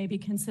proposal to maybe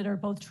consider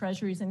both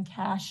treasuries and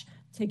cash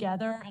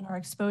together and our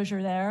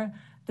exposure there.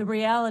 The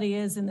reality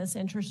is, in this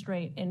interest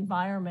rate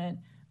environment,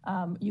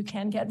 you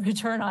can get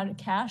return on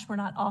cash. We're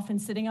not often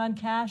sitting on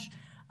cash,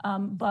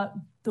 but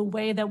the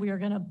way that we are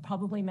going to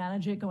probably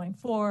manage it going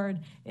forward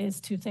is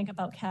to think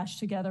about cash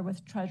together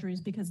with treasuries,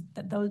 because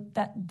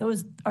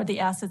those are the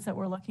assets that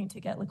we're looking to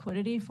get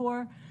liquidity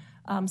for.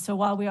 So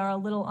while we are a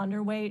little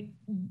underweight,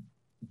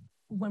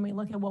 when we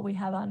look at what we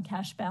have on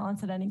cash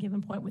balance at any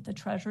given point with the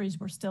treasuries,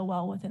 we're still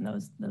well within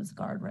those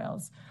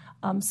guardrails.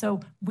 So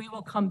we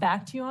will come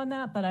back to you on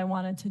that, but I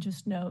wanted to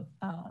just note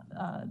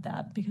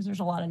that because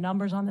there's a lot of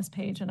numbers on this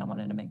page, and I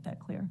wanted to make that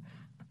clear.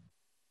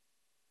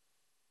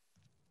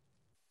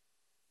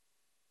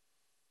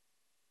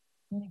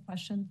 Any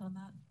questions on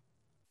that?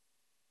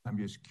 I'm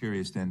just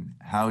curious then,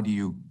 how do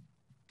you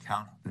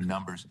count the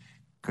numbers?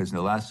 Because in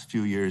the last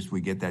few years, we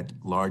get that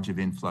large of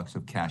influx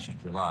of cash in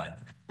July.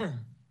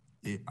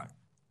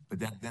 But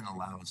that then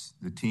allows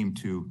the team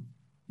to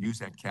use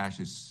that cash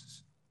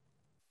as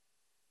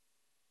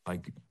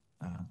like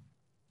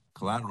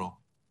collateral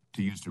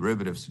to use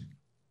derivatives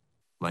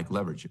like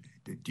leverage.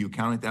 Do you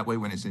count it that way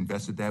when it's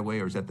invested that way,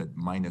 or is that the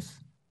minus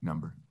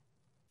number?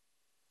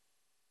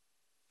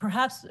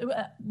 Perhaps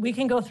we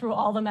can go through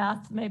all the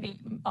math maybe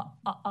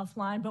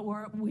offline, but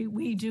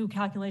we do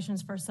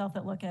calculations for ourselves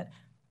that look at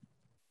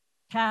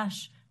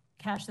cash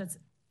that's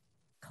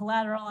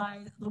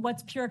collateralized,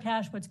 what's pure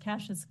cash, what's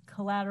cash that's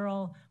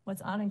collateral,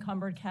 what's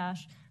unencumbered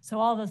cash. So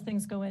all those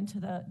things go into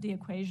the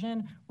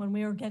equation. When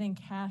we were getting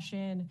cash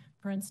in,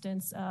 for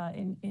instance,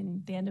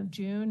 in the end of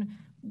June,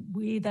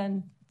 we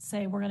then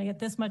say we're going to get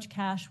this much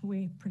cash.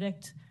 We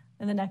predict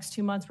in the next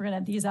 2 months, we're going to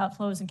have these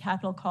outflows and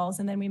capital calls,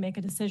 and then we make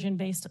a decision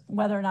based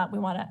whether or not we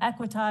want to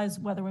equitize,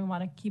 whether we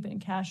want to keep it in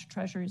cash,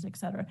 treasuries, et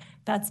cetera.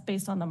 That's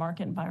based on the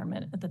market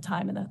environment at the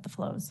time and the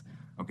flows.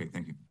 Okay,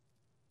 thank you.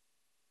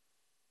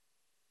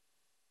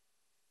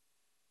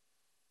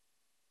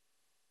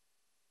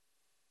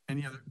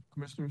 Any other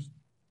commissioners?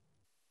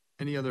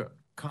 Any other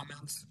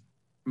comments?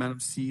 Madam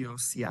CEO,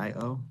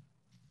 CIO?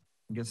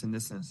 I guess in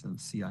this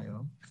instance,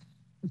 CIO.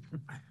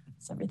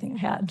 That's everything I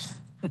had.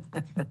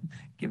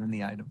 Given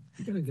the item.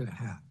 You're going to get a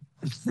hat.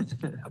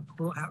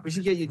 We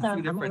should get you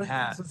 2 different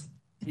hats.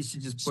 You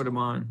should just put them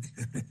on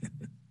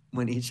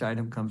when each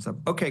item comes up.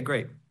 Okay,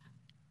 great.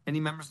 Any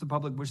members of the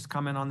public wish to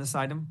comment on this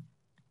item?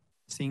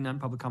 Seeing none,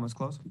 public comments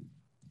closed.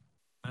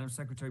 Madam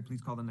Secretary,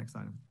 please call the next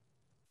item.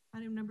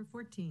 Item number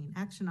 14,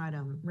 action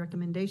item,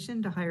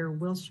 recommendation to hire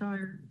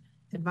Wilshire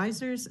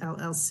Advisors,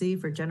 LLC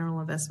for general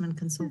investment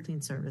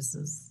consulting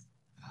services.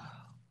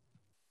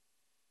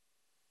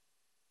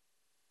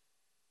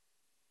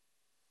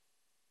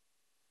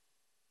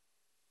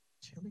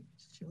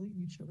 Chili?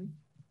 You chili?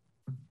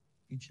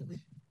 You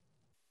chili?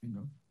 You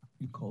know?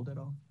 You cold at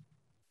all?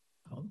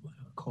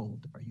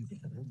 Cold. Are you?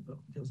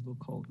 Feels a little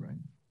cold, right?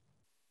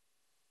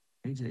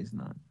 AJ's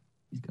not.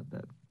 He's got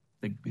that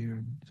thick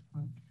beard.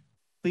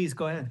 Please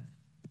go ahead.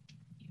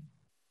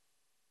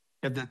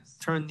 You have to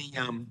turn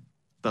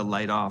the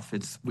light off.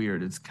 It's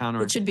weird. It's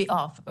counter. It should be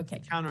off. Okay.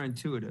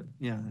 Counterintuitive.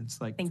 Yeah, it's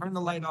like turn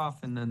the light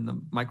off and then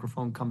the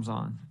microphone comes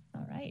on.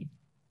 All right.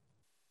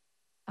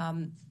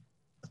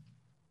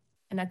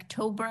 In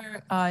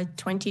October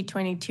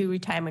 2022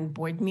 Retirement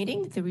Board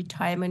meeting, the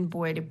Retirement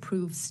Board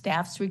approved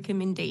staff's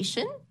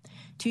recommendation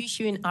to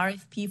issue an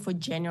RFP for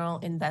general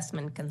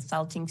investment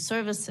consulting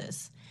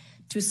services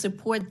to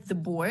support the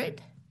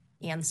board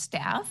and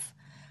staff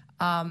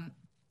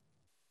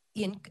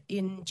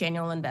in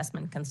general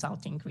investment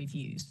consulting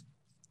reviews.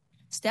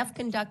 Staff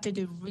conducted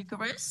a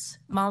rigorous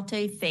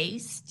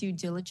multi-phase due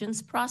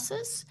diligence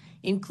process,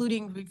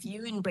 including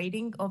review and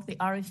rating of the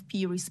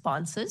RFP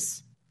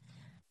responses,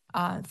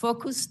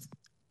 focused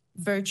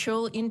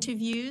virtual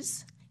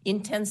interviews,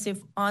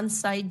 intensive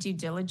on-site due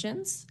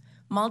diligence,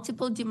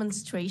 multiple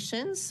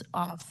demonstrations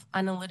of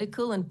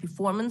analytical and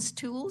performance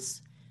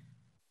tools,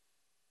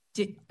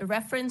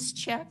 reference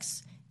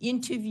checks,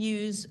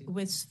 interviews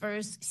with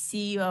first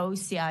CEO,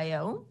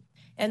 CIO,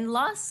 and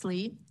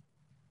lastly,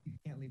 you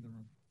can't leave the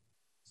room.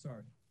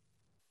 Sorry.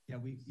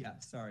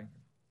 Sorry.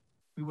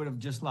 We would have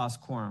just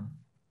lost quorum.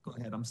 Go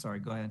ahead. I'm sorry.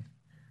 Go ahead.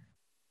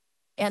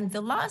 And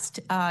the last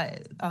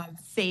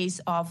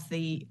phase of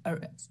the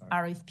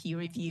RFP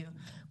review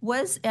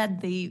was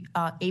at the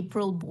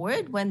April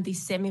board when the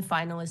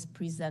semifinalists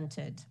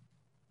presented.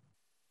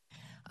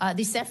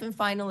 The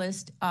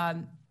semifinalist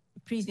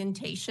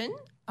presentation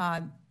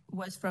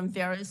was from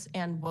Veris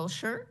and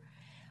Wilshire.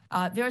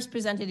 Veris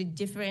presented a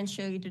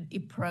differentiated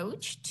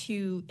approach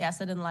to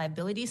asset and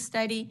liability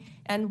study,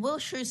 and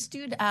Wilshire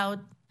stood out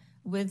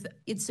with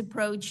its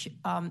approach,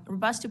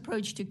 robust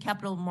approach to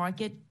capital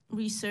market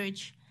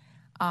research,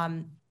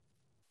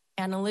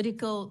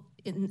 analytical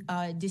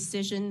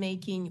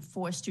decision-making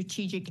for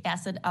strategic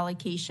asset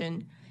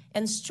allocation,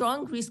 and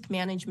strong risk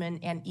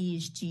management and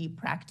ESG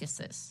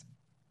practices.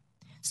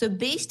 So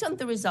based on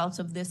the results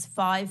of this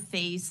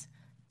 5-phase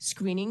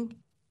screening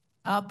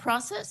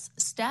process,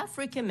 staff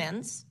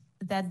recommends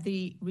that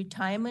the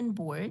Retirement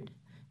Board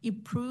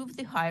approve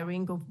the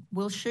hiring of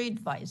Wilshire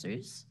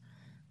advisors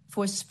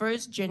for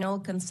first general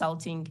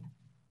consulting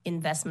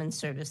investment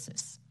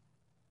services.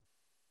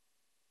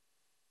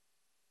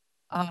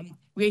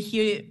 We're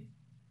here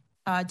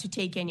to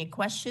take any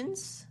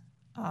questions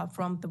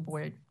from the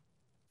board.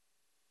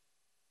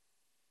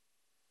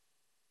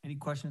 Any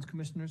questions,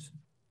 commissioners?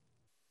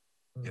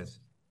 Yes.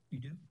 You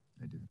do?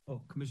 I do.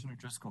 Oh, Commissioner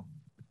Driscoll.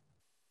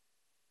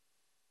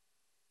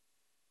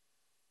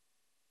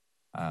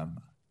 I'm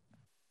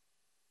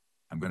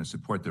going to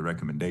support the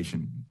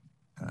recommendation,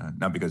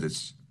 not because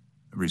it's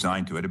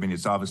resigned to it. I mean,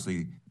 it's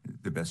obviously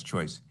the best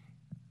choice.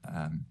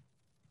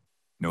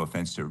 No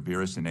offense to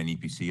Veris and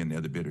NEPC and the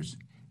other bidders,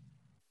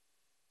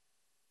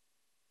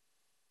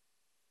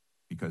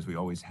 because we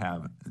always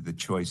have the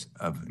choice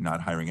of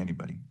not hiring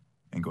anybody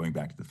and going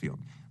back to the field.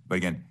 But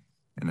again,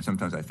 and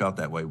sometimes I felt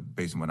that way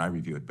based on when I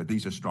review it, but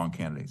these are strong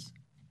candidates,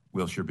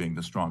 Wilshire being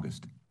the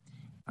strongest.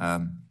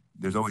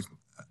 There's always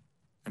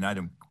an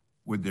item,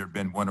 would there have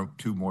been one or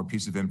two more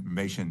pieces of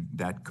information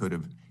that could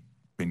have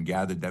been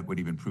gathered that would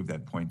even prove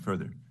that point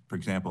further? For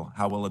example,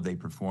 how well have they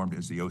performed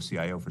as the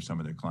OCIO for some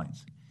of their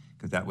clients?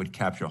 Because that would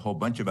capture a whole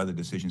bunch of other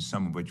decisions,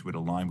 some of which would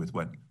align with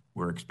what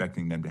we're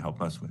expecting them to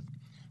help us with.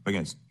 But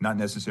again, it's not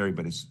necessary,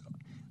 but it's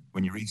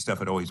when you read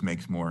stuff, it always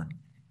makes more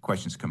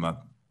questions come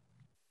up.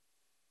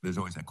 There's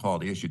always that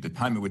quality issue. The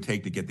time it would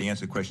take to get the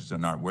answer to questions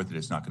that aren't worth it,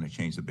 it's not going to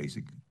change the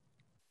basic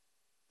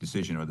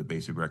decision or the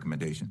basic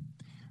recommendation.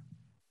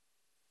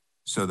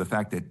 So the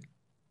fact that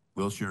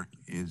Wilshire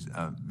is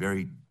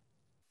very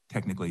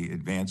technically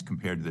advanced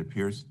compared to their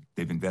peers,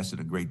 they've invested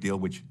a great deal,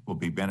 which will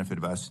be benefit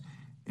of us.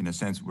 In a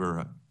sense,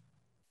 we're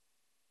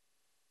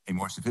a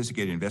more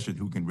sophisticated investor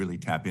who can really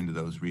tap into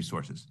those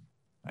resources.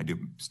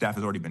 Staff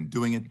has already been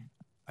doing it.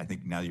 I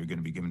think now you're going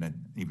to be given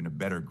even a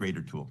better,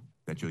 greater tool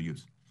that you'll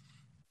use.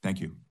 Thank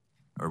you.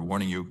 Or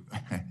warning you,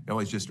 it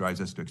always just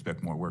drives us to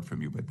expect more work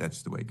from you, but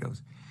that's the way it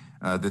goes.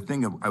 The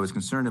thing I was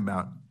concerned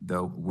about,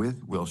 though,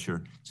 with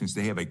Wilshire, since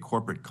they have a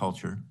corporate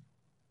culture,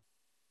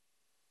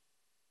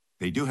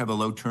 they do have a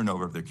low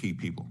turnover of their key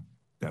people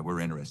that we're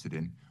interested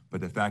in,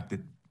 but the fact that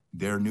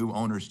their new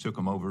owners took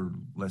them over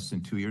less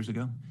than 2 years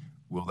ago,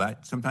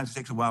 sometimes it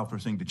takes a while for a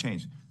thing to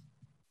change.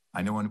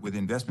 I know with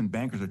investment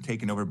bankers are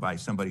taken over by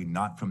somebody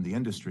not from the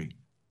industry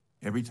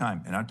every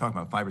time. And I'm talking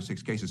about 5 or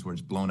 6 cases where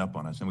it's blown up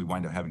on us and we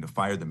wind up having to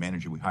fire the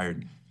manager we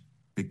hired,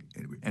 and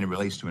it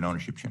relates to an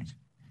ownership change.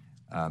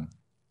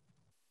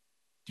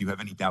 Do you have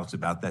any doubts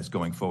about that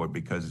going forward?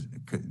 Because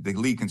the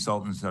lead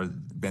consultants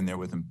have been there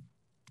with them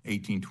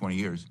 18, 20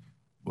 years.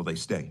 Will they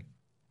stay?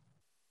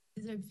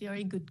 These are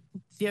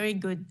very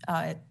good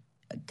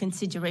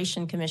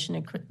consideration,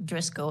 Commissioner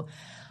Driscoll.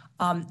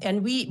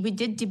 And we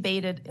did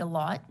debate it a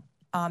lot.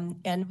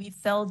 And we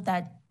felt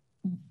that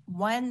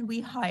when we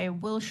hire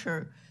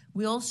Wilshire,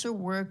 We also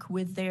work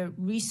with their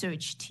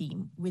research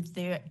team, with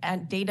their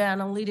data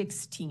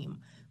analytics team,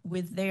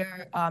 with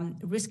their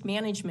risk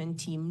management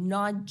team,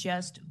 not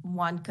just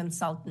one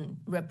consultant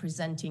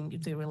representing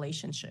the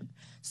relationship.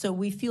 So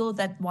we feel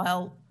that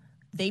while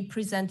they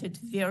presented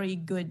very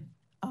good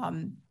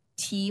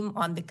team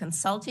on the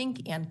consulting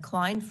and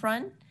client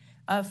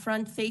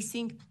front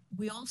facing,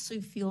 we also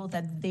feel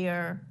that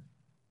their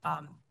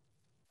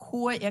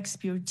core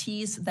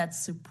expertise that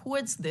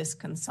supports this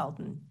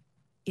consultant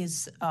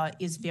is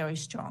very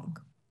strong.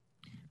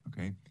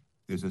 Okay.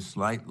 There's a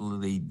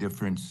slightly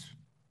difference.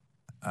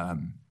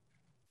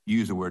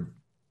 Use the word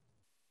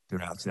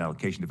throughout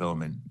allocation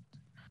development.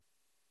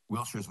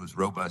 Wilshire's was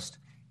robust.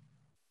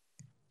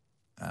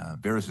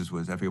 Veris's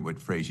was, I forget what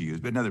phrase you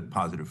used, but another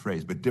positive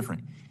phrase, but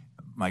different.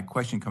 My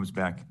question comes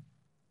back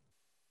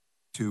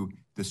to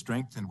the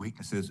strengths and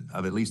weaknesses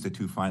of at least the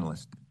two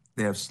finalists.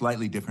 They have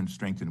slightly different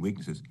strengths and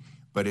weaknesses,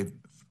 but if,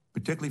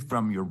 particularly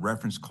from your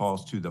reference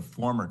calls to the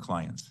former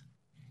clients,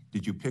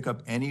 did you pick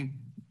up any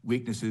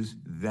weaknesses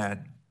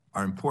that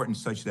are important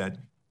such that,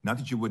 not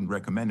that you wouldn't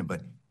recommend them,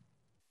 but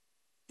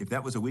if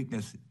that was a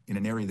weakness in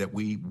an area that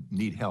we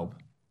need help,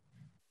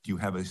 do you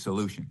have a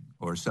solution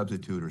or a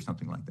substitute or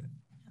something like that?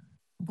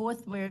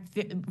 Both were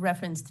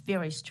referenced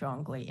very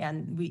strongly.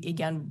 And we,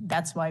 again,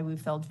 that's why we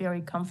felt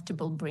very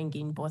comfortable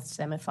bringing both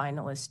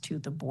semifinalists to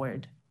the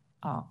board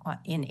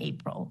in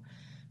April.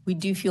 We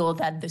do feel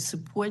that the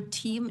support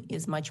team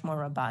is much more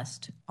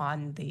robust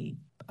on the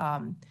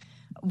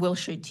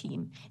Wilshire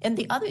team. And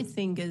the other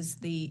thing is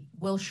the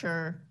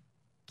Wilshire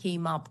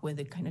came up with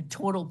a kind of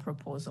total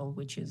proposal,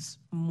 which is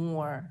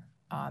more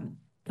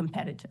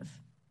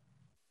competitive.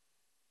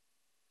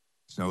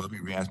 So let me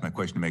re-ask my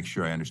question to make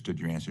sure I understood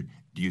your answer.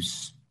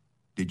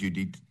 Did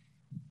you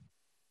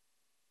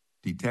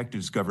detect or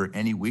discover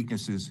any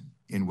weaknesses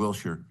in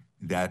Wilshire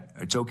that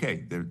it's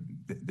okay,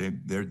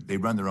 they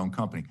run their own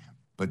company,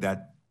 but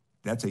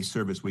that's a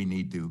service we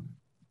need to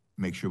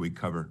make sure we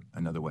cover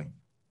another way?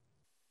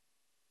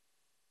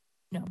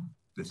 No.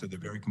 So they're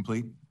very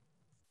complete?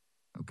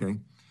 Okay.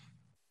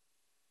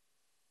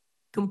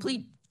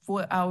 Complete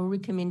for our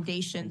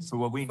recommendations for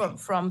what we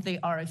from the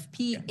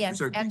RFP, yeah,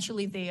 and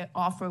actually the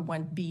offer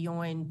went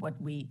beyond what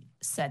we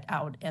set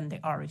out in the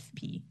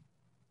RFP.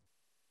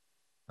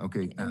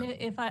 Okay. And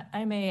if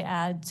I may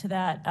add to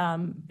that,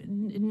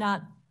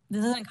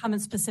 this isn't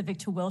comment specific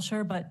to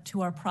Wilshire, but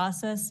to our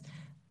process.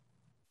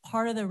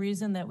 Part of the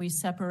reason that we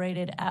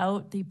separated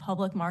out the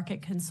public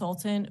market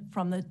consultant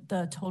from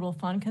the total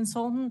fund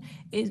consultant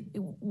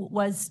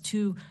was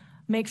to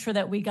make sure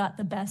that we got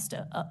the best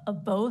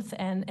of both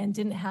and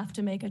didn't have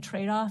to make a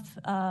trade-off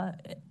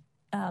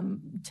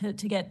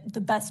to get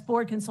the best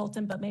board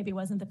consultant, but maybe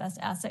wasn't the best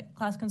asset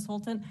class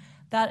consultant.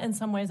 That in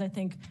some ways, I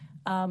think,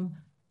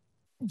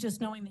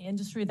 just knowing the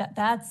industry,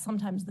 that's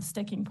sometimes the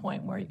sticking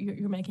point where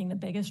you're making the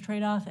biggest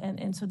trade-off.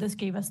 And so this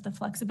gave us the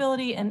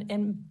flexibility,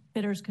 and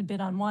bidders could bid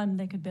on one,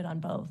 they could bid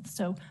on both.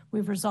 So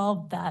we've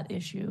resolved that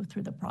issue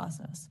through the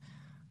process.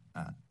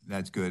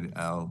 That's good.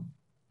 I'll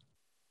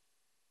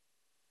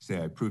say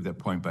I proved that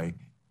point by,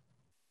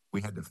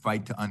 we had to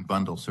fight to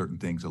unbundle certain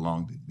things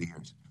along the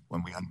years.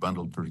 When we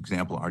unbundled, for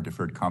example, our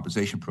deferred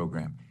compensation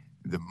program,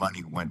 the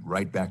money went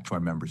right back to our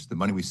members. The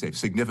money we saved,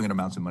 significant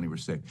amounts of money were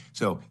saved.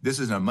 So this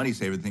isn't a money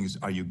saver. The thing is,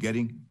 are you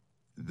getting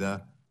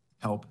the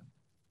help,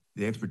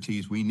 the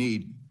expertise we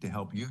need to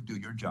help you do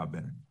your job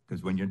better?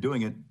 Because when you're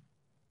doing it,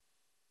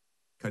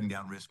 cutting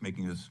down risk,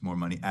 making us more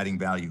money, adding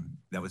value,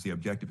 that was the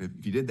objective. If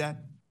you did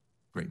that,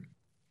 great.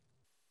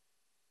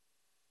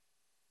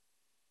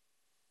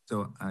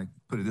 So I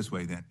put it this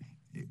way then.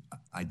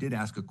 I did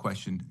ask a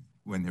question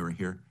when they were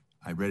here.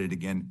 I read it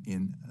again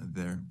in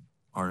their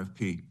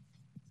RFP.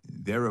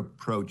 Their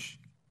approach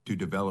to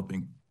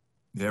developing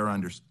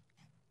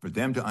for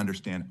them to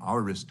understand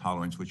our risk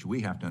tolerance, which we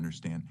have to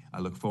understand.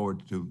 I look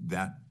forward to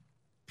that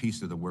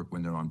piece of the work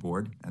when they're on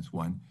board. That's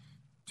one.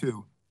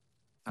 Two,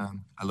 I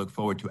look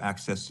forward to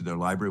access to their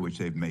library, which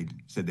they've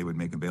said they would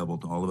make available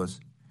to all of us.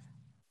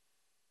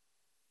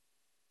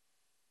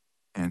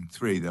 And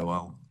three, though,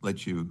 I'll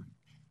let you,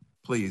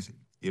 please,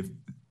 if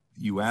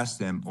you ask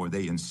them or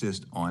they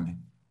insist on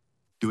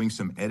doing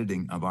some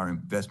editing of our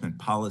investment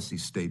policy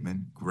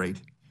statement,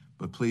 great.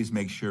 But please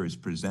make sure it's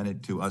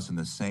presented to us in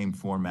the same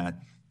format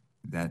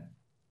that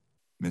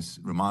Ms.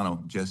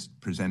 Romano just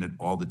presented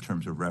all the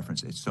terms of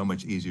reference. It's so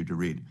much easier to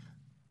read.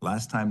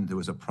 Last time there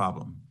was a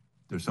problem.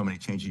 There's so many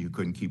changes you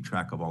couldn't keep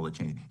track of all the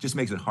changes. It just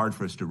makes it hard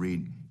for us to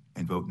read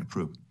and vote and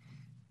approve.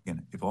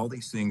 Again, if all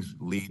these things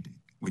lead,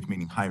 which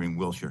meaning hiring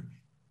Wilshire,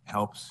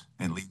 helps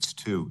and leads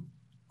to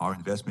our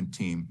investment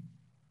team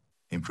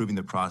improving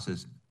the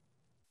process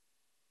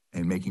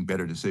and making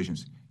better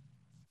decisions,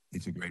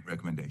 it's a great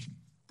recommendation.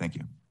 Thank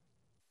you.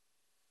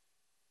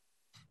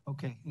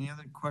 Okay, any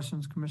other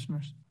questions,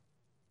 commissioners?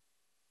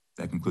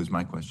 That concludes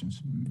my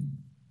questions.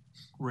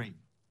 Great.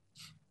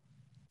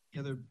 Any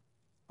other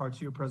parts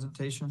of your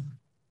presentation?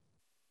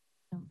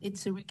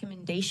 It's a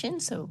recommendation,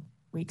 so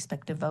we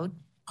expect a vote.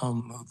 I'll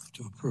move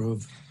to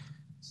approve.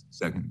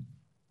 Second.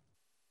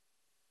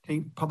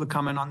 Any public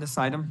comment on this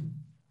item?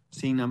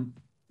 Seeing none,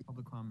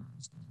 public comment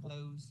is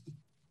closed.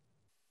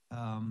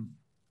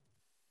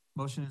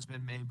 Motion has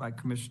been made by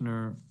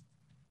Commissioner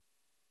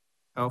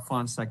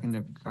Alphonse,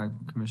 seconded by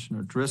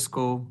Commissioner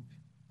Driscoll.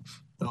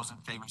 Those in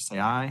favor say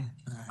aye.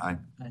 Aye.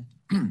 Aye.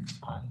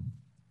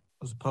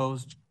 Those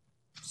opposed?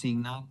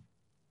 Seeing none,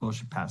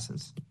 motion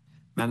passes.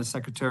 Madam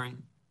Secretary,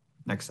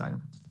 next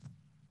item.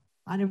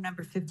 Item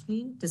number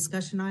 15,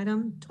 discussion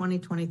item,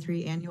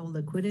 2023 annual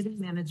liquidity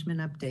management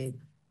update.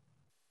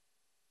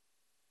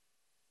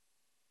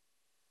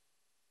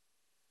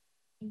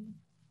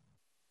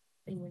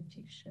 They were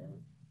to show.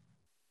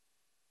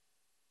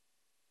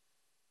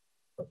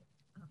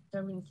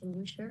 Darlene, can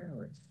you share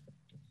or?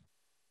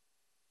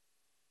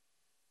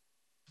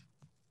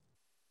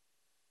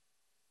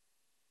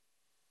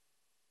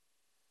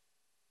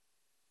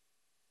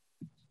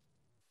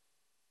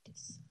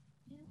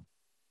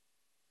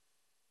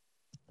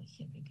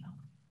 Here we go.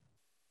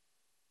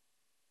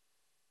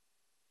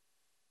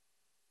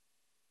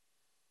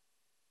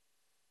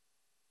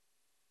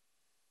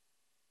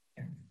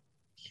 Yeah.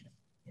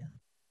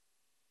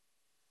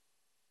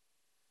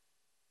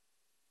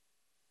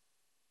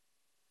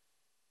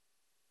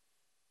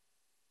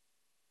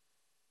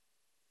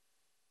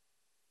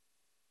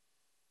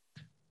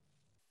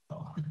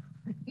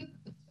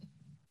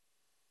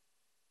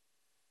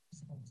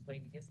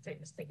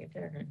 Just take a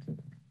turn.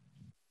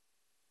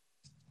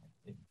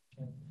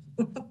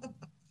 You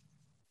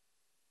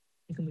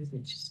can move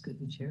it, just scoot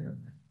the chair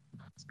over.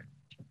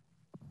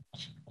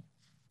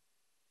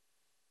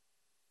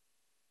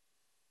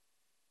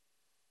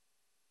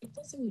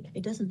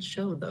 It doesn't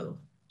show though.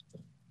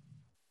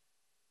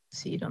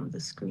 See it on the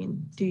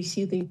screen. Do you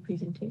see the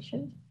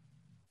presentation?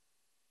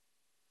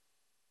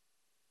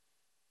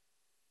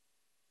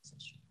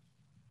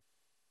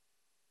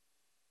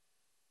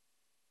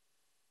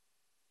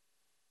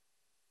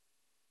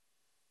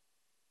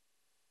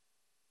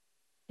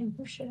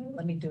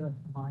 Let me do it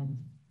mine.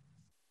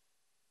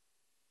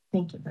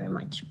 Thank you very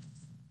much.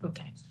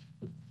 Okay.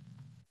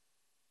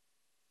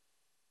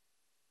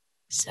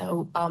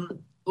 So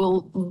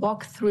we'll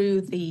walk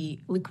through the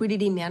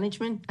liquidity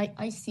management.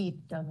 I see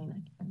it,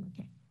 Darlene.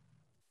 Okay.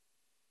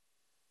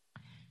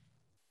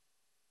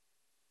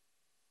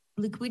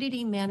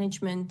 Liquidity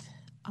management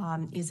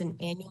is an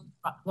annual,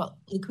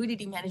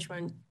 liquidity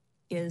management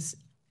is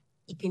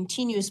a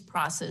continuous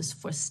process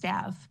for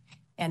staff,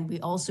 and we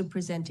also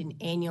present an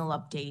annual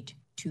update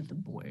to the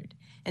board.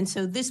 And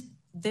so this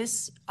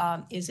is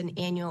an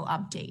annual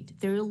update.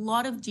 There are a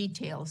lot of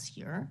details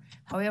here.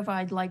 However,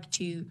 I'd like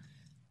to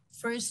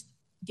first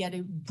get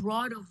a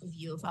broad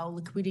overview of our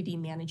liquidity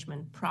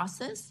management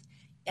process,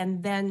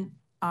 and then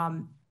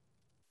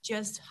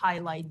just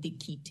highlight the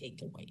key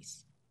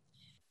takeaways.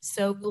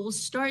 So we'll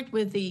start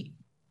with the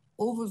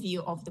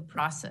overview of the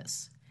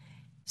process.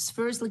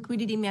 First,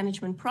 liquidity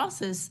management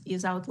process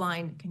is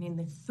outlined in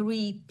the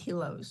 3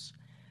 pillars.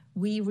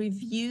 We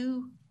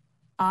review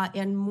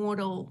and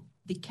model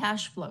the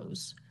cash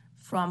flows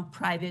from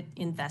private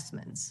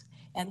investments.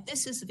 And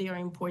this is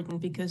very important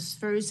because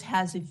FIRST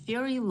has a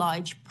very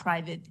large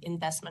private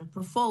investment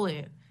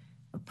portfolio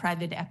of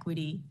private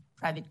equity,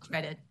 private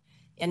credit,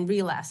 and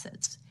real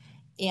assets.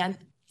 And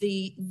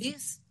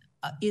this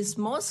is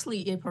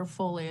mostly a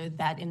portfolio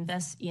that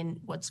invests in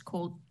what's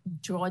called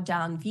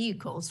drawdown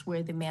vehicles,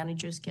 where the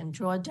managers can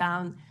draw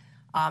down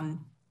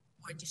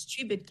or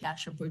distribute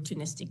cash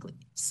opportunistically.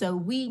 So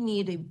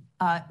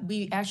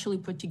we actually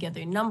put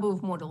together a number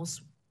of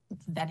models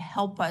that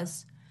help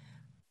us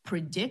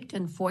predict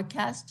and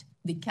forecast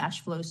the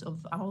cash flows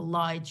of our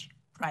large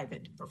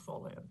private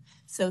portfolio.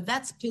 So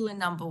that's pillar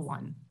number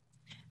 1.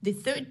 The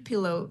third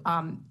pillar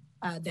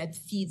that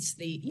feeds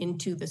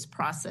into this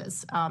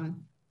process,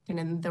 and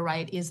on the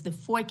right, is the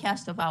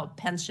forecast of our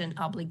pension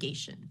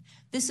obligation.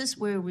 This is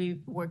where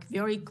we work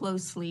very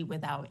closely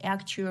with our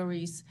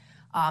actuaries.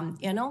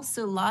 And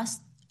also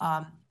last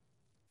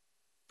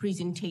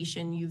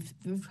presentation,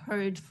 you've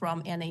heard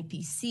from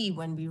NAPC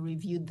when we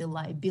reviewed the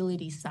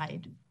liability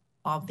side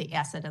of the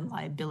asset and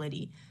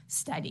liability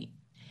study.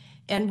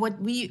 And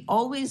what we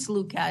always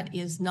look at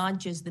is not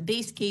just the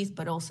base case,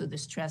 but also the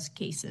stress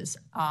cases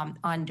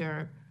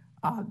under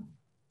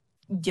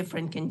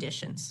different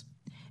conditions.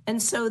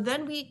 And so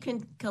then we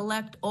can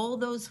collect all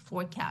those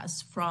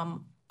forecasts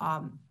from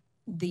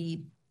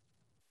the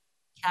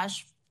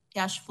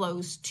cash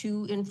flows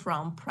to and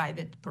from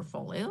private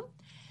portfolio,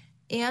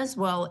 as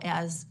well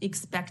as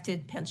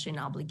expected pension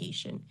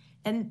obligation,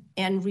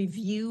 and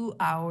review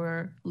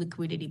our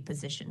liquidity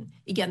position.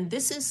 Again,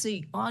 this is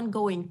the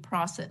ongoing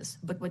process,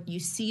 but what you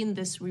see in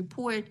this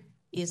report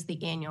is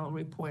the annual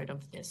report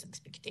of these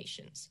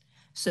expectations.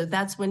 So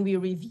that's when we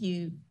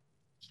review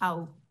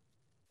how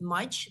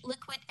much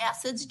liquid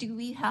assets do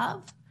we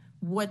have,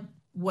 what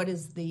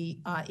is the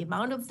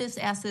amount of these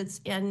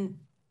assets, and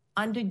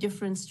under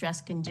different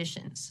stress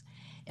conditions.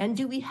 And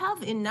do we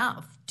have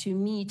enough to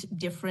meet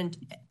different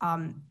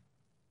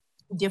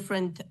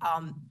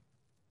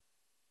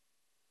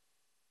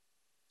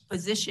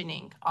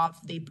positioning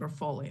of the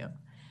portfolio?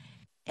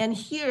 And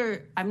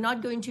here, I'm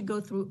not going to go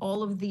through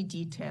all of the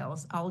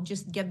details. I'll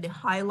just get the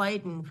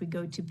highlight. And if we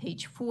go to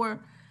page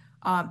 4,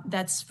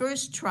 that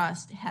First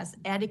Trust has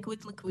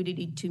adequate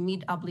liquidity to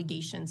meet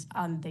obligations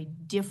on the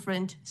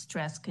different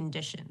stress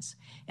conditions.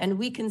 And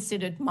we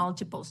considered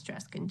multiple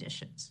stress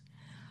conditions.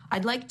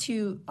 I'd like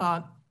to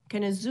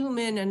kind of zoom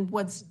in on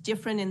what's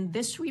different in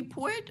this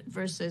report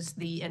versus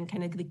and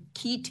kind of the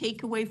key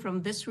takeaway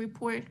from this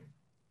report.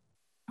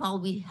 While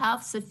we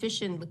have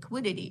sufficient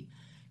liquidity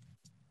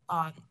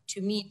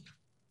to meet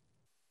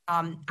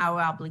our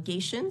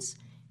obligations,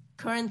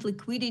 current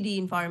liquidity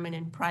environment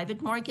in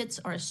private markets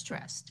are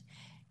stressed.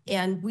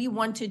 And we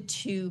wanted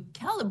to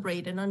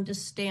calibrate and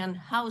understand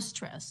how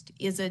stressed.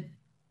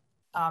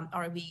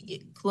 Are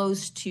we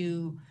close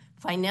to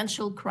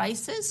financial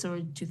crisis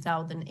or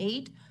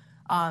 2008,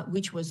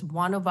 which was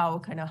one of our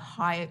kind of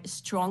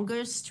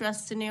stronger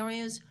stress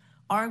scenarios?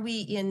 Are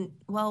we in,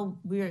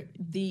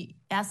 the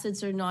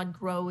assets are not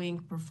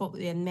growing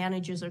and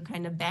managers are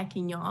kind of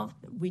backing off,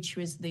 which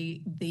was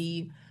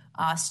the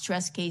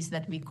stress case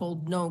that we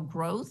called no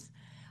growth.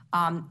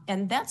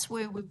 And that's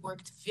where we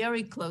worked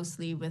very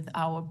closely with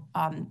our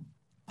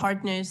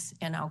partners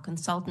and our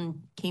consultant,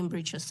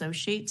 Cambridge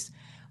Associates.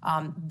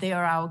 They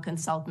are our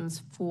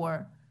consultants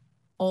for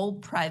all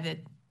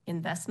private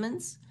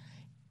investments.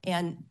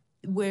 And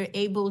we're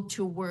able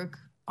to work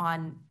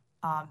on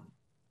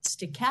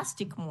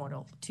stochastic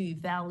model to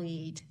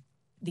evaluate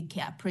the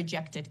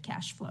projected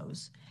cash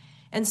flows.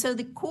 And so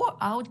the core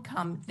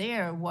outcome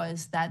there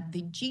was that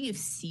the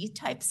GFC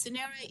type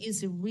scenario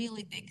is a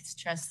really big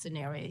stress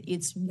scenario.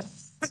 It's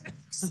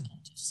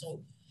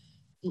so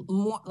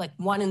more like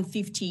 1 in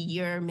 50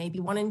 year, maybe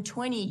 1 in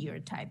 20 year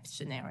type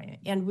scenario.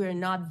 And we're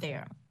not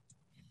there.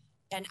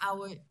 And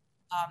our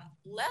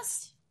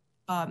less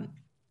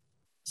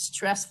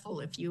stressful,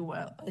 if you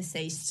will,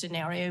 say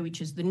scenario,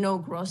 which is the no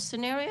growth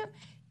scenario,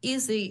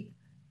 is a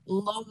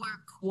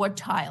lower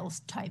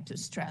quartiles type of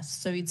stress.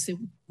 So it's a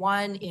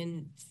 1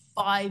 in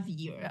 5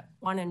 year,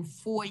 1 in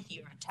 4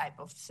 year type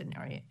of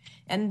scenario.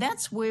 And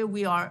that's where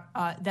we are,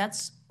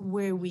 that's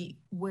where we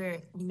were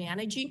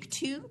managing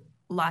to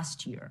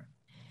last year.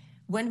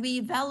 When we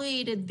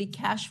evaluated the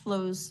cash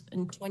flows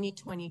in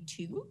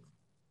 2022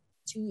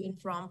 to and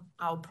from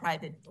our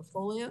private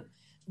portfolio,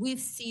 we've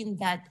seen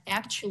that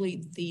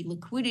actually the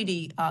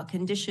liquidity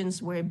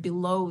conditions were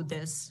below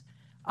this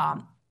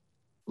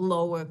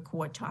lower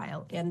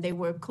quartile, and they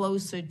were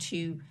closer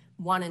to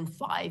 1 in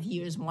 5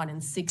 years, 1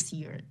 in 6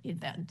 year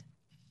event.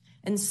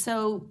 And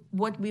so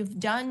what we've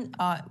done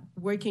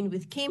working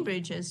with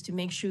Cambridge is to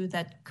make sure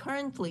that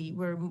currently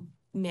we're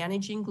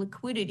managing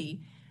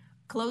liquidity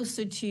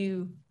closer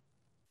to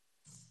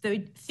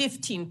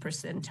 15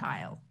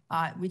 percentile,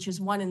 which is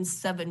 1 in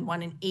 7,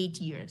 1 in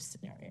 8 years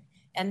scenario.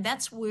 And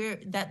that's where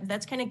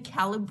that's kind of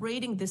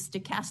calibrating the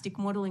stochastic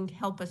modeling to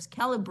help us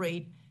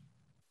calibrate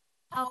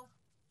how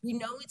we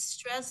know it's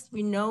stressed.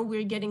 We know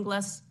we're getting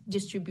less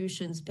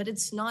distributions, but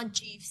it's not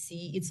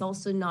GFC. It's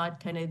also not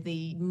kind of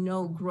the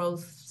no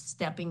growth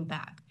stepping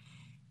back.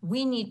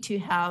 We need to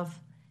have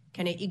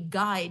kind of a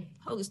guide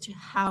post to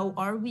how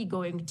are we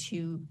going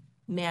to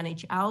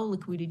manage our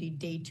liquidity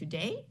day to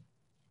day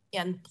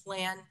and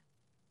plan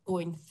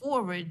going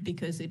forward,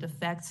 because it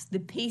affects the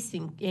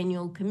pacing,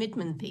 annual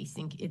commitment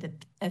pacing.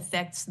 It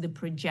affects the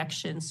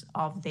projections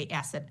of the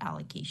asset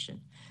allocation.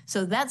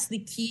 So that's the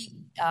key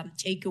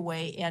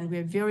takeaway. And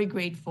we're very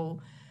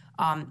grateful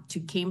to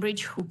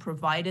Cambridge, who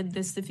provided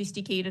this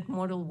sophisticated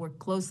model, worked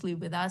closely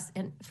with us.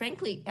 And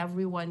frankly,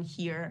 everyone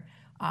here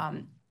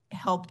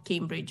helped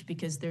Cambridge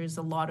because there's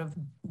a lot of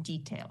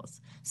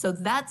details. So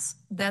that's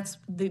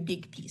the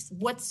big piece.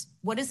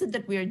 What is it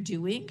that we're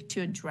doing to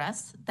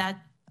address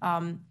that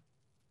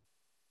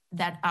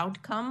that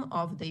outcome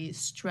of the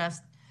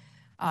stressed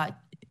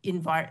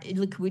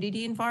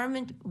liquidity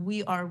environment?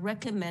 We are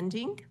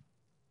recommending,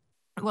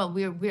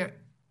 we're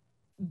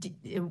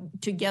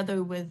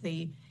together with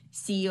the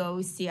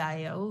CEO,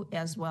 CIO,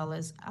 as well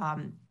as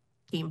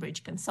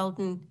Cambridge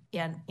consultant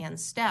and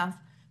staff,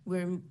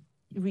 we're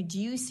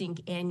reducing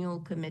annual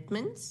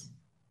commitments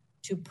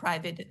to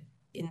private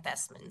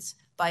investments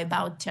by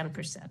about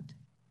 10%.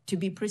 To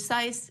be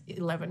precise,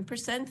 11%,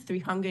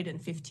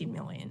 $350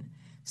 million.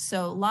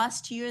 So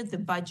last year,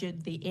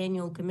 the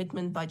annual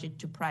commitment budget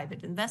to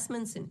private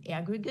investments in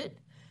aggregate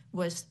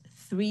was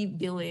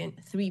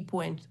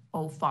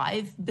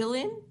 $3.05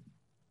 billion.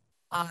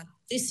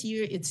 This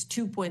year, it's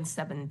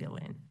 $2.7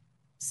 billion.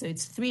 So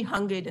it's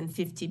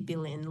 $350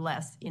 billion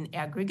less in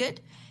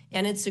aggregate,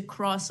 and it's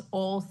across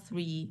all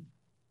 3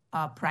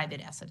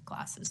 private asset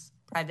classes: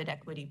 private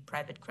equity,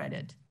 private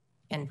credit,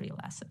 and real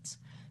assets.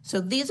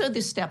 So these are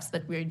the steps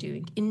that we're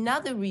doing.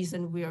 Another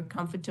reason we are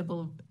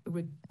comfortable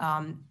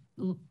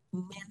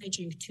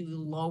managing to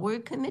lower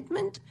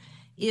commitment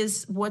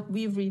is what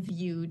we've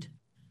reviewed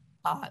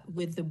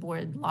with the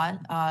board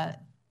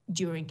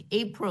during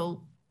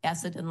April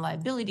asset and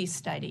liability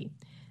study,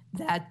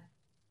 that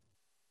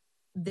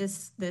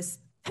this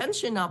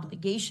pension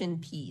obligation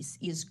piece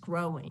is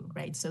growing,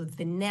 right? So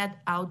the net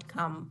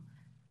outcome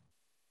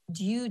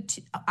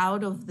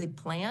out of the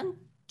plan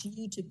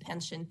due to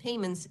pension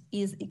payments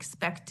is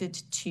expected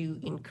to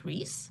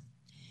increase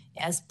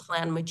as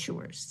plan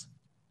matures.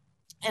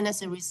 And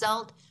as a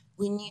result,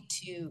 we need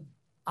to,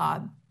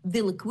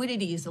 the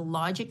liquidity is a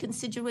larger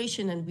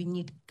consideration, and we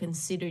need to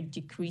consider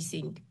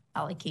decreasing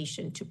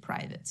allocation to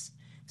privates.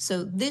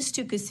 So these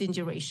two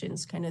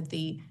considerations, kind of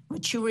the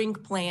maturing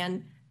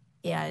plan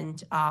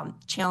and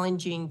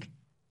challenging,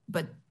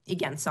 but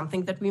again,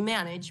 something that we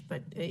manage,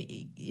 but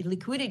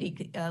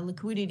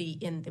liquidity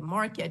in the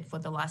market for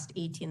the last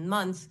 18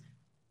 months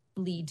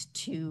lead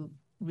to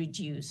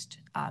reduced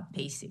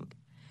pacing.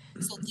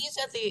 So these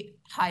are the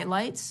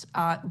highlights.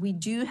 We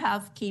do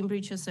have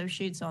Cambridge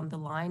Associates on the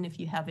line if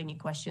you have any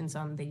questions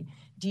on the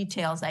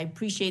details. I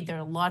appreciate there are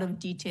a lot of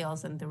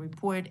details in the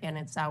report, and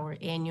it's our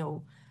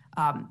annual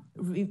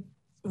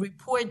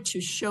report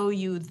to show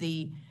you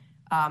the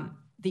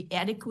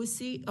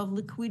adequacy of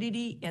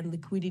liquidity and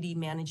liquidity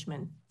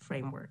management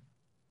framework.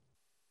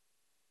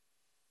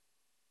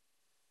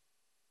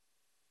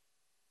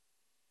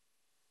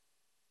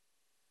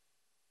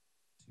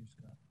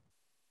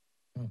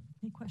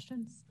 Any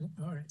questions?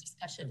 All right.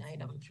 Discussion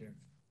item.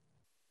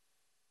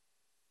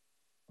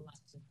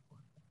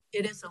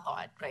 It is a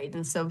lot, right?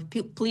 And so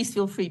please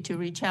feel free to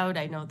reach out.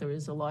 I know there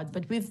is a lot,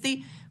 but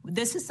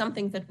this is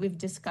something that we've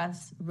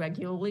discussed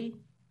regularly.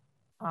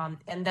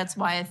 And that's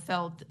why I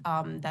felt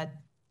that,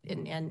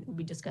 and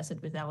we discussed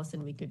it with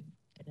Allison, we could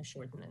kind of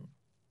shorten it.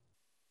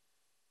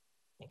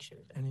 Make sure.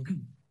 Any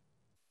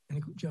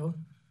Joe?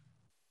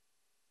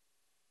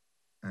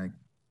 A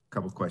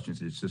couple of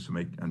questions. It's just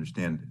to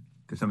understand,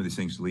 because some of these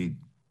things lead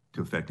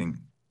to affecting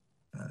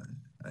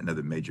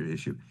another major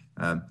issue.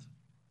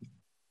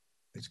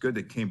 It's good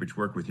that Cambridge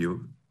worked with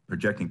you.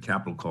 Projecting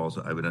capital calls,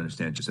 I would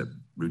understand, just a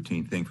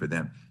routine thing for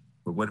them.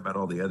 But what about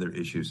all the other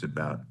issues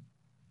about,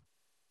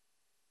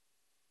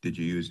 did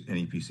you use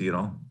NAPC at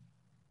all?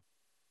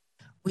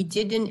 We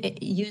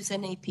didn't use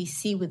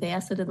NAPC with the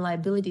asset and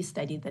liability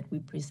study that we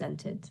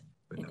presented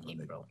in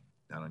April.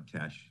 Not on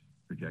cash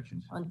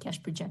projections? On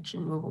cash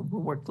projection, we'll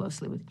work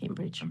closely with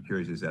Cambridge. I'm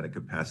curious, is that a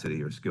capacity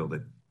or skill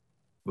that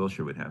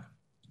Wilshire would have?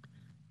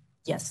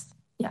 Yes.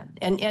 Yeah,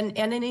 and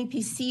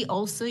NAPC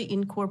also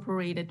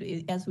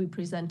incorporated, as we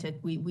presented,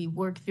 we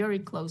worked very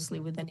closely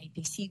with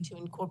NAPC to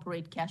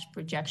incorporate cash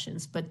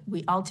projections, but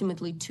we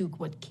ultimately took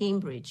what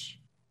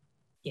Cambridge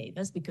gave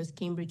us, because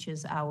Cambridge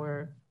is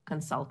our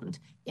consultant,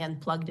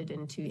 and plugged it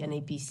into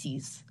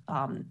NAPC's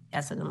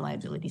asset and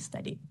liability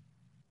study.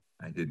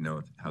 I didn't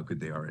know how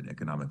good they are at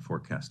economic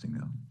forecasting,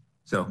 though.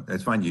 So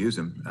that's fine, you use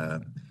them.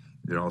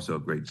 They're also a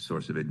great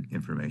source of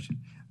information.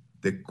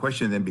 The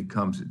question then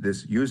becomes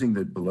this: using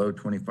the below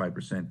 25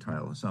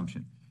 percentile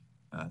assumption,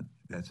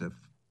 that's an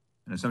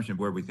assumption of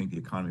where we think the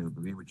economy will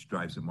be, which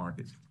drives the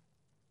markets.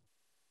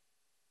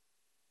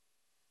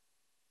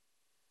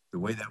 The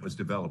way that was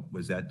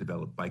that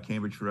developed by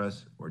Cambridge for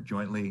us, or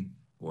jointly,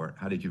 or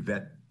how did you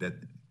vet that?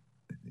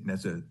 And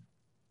that's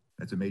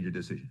a major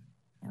decision.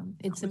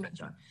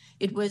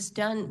 It was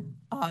done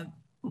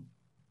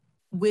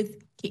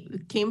with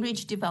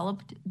Cambridge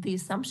developed the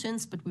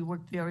assumptions, but we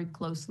worked very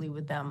closely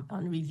with them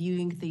on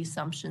reviewing the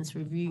assumptions,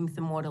 reviewing the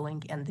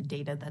modeling, and the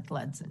data that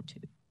led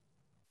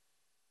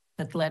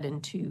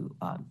into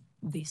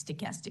the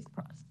stochastic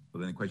process.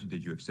 Well, then the question: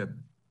 did you accept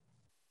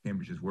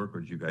Cambridge's work,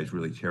 or did you guys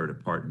really tear it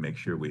apart and make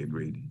sure we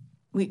agreed?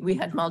 We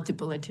had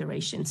multiple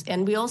iterations,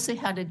 and we also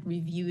had it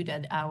reviewed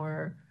at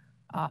our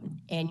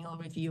annual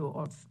review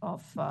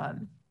of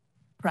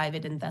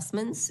private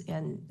investments,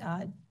 and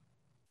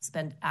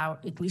spent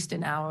at least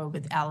an hour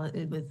with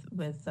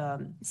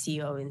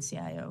CEO and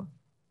CIO.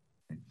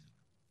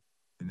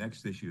 The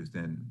next issue is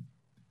then,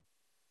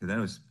 because I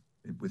was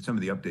with some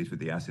of the updates with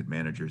the asset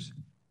managers,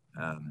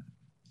 and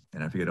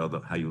I forget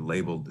how you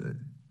labeled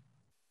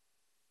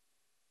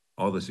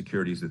all the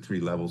securities, the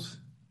 3 levels.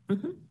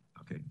 Mm-hmm.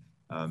 Okay.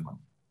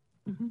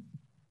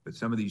 But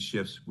some of these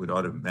shifts would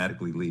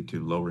automatically lead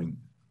to lowering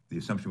the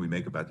assumption we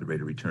make about the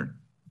rate of return.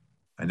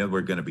 I know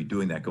we're going to be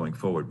doing that going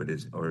forward, but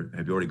or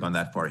have you already gone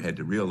that far ahead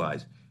to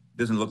realize it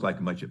doesn't look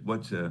like much?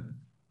 What's a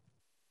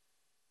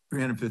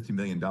 $350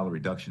 million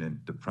reduction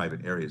in the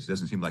private areas?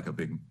 Doesn't seem like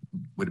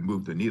would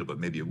move the needle, but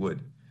maybe it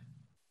would.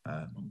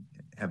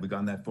 Have we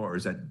gone that far, or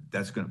is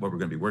that's what we're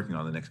going to be working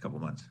on the next couple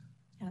of months?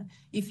 Yeah.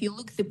 If you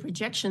look, the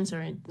projections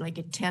are like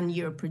a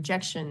 10-year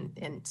projection,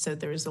 and so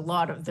there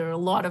are a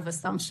lot of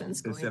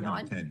assumptions going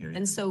on.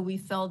 And so we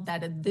felt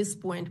that at this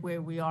point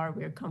where we are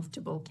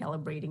comfortable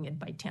calibrating it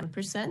by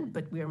 10%,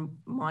 but we are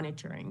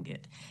monitoring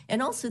it.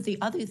 And also the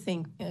other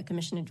thing,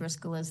 Commissioner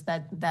Driscoll, is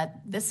that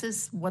this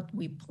is what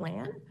we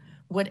plan.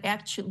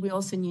 We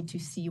also need to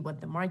see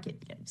what the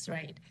market gives,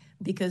 right?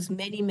 Because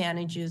many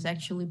managers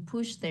actually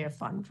push their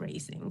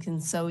fundraising.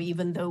 And so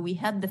even though we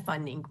had the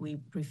funding, we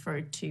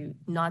preferred to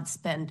not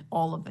spend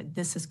all of it.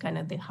 This is kind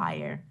of the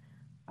higher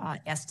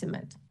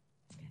estimate.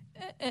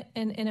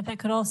 And if I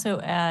could also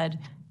add,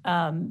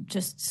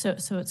 just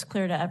so it's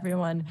clear to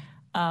everyone,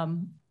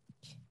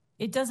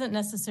 it doesn't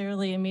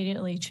necessarily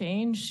immediately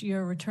change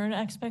your return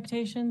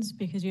expectations,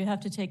 because you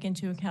have to take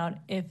into account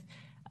if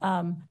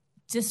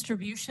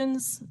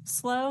distributions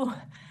slow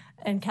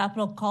And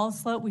capital call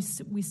slow, we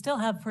still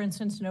have, for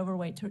instance, an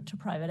overweight to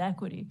private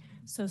equity.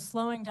 So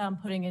slowing down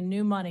putting in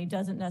new money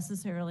doesn't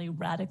necessarily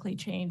radically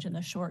change in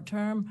the short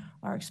term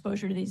our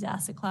exposure to these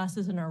asset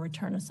classes and our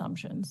return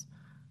assumptions.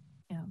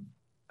 Yeah.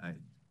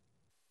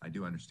 I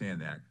do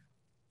understand that.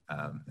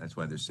 That's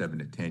why there's 7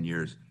 to 10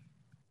 years.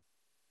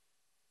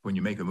 When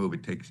you make a move,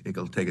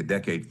 it'll take a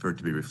decade for it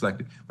to be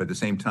reflected. But at the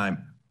same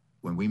time,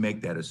 when we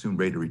make that assumed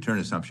rate of return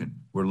assumption,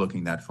 we're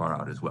looking that far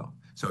out as well.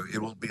 So it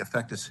will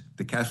affect us.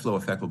 The cash flow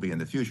effect will be in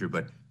the future,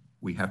 but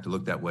we have to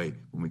look that way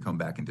when we come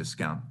back and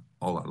discount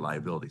all our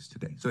liabilities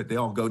today. So they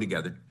all go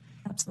together.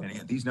 Absolutely.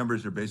 And these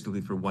numbers are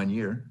basically for 1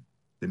 year.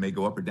 They may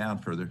go up or down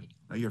further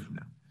a year from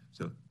now.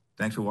 So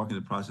thanks for walking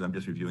the process. I'm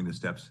just reviewing the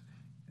steps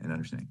and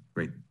understanding.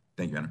 Great.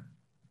 Thank you, Anna.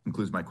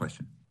 Concludes my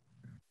question.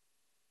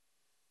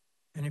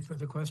 Any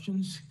further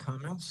questions,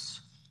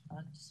 comments?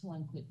 Just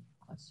one quick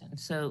question.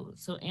 So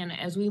Anna,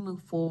 as we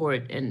move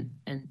forward and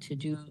to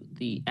do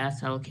the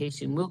asset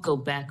allocation, we'll go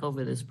back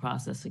over this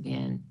process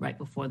again right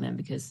before then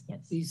because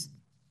these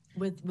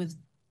with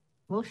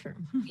well, sure.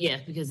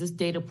 yes, because this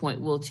data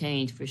point will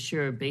change for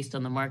sure based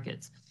on the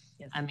markets.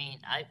 Yes. I mean,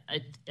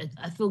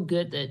 I feel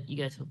good that you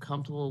guys feel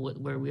comfortable with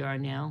where we are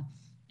now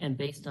and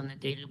based on the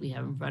data we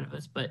have in front of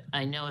us. But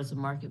I know as the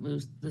market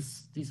moves,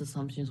 these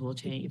assumptions will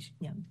change.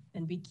 Yeah,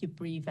 and we keep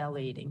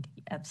reevaluating.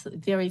 Absolutely,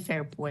 very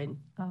fair point.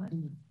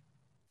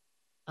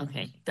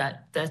 Okay,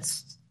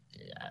 that's.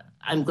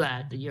 I'm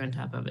glad that you're on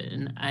top of it,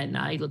 and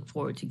I look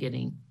forward to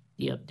getting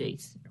the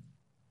updates.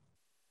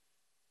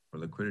 For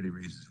liquidity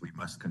reasons, we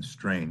must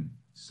constrain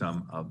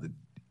some of the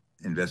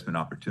investment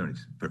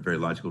opportunities for a very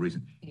logical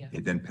reason. Yeah.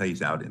 It then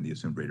pays out in the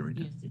assumed rate of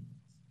return. Yes,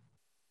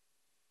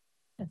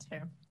 That's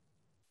fair.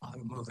 A lot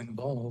of moving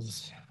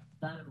balls.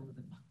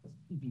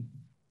 Mhm.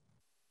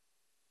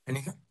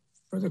 Any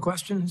further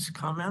questions,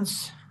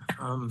 comments?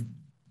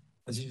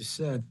 As you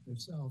said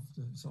yourself,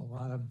 there's a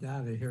lot of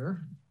data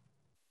here,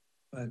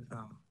 but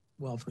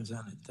well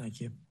presented. Thank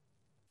you.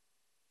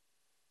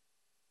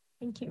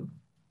 Thank you.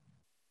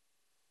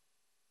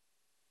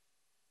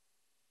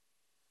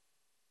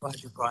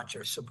 Glad you brought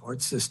your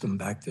support system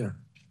back there.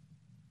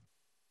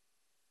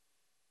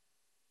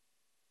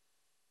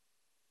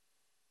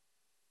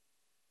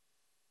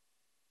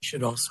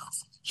 Should also,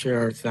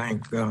 Chair,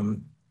 thank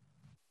for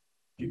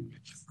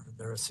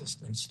their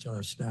assistance to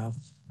our staff.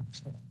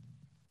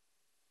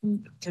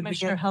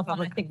 Commissioner Helfand,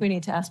 I think we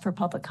need to ask for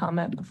public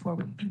comment before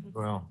we.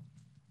 Well,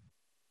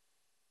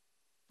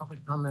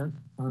 public comment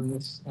on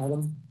this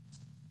item?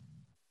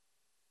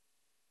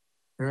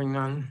 Hearing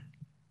none,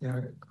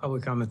 yeah,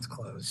 public comment's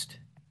closed.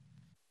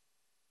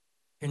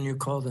 Can you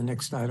call the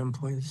next item,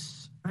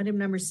 please? Item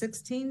number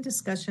 16,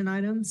 discussion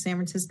item, San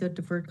Francisco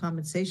Deferred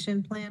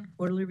Compensation Plan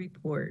Quarterly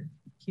Report,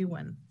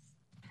 Q1.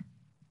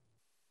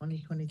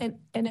 2022.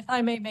 And if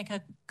I may make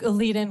a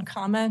lead-in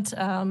comment,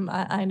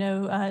 I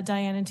know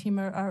Diane and team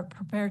are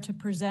prepared to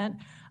present,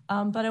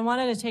 but I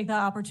wanted to take the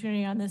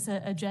opportunity on this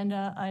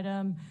agenda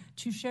item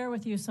to share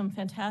with you some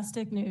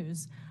fantastic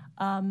news.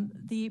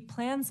 The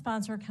Plan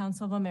Sponsor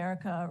Council of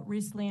America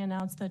recently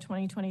announced the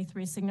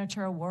 2023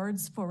 Signature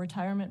Awards for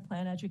Retirement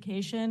Plan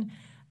Education.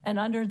 And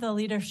under the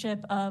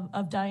leadership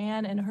of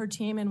Diane and her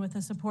team and with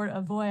the support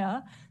of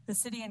Voya, the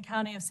City and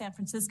County of San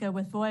Francisco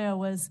with Voya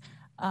was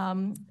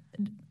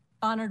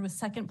honored with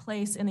second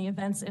place in the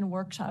events and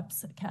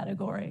workshops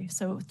category.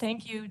 So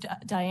thank you,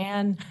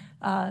 Diane,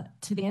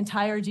 to the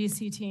entire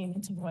DC team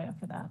and to Voya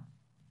for that.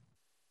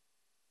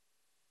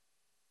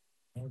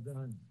 Well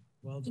done.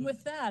 Well done. And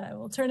with that, I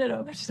will turn it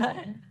over to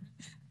Diane.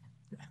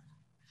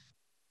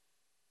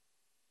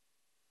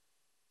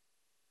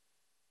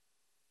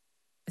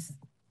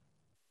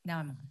 Now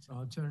I'm on. So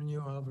I'll turn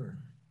you over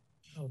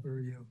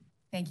you.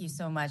 Thank you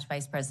so much,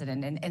 Vice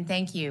President. And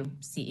thank you,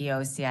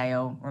 CEO,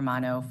 CIO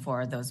Romano,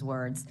 for those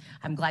words.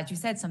 I'm glad you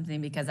said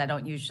something because I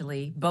don't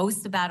usually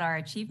boast about our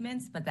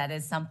achievements, but that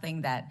is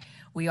something that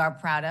we are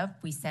proud of.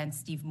 We sent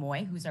Steve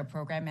Moy, who's our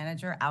program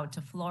manager, out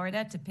to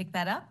Florida to pick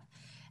that up.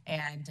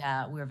 And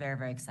we're very,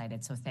 very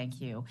excited. So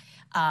thank you.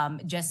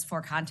 Just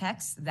for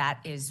context, that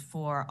is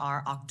for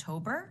our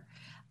October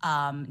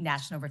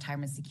National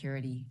Retirement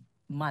Security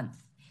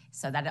Month.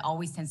 So that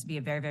always tends to be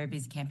a very, very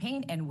busy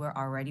campaign. And we're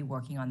already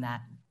working on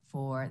that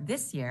for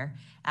this year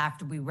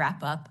after we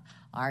wrap up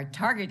our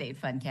Target Date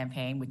Fund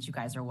campaign, which you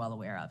guys are well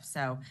aware of.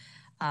 So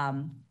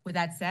with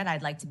that said,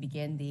 I'd like to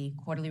begin the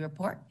quarterly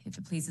report, if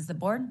it pleases the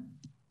board.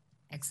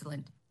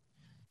 Excellent.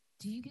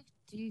 Do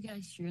you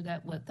guys share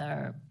that with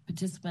our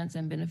participants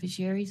and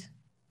beneficiaries?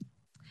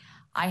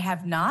 I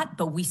have not,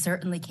 but we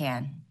certainly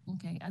can.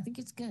 Okay, I think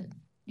it's good.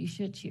 You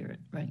should share it,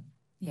 right?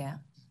 Yeah.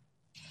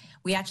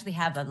 We actually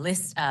have a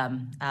list,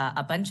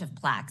 a bunch of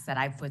plaques that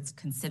I was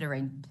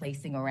considering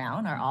placing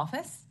around our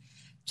office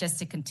just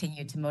to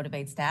continue to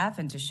motivate staff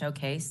and to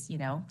showcase,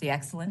 the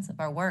excellence of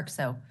our work.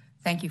 So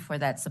thank you for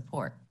that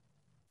support.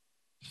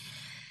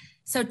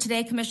 So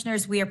today,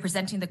 commissioners, we are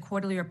presenting the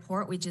quarterly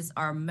report, which is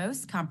our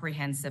most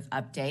comprehensive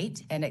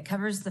update, and it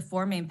covers the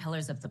four main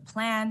pillars of the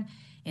plan: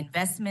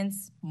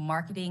 investments,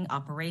 marketing,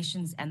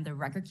 operations, and the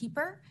record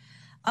keeper.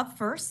 Up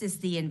first is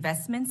the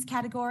investments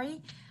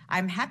category.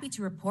 I'm happy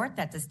to report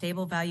that the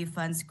Stable Value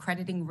Fund's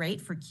crediting rate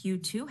for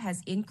Q2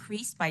 has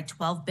increased by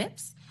 12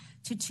 bips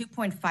to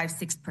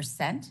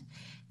 2.56%.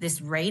 This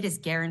rate is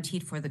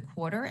guaranteed for the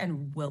quarter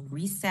and will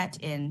reset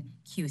in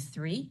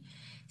Q3.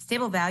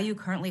 Stable Value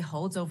currently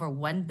holds over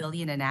 $1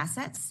 billion in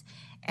assets.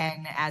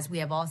 And as we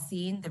have all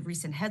seen, the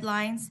recent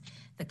headlines,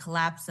 the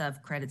collapse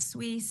of Credit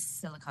Suisse,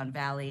 Silicon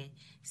Valley,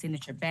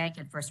 Signature Bank,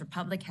 and First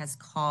Republic has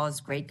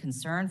caused great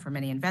concern for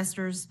many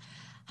investors.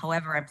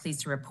 However, I'm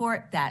pleased to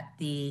report that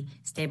the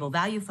Stable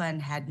Value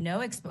Fund had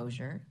no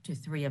exposure to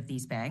 3 of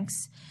these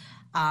banks.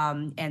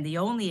 And the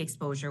only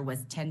exposure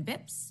was 10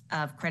 bips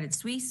of Credit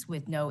Suisse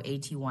with no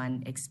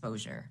AT1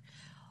 exposure.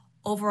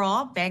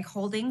 Overall, bank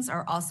holdings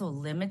are also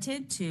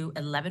limited to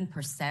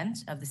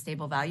 11% of the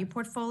Stable Value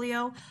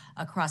portfolio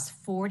across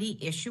 40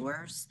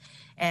 issuers,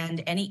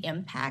 and any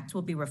impact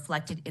will be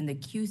reflected in the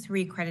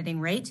Q3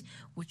 crediting rate,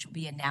 which will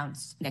be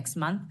announced next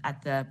month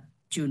at the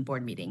June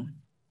board meeting.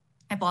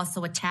 I've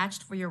also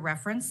attached for your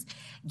reference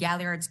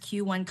Galliard's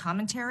Q1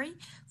 commentary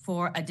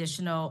for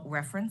additional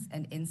reference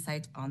and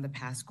insight on the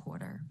past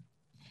quarter.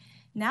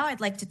 Now I'd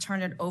like to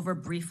turn it over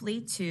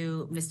briefly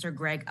to Mr.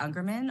 Greg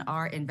Ungerman,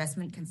 our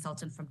investment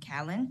consultant from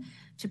Callen,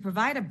 to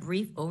provide a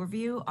brief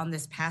overview on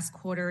this past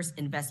quarter's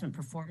investment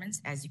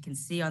performance, as you can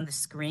see on the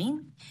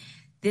screen.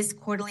 This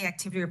quarterly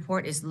activity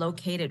report is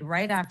located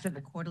right after the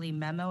quarterly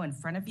memo in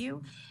front of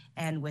you.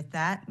 And with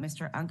that,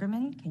 Mr.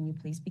 Ungerman, can you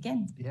please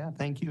begin? Yeah,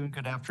 thank you and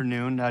good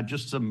afternoon.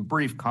 Just some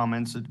brief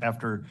comments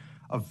after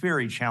a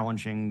very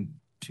challenging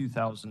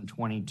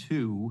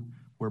 2022,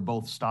 where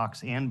both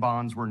stocks and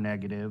bonds were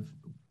negative,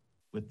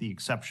 with the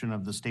exception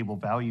of the Stable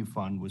Value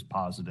Fund was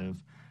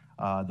positive.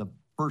 The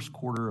first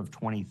quarter of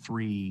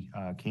 23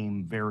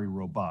 came very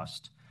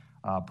robust,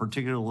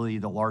 particularly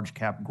the large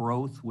cap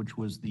growth, which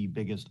was the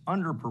biggest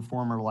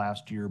underperformer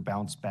last year,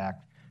 bounced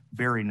back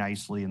very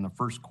nicely. In the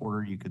first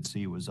quarter, you could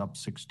see it was up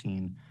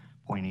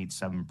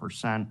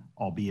 16.87%,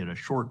 albeit a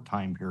short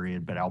time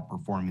period, but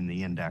outperforming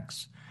the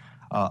index.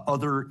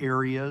 Other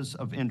areas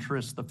of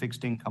interest, the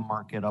fixed income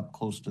market up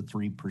close to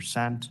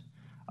 3%.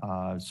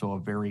 So a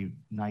very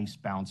nice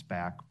bounce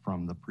back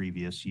from the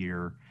previous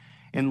year.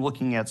 And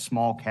looking at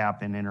small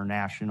cap and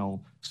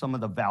international, some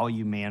of the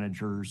value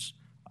managers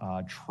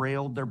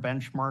trailed their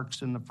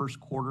benchmarks in the first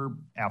quarter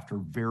after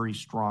very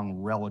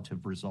strong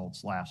relative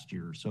results last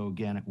year. So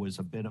again, it was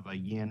a bit of a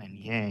yin and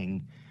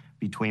yang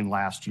between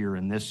last year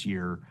and this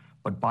year.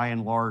 But by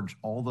and large,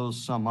 all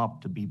those sum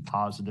up to be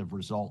positive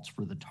results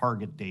for the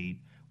target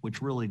date,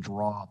 which really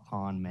draw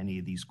upon many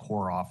of these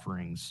core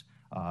offerings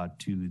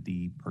to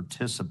the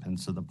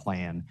participants of the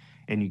plan.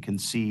 And you can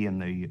see in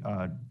the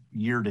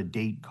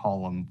year-to-date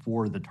column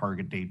for the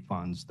target date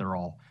funds, they're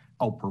all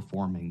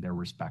outperforming their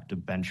respective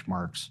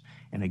benchmarks.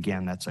 And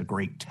again, that's a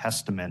great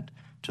testament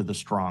to the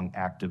strong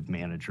active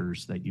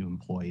managers that you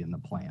employ in the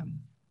plan.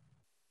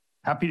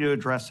 Happy to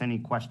address any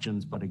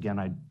questions, but again,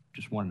 I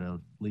just wanted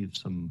to leave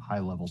some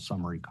high-level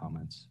summary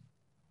comments.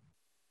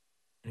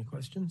 Any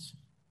questions?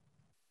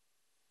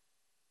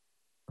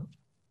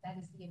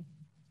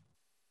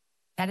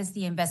 That is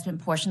the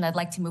investment portion. I'd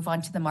like to move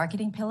on to the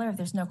marketing pillar if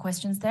there's no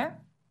questions there.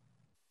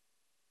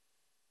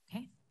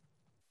 Okay.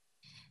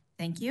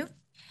 Thank you.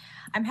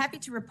 I'm happy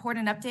to report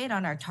an update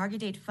on our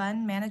target date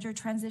fund manager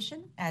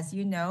transition. As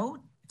you know,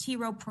 T.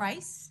 Rowe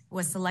Price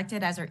was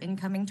selected as our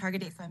incoming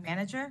target date fund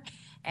manager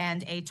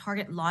and a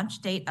target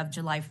launch date of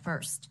July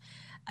 1st.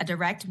 A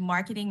direct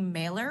marketing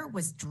mailer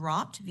was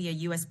dropped via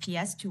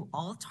USPS to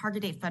all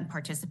target date fund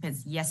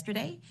participants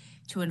yesterday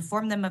to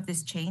inform them of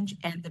this change,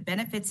 and the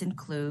benefits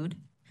include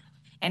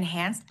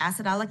enhanced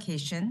asset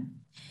allocation,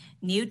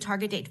 new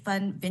target date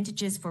fund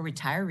vintages for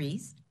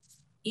retirees,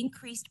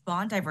 increased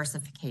bond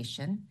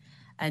diversification,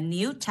 a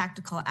new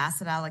tactical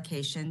asset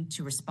allocation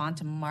to respond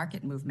to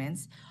market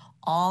movements,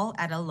 all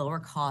at a lower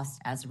cost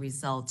as a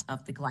result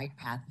of the glide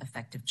path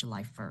effective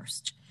July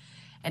 1st.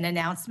 An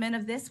announcement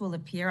of this will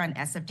appear on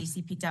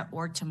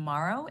sfdcp.org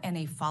tomorrow, and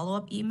a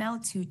follow-up email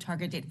to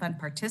target date fund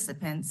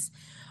participants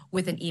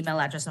with an email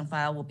address on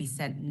file will be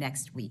sent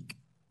next week.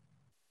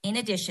 In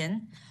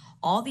addition,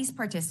 all these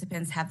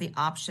participants have the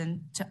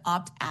option to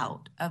opt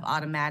out of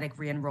automatic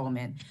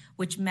re-enrollment,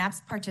 which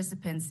maps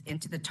participants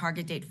into the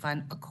target date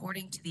fund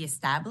according to the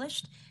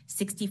established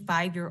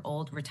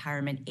 65-year-old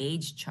retirement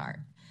age chart.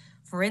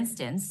 For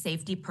instance,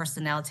 safety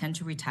personnel tend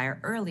to retire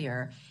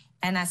earlier,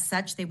 and as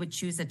such, they would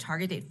choose a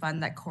target date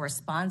fund that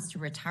corresponds to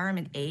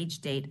retirement age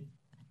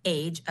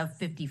of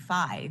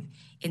 55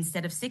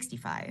 instead of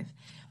 65.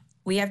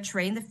 We have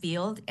trained the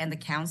field and the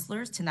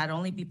counselors to not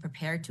only be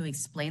prepared to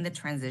explain the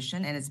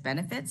transition and its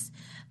benefits,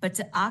 but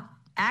to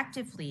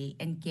actively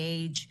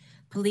engage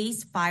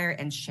police, fire,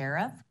 and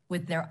sheriff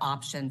with their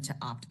option to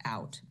opt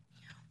out.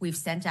 We've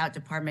sent out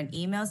department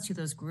emails to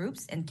those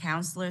groups, and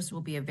counselors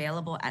will be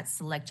available at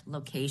select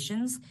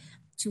locations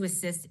to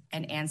assist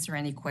and answer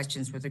any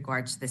questions with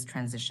regard to this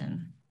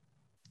transition.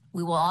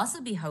 We will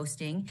also be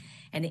hosting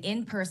an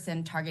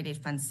in-person targeted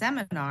fund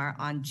seminar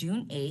on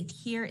June 8th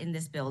here in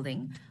this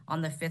building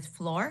on the 5th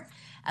floor,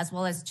 as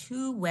well as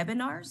 2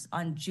 webinars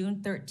on June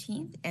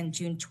 13th and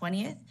June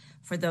 20th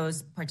for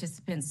those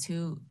participants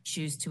who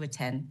choose to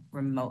attend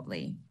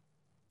remotely.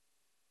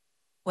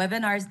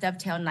 Webinars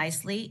dovetail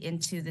nicely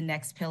into the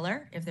next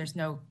pillar, if there's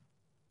no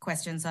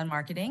questions on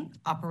marketing,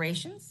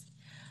 operations.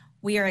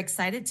 We are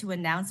excited to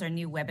announce our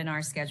new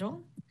webinar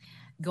schedule.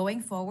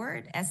 Going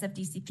forward,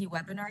 SFDCP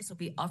webinars will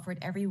be offered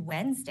every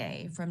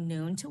Wednesday from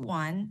noon to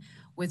 1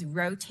 with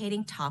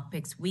rotating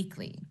topics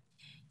weekly.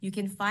 You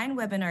can find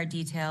webinar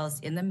details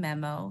in the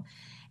memo,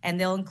 and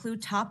they'll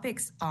include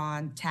topics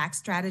on tax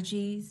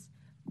strategies,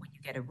 when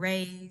you get a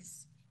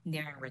raise,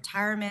 nearing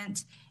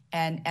retirement,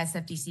 and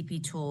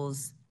SFDCP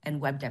tools and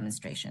web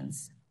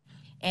demonstrations.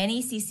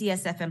 Any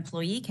CCSF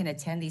employee can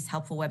attend these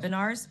helpful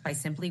webinars by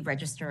simply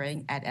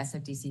registering at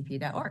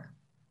sfdcp.org.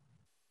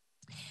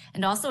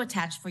 And also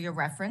attached for your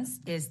reference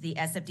is the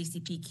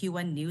SFDCP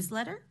Q1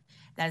 newsletter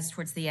that is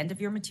towards the end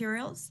of your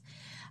materials.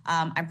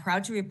 I'm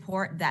proud to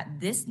report that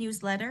this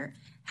newsletter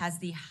has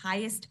the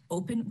highest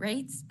open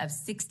rates of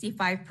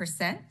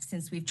 65%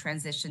 since we've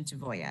transitioned to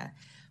Voya.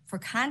 For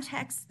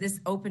context, this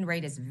open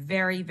rate is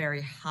very,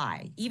 very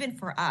high, even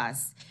for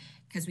us,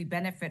 because we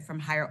benefit from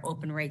higher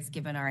open rates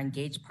given our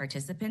engaged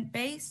participant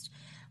base.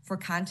 For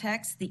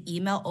context, the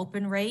email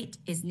open rate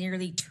is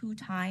nearly 2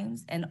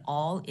 times an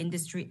all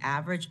industry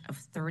average of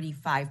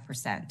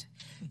 35%.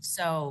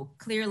 So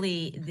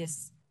clearly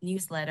this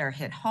newsletter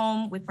hit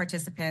home with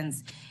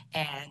participants,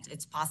 and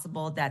it's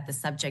possible that the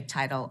subject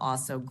title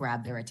also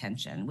grabbed their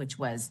attention, which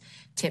was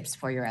tips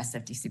for your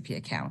SFDCP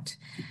account.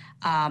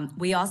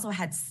 We also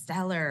had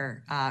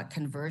stellar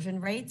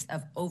conversion rates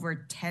of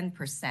over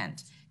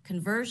 10%.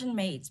 Conversion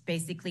rates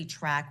basically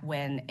track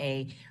when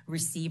a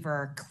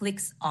receiver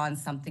clicks on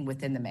something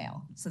within the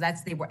mail. So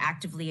that's they were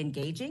actively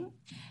engaging,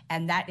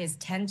 and that is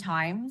 10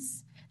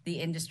 times the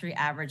industry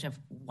average of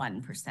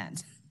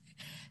 1%.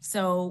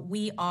 So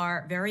we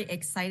are very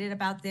excited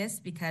about this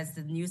because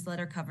the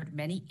newsletter covered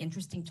many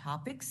interesting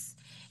topics,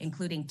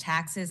 including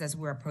taxes as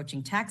we're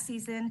approaching tax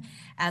season,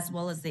 as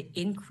well as the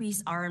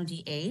increased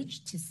RMD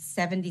age to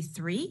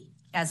 73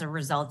 as a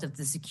result of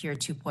the Secure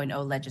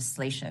 2.0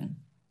 legislation.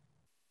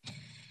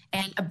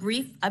 And a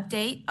brief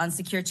update on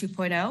Secure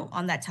 2.0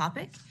 on that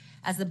topic.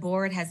 As the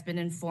board has been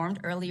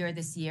informed earlier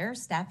this year,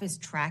 staff is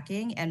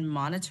tracking and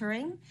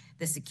monitoring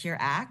the Secure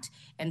Act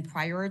and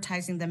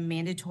prioritizing the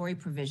mandatory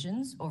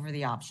provisions over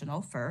the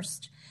optional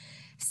first.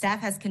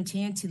 Staff has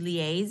continued to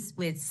liaise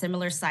with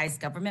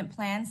similar-sized government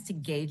plans to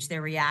gauge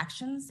their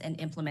reactions and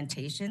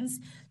implementations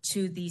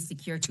to the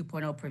Secure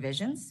 2.0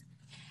 provisions.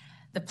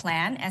 The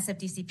plan,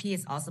 SFDCP,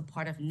 is also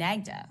part of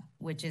NAGDA,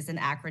 which is an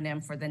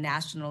acronym for the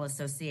National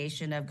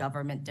Association of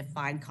Government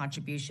Defined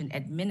Contribution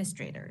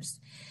Administrators.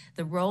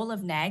 The role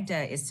of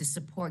NAGDA is to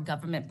support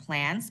government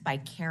plans by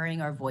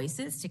carrying our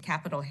voices to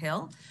Capitol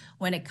Hill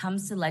when it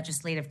comes to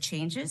legislative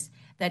changes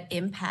that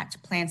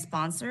impact plan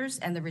sponsors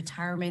and the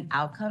retirement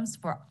outcomes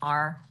for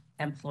our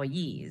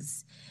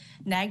employees.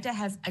 NAGDA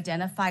has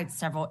identified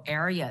several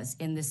areas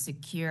in the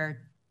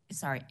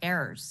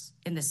errors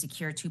in the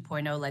Secure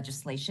 2.0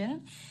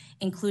 legislation,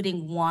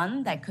 including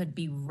one that could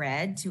be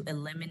read to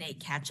eliminate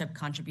catch-up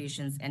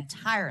contributions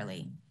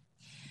entirely.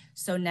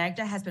 So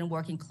NAGDA has been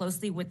working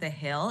closely with the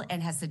Hill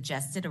and has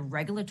suggested a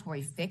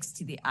regulatory fix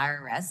to the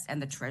IRS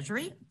and the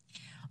Treasury.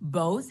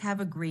 Both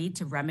have agreed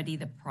to remedy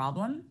the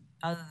problem,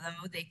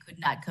 although they could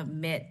not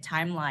commit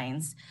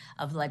timelines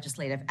of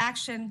legislative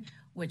action,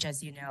 which,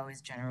 as you know,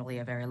 is generally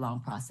a very long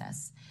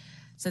process.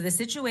 So the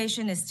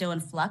situation is still in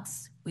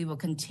flux. We will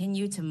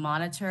continue to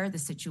monitor the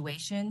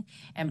situation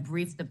and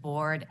brief the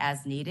board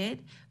as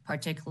needed,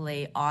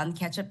 particularly on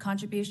catch-up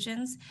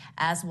contributions,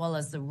 as well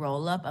as the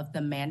rollout of the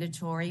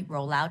mandatory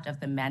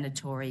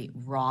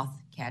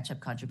Roth catch-up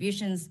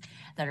contributions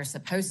that are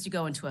supposed to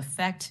go into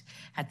effect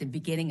at the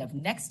beginning of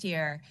next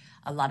year.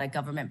 A lot of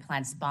government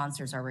plan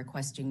sponsors are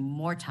requesting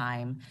more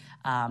time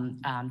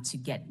to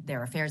get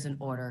their affairs in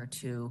order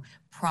to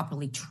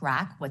properly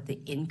track what the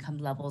income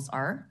levels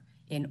are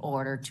in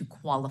order to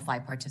qualify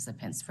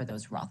participants for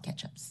those Roth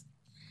catch-ups.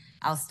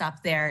 I'll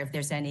stop there if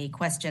there's any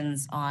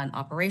questions on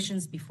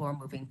operations before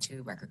moving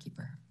to Record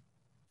Keeper.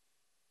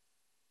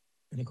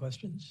 Any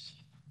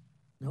questions?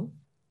 No?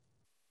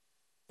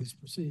 Please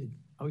proceed.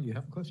 Oh, you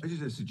have a question?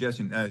 Just a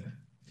suggestion.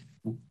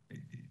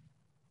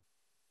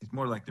 It's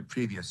more like the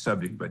previous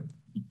subject, but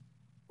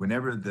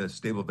whenever the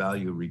stable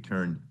value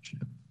return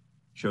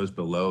shows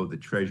below the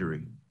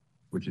Treasury,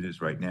 which it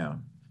is right now,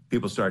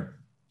 people start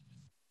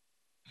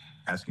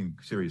asking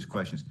serious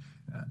questions.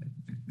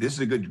 This is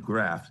a good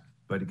graph,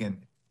 but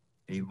again,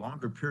 a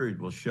longer period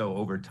will show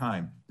over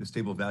time the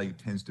stable value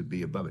tends to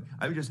be above it.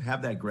 I would just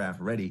have that graph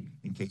ready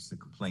in case the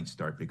complaints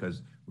start,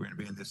 because we're going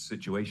to be in this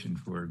situation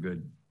for a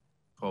good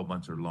 12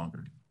 months or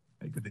longer.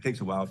 It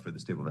takes a while for the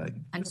stable value.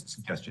 Just a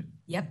suggestion.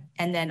 Yep.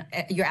 And then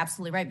you're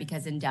absolutely right,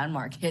 because in down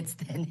markets,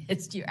 then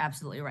you're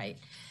absolutely right.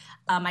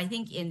 I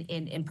think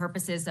in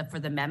purposes for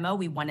the memo,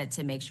 we wanted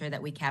to make sure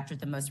that we captured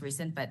the most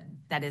recent, but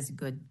that is a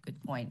good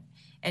point.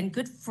 And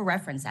good for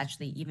reference,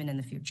 actually, even in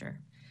the future.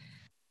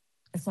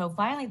 So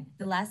finally,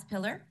 the last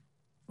pillar,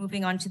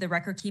 moving on to the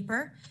record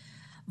keeper.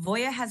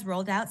 Voya has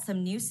rolled out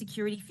some new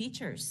security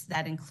features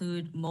that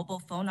include mobile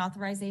phone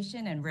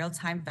authorization and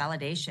real-time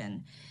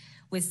validation.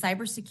 With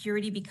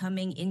cybersecurity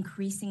becoming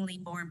increasingly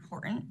more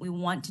important, we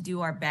want to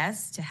do our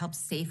best to help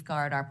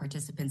safeguard our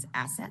participants'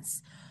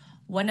 assets.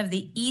 One of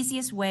the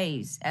easiest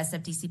ways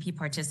SFDCP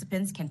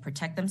participants can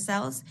protect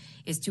themselves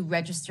is to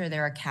register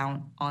their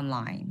account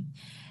online.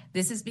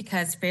 This is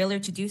because failure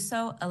to do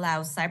so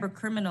allows cyber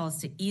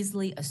criminals to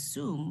easily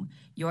assume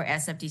your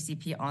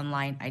SFDCP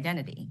online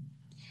identity.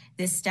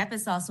 This step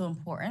is also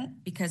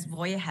important because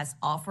Voya has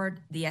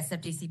offered the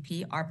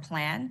SFDCP, our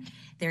plan,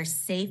 their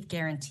SAFE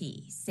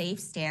guarantee. SAFE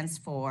stands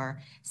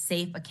for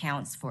Safe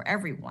Accounts for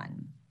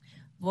Everyone.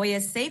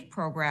 Voya's SAFE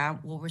program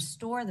will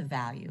restore the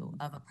value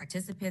of a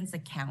participant's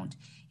account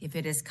if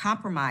it is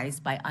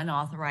compromised by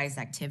unauthorized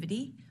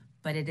activity,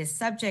 but it is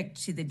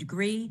subject to the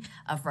degree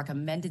of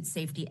recommended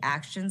safety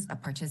actions a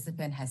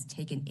participant has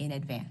taken in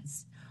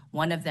advance,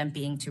 one of them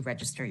being to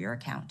register your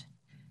account.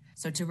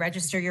 So to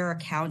register your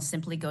account,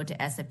 simply go to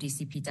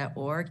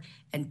sfdcp.org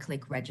and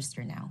click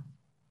Register Now.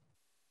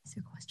 That's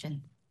your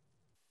question.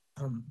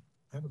 I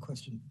have a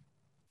question.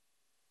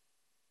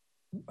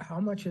 How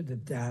much of the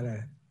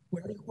data,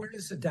 where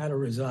does the data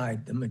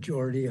reside? The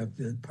majority of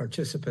the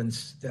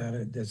participants'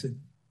 data,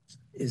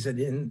 is it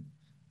in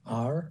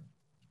our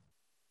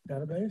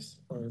database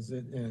or is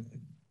it in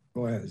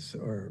Voya's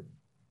or?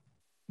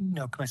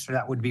 No, Commissioner,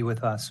 that would be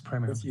with us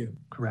primarily. With you.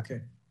 Correct.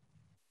 Okay.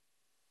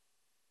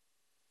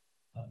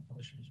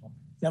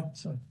 Yep.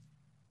 So.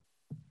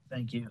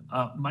 Thank you.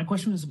 My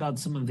question was about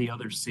some of the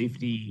other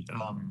safety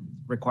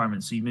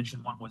requirements. So you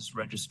mentioned one was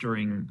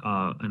registering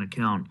an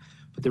account,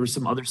 but there were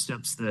some other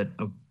steps that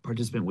a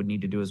participant would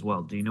need to do as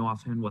well. Do you know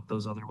offhand what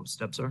those other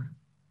steps are?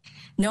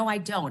 No, I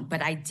don't,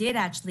 but I did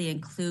actually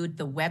include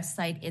the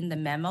website in the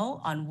memo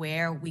on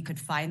where we could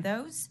find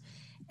those.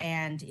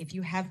 And if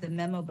you have the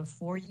memo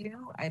before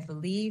you, I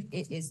believe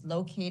it is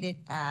located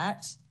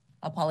at,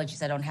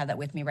 apologies, I don't have that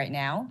with me right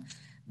now,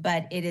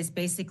 but it is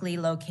basically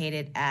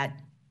located at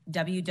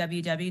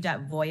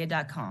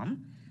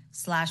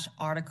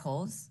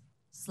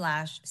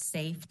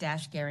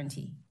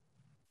www.voya.com/articles/safe-guarantee.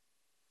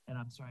 And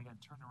I'm sorry, I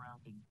got to turn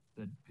around in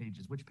the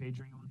pages. Which page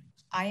are you on?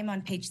 I am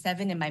on page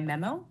 7 in my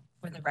memo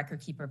for the record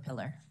keeper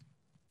pillar.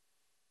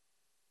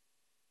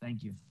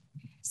 Thank you.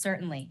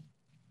 Certainly.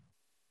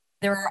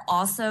 There are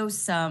also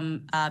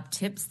some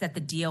tips that the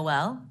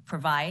DOL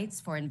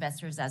provides for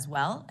investors as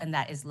well, and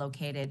that is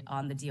located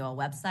on the DOL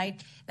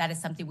website. That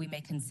is something we may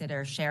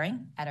consider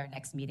sharing at our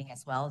next meeting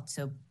as well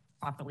to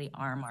properly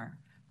arm our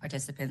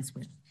participants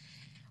with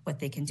what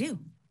they can do.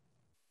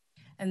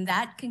 And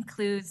that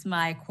concludes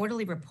my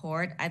quarterly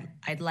report.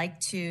 I'd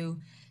like to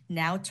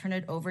now turn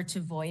it over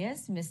to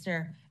Voya's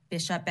Mr.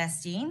 Bishop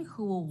Bastien,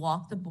 who will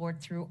walk the board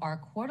through our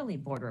quarterly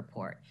board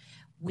report.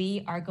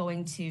 We are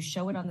going to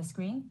show it on the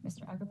screen.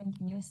 Mr. Augerman,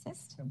 can you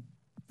assist?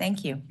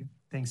 Thank you.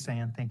 Thanks,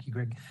 Diane. Thank you,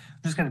 Greg.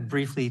 I'm just going to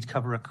briefly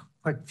cover a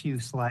quick few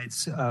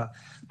slides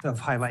that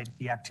highlight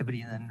the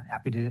activity, and then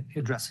happy to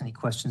address any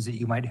questions that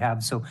you might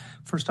have. So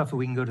first off, if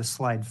we can go to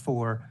slide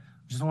 4, I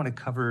just want to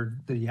cover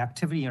the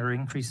activity or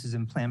increases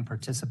in plan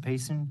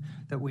participation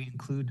that we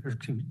include, or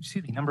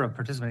excuse me, number of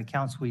participant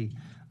accounts we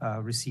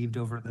received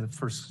over the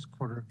first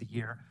quarter of the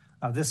year.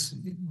 This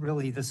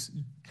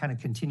kind of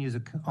continues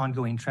an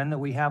ongoing trend that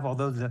we have,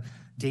 although the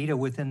data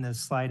within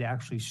this slide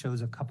actually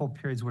shows a couple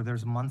periods where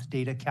there's month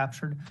data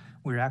captured.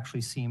 We're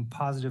actually seeing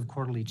positive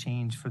quarterly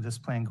change for this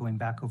plan going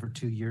back over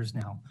 2 years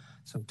now.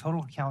 So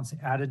total accounts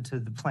added to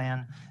the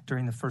plan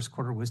during the first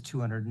quarter was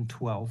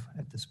 212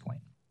 at this point.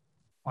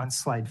 On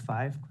slide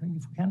 5, Greg,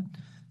 if we can,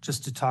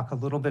 just to talk a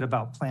little bit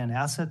about plan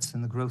assets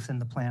and the growth in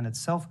the plan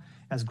itself.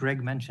 As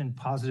Greg mentioned,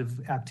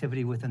 positive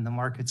activity within the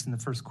markets in the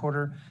first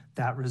quarter.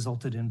 That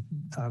resulted in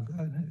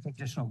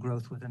additional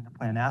growth within the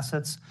plan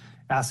assets.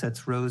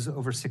 Assets rose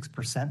over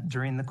 6%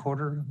 during the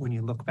quarter when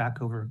you look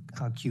back over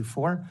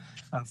Q4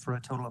 for a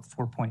total of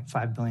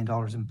 $4.5 billion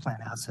in plan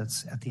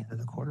assets at the end of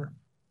the quarter.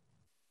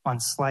 On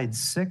slide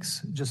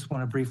 6, just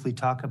want to briefly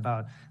talk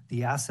about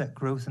the asset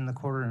growth in the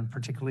quarter and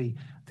particularly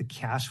the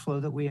cash flow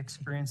that we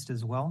experienced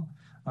as well.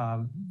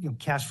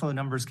 Cash flow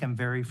numbers can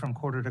vary from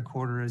quarter to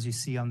quarter, as you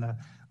see on the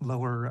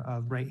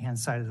lower right-hand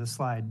side of the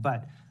slide.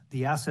 But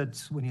the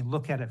assets, when you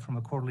look at it from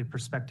a quarterly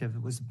perspective,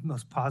 it was the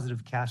most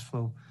positive cash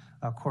flow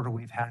quarter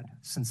we've had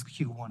since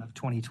Q1 of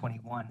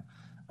 2021.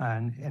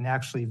 And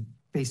actually,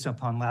 based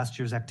upon last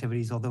year's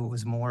activities, although it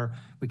was more,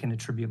 we can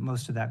attribute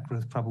most of that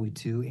growth probably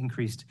to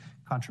increased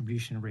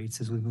contribution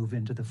rates as we move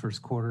into the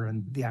first quarter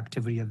and the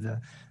activity of the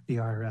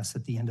IRS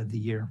at the end of the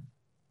year.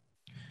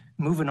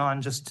 Moving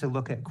on just to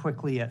look at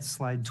quickly at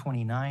slide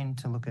 29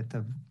 to look at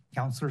the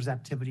counselors'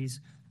 activities.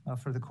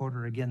 for the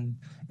quarter. Again,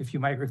 if you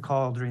might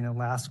recall during the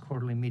last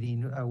quarterly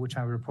meeting, which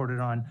I reported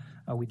on,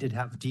 we did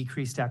have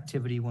decreased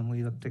activity when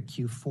we looked at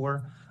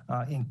Q4.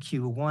 In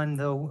Q1,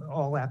 though,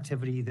 all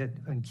activity that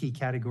in key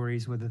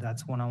categories, whether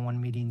that's one-on-one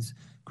meetings,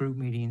 group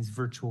meetings,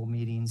 virtual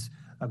meetings,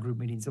 group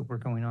meetings that were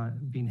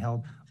being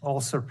held,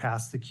 all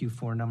surpassed the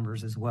Q4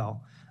 numbers as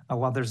well.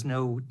 While there's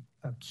no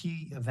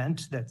key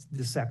event that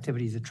this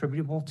activity is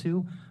attributable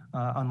to,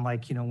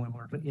 unlike when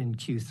we're in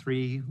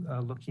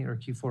Q3 looking or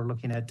Q4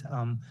 looking at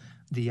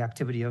the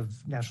activity of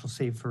National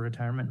Save for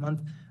Retirement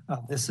Month,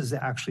 this is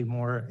actually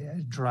more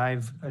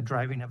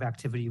driving of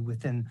activity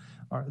within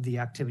the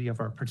activity of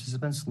our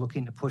participants,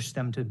 looking to push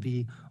them to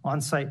be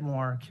on site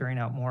more, carrying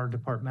out more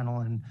departmental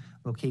and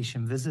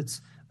location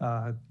visits,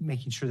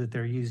 making sure that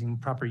they're using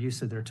proper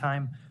use of their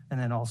time, and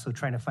then also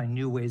trying to find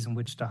new ways in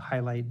which to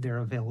highlight their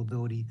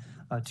availability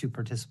to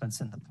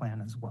participants in the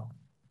plan as well.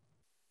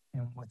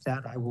 And with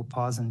that, I will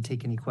pause and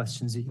take any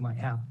questions that you might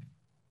have.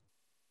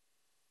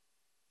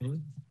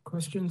 Any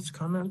questions,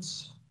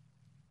 comments?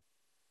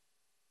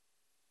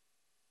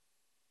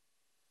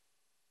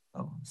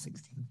 Oh,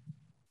 16.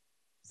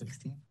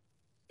 16?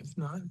 If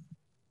not,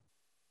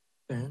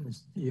 then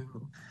is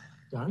you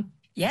done?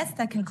 Yes,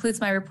 that concludes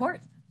my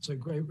report. It's a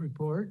great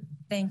report.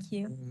 Thank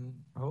you. And,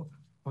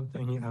 one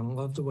thing, I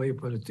love the way you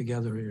put it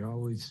together. You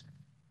always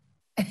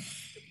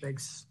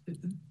makes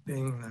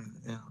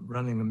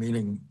running a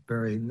meeting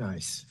very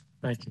nice.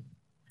 Thank you.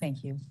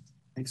 Thank you.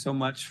 Thanks so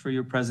much for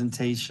your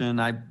presentation.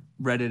 I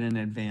read it in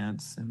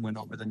advance and went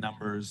over the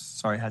numbers.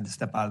 Sorry, I had to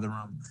step out of the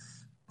room.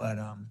 But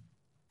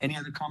any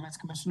other comments,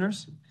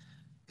 commissioners?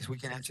 If we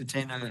can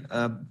entertain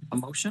a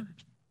motion.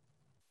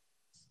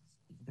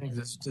 I think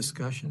this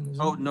discussion.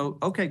 Oh, no.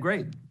 Okay,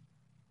 great.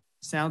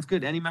 Sounds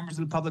good. Any members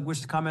of the public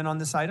wish to comment on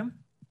this item?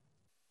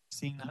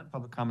 Seeing none,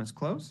 public comments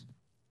closed.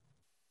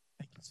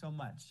 Thank you so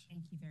much.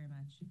 Thank you very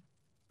much.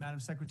 Madam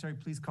Secretary,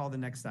 please call the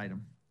next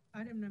item.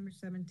 Item number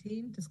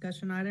 17,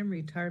 discussion item,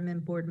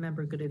 retirement board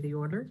member, good of the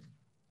order.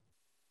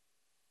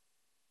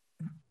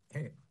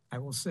 Hey, I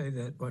will say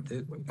that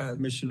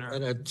Commissioner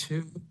at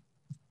 2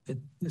 at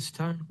this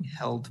time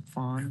held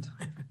fond.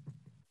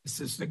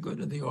 This is the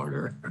good of the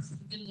order.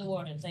 Good of the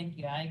order. Thank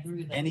you. I agree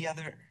with that. Any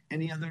other?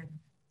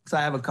 Because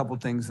I have a couple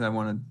things that I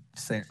want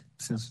to say.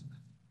 Does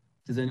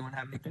anyone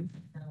have anything?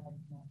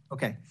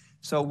 Okay.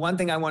 So one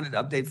thing I wanted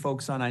to update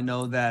folks on, I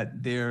know that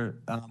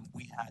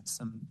we had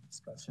some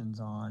discussions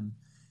on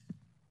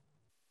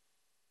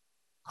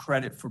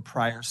credit for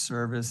prior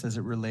service as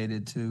it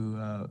related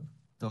to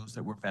those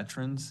that were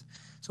veterans.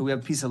 So we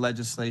have a piece of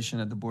legislation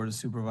at the Board of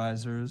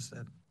Supervisors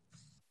that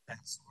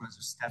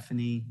Supervisor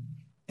Stephanie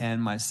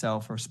and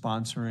myself are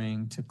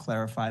sponsoring to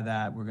clarify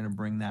that. We're going to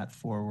bring that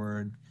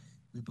forward.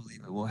 We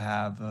believe it will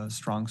have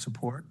strong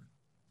support.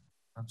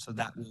 So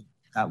that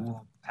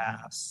will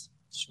pass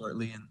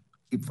shortly and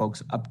keep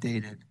folks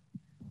updated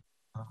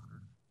on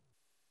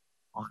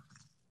it.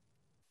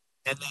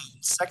 And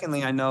then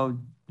secondly, I know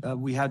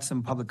we had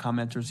some public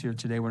commenters here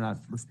today. We're not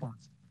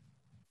responsive.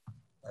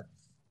 But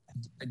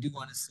I do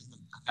want to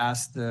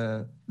ask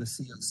the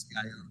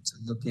COCIO to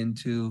look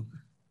into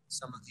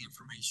some of the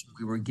information.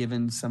 We were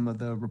given some of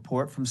the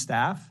report from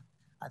staff.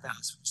 I've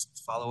asked for some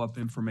follow-up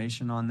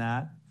information on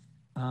that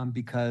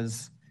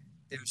because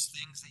there's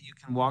things that you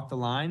can walk the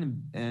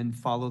line and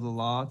follow the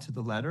law to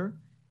the letter.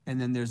 And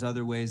then there's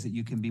other ways that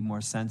you can be more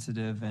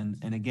sensitive.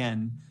 And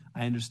again,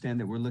 I understand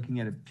that we're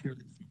looking at it purely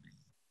from an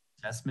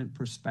assessment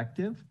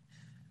perspective.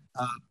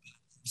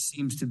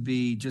 Seems to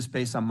be, just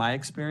based on my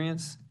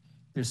experience,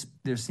 there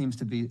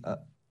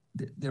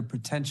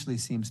potentially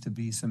seems to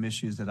be some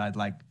issues that I'd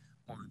like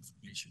more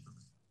information on.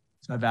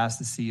 So I've asked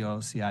the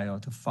CIO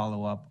to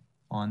follow up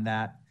on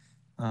that.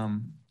 We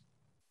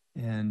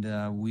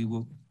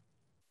will,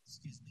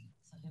 excuse me.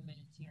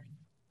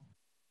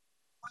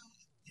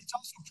 It's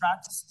also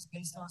practices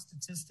based on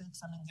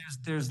statistics. I mean,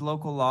 there's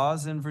local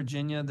laws in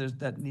Virginia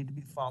that need to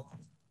be followed.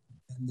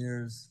 And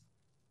there's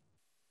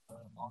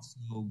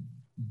also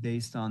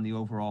based on the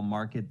overall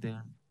market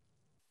there.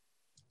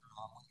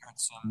 We heard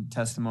some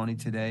testimony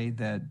today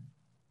that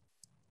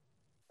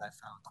I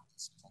found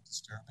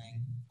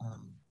disturbing.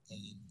 And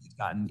we've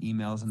gotten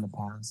emails in the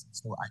past.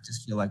 So I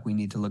just feel like we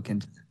need to look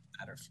into the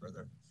matter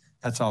further.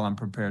 That's all I'm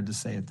prepared to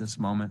say at this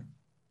moment.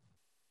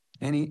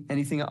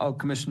 Anything? Oh,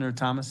 Commissioner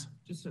Thomas?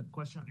 Just a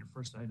question on your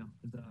first item.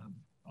 The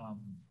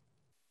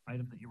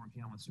item that you're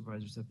working on with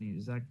Supervisor Stephanie,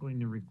 is that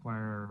going to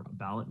require a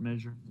ballot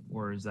measure,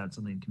 or is that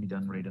something that can be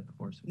done right at the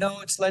force?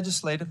 No, it's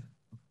legislative.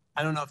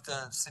 I don't know if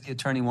the city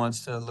attorney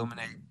wants to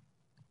illuminate,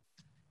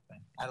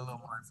 add a little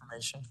more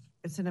information.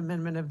 It's an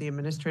amendment of the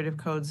administrative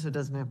code, so it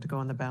doesn't have to go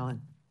on the ballot.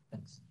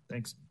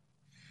 Thanks.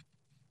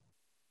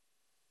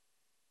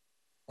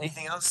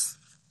 Anything else,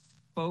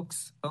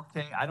 folks?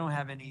 Okay, I don't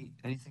have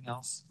anything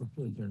else.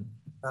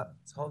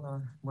 Hold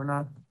on. We're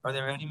not. Are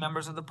there any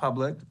members of the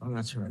public? Oh,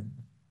 that's right.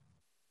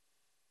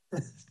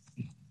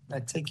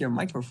 I take your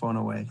microphone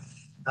away.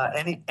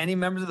 Any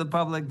members of the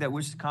public that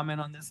wish to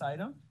comment on this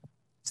item?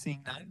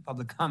 Seeing none,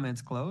 public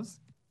comments closed.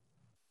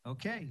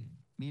 Okay,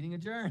 meeting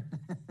adjourned.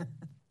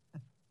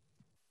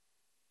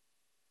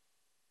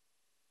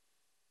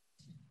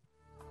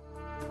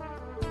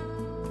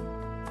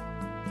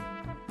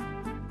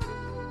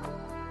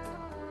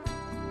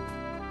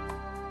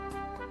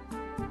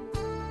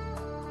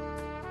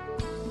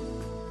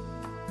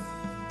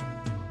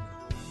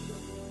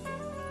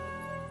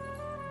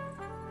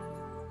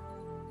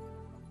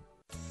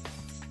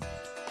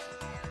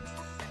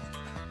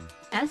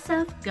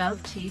 SF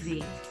Gov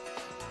TV,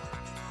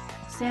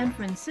 San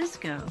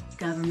Francisco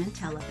Government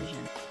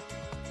Television.